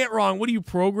I say it wrong? What are you,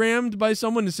 programmed by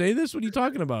someone to say this? What are you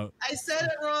talking about? I said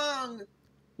it wrong.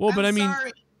 Well, but I mean,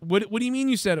 sorry. what do you mean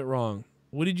you said it wrong?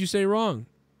 What did you say wrong?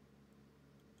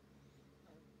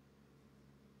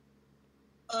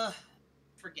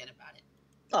 Forget about it.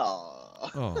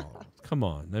 Oh, come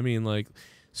on. I mean, like,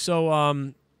 so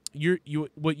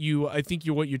what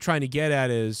you're trying to get at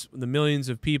is the millions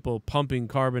of people pumping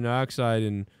carbon dioxide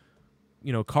and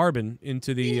carbon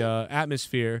into the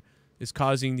atmosphere is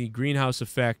causing the greenhouse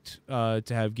effect to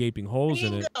have gaping holes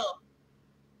in it.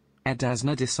 Ed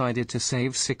Asner decided to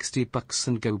save $60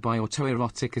 and go by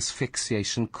autoerotic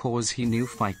asphyxiation cause he knew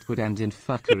fight would end in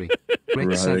fuckery.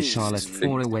 Rick said Charlotte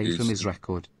 4 away from his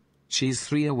record. She's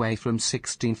 3 away from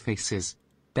 16 faces.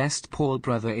 Best Paul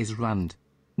brother is Rand.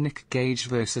 Nick Gage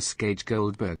versus Gage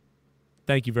Goldberg.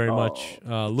 Thank you very much.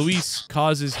 Luis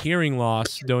causes hearing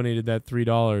loss donated that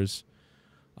 $3.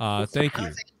 Thank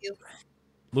you.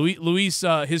 Luis,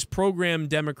 his program,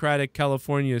 Democratic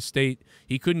California State,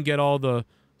 he couldn't get all the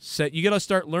set. You got to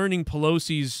start learning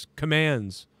Pelosi's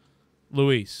commands,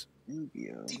 Luis.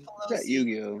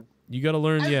 Yu-Gi-Oh. You got to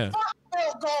learn, yeah.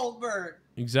 Bill Goldberg.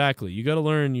 Exactly. You got to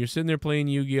learn. You're sitting there playing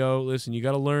Yu-Gi-Oh. Listen, you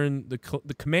got to learn the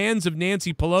commands of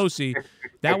Nancy Pelosi.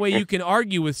 That way you can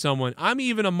argue with someone. I'm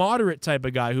even a moderate type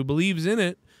of guy who believes in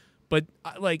it. But,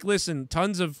 like, listen,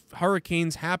 tons of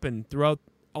hurricanes happen throughout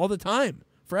all the time,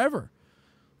 forever.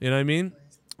 You know what I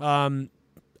mean?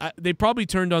 They probably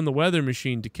turned on the weather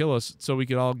machine to kill us so we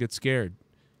could all get scared.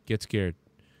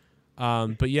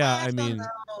 But, yeah, I mean...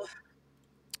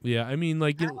 Yeah, I mean,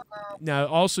 like, now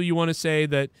also you want to say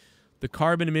that the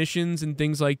carbon emissions and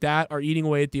things like that are eating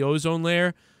away at the ozone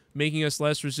layer, making us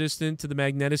less resistant to the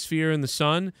magnetosphere and the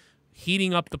sun,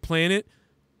 heating up the planet,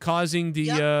 causing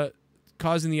the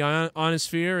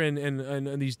ionosphere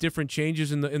and these different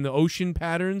changes in the ocean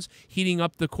patterns, heating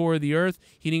up the core of the earth,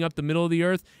 heating up the middle of the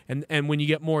earth, and when you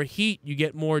get more heat, you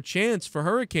get more chance for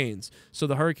hurricanes. So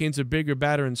the hurricanes are bigger,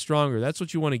 badder, and stronger. That's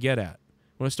what you want to get at.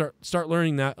 I want to start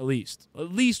learning that at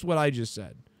least what I just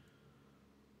said.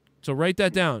 So write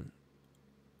that down,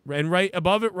 and right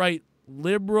above it, write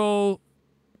liberal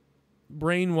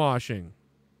brainwashing.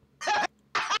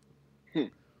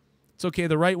 It's okay.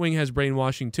 The right wing has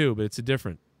brainwashing too, but it's a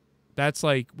different. That's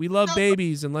like we love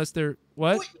babies unless they're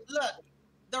what? Look,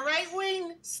 the right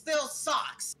wing still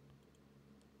sucks.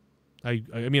 I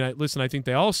mean, listen. I think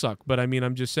they all suck, but I mean,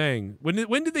 I'm just saying. When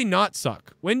did they not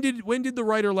suck? When did the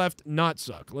right or left not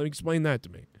suck? Let me explain that to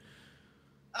me.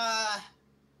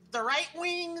 The right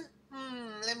wing.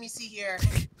 Let me see here.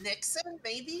 Nixon,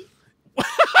 maybe. Oh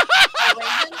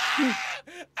my God.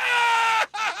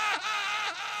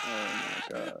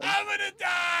 I'm gonna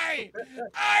die.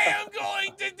 I am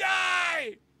going to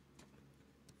die.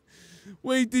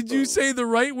 Wait, did you say the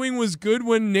right wing was good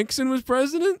when Nixon was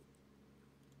president?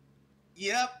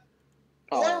 Yep.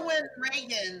 Or when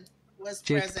Reagan was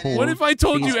president. What if I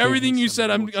told you everything you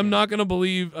said? I'm not gonna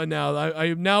believe now.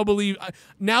 I now believe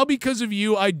now because of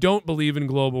you. I don't believe in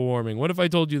global warming. What if I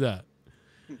told you that?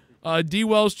 D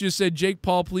Welch just said, "Jake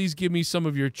Paul, please give me some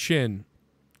of your chin."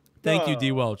 Thank you,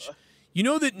 D Welch. You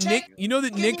know that Give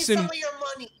Nixon. me some of your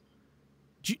money.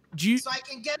 Do you, so I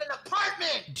can get an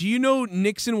apartment. do you know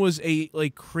Nixon was a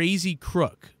crazy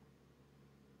crook,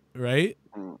 right?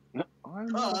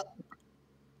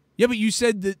 Yeah, but you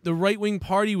said that the right-wing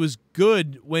party was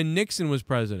good when Nixon was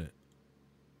president.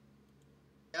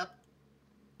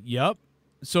 Yep.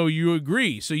 So you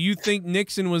agree. So you think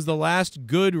Nixon was the last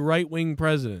good right-wing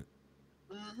president?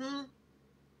 Mm-hmm.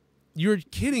 You're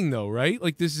kidding, though, right?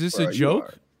 Like, is this a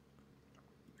joke?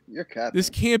 You're capping. This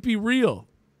can't be real.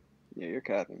 Yeah, you're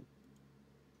capping.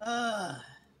 Are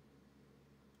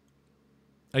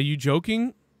you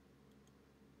joking?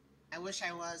 I wish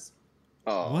I was.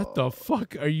 Oh. What the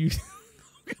fuck are you?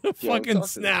 I'm gonna fucking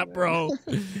snap, bro.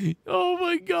 Oh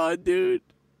my God, dude.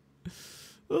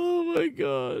 Oh my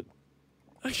God.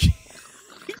 I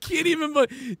can't even.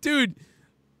 Dude.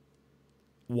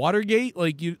 Watergate?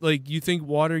 Like you think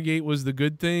Watergate was the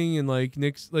good thing, and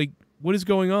what is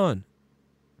going on?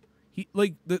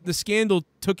 The scandal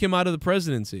took him out of the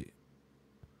presidency.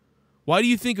 Why do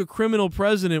you think a criminal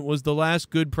president was the last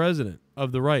good president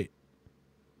of the right?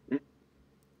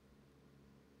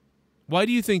 Why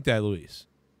do you think that, Luis?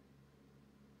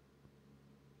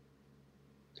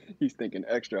 He's thinking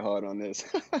extra hard on this.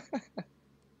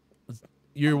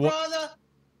 You're what?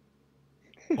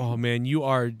 Oh man, you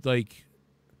are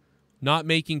not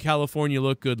making California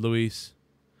look good, Luis.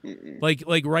 Like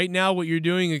right now, what you're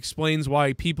doing explains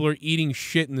why people are eating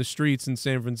shit in the streets in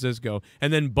San Francisco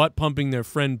and then butt pumping their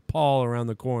friend Paul around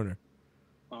the corner.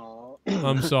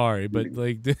 I'm sorry, but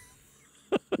you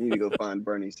need to go find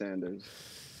Bernie Sanders.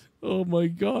 Oh my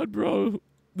God, bro!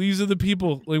 These are the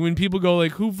people. Like when people go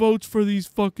who votes for these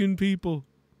fucking people?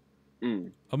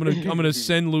 I'm gonna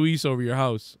send Luis over your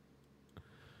house.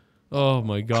 Oh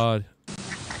my God!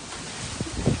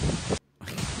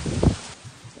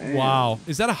 Damn. Wow,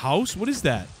 is that a house? What is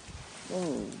that?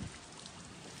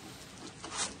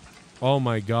 Oh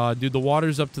my God, dude! The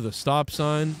water's up to the stop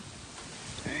sign.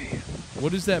 Damn.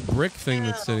 What is that brick thing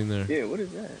that's sitting there? Yeah, what is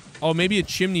that? Oh, maybe a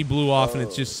chimney blew off and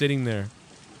it's just sitting there.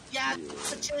 Yeah,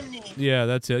 it's a chimney. Yeah,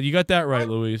 that's it. You got that right,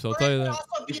 Luis. I'll tell you that.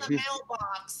 Also be a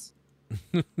mailbox.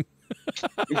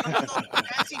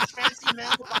 fancy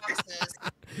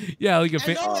mailboxes. Yeah, like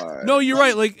a no, you're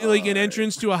right. Like an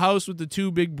entrance to a house with the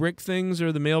two big brick things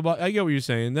or the mailbox. I get what you're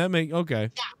saying.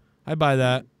 Okay. Yeah. I buy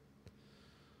that.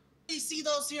 You see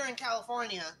those here in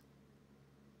California.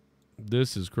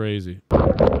 This is crazy.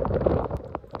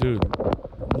 Dude,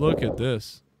 look at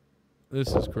this.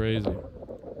 This is crazy.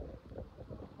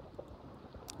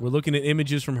 We're looking at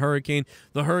images from Hurricane.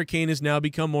 The Hurricane has now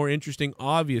become more interesting,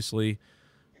 obviously,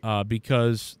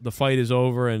 because the fight is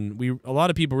over, and a lot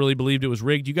of people really believed it was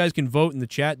rigged. You guys can vote in the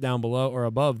chat down below or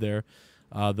above there.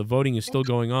 The voting is still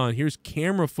going on. Here's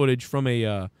camera footage from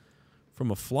a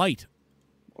flight.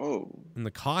 Oh. In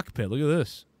the cockpit. Look at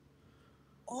this.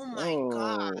 Oh my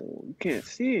god. You can't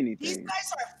see anything. These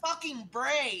guys are fucking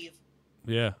brave.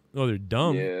 Yeah. Oh, they're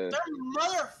dumb. Yeah. They're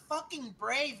motherfucking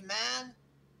brave, man.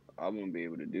 I wouldn't be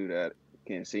able to do that.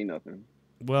 Can't see nothing.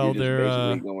 Well, You're just they're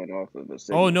basically going off of the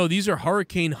signal. oh no, these are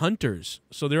hurricane hunters.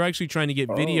 So they're actually trying to get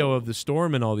video of the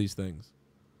storm and all these things.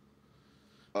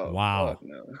 Oh, wow. Fuck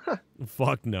no.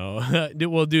 Fuck no.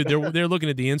 Well, dude, they're looking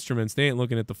at the instruments. They ain't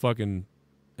looking at the fucking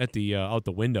out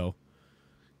the window.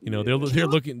 You know,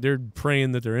 they're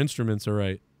praying that their instruments are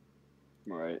right.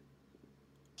 Right.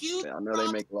 Yeah, I know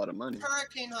they make a lot of money.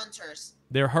 Hurricane hunters.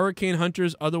 They're hurricane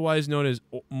hunters, otherwise known as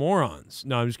morons.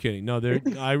 No, I'm just kidding. No, they're.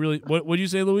 I really. What did you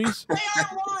say, Luis? They are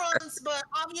morons, but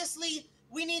obviously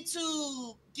we need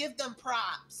to give them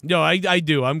props. No, I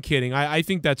do. I'm kidding. I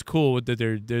think that's cool that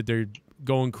they're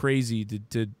going crazy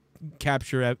to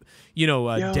capture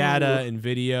data and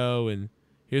video. And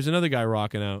here's another guy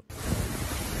rocking out.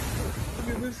 Look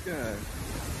at this guy.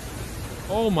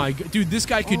 Oh my god, dude! This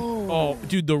guy could. Oh,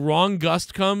 dude! The wrong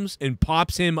gust comes and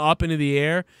pops him up into the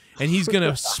air, and he's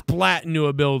gonna splat into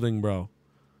a building, bro.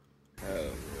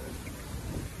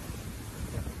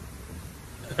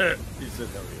 He said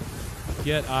no.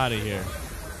 Get out of here.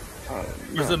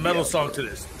 There's a metal song to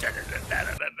this.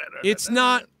 It's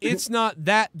not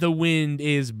that the wind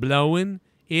is blowing.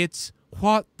 It's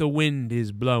what the wind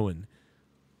is blowing.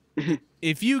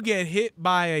 If you get hit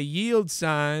by a yield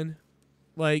sign.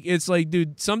 Like, it's like,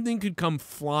 dude, something could come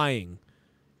flying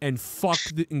and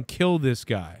and kill this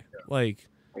guy. Like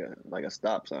a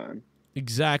stop sign.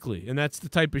 Exactly. And that's the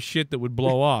type of shit that would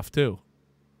blow off, too.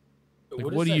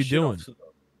 Like, what are you doing?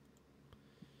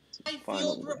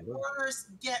 Field reporters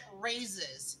get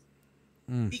raises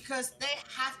because they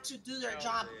have to do their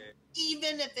job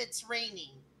even if it's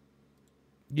raining.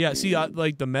 Yeah, see,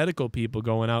 like the medical people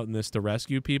going out in this to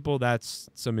rescue people, that's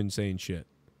some insane shit.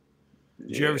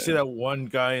 Did you ever see that one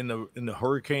guy in the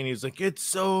hurricane? He's like, it's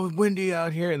so windy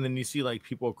out here, and then you see like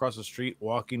people across the street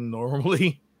walking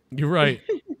normally. You're right.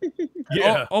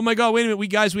 Yeah. Oh my god! Wait a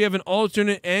minute, we have an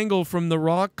alternate angle from the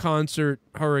rock concert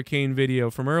hurricane video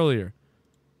from earlier.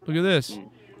 Look at this.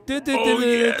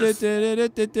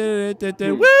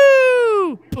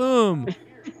 Woo! Boom!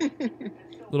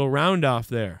 Little round off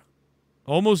there.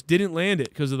 Almost didn't land it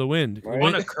because of the wind. Right.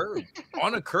 On a curb.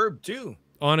 On a curb too.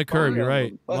 On a curb, you're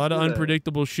right. A lot of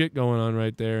unpredictable shit going on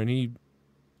right there, and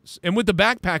with the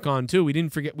backpack on too.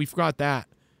 We forgot that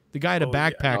the guy had a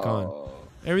backpack on.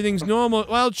 Everything's normal.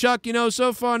 Well, Chuck,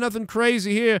 so far nothing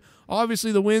crazy here.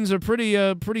 Obviously, the winds are pretty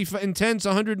intense,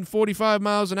 145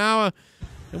 miles an hour,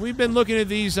 and we've been looking at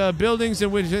these buildings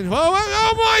and oh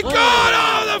my God!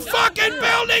 Oh, the fucking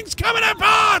building's coming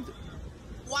apart!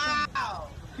 Wow!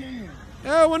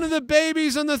 Oh, one of the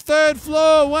babies on the 3rd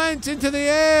floor went into the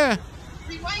air.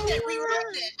 Rewind it.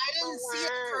 I didn't see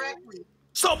it correctly.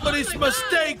 Somebody's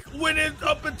mistake went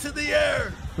up into the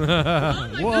air.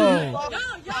 Whoa.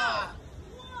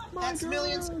 That's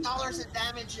millions of dollars in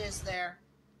damages there.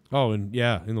 Oh, and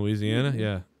yeah, in Louisiana,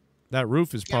 yeah. That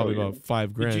roof is probably about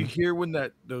 $5 grand. Did you hear when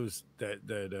that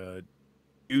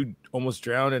dude almost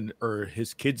drowned or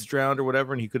his kids drowned or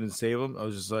whatever and he couldn't save them? I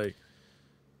was just like,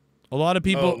 a lot of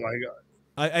people. Oh my God.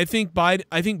 I think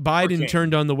Biden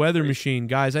turned on the weather machine,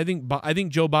 guys. I think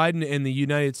Joe Biden and the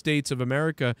United States of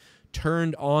America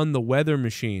turned on the weather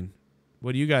machine.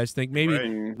 What do you guys think? Maybe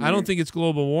I don't think it's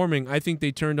global warming. I think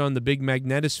they turned on the big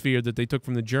magnetosphere that they took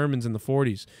from the Germans in the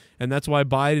 40s, and that's why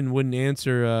Biden wouldn't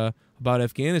answer about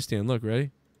Afghanistan. Look, ready?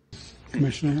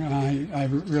 Commissioner, I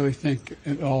really think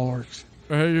it all works.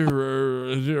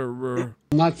 I'm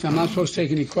not supposed to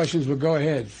take any questions, but go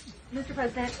ahead. Mr.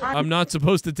 President, I'm not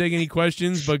supposed to take any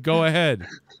questions, but go ahead.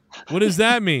 What does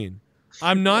that mean?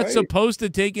 I'm not supposed to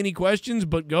take any questions,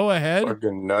 but go ahead.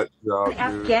 Fucking nut job,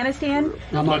 Afghanistan.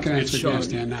 I'm not going to answer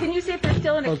Afghanistan now. Can you see if they're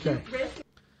still in acute risk?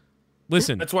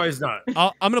 Listen, that's why he's not.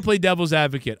 I'm going to play devil's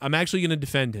advocate. I'm actually going to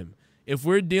defend him. If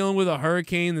we're dealing with a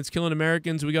hurricane that's killing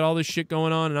Americans, we got all this shit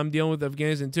going on, and I'm dealing with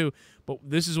Afghanistan too. But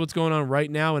this is what's going on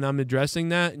right now, and I'm addressing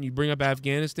that. And you bring up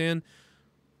Afghanistan.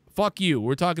 Fuck you.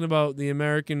 We're talking about the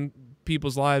American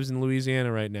people's lives in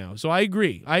Louisiana right now. So I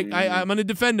agree. I'm going to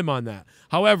defend him on that.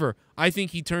 However, I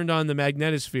think he turned on the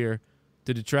magnetosphere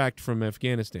to detract from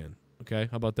Afghanistan. Okay?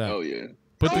 How about that? Oh, yeah.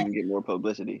 get more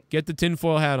publicity. Get the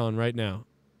tinfoil hat on right now.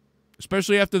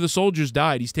 Especially after the soldiers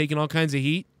died. He's taking all kinds of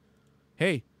heat.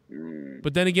 Hey.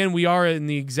 But then again, we are in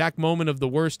the exact moment of the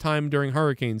worst time during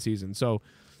hurricane season. So,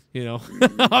 you know,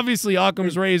 obviously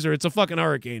Occam's razor, it's a fucking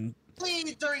hurricane.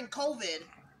 Especially during COVID.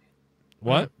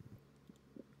 What?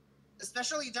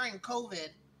 Especially during COVID.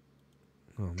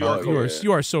 Oh,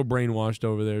 you are so brainwashed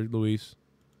over there, Luis.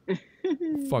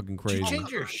 Fucking crazy. Did you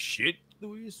change your shit,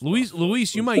 Luis?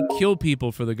 Luis, you might kill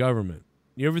people for the government.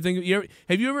 You ever think?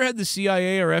 Have you ever had the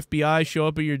CIA or FBI show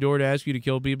up at your door to ask you to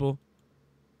kill people?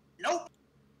 Nope.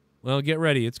 Well, get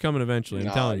ready. It's coming eventually.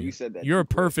 I'm telling you. You said that You're a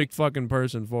perfect fucking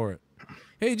person for it.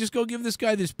 Hey, just go give this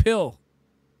guy this pill.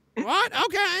 What?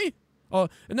 Okay. Oh,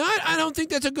 no, I don't think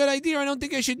that's a good idea. I don't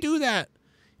think I should do that.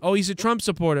 Oh, he's a Trump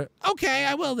supporter. Okay,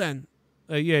 I will then.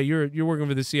 Yeah, you're working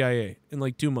for the CIA in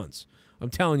like 2 months. I'm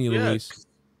telling you, Luis.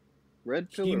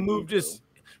 Red pill. He moved his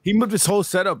whole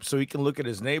setup so he can look at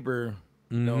his neighbor,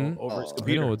 you know, over his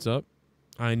computer. I know what's up.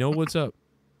 I know what's up.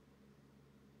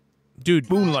 Dude,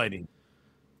 moonlighting.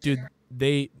 Dude,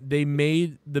 they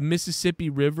made the Mississippi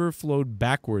River flowed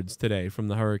backwards today from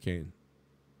the hurricane.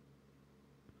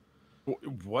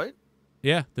 What?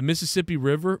 Yeah, the Mississippi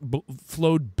River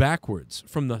flowed backwards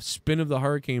from the spin of the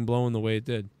hurricane blowing the way it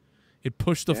did. It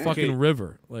pushed the fucking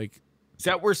river. Like, is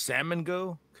that where salmon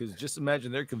go? Because just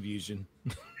imagine their confusion.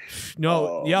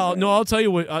 No, I'll tell you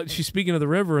what. She's speaking of the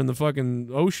river and the fucking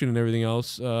ocean and everything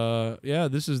else. Yeah,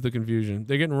 this is the confusion.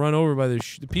 They're getting run over by the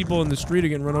people in the street are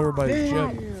getting run over by the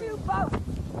ship.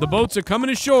 The boats are coming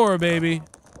ashore, baby.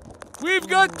 We've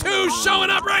got 2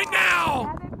 showing up right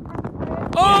now.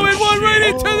 Oh, and one right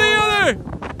into the other.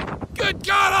 Good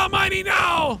God Almighty!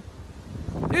 Now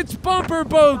it's bumper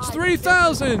boats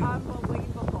 3,000.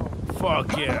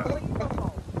 Fuck yeah.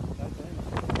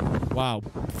 Wow,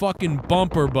 fucking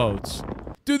bumper boats.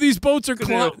 Dude, these boats are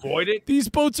These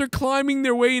boats are climbing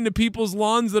their way into people's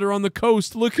lawns that are on the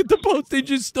coast. Look at the boats, they're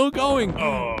just still going.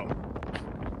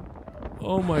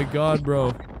 Oh my God,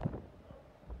 bro.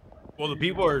 Well, the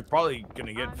people are probably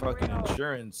gonna get fucking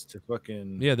insurance to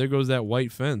fucking. Yeah, there goes that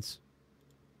white fence.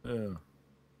 Yeah.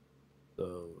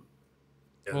 So.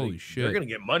 Yeah, Holy shit. They're gonna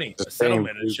get money, a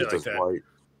settlement and shit like that.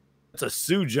 That's a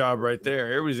sue job right there.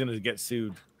 Everybody's gonna get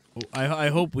sued. I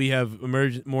hope we have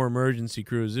more emergency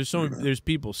crews. There's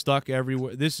people stuck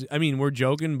everywhere. I mean, we're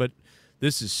joking, but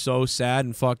this is so sad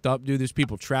and fucked up, dude. There's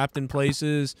people trapped in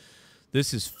places.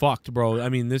 This is fucked, bro. I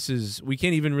mean, we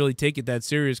can't even really take it that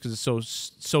serious because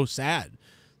it's so sad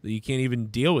that you can't even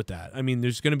deal with that. I mean,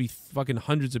 there's gonna be fucking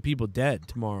hundreds of people dead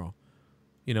tomorrow.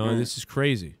 You know, and this is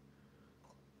crazy.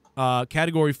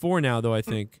 Category 4 now, though, I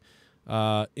think.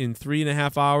 In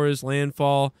 3.5 hours,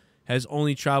 landfall has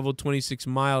only traveled 26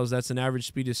 miles. That's an average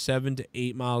speed of 7 to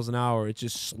 8 miles an hour. It's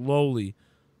just slowly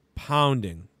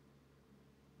pounding.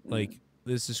 Like,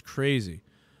 this is crazy.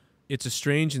 It's a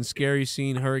strange and scary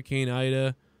scene. Hurricane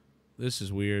Ida. This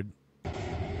is weird.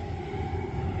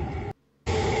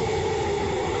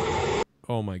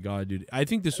 Oh my God, dude. I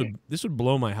think this would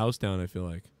blow my house down, I feel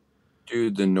like.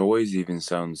 Dude, the noise even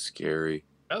sounds scary.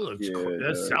 That looks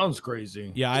that sounds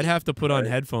crazy. Yeah, I'd have to put on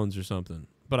headphones or something.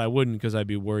 But I wouldn't because I'd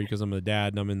be worried because I'm a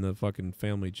dad and I'm in the fucking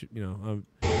family, you know.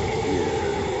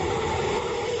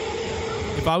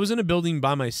 If I was in a building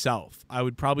by myself, I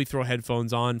would probably throw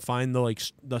headphones on, find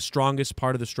the strongest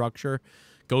part of the structure,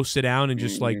 go sit down and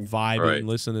just like vibe and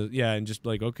listen to and just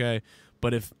like okay.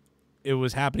 But if it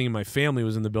was happening and my family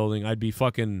was in the building, I'd be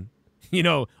fucking, you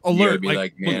know, alert. You'd be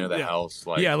like man of the house,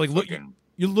 like look.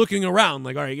 You're looking around,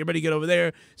 like all right, everybody get over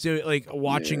there. So like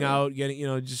watching out, getting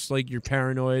just like you're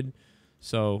paranoid.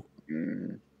 So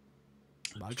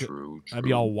true. I'd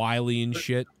be all wily and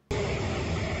shit. Look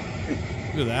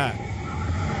at that,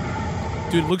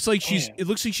 dude. It looks like she's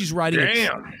riding.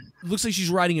 It looks like she's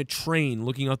riding a train,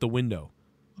 looking out the window.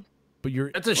 But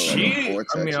that's a she.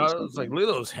 I mean, I was like, look at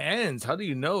those hands. How do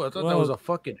you know? I thought that was a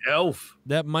fucking elf.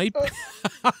 That might.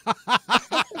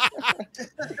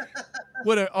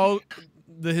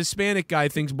 The Hispanic guy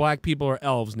thinks black people are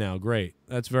elves now. Great.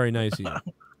 That's very nice of you.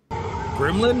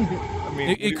 Gremlin? I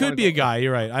mean, it could be a guy.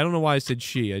 You're right. I don't know why I said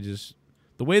she.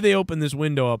 The way they opened this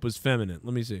window up was feminine.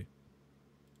 Let me see.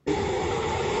 I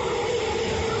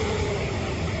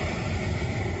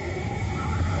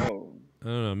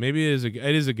don't know. Maybe it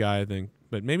is a guy, I think.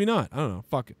 But maybe not. I don't know.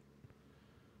 Fuck it.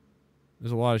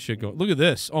 There's a lot of shit going. Look at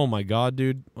this. Oh, my God,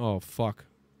 dude. Oh, fuck.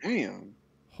 Damn.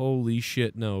 Holy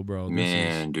shit, no, bro.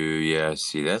 Man, dude, yeah,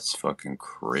 see, that's fucking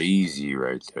crazy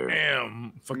right there.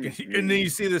 Damn. Fucking, and then you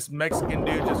see this Mexican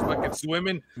dude just fucking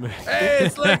swimming. Hey,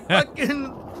 it's like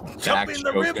fucking Jump in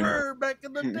the river back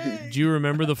in the day. Do you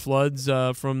remember the floods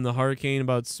from the hurricane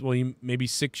about maybe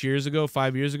 6 years ago,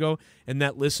 5 years ago? And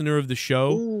that listener of the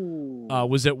show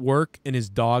was at work and his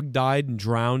dog died and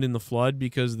drowned in the flood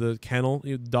because the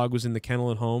dog was in the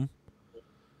kennel at home.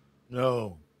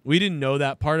 No. We didn't know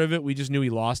that part of it. We just knew he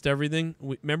lost everything.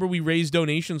 Remember, we raised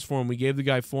donations for him. We gave the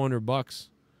guy $400.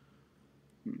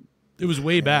 It was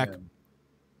way back.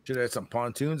 Should have had some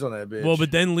pontoons on that bitch. Well, but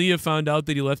then Leah found out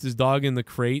that he left his dog in the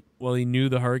crate while he knew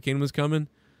the hurricane was coming,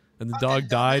 and the dog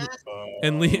died.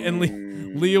 And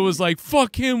Leah was like,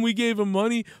 "Fuck him! We gave him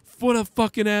money. What a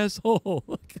fucking asshole!"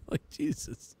 like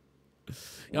Jesus.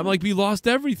 I'm like, we lost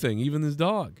everything, even his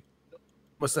dog.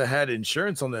 Must have had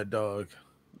insurance on that dog.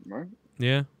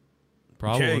 Yeah,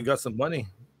 probably. Okay, got some money.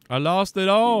 I lost it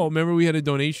all. Remember, we had a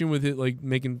donation with it, like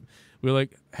we were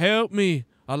like, "Help me!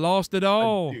 I lost it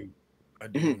all." I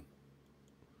do.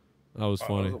 That was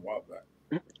funny. That was a while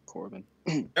back. Corbin.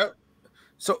 Yep.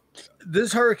 So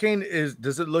this hurricane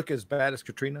does it look as bad as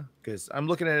Katrina? Because I'm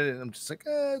looking at it and I'm just like,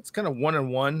 it's kind of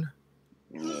 1-on-1.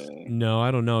 No,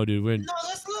 I don't know, dude. No,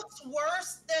 this looks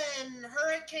worse than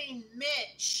Hurricane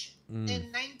Mitch in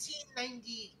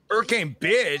 1990. Hurricane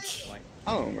bitch.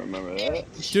 I don't remember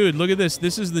that. Dude, look at this.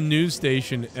 This is the news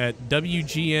station at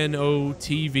WGNO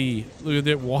TV. Look at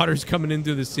that. Water's coming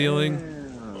into the ceiling.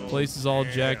 Place is all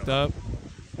jacked up.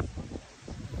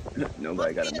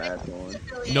 Nobody got a mask on.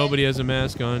 Nobody has a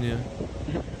mask on, yeah.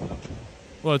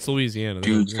 Well, it's Louisiana.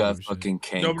 Dude's got fucking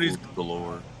cankles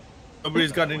galore.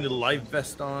 Nobody's got any life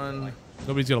vest on.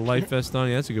 Nobody's got a life vest on.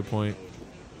 Yeah, that's a good point.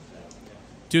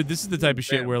 Dude, this is the type of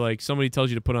shit where, like, somebody tells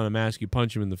you to put on a mask, you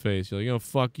punch him in the face. You're like, oh,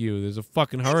 fuck you. There's a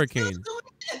fucking hurricane.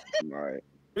 Right.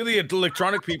 Really,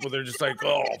 electronic people, they're just like,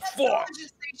 oh, fuck.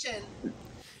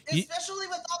 Especially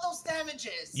with all those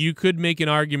damages. You could make an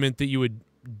argument that you would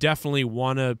definitely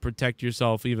want to protect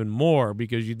yourself even more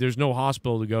because there's no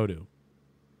hospital to go to.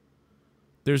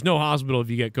 There's no hospital if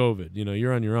you get COVID. You know,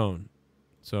 you're on your own.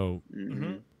 So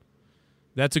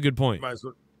that's a good point. Might as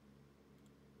well.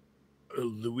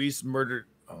 Luis murdered.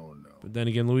 Oh, no. But then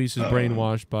again, Luis is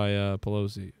brainwashed by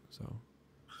Pelosi. So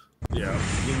yeah,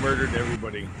 he murdered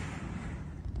everybody.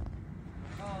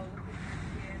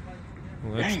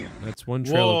 Well, that's one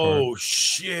trailer park. Whoa,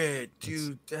 shit,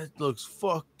 dude, that looks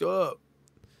fucked up.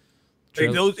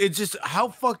 Like it's just, how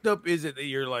fucked up is it that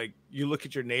you're like, you look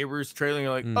at your neighbor's trailer and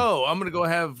you're like, oh, I'm gonna go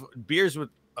have beers with,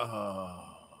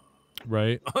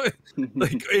 right?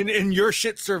 Like, and your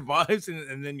shit survives,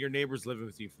 and then your neighbor's living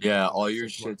with you. Yeah, all your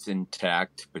shit's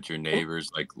intact, but your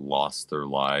neighbors like lost their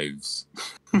lives.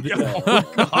 Oh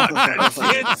God, that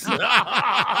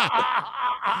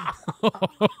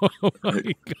Oh my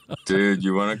God. Dude,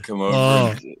 you want to come over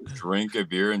and drink a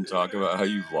beer and talk about how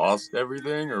you lost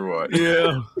everything or what?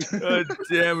 Yeah. God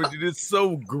damn it, dude. It's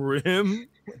so grim.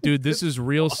 Dude, this is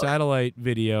real satellite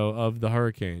video of the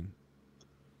hurricane.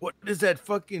 What is that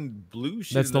fucking blue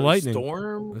shit? That's the lightning.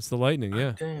 Storm? That's the lightning,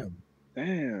 yeah.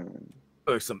 Damn.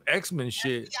 Like some X-Men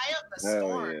shit. Yeah,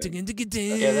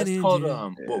 that's called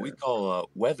what we call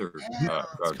weather.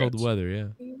 It's called weather, yeah.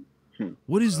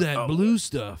 What is that blue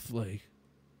stuff like?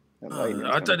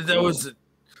 I thought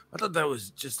that was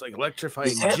just like electrifying.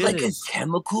 Is that like a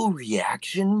chemical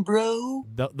reaction, bro?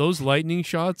 Those lightning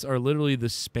shots are literally the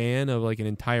span of like an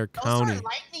entire county. Those are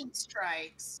lightning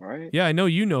strikes. Right? Yeah, I know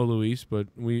you know, Luis, but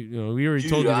we already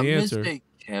told you the answer. I'm gonna say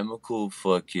chemical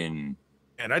fucking.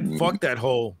 And I'd fuck that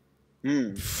hole.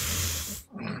 Like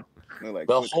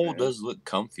the hole does look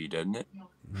comfy, doesn't it?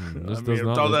 This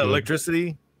with all that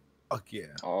electricity. Fuck yeah.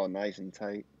 All nice and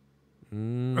tight.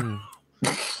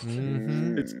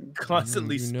 It's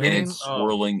constantly spinning. And it's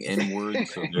swirling inward,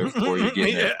 so therefore you're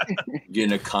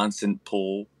getting a constant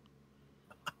pull.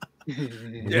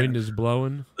 The wind is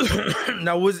blowing.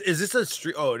 Now, is this a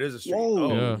street? Oh, it is a street.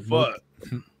 Whoa. Oh, fuck.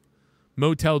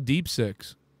 Motel Deep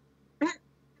Six.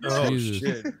 Oh, Jesus.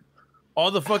 shit.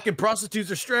 All the fucking prostitutes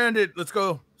are stranded. Let's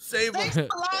go. Save them. Thanks,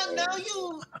 Milan. Now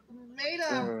you made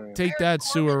a Take that,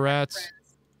 sewer rats.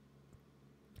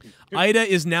 Ida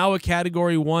is now a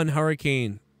Category 1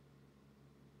 hurricane.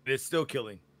 It's still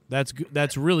killing. That's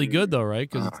really good though, right?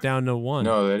 Because it's down to 1.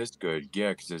 No, that is good. Yeah,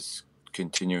 because it's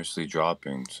continuously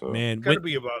dropping. So man, gotta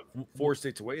be about 4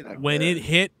 states away. When it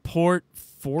hit Port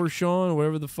Fourchon,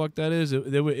 whatever the fuck that is,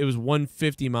 it was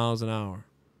 150 miles an hour.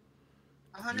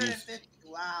 150.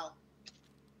 Wow.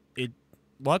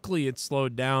 Luckily, it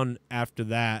slowed down after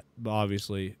that.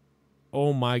 Obviously,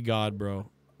 oh my God, bro,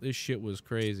 this shit was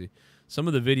crazy. Some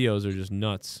of the videos are just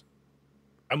nuts.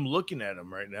 I'm looking at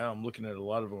them right now. I'm looking at a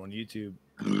lot of them on YouTube.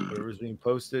 Whatever's being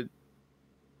posted.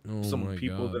 Oh Some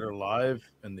people that are live,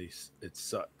 and it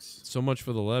sucks. So much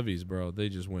for the levees, bro. They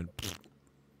just went.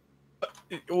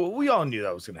 Well, we all knew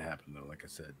that was going to happen, though. Like I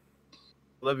said,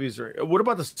 levies are. What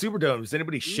about the Superdome? Is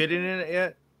anybody shitting in it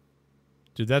yet?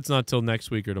 Dude, that's not till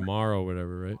next week or tomorrow or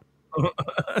whatever, right?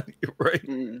 You're right.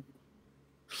 Look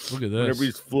at When this.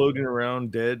 everybody's floating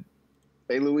around dead.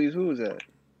 Hey, Louise, who is that?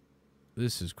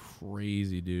 This is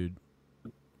crazy, dude.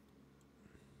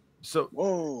 So,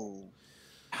 whoa,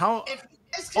 how? If you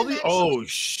guys all can the, oh actually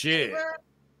shit! favor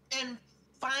and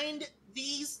find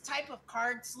these type of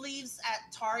card sleeves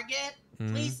at Target,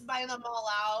 Mhm. please buy them all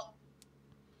out.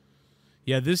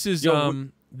 Yeah, this is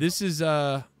this is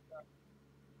the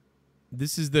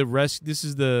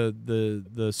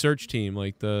search team,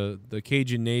 like the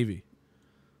Cajun Navy.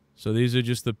 So these are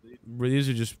just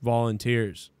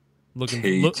volunteers looking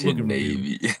Cajun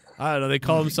Navy. I don't know. They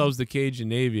call themselves the Cajun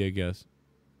Navy, I guess.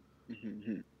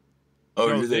 Oh,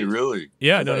 do they really?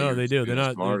 Yeah, I thought you no, were they do. They're being a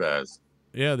not smart ass.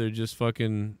 Yeah, they're just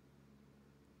fucking.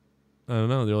 I don't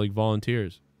know. They're like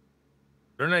volunteers.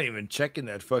 They're not even checking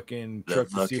that fucking The truck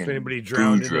to see if fucking anybody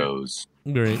drowned in Boudreaux.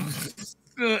 Right.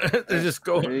 it. They're just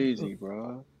going crazy,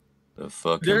 bro. The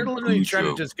fucking They're literally trying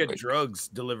to Boudreaux. just get drugs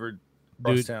delivered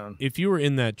across Dude, town. if you were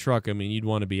in that truck, I mean, you'd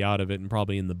want to be out of it and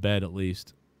probably in the bed at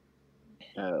least.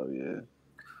 Hell yeah.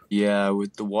 Yeah,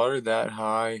 with the water that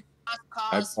high,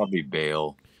 I'd probably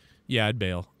bail. Yeah, I'd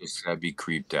bail. Just I'd be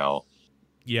creeped out.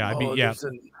 Yeah, I'd be. Oh, Yeah,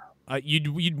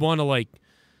 you'd want to like,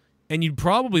 and you'd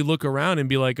probably look around and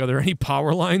be like, "Are there any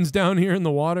power lines down here in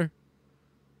the water?"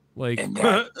 Like, And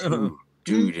that too,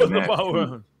 dude, and that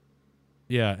too.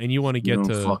 yeah, and you want to You get don't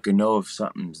to fucking know if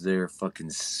something's there, fucking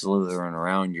slithering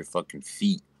around your fucking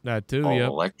feet. that too. All Yep.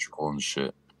 electrical and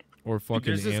shit. Or fucking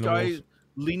There's this animals. guy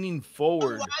leaning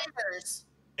forward, Wires.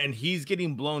 and he's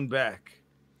getting blown back.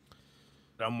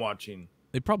 I'm watching.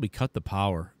 They probably cut the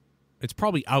power. It's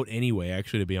probably out anyway,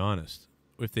 actually, to be honest,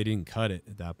 if they didn't cut it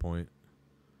at that point.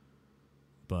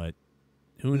 But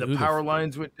who The who power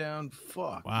lines went down.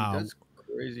 Fuck. Wow. Dude, that's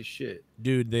crazy shit.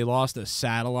 Dude, they lost a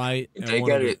satellite. and They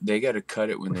one of got they got to cut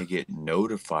it when they get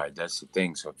notified. That's the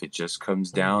thing. So if it just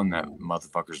comes down, that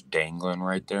motherfucker's dangling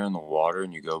right there in the water,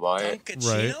 and you go by it,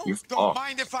 Right. you're Don't fucked.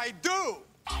 mind if I do.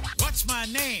 What's my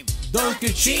name?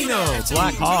 Duncachino, It's a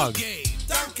Black new Hog. game.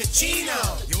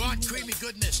 Duncachino. You want creamy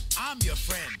goodness? I'm your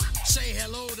friend. Say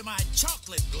hello to my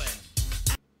chocolate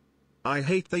blend. I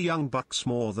hate the young bucks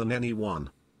more than anyone.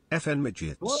 FN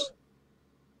midgets.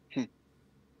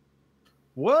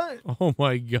 What? Oh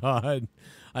my god,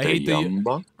 I The hate Young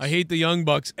Bucks? I hate the young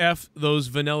bucks. F those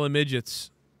vanilla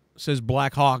midgets. Says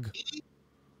Black Hog.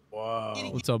 Wow.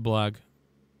 What's up, Black?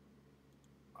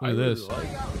 Look at this.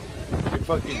 They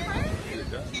fucking.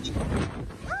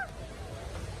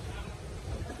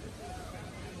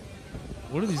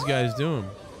 What are these guys doing?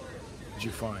 What'd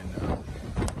you find now?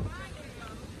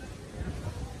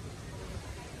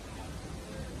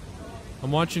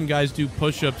 I'm watching guys do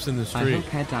push-ups in the I street.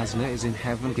 hope Ed Asner is in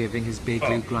heaven giving his big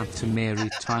Lou grant to Mary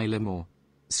Tyler Moore.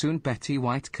 Soon Betty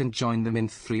White can join them in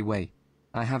three-way.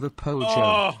 I have a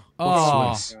pojo. Oh.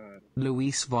 What's this?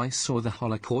 Luis voice or the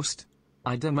Holocaust?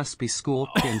 Ida must be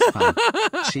Scorpions fan.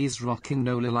 She's rocking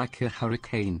Nola like a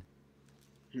hurricane.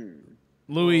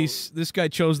 Luis, this guy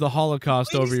chose the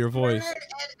Holocaust over your voice. Ed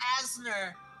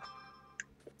Asner.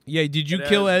 Yeah, did you Ed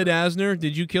kill Asner. Ed Asner?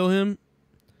 Did you kill him?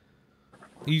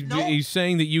 He's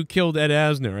saying that you killed Ed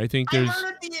Asner. I think I there's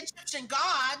murdered the Egyptian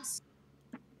gods.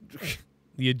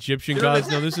 the Egyptian You know, gods.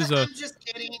 No, this is a I'm just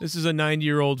kidding.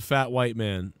 90-year-old fat white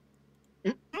man.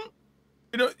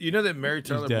 You know that Mary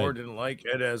Tyler dead. Moore didn't like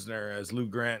Ed Asner as Lou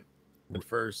Grant at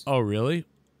first. Oh, really?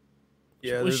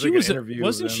 Yeah, Well, there's she like was an a- interview.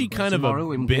 wasn't of she them. kind of a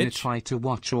Tomorrow I'm gonna bitch? try to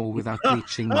watch all without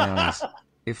bleaching my eyes.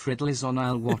 If Riddle is on,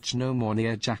 I'll watch no more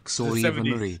Nia Jax or The Eva 70s.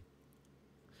 Marie.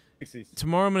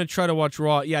 Tomorrow I'm gonna try to watch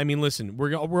Raw. Yeah, I mean, listen,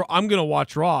 I'm gonna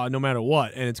watch Raw no matter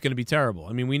what, and it's gonna be terrible.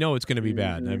 I mean, we know it's gonna be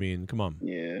bad. I mean, come on.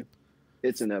 Yeah,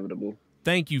 it's inevitable.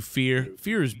 Thank you, Fear.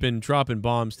 Fear has been dropping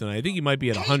bombs tonight. I think he might be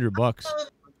at $100.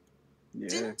 Yeah,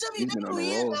 Didn't he's been on a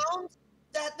WWE roll. announce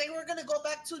that they were going to go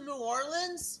back to New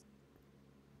Orleans?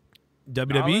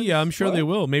 WWE, yeah, I'm sure they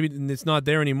will. Maybe it's not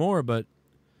there anymore, but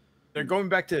They're going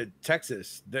back to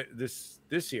Texas this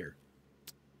year.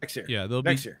 Next year. yeah, they'll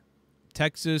Next be year.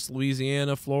 Texas,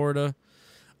 Louisiana, Florida.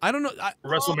 I don't know.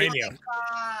 WrestleMania.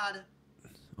 God.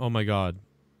 Oh my God.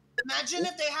 Imagine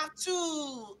if they have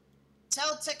to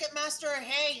tell Ticketmaster,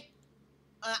 hey,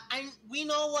 we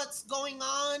know what's going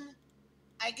on.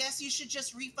 I guess you should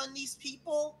just refund these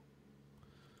people.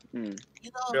 You know,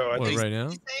 Yo, I What, think- right now?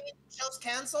 show's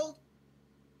canceled.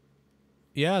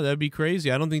 Yeah, that'd be crazy.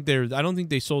 I don't think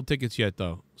they sold tickets yet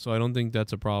though, so I don't think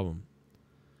that's a problem.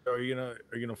 Are you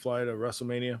gonna fly to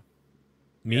WrestleMania?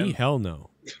 Me? Yeah. Hell no.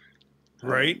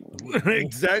 Right?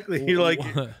 Exactly. You're like,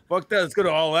 fuck that. Let's go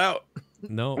to All Out.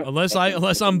 No, unless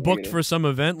I'm booked for some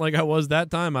event like I was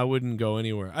that time, I wouldn't go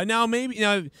anywhere. Now maybe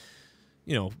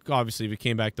obviously if it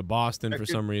came back to Boston for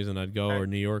some reason, I'd go, or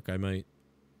New York, I might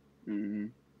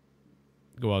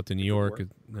go out to New York.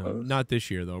 No, not this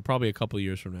year though. Probably a couple of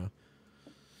years from now.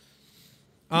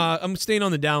 I'm staying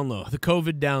on the down low, the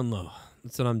COVID down low.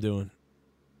 That's what I'm doing.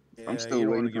 I'm still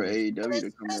waiting for AEW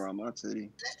to come around my city.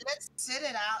 Let's sit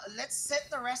it out. Let's sit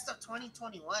the rest of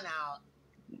 2021 out.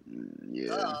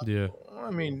 Yeah. I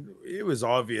mean, it was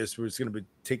obvious it was going to be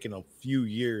taking a few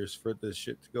years for this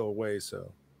shit to go away.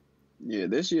 So, yeah,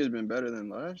 this year's been better than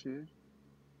last year.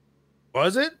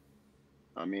 Was it?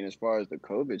 I mean, as far as the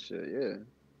COVID shit, yeah.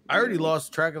 I already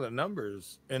lost track of the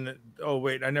numbers. And oh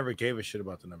wait, I never gave a shit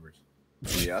about the numbers.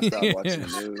 Yeah, I stopped watching the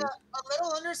news. A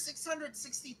little under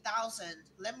 660,000.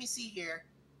 Let me see here.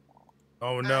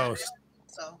 Oh no.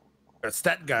 So that's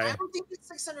that guy. I don't think it's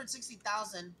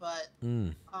 660,000, but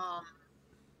and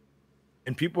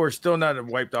people are still not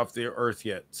wiped off the earth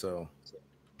yet. So,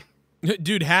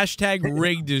 dude, hashtag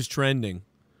rigged is trending.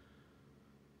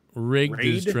 Rigged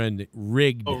is trending.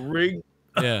 Rigged. Oh, rigged.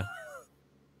 Yeah.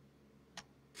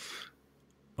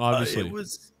 Obviously,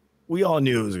 we all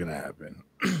knew it was gonna happen.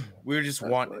 We were just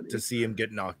wanting to see him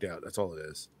get knocked out. That's all it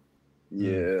is.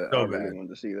 Yeah, So I really bad. wanted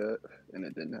to see that, and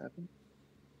it didn't happen.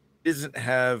 He doesn't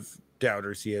have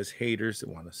doubters. He has haters that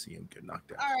want to see him get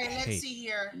knocked out. all right, let's see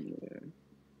here. did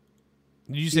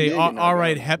you say all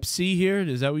right, Hep C here?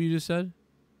 Is that what you just said?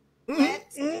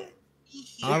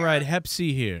 All right, Hep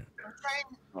C here.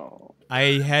 I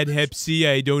had Hep C.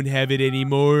 I don't have it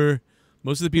anymore.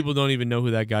 Most of the people don't even know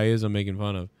who that guy is I'm making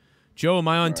fun of. Joe, am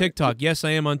I on TikTok? Yes,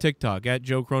 I am on TikTok at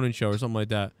Joe Cronin Show or something like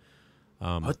that.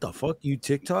 What the fuck? You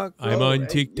TikTok? Bro? I'm on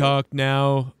TikTok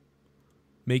now,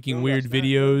 making weird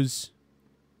videos.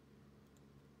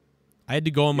 I had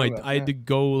to go on my. I had to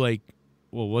go like,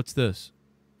 well, what's this?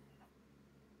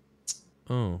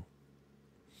 Oh,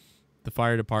 the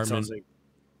fire department. Sounds like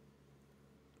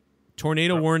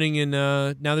tornado warning in.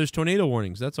 Now there's tornado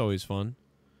warnings. That's always fun.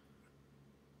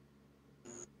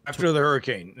 After the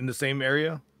hurricane in the same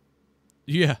area.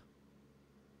 Yeah.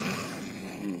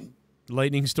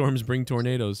 Lightning storms bring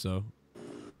tornadoes, so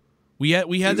we had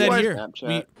that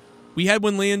here. We had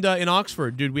one land in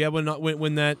Oxford, dude. We had one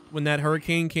when that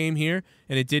hurricane came here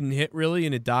and it didn't hit really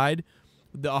and it died.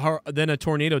 Then a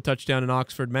tornado touched down in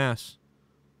Oxford, Mass,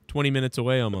 20 minutes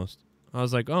away almost. I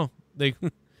was like, oh, they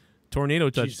tornado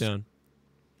touchdown.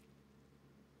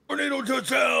 Tornado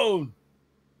touchdown.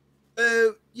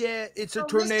 Yeah, it's a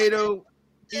tornado.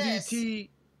 DDT.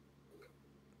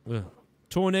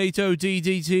 Tornado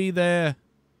DDT there.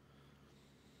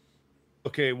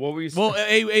 Okay, what were you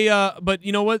saying? Well, but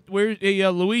you know what?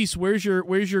 Luis, where's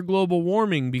your global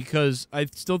warming? Because I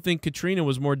still think Katrina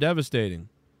was more devastating.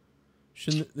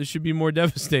 This should be more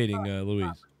devastating,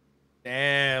 Luis.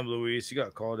 Damn, Luis, you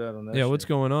got called out on that. Yeah, shit. what's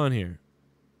going on here?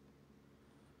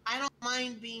 I don't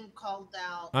mind being called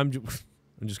out. I'm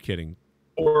just kidding.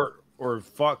 Or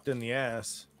fucked in the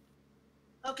ass.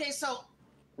 Okay, so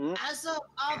as of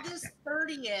August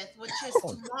 30th, which is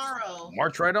tomorrow,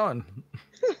 March right on.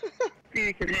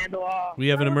 you can handle We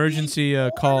have an emergency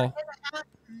call. 1.5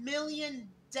 million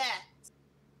deaths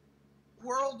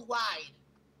worldwide.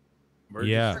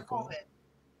 Yeah. For COVID.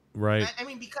 Right. I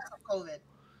mean, because of COVID.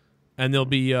 And there'll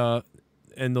be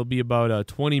about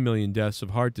 20 million deaths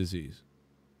of heart disease.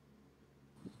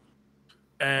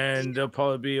 And there'll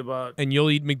probably be about. And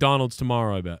you'll eat McDonald's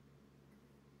tomorrow, I bet.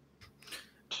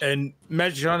 And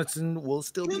Magic Johnson will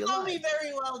still be You alive. know me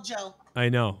very well, Joe. I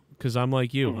know, because I'm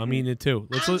like you. I'm eating it too.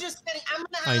 I'm just kidding. I'm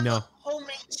gonna have a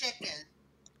homemade chicken.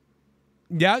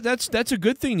 Yeah, that's a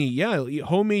good thing to eat. Yeah,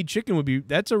 homemade chicken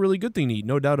that's a really good thing to eat.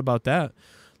 No doubt about that.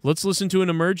 Let's listen to an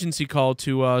emergency call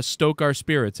to stoke our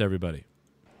spirits, everybody.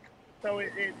 So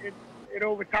it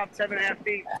overtopped 7.5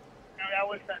 feet.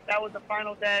 That was the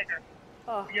final dagger.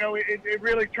 You know, it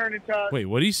really turned into Wait,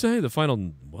 what did he say? The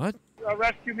final what? a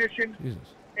rescue mission, Jesus.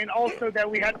 and also that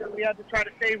we had to try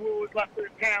to save what was left of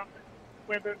the town,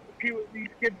 where these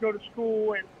kids go to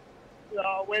school and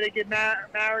where they get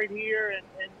married here,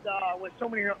 and where so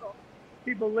many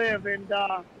people live, and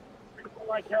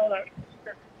like hell to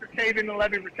save in the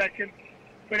levee protection.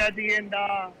 But at the end,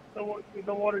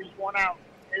 the water just won out.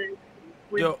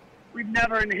 We've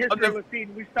never in the history of the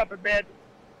season we suffered bad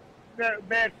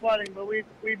flooding, but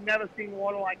we've never seen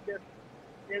water like this.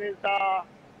 It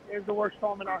is the worst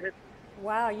storm in our history.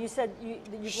 Wow, you said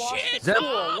you've lost the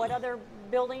school. What other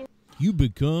buildings? You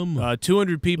become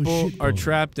 200 people are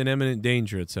trapped in imminent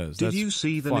danger. It says. Did That's you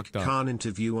see the Nick fucked up. Khan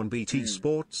interview on BT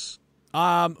Sports?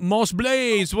 Moss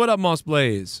Blaze, what up, Moss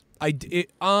Blaze? I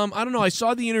don't know. I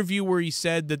saw the interview where he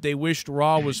said that they wished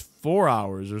Raw was 4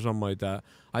 hours or something like that.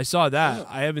 I saw that.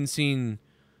 I haven't seen.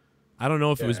 I don't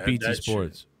know if it was BT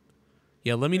Sports.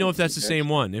 Yeah, let me know if that's the same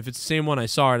one. If it's the same one, I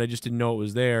saw it. I just didn't know it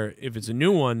was there. If it's a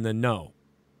new one, then no.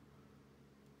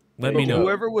 Let me know.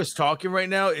 Whoever was talking right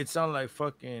now, it sounded like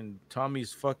fucking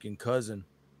Tommy's fucking cousin.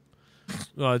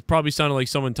 Well, it probably sounded like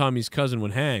someone Tommy's cousin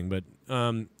would hang, but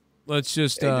let's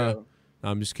just. No,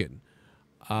 I'm just kidding.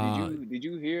 Did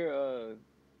you hear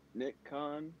Nick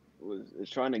Khan is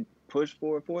trying to push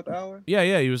for a 4th hour?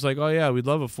 Yeah. He was like, "Oh yeah, we'd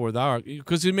love a 4th hour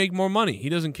because he'd make more money." He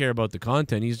doesn't care about the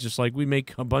content. He's just like, "We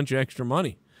make a bunch of extra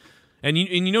money," and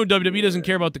you know WWE doesn't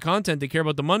care about the content. They care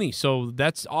about the money. So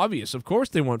that's obvious. Of course,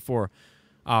 they want 4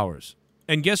 hours.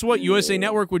 And guess what? USA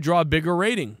Network would draw a bigger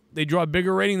rating. They draw a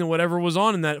bigger rating than whatever was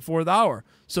on in that 4th hour.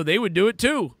 So they would do it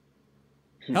too.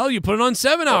 Hell, you put it on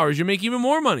 7 hours, you make even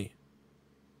more money.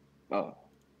 Oh.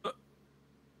 I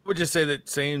would just say that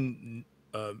saying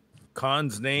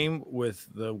Khan's name with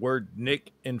the word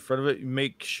Nick in front of it,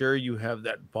 make sure you have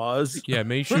that pause. Yeah,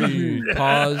 make sure you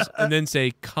pause and then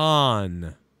say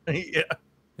Khan. Yeah.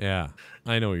 Yeah,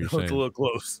 I know what you're saying. It's a little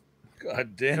close.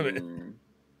 God damn it.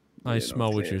 I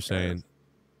smell what you're saying.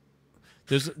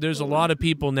 There's a lot of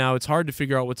people now. It's hard to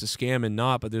figure out what's a scam and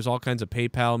not, but there's all kinds of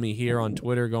PayPal me here on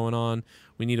Twitter going on.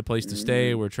 We need a place to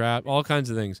stay. We're trapped. All kinds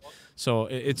of things. So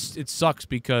it sucks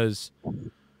because,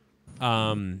 you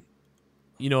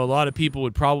know, a lot of people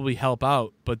would probably help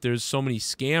out, but there's so many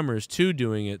scammers too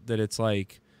doing it that it's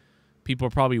like people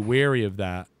are probably wary of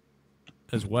that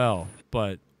as well.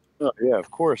 But yeah,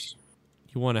 of course,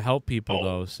 you want to help people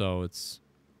though, so it's.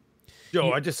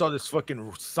 Yo, I just saw this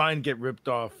fucking sign get ripped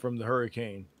off from the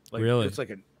hurricane. Like, really? It's like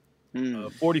a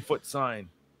 40-foot sign.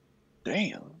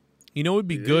 Damn. You know what would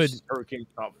be good? Hurricane's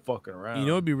not fucking around. You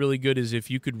know what would be really good is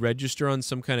if you could register on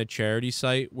some kind of charity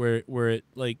site where it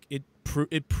like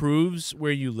it proves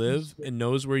where you live and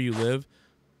knows where you live.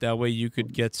 That way you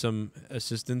could get some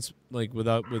assistance like with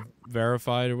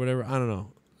verified or whatever. I don't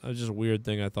know. That was just a weird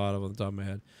thing I thought of on the top of my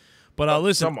head. But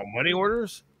listen, some money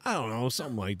orders. I don't know,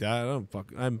 something like that. I don't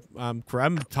fuck. I'm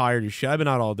tired as shit. I've been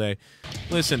out all day.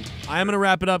 Listen, I'm gonna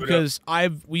wrap it up because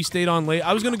we stayed on late.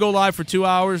 I was gonna go live for 2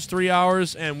 hours, 3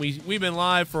 hours, and we've been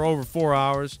live for over 4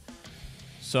 hours.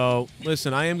 So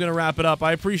listen, I am gonna wrap it up.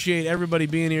 I appreciate everybody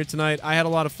being here tonight. I had a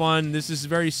lot of fun. This is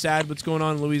very sad what's going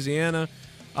on in Louisiana.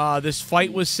 This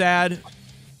fight was sad.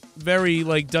 Very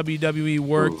like WWE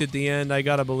worked at the end. I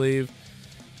gotta believe.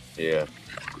 Yeah.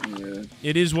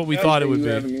 It is what we thought it would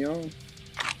be.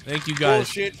 Thank you, guys.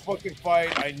 Bullshit fucking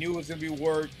fight. I knew it was gonna be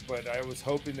worked, but I was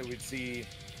hoping that we'd see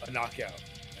a knockout.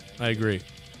 I agree.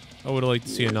 I would have liked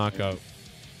to see a knockout.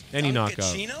 Any knockout.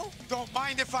 Duncachino? Don't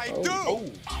mind if I do. Oh.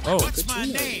 What's my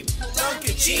name?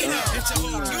 Duncachino. It's a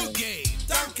whole new game.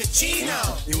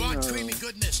 Duncachino. You want creamy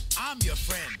goodness? I'm your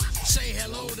friend. Say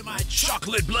hello to my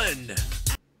chocolate blend.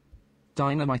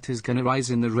 Dynamite is gonna rise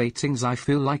in the ratings. I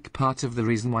feel like part of the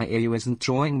reason why AU isn't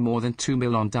drawing more than 2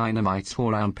 mil on Dynamite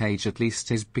or Rampage at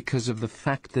least is because of the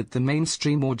fact that the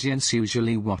mainstream audience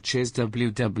usually watches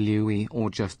WWE or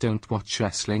just don't watch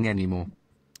wrestling anymore.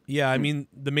 Yeah, I mean,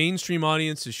 the mainstream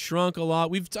audience has shrunk a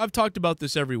lot. I've talked about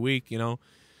this every week, you know.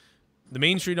 The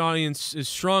mainstream audience is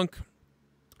shrunk.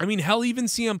 I mean, hell, even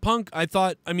CM Punk, I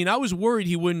was worried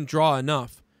he wouldn't draw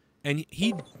enough. And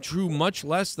he drew much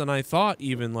less than I thought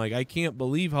even. Like, I can't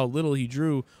believe how little he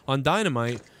drew on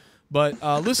Dynamite. But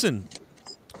listen,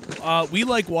 we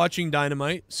like watching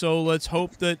Dynamite, so let's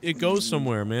hope that it goes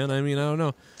somewhere, man. I mean, I don't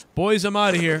know. Boys, I'm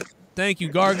out of here. Thank you,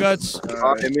 Garguts.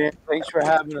 All right, man. Thanks for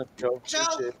having us, Joe.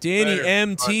 Danny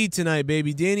MT tonight,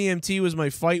 baby. Danny MT was my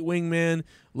fight wingman.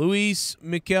 Luis,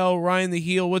 Mikel, Ryan the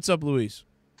Heel. What's up, Luis?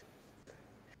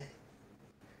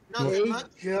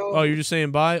 Oh, you're just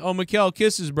saying bye? Oh, Mikel,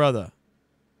 kisses, brother.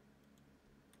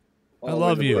 I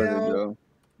love you.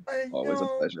 Always a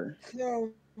pleasure.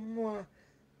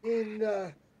 In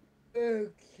the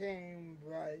hurricane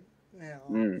right now.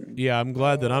 Yeah, I'm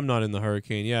glad that I'm not in the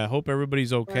hurricane. Yeah, I hope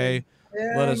everybody's okay.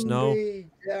 Let us know.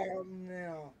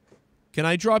 Can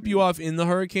I drop you off in the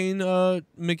hurricane,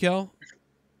 Mikel?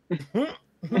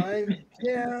 I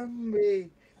can be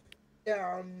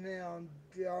down now,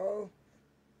 Joe.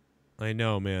 I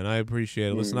know, man. I appreciate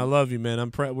it. Listen, I love you,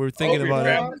 man. We're thinking about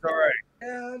it. All right.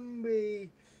 Can be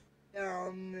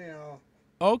down now.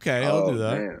 Okay, I'll do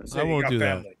that. Man. I won't do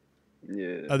that.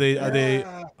 Yeah.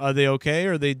 Are they okay,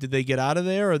 or did they get out of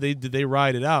there, or did they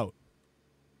ride it out?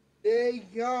 They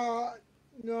got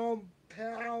no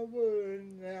power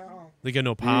now. They got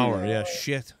no power. Yeah,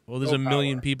 shit. Well, there's a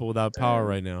million people without power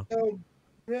right now. So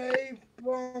pray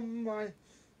for my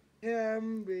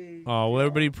family. Oh, well,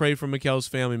 everybody pray for Mikkel's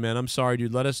family, man. I'm sorry,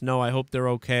 dude. Let us know. I hope they're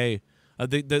okay.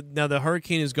 Now, the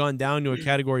hurricane has gone down to a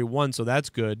Category 1, so that's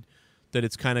good that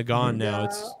it's kind of gone now.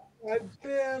 It's I've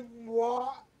been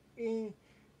watching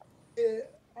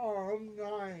it all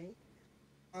night.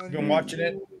 You've been watching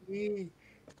it? Yeah.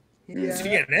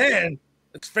 CNN?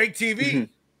 It's fake TV.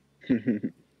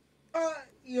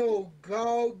 You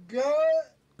go good.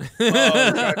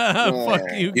 Fuck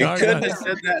you, You Gaga. couldn't have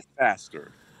said that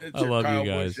faster. I love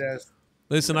you guys.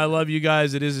 Listen, I love you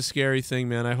guys. It is a scary thing,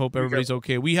 man. I hope everybody's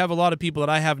okay. We have a lot of people that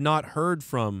I have not heard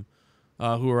from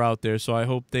who are out there, so I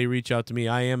hope they reach out to me.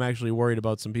 I am actually worried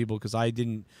about some people because I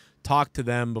didn't talk to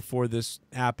them before this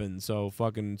happened, so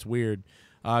fucking it's weird.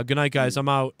 Good night, guys. I'm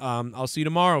out. I'll see you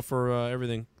tomorrow for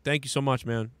everything. Thank you so much,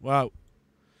 man. Wow.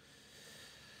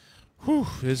 Whew,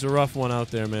 it's a rough one out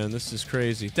there, man. This is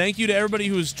crazy. Thank you to everybody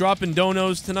who's dropping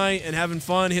donos tonight and having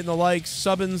fun, hitting the likes,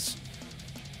 subbins.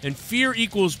 And Fear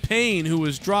Equals Pain, who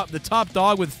was dropped the top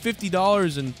dog with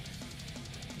 $50 and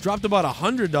dropped about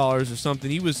 $100 or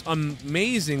something. He was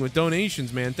amazing with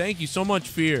donations, man. Thank you so much,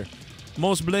 Fear.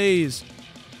 Most Blaze.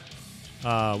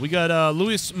 We got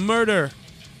Louis Murder,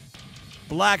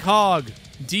 Black Hog,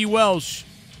 D. Welsh.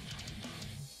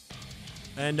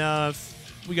 And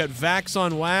we got Vax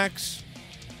on Wax,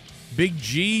 Big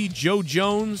G, Joe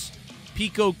Jones,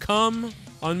 Pico Cum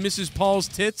on Mrs. Paul's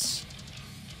Tits.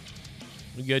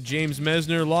 We got James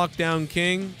Mesner, Lockdown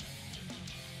King,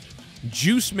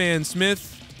 Juice Man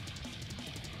Smith,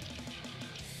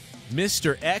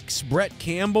 Mr. X, Brett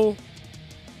Campbell,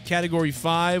 Category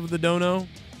 5 with the dono,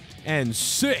 and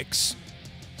Six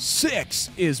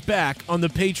is back on the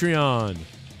Patreon.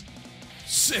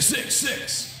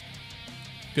 666.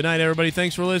 Good night, everybody.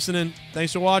 Thanks for listening.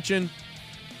 Thanks for watching.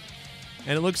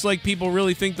 And it looks like people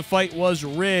really think the fight was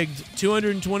rigged.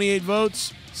 228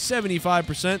 votes,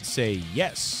 75% say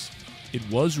yes, it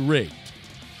was rigged.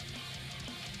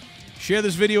 Share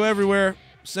this video everywhere.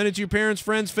 Send it to your parents,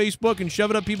 friends, Facebook, and shove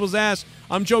it up people's ass.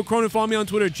 I'm Joe Cronin. Follow me on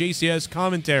Twitter, JCS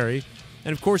Commentary.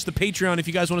 And, of course, the Patreon, if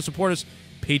you guys want to support us,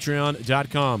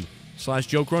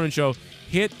 patreon.com/Joe Cronin Show.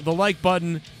 Hit the like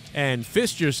button and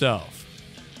fist yourself.